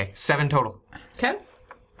 Okay. 7 total. Okay.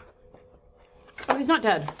 Oh, he's not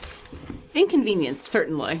dead. Inconvenienced,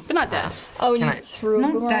 certainly, but not dead. Oh, Can you I- threw a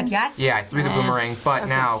Not boomerang? dead yet. Yeah, I threw the boomerang, but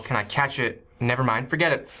now can I catch it? Never mind.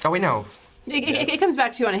 Forget it. Oh wait, no. It comes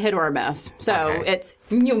back to you on a hit or a miss. So Okay. it's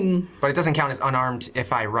nyung. But it doesn't count as unarmed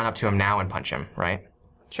if I run up to him now and punch him, right?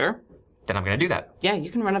 Sure. Then I'm gonna do that. Yeah,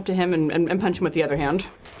 you can run up to him and punch him with the other hand.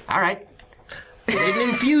 All right. Didn't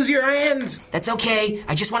infuse your hands! That's okay.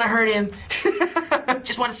 I just want to hurt him.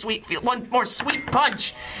 Just want to feel one more sweet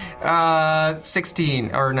punch.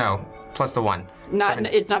 16 or no, plus the 1.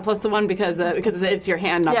 It's not plus the 1 because it's your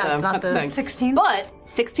hand, not Yeah, the it's not the thing. 16. But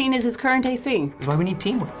 16 is his current AC. That's why we need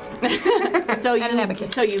teamwork. So an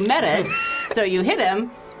abacus. so you met it. So you hit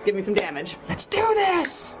him. Give me some damage. Let's do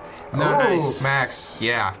this. Nice. Ooh, max.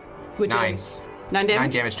 Yeah. Which 9. is 9 damage? 9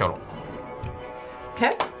 damage total.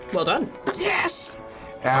 Okay, well done. Yes!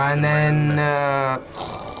 And then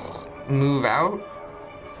move out.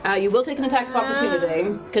 You will take an attack of opportunity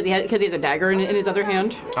because he has a dagger in his other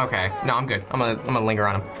hand. Okay, no, I'm good. I'm gonna linger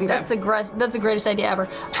on him. That's the greatest idea ever.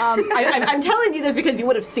 I'm telling you this because you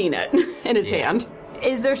would have seen it in his hand.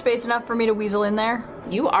 Is there space enough for me to weasel in there?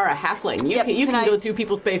 You are a halfling. You can go through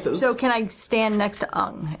people's spaces. So can I stand next to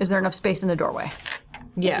Ung? Is there enough space in the doorway?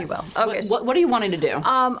 Yes. If you will. Okay. What are you wanting to do?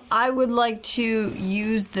 I would like to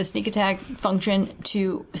use the sneak attack function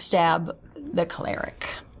to stab the cleric.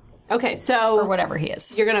 Okay, so or whatever he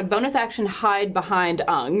is. You're gonna bonus action hide behind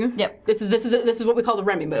Ung. Yep. This is what we call the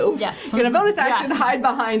Remy move. Yes. You're gonna bonus action hide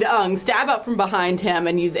behind Ung, stab out from behind him,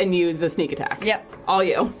 and use the sneak attack. Yep. All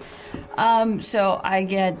you. So I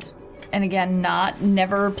get, and again,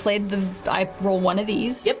 never played I roll one of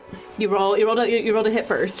these. Yep. You rolled a hit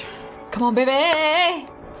first. Come on, baby.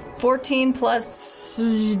 14 plus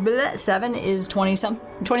 7 is 20-some.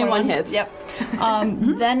 21 hits. Yep.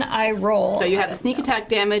 Then I roll. So you have the sneak attack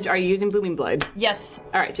damage. Are you using Booming Blade? Yes.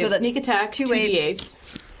 All right, so that's sneak attack, 2d8.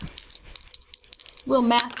 We'll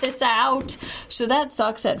math this out. So that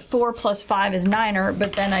sucks at 4 plus 5 is 9er,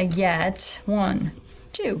 but then I get 1,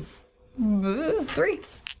 2, 3,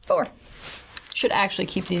 4. Should actually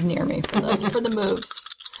keep these near me for the moves.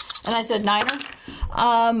 And I said 9er.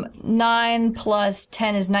 9 plus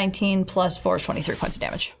 10 is 19, plus 4 is 23 points of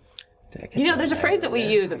damage. You know, there's a phrase that we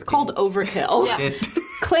use. It's called overkill. Yeah.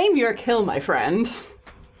 Claim your kill, my friend.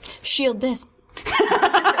 Shield this. Is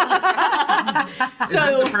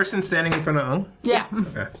this the person standing in front of Ung? Yeah.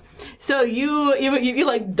 Okay. So you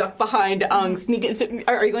like duck behind Ung, sneak it. So,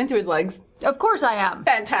 are you going through his legs? Of course I am.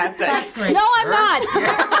 Fantastic. That's great. No, I'm not.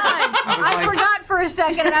 I forgot for a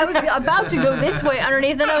second, and I was about to go this way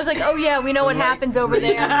underneath, and I was like, "Oh yeah, we know what happens over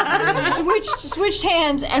there." Switched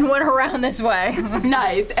hands and went around this way.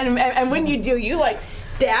 Nice. And when you do, you like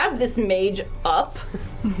stab this mage up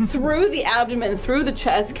through the abdomen, through the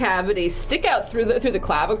chest cavity, stick out through the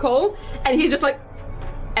clavicle, and he's just like.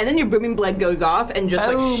 And then your booming blade goes off and just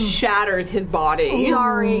like shatters his body.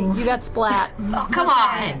 Sorry, you got splat. Oh, come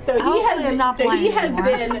on! So he has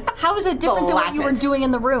been. How is it different than what you were doing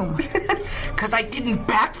in the room? Because I didn't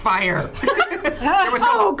backfire. There was no.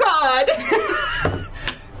 Oh God!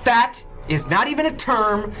 That is not even a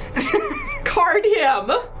term. Card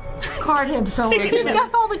him. Card him so He's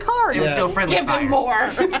got all the cards. It was still friendly Give fire. him more.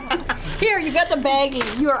 Here, you got the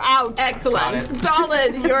baggie. You are out. Excellent.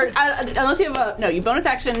 Solid. You're unless you have you bonus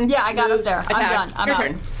action. Yeah, I got move, up there. Attack. I'm done. I'm Your out.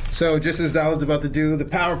 turn. So just as Dalad's about to do the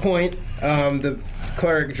PowerPoint, the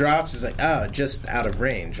cleric drops. He's like, just out of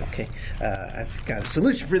range. Okay, I've got a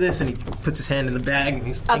solution for this. And he puts his hand in the bag and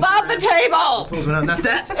he's Above the table. pulls it out. Not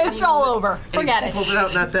that. It's all over. And Forget he it. pulls it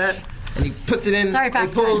out. Not that. And he puts it in. Sorry, and he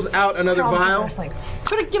Pastor. pulls out another vial.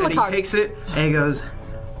 Give him And a he card. takes it and he goes,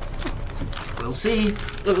 "We'll see."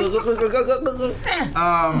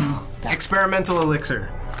 Experimental elixir.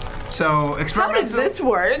 So How does experimental. this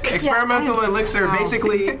work? Experimental elixir.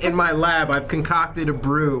 Basically, in my lab, I've concocted a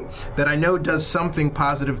brew that I know does something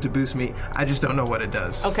positive to boost me. I just don't know what it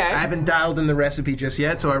does. Okay. I haven't dialed in the recipe just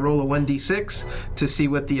yet, so I roll a 1d6 to see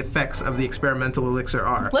what the effects of the experimental elixir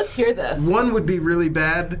are. Let's hear this. One would be really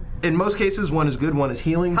bad. In most cases, one is good, one is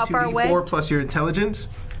healing. How far 2d4 away? plus your intelligence.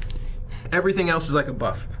 Everything else is like a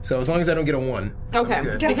buff. So as long as I don't get a 1. Okay. I'm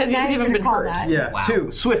good. Because you haven't been hurt. Yeah. Wow. 2,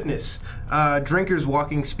 swiftness. Drinker's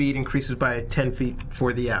walking speed increases by 10 feet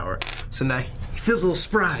for the hour. So now he feels a little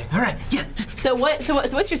spry. All right, yeah. So what's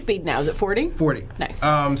your speed now? Is it 40? 40. Nice.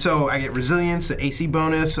 So I get resilience, the AC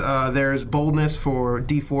bonus. There's boldness for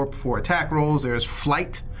D4 before attack rolls. There's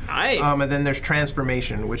flight. Nice. And then there's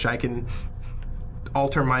transformation, which I can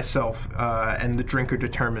alter myself, and the drinker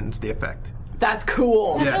determines the effect. That's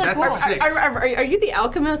cool. Yeah, that's a 6. Are you the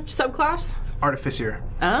alchemist subclass? Artificer.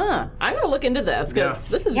 I'm gonna look into this because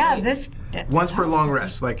Yeah. this is Yeah, neat. this. Once per long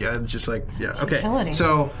rest, like just like yeah. Okay. Utility.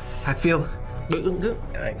 So I feel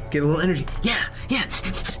I get a little energy. Yeah.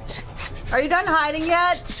 Are you done hiding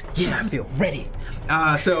yet? Yeah, I feel ready.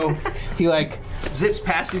 So he like zips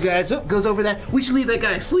past you guys, goes over that. We should leave that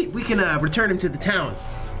guy asleep. We can return him to the town.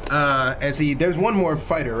 There's one more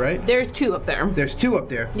fighter, right? There's 2 up there. There's 2 up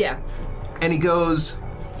there. Yeah. And he goes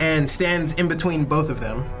and stands in between both of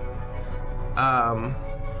them.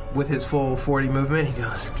 With his full 40 movement, he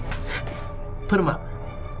goes, "Put him up."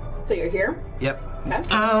 So you're here. Yep. Okay.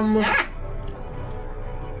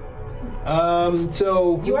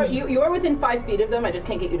 So You are within 5 feet of them. I just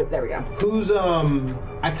can't get you to. There we go. who's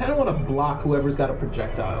I kind of want to block whoever's got a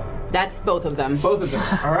projectile. That's both of them. Both of them.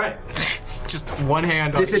 All right. Just one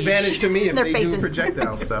hand on Disadvantage each. to me if Their they faces. do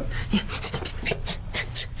projectile stuff.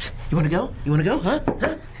 You want to go? You want to go? Huh?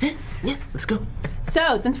 Yeah, let's go.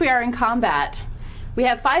 So, since we are in combat, we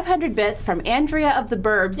have 500 bits from Andrea of the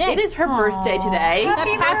Burbs. Yay. It is her birthday today.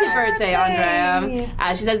 Happy birthday,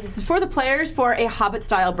 Andrea. She says this is for the players for a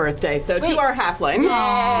Hobbit-style birthday. So to our halfling.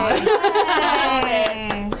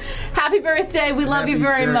 Happy birthday. We love you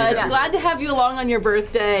very much. birthday. Glad to have you along on your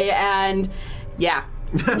birthday. And yeah.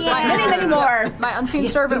 Many more. My unseen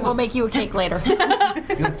servant will make you a cake later. You want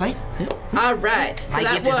to fight? All right. So My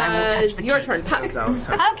that gift is I won't touch was the your cake. turn, Puck.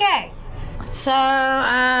 Okay. So,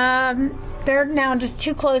 they're now just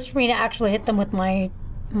too close for me to actually hit them with my.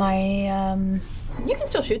 You can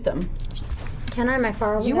still shoot them. Can I? My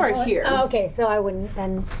far away? You are here. Oh, okay, so I wouldn't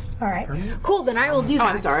then. All right. Cool. Then I will do Oh, that.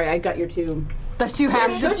 I'm sorry. I got your two. The two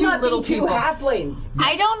little people. halflings.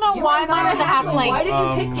 I don't know why mine was a halfling. Why did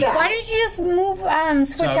you pick that? Why did you just move, switch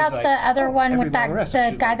I was out like, the other one with every long rest, I the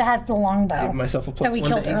should guy that has the longbow? Give myself a that plus we one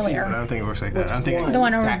killed to AC, earlier. but I don't think it works like that. I'm thinking The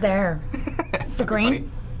one over stack. there. The green?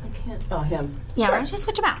 Oh, him. Yeah, why don't you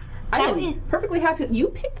switch them out? I That am way- perfectly happy. You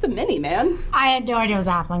picked the mini, man. I had no idea it was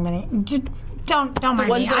a halfling mini. Just don't mind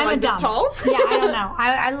ones me. that are I'm like a this dumb. tall? Yeah, I don't know.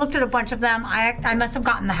 I looked at a bunch of them. I must have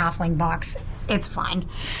gotten the halfling box. It's fine.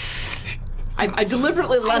 I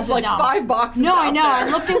deliberately left a like dumb. 5 boxes. No, out I know. there. I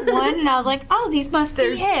looked at one and I was like, oh, these must be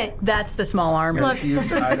it. That's the small arm. Look, this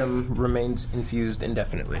Infused is item remains infused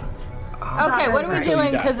indefinitely. Okay, what are we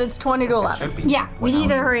doing? Because it's 20 to 11. yeah. We need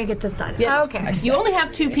to hurry and get this done. Yes. Okay. You only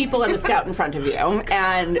have 2 people and a scout in front of you,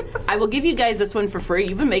 and I will give you guys this one for free.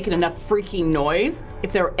 You've been making enough freaking noise.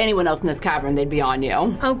 If there were anyone else in this cavern, they'd be on you.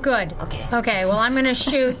 Oh, good. Okay. Well, I'm gonna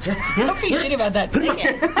shoot. Don't be shitty about that.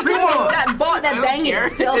 That banging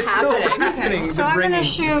is still It's still happening. happening. So I'm gonna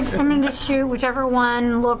shoot. I'm gonna shoot whichever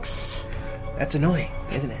one looks That's annoying,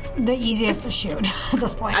 isn't it? the easiest to shoot at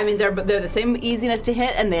this point. I mean, they're the same easiness to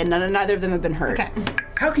hit, and neither of them have been hurt. Okay.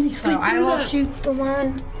 How can you sleep So I through will that? shoot the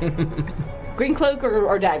one. Green cloak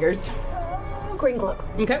or daggers. Green cloak.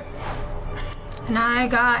 Okay. And I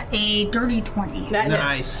got a dirty 20. That hits.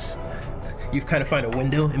 Nice. You've kind of find a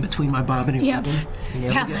window in between my bobbin and Yep. weaving.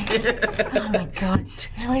 Yeah, I'm like, oh my god.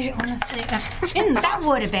 Really, honestly, that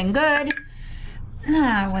would have been good.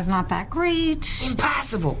 No, it was not that great.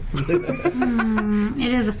 Impossible.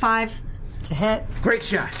 It is a 5 to hit. Great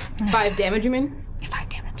shot. 5 damage, you mean? 5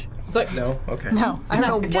 damage. It's like, No? Okay. No, I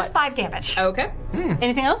don't know Just what. 5 damage. okay.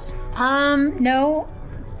 Anything else? No,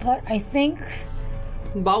 but I think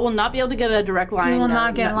Ball will not be able to get a direct line. we will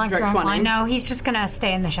not get a direct direct 20. line. No, he's just gonna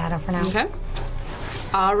stay in the shadow for now. Okay.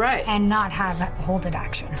 All right. And not have it hold it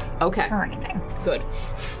action Okay. or anything. Good.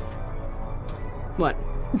 What?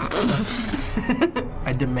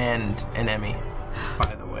 I demand an Emmy,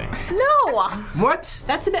 by the way. No! What?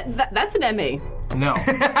 That's an ME. No.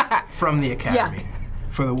 From the Academy.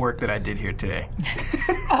 For the work that I did here today.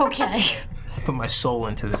 Okay. I put my soul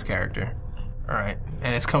into this character. All right.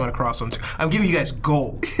 And it's coming across on... I'm giving you guys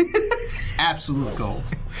gold. Absolute gold.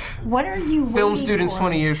 What are you Film waiting students for?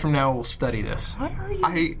 20 years from now will study this. What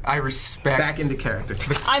are you? I respect. Back into character.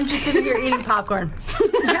 I'm just sitting here eating popcorn.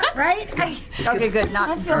 Right? Okay, good. I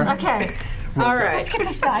Not. feel okay. All right. Let's get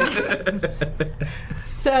this done.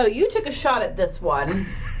 So you took a shot at this one.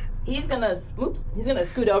 He's gonna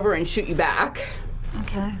scoot over and shoot you back.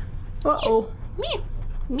 Okay. Uh-oh. Meow.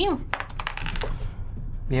 Meow.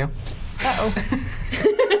 Yeah. Uh-oh.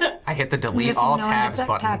 I hit the delete Missing all no tabs one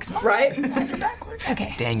button. attacks. Right?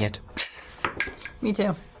 Okay. Dang it. Me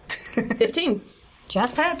too. 15.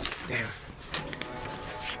 Just hits.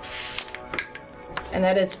 And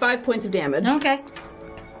that is 5 points of damage. Okay.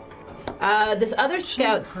 This other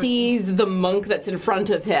scout sees the monk that's in front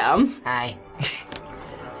of him. Hi.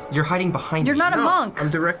 You're hiding behind You're me. not a monk. I'm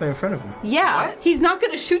directly in front of him. Yeah, What? he's not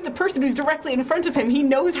going to shoot the person who's directly in front of him. He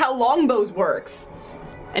knows how longbows works.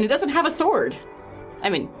 And he doesn't have a sword. I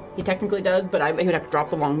mean, he technically does, but he would have to drop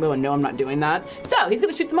the longbow and know I'm not doing that. So, he's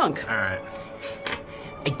going to shoot the monk. All right.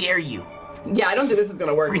 I dare you. Yeah, I don't think this is going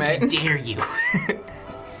to work, Freaking mate. dare you.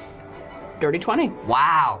 Dirty 20.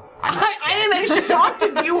 Wow. I'm I am as shocked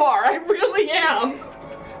as you are. I really am.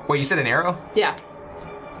 Wait, you said an arrow? Yeah.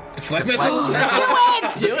 Deflect missiles?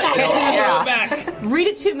 Do it. Yeah. Read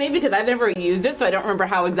it to me because I've never used it, so I don't remember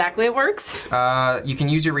how exactly it works. You can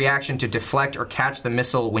use your reaction to deflect or catch the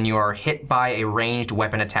missile when you are hit by a ranged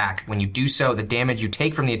weapon attack. When you do so, the damage you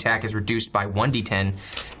take from the attack is reduced by 1d10,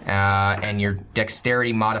 and your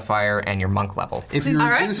dexterity modifier and your monk level. If you All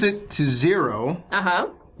right. reduce it to 0, Uh-huh.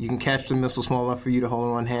 you can catch the missile small enough for you to hold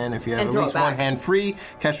in one hand. If you have And at throw least it back. one hand free,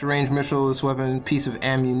 catch a ranged missile, this weapon, piece of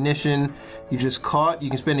ammunition you just caught, you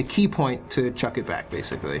can spend a key point to chuck it back,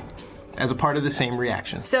 basically, as a part of the same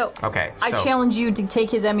reaction. So, Okay, I so- challenge you to take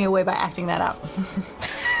his Emmy away by acting that out.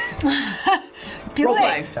 Do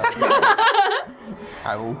Roleplay. it.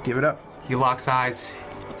 I will give it up. He locks eyes.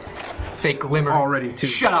 They glimmer. Already two.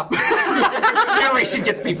 Shut up. Narration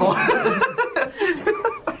gets people.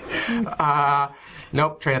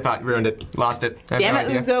 Nope. Train of thought. Ruined it. Lost it. I have Damn no it,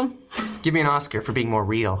 idea. Uzo. Give me an Oscar for being more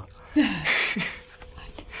real.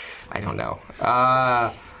 I don't know.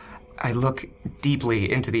 I look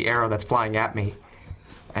deeply into the arrow that's flying at me,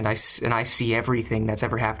 and I see everything that's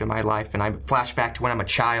ever happened in my life, and I flash back to when I'm a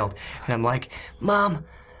child, and I'm like, Mom,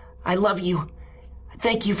 I love you.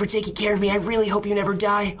 Thank you for taking care of me. I really hope you never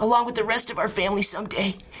die, along with the rest of our family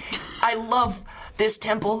someday. I love this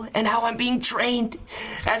temple and how I'm being trained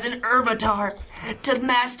as an Herbitar to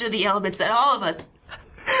master the elements that all of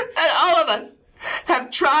us have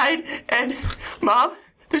tried. And Mom,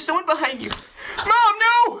 there's someone behind you. Mom,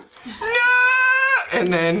 no! No!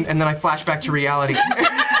 And then I flash back to reality.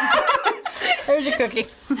 There's your cookie.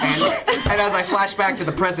 And as I flash back to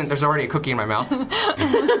the present, there's already a cookie in my mouth.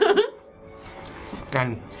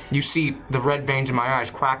 And you see the red veins in my eyes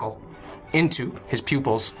crackle into his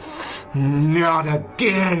pupils. Not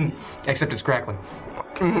again! Except it's crackling.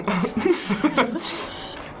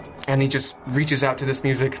 And he just reaches out to this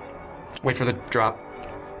music. Wait for the drop.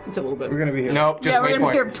 It's a little bit. We're gonna be here. Nope, just Yeah, wait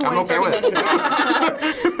we're for gonna it. be here I'm 20, okay 30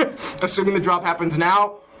 with it. Assuming the drop happens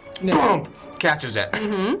now, boom, catches it.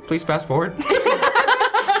 Please fast forward. Wait,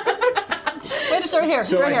 it's right here.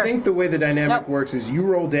 So it's right I here. think the way the dynamic Nope. works is you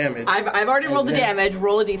roll damage, I've already rolled the then- damage.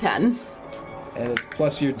 Roll a d10. and it's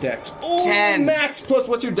plus your dex. Oh, 10. max plus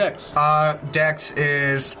what's your dex? Dex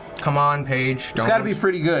is, come on, Paige. It's got to be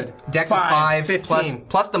pretty good. Dex is 5, 15.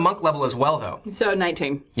 plus the monk level as well, though. So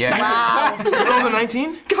 19. Yeah. Wow. You rolled a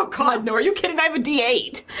 19? Oh God, no! Are you kidding? I have a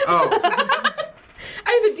d8. Oh.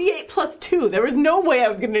 I have a d8 plus 2. There was no way I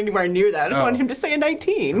was getting anywhere near that. I just wanted him to say a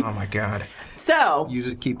 19. Oh my god. So,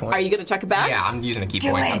 Use a key point. are you going to chuck it back? Yeah, I'm using a key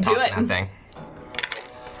point. I'm Do tossing it. that thing.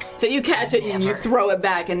 So you catch it and you throw it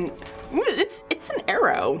back, and it's an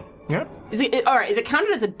arrow. Yeah. Is it all right? Is it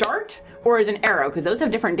counted as a dart or as an arrow? Because those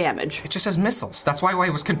have different damage. It just says missiles. That's why I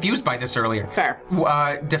was confused by this earlier. Fair.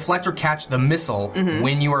 Deflect or catch the missile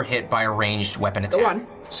when you are hit by a ranged weapon attack. Go on.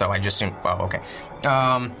 So I just assumed. Oh, okay.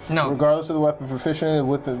 No. Regardless of the weapon proficiency,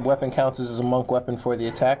 the weapon counts as a monk weapon for the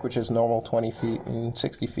attack, which is normal 20 feet and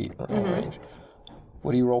 60 feet range.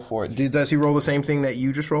 What do you roll for it? Does he roll the same thing that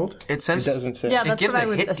you just rolled? It says. It doesn't say. Yeah, It that's gives what I a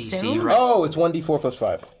would hit assume. DC, right? Oh, it's 1d4 plus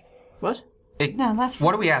 5. What? No, that's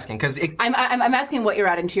What are we asking? Because I'm asking what you're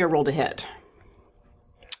adding to your roll to hit.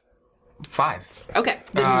 5. Okay.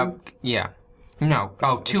 Then, Yeah. No.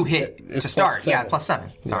 Oh, 2 hit it's to plus start. Yeah, 7. plus 7.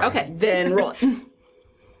 Sorry. okay. Then roll it.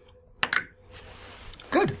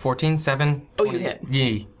 Good. 14, 7. Oh, you hit.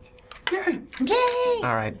 Yay. Yay!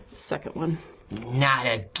 All right. Second one. Not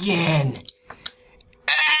again.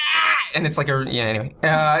 Ah! And it's like a anyway.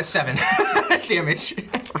 7 damage.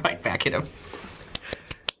 Right back at him.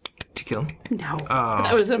 Did you kill him? No.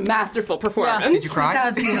 That was a masterful performance. Did you cry? That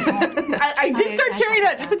was beautiful. I did start tearing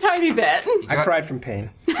up just a tiny bit. I cried from pain.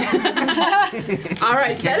 All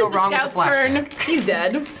right, so that go is the wrong with scout's the turn. He's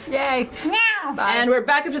dead. Yay. Meow. And we're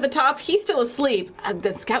back up to the top. He's still asleep.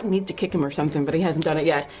 The scout needs to kick him or something, but he hasn't done it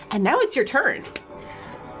yet. And now it's your turn.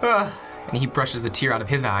 And he brushes the tear out of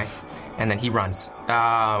his eye, and then he runs,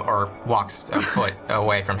 or walks a foot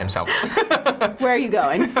away from himself. Where are you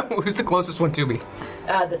going? Who's the closest one to me?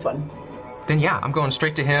 This one. Then yeah, I'm going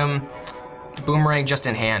straight to him. Boomerang just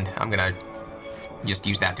in hand. I'm gonna just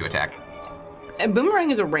use that to attack. A boomerang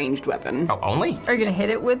is a ranged weapon. Oh, only? Are you gonna hit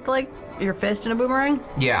it with like your fist in a boomerang?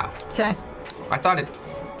 Yeah. Okay. I thought it.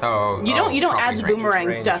 Oh. You don't probably add the range. boomerang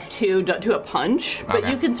range. stuff to a punch, but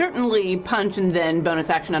Okay. you can certainly punch and then bonus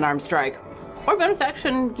action an arm strike. Or bonus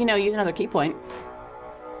action, use another key point.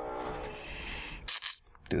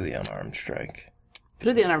 Do the unarmed strike.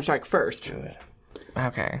 Do the unarmed strike first. Do it.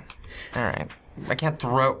 Okay. All right. I can't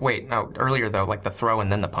throw. Wait, no. Earlier though, like the throw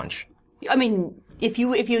and then the punch. I mean, if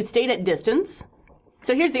you stayed at distance.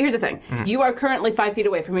 So here's the thing. You are currently 5 feet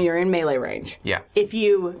away from me. You're in melee range. Yeah. If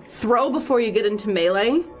you throw before you get into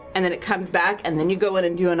melee, and then it comes back, and then you go in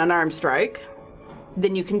and do an unarmed strike,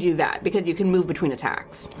 then you can do that because you can move between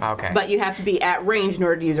attacks. Okay. But you have to be at range in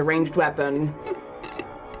order to use a ranged weapon.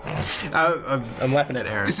 I'm laughing at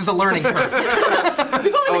Aaron. This is a learning curve.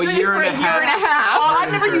 We've only been doing this for a year and a half. Oh,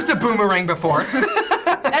 I've never used a boomerang before.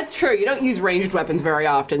 That's true. You don't use ranged weapons very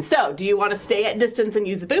often. So, do you want to stay at distance and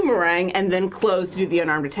use the boomerang and then close to do the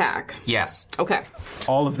unarmed attack? Yes. Okay.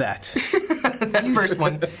 All of that. That first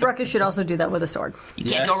one. Ruckus should also do that with a sword. You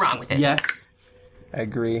can't go wrong with it. Yes. I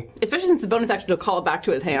agree. Especially since the bonus action to call it back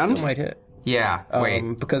to his hand. Might hit. Yeah.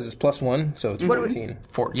 Wait. Because it's +1, so it's What do we-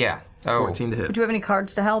 14. Yeah. Oh. 14 to hit. Do you have any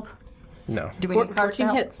cards to help? No. Do we need cards 14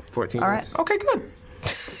 now? hits. 14 All hits. right. Okay, good.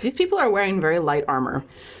 These people are wearing very light armor.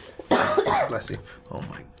 Bless you. Oh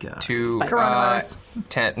my god. 2, Coronavirus.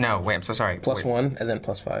 10. No, wait, I'm so sorry. Plus Wait. 1 and then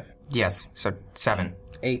plus 5. Yes, so 7.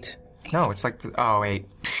 8. No, it's like, 8.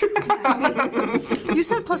 You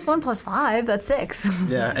said +1 +5. That's 6.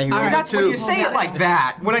 Yeah, and So that's when you say it like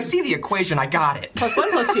that. When I see the equation, I got it.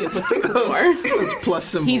 +1 +2 +3 +4. Those plus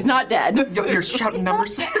symbols. He's not dead. You're shouting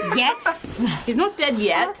numbers? Yes. He's not dead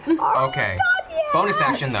yet. Okay. Bonus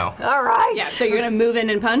action, though. All right. Yeah, so you're gonna move in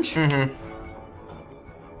and punch?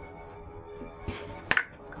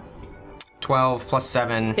 12 plus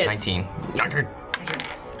 7, Hits. 19. Your turn.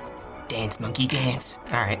 Dance, monkey, dance.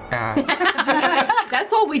 All right.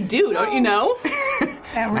 That's all we do, don't you know?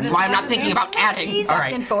 That's why I'm not thinking about adding. All Back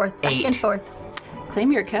right. and forth. Back 8. and forth.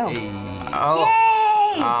 Claim your kill.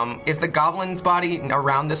 Oh. Is the goblin's body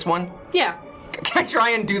around this one? Yeah. Can I try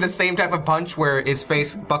and do the same type of punch where his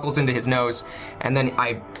face buckles into his nose, and then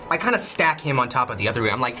I kind of stack him on top of the other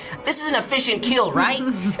guy? I'm like, this is an efficient kill, right?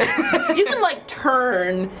 You can like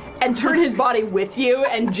turn his body with you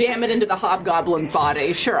and jam it into the hobgoblin's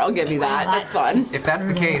body. Sure, I'll give you that. That's fun. If that's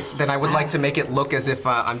the case, then I would like to make it look as if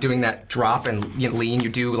I'm doing that drop and lean you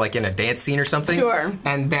do like in a dance scene or something. Sure.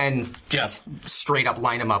 And then just straight up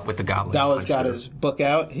line him up with the goblin. Dallas punch got through. his book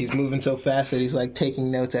out. He's moving so fast that he's like taking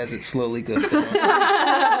notes as it slowly goes down.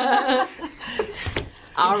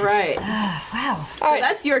 All right. Wow. So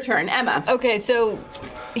that's your turn, Emma. Okay, so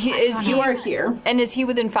You are here. and is he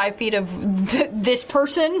within 5 feet of this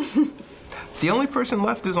person? The only person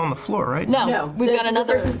left is on the floor, right? No, we've there's got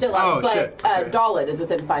another another. person still up, Oh, but shit. Okay. Dalit is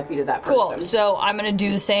within 5 feet of that person. Cool. So I'm gonna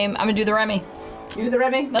do the same. I'm gonna do the Remy. Do the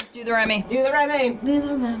Remy. Let's do the Remy. Do the Remy.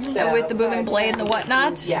 So, With the booming blade and the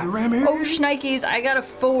whatnot. Yeah. Oh, shnikes. I got a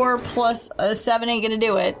 4 plus a 7 ain't gonna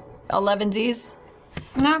do it. 11sies.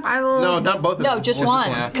 No, I will. No, not both of them. No, just Just one.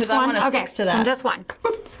 one. Because I want a Okay, 6 to then that. just one.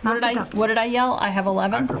 What did I yell? I have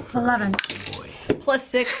 11. 11. Plus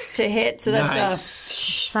 6 to hit, so that's Nice.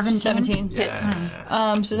 17. 17 hits.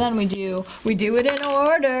 So then we do it in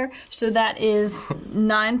order. So that is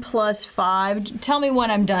 9 plus 5. Tell me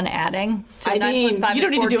when I'm done adding. So I 9 mean, plus 5 you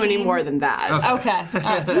don't is need to do 14. any more than that. Okay. All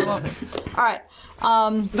right. So all right.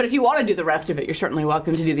 But if you want to do the rest of it, you're certainly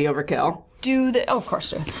welcome to do the overkill. Of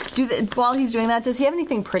course. While he's doing that, does he have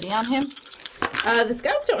anything pretty on him? The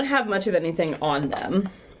scouts don't have much of anything on them.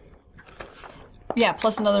 Yeah,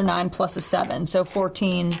 plus another 9 plus a 7. So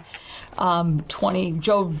 14, 20.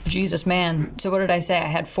 Joe, Jesus, man. So what did I say? I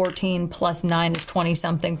had 14 plus 9 is 20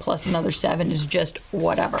 something, plus another 7 is just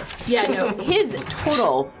whatever. Yeah, no, his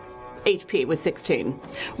total HP was 16.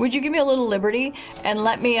 Would you give me a little liberty and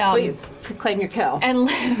let me Please, claim your kill. and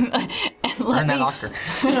let Earn me that Oscar.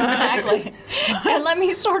 exactly and let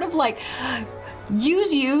me sort of like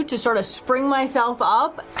use you to sort of spring myself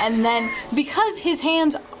up, and then because his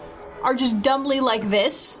hands are just dumbly like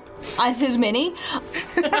this as his mini,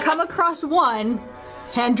 come across one,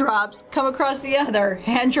 hand drops, come across the other,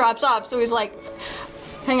 hand drops off. So he's like,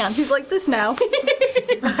 hang on, he's like this now.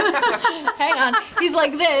 Hang on, he's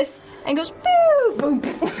like this and goes boop,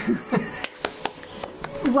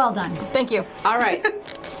 boop. Well done. Thank you. All right.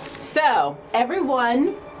 So,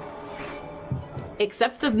 everyone,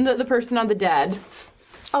 except the person on the dead,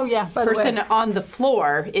 Oh yeah, by the person way, on the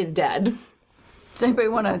floor is dead. does anybody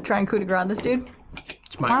want to try and coup de grace on this dude?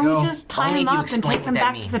 It's Why my don't we go. just tie Only him if you up and explain take him what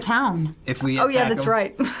that back to the means. town? If we Oh yeah, attack that's him-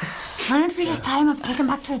 right. Why don't we just tie him up, take him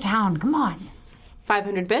back to the town? Come on.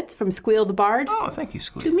 500 bits from Squeal the Bard Oh, thank you,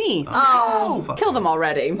 Squeak. to me. Oh, Fuck. Kill them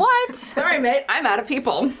already. what? Sorry, mate. I'm out of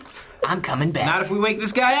people. I'm coming back. Not if we wake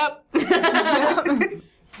this guy up.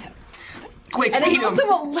 Quick, And beat it's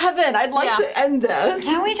him. also 11. I'd like Yeah. to end this.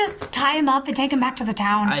 Can't we just tie him up and take him back to the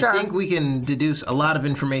town? I think we can deduce a lot of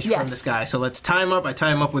information Yes. from this guy. So let's tie him up. I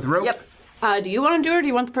tie him up with rope. Yep. Do you want to do it, or do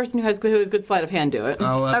you want the person who has good sleight of hand do it?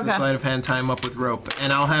 I'll have the Okay. sleight of hand tie him up with rope,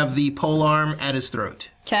 and I'll have the pole arm at his throat.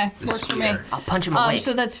 Okay, The works for me. spear. I'll punch him away.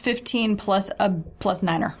 So that's 15 plus a plus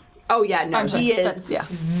 9er. Oh, yeah, no. I'm sorry, He is that's- yeah.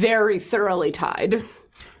 very thoroughly tied.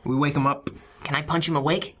 We wake him up. Can I punch him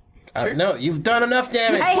awake? No, you've done enough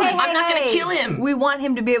damage. I'm not gonna kill him. We want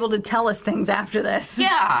him to be able to tell us things after this.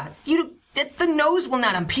 Yeah, the nose will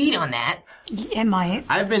not impede on that. It might.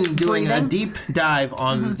 I've been doing a Breathing? deep dive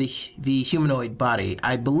on the humanoid body.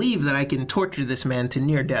 I believe that I can torture this man to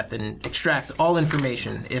near death and extract all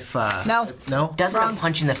information. If No. no, Doesn't a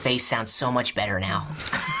punch in the face sound so much better now?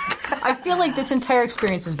 I feel like this entire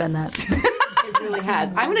experience has been that. It really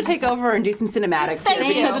has. I'm going to take over and do some cinematics here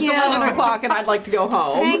Thank because you. it's 11 o'clock and I'd like to go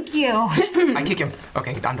home. Thank you. I kick him.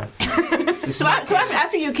 Okay, I'm done. So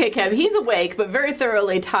after you kick him, he's awake but very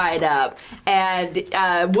thoroughly tied up. And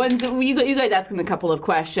once you guys ask him a couple of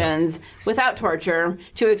questions without torture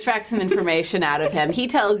to extract some information out of him. He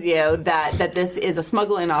tells you that this is a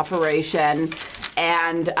smuggling operation,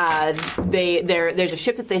 and there's a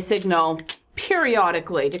ship that they signal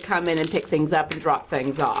periodically to come in and pick things up and drop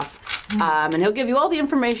things off. And he'll give you all the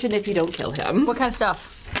information if you don't kill him. What kind of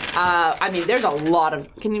stuff? I mean, there's a lot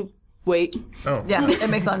of... Can you wait? Oh. Yeah, it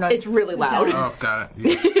makes a lot of noise. It's really loud. Oh, got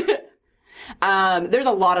it. Yeah. There's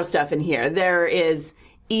a lot of stuff in here. There is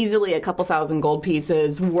easily a couple thousand gold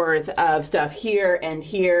pieces worth of stuff here, and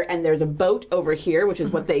there's a boat over here, which is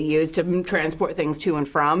what they use to transport things to and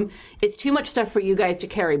from. It's too much stuff for you guys to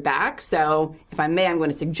carry back, so if I may, I'm going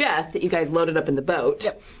to suggest that you guys load it up in the boat.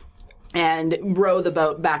 Yep. And row the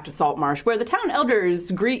boat back to Saltmarsh, where the town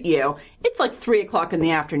elders greet you. It's like 3 o'clock in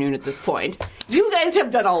the afternoon at this point. You guys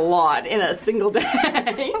have done a lot in a single day.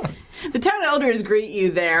 The town elders greet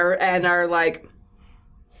you there and are like,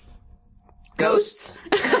 ghosts?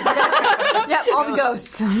 Yep, all the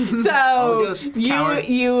ghosts. So ghosts, you coward.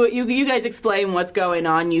 you guys explain what's going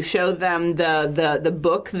on. You show them the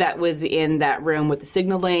book that was in that room with the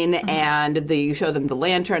signaling, and you show them the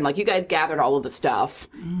lantern. Like, you guys gathered all of the stuff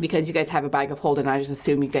because you guys have a bag of holding. I just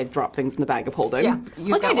assume you guys drop things in the bag of holding. Yeah,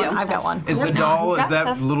 you've got one. I've got one. Is the doll, is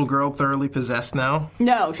that little girl thoroughly possessed now?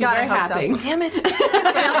 No, she's God, very I hope so. happy. Damn it.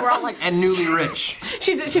 Yeah, we're all like, And newly rich.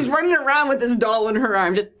 She's running around with this doll in her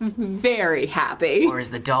arm, just very happy. Or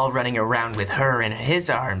is the doll running around with her in his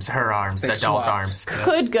arms, her arms, the doll's swapped. arms?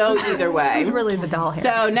 Could go either way. it's really the doll here.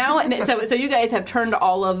 So now, so you guys have turned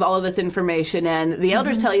all of this information in. The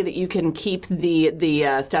elders tell you that you can keep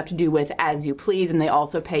the stuff to do with as you please, and they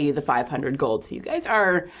also pay you the 500 gold. So you guys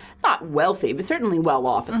are not wealthy, but certainly well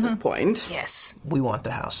off at this point. Yes, We want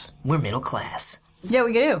the house. we're middle class. Yeah,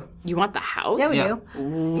 we do. You want the house? Yeah, we Yeah.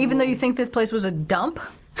 do. Even though you think this place was a dump,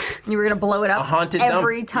 you were going to blow it up A haunted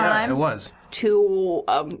every dump. time. Yeah, it was. To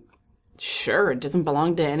sure, it doesn't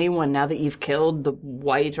belong to anyone now that you've killed the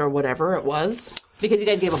white or whatever it was, because you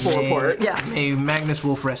guys gave a full report. Yeah. May Magnus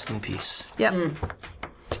Wolf rest in peace. Yep.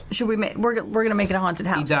 Should we make? We're gonna make it a haunted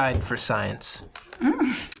house. He died for science.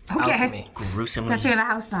 Okay. Alchemy. Gruesomely Guess we have a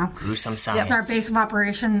house now. gruesome science. It's our base of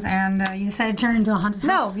operations, and you decided to turn it into a haunted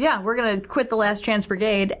No, house. yeah, we're gonna quit the Last Chance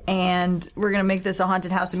Brigade, and we're gonna make this a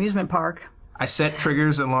haunted house amusement park. I set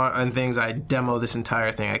triggers and things. I demo this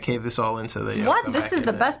entire thing. I cave this all in so that What? This is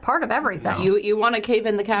the best part of everything. You want to cave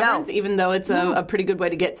in the caverns, No. even though it's a pretty good way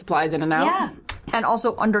to get supplies in and out? Yeah. And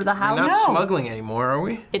also under the house. We're not smuggling anymore, are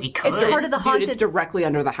we? We could. It's part of the Dude, haunted. it's directly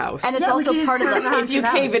under the house. and it's Yeah, we also can part of just the. put it if you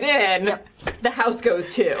cave it in, the house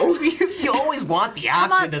goes too. You always want the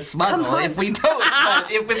option on, to smuggle come on. if we don't.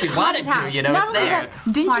 But if we wanted to, you know, Not it's only there. that,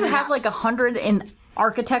 didn't you Haunted have like house. 100 in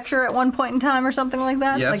architecture at one point in time or something like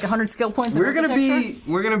that? Yes. Like 100 skill points in We're gonna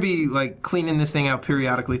architecture? be like cleaning this thing out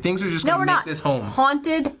periodically. Things are just No, gonna we're make not. this home.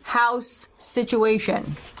 Haunted house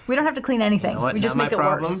situation. We don't have to clean anything. You know what? We just Not make my it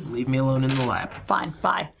problem. worse. Leave me alone in the lab. Fine.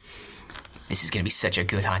 Bye. This is going to be such a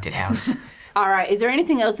good haunted house. All right. Is there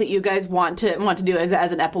anything else that you guys want to do as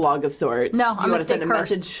an epilogue of sorts? No, you I'm gonna wanna stay send a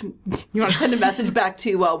cursed. message. You want to send a message back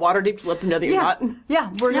to Waterdeep to let them know that you're Yeah, not. yeah.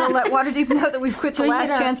 We're gonna let Waterdeep know that we've quit the we Last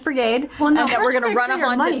get a- Chance Brigade, Well, no, and that first we're gonna we're run a get our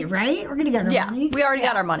haunted. money, right? We're gonna get our Yeah, money. we already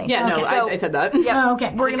got our money. Yeah, no, So- I said that. Yeah, Oh,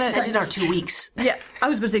 okay. We're gonna Extended our 2 weeks. Yeah, I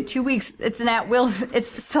was going to say 2 weeks. It's an at-will. It's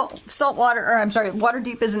saltwater, or I'm sorry,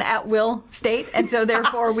 Waterdeep is an at-will state, and so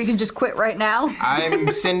therefore we can just quit right now.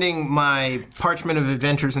 I'm sending my parchment of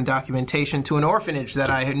adventures and documentation to an orphanage that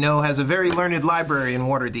I know has a very learned library in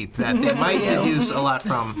Waterdeep that they might deduce a lot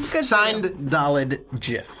from. for Signed, Dalid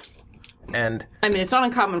Jiff. And I mean, it's not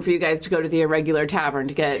uncommon for you guys to go to the irregular tavern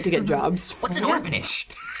to get jobs. What's an orphanage?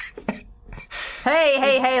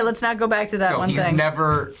 Hey, let's not go back to that No, one he's thing.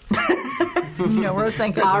 never. You know what I was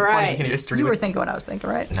thinking. All right. Funny history You were with- thinking what I was thinking,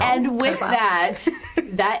 right? And with Wow.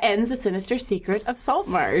 that ends the sinister secret of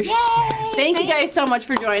Saltmarsh. Thank you guys so much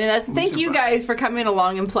for joining us. And thank you survived. guys for coming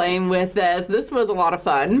along and playing with us. This was a lot of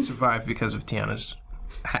fun. survived because of Tiana's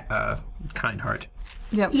kind heart.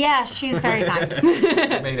 Yep. Yeah, she's very kind.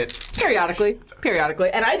 made it. Periodically.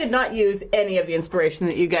 And I did not use any of the inspiration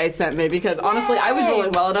that you guys sent me because honestly, I was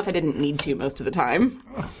rolling well enough I didn't need to most of the time.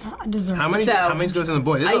 I deserve How many? So- how many goes in the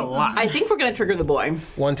boy? This is a lot. I think we're going to trigger the boy.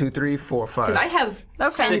 1, 2, 3, 4, 5. Because I have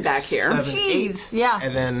 10 back here. 7, Jeez, 8. yeah.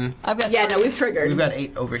 And then I've got Yeah, no, we've triggered. we've got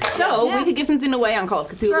 8 over here. So we could give something away on Call of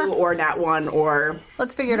Cthulhu Sure. or Nat 1 or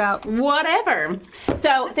Let's figure it out. whatever.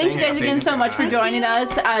 So thank you guys again so much for joining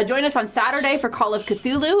us. Join us on Saturday for Call of Cthulhu.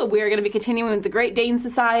 We are going to be continuing with the Great Dane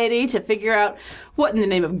Society to figure out what in the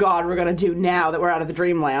name of God we're going to do now that we're out of the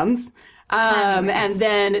Dreamlands. And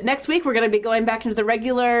then next week, we're going to be going back into the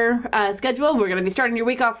regular schedule. We're going to be starting your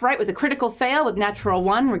week off right with a critical fail with Natural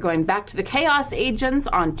One. We're going back to the Chaos Agents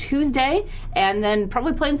on Tuesday, and then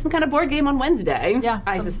probably playing some kind of board game on Wednesday. Yeah,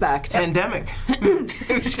 I suspect. Pandemic.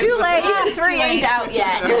 Too late. Season 3 ain't out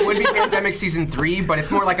yet. It would be Pandemic Season 3, but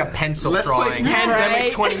it's more like a pencil Let's play drawing. Pandemic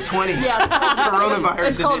Right. 2020. Yeah, Coronavirus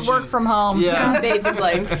it's called edition. work from home. Yeah.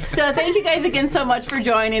 Basically. So thank you guys again so much for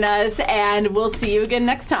joining us, and we'll see you again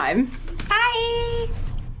next time. Bye.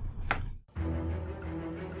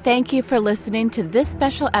 Thank you for listening to this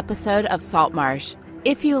special episode of Saltmarsh.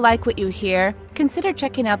 If you like what you hear, consider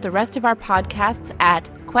checking out the rest of our podcasts at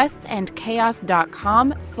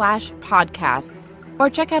questsandchaos.com/podcasts, or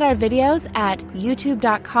check out our videos at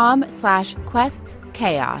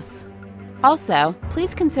youtube.com/questschaos. Also,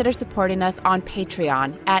 please consider supporting us on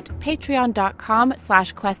Patreon at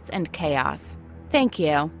patreon.com/questsandchaos. Thank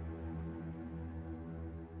you.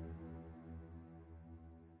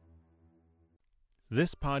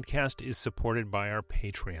 This podcast is supported by our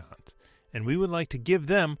Patreons, and we would like to give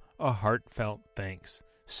them a heartfelt thanks,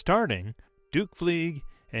 starting Duke Fleeg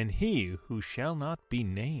and He Who Shall Not Be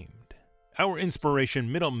Named. Our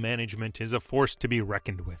inspiration middle management is a force to be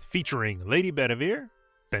reckoned with, featuring Lady Bedivere,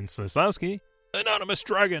 Ben Slislawski, Anonymous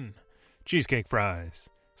Dragon, Cheesecake Fries,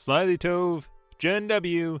 Slyly Tove, Jen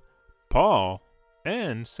W., Paul,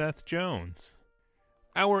 and Seth Jones.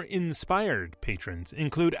 Our inspired patrons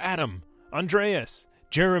include Adam, Andreas,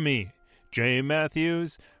 Jeremy, Jay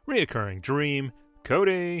Matthews, Reoccurring Dream,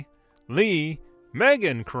 Cody, Lee,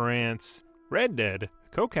 Megan Krantz, Red Dead,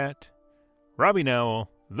 Coquette, Robbie Nowell,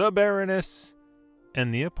 The Baroness,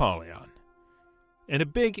 and the Apollyon. And a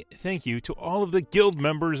big thank you to all of the guild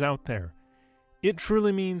members out there. It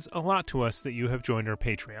truly means a lot to us that you have joined our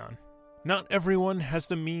Patreon. Not everyone has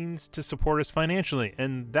the means to support us financially,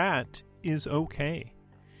 and that is okay.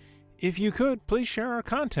 If you could, please share our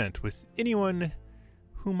content with anyone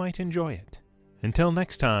who might enjoy it. Until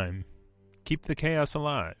next time, keep the chaos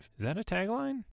alive. Is that a tagline?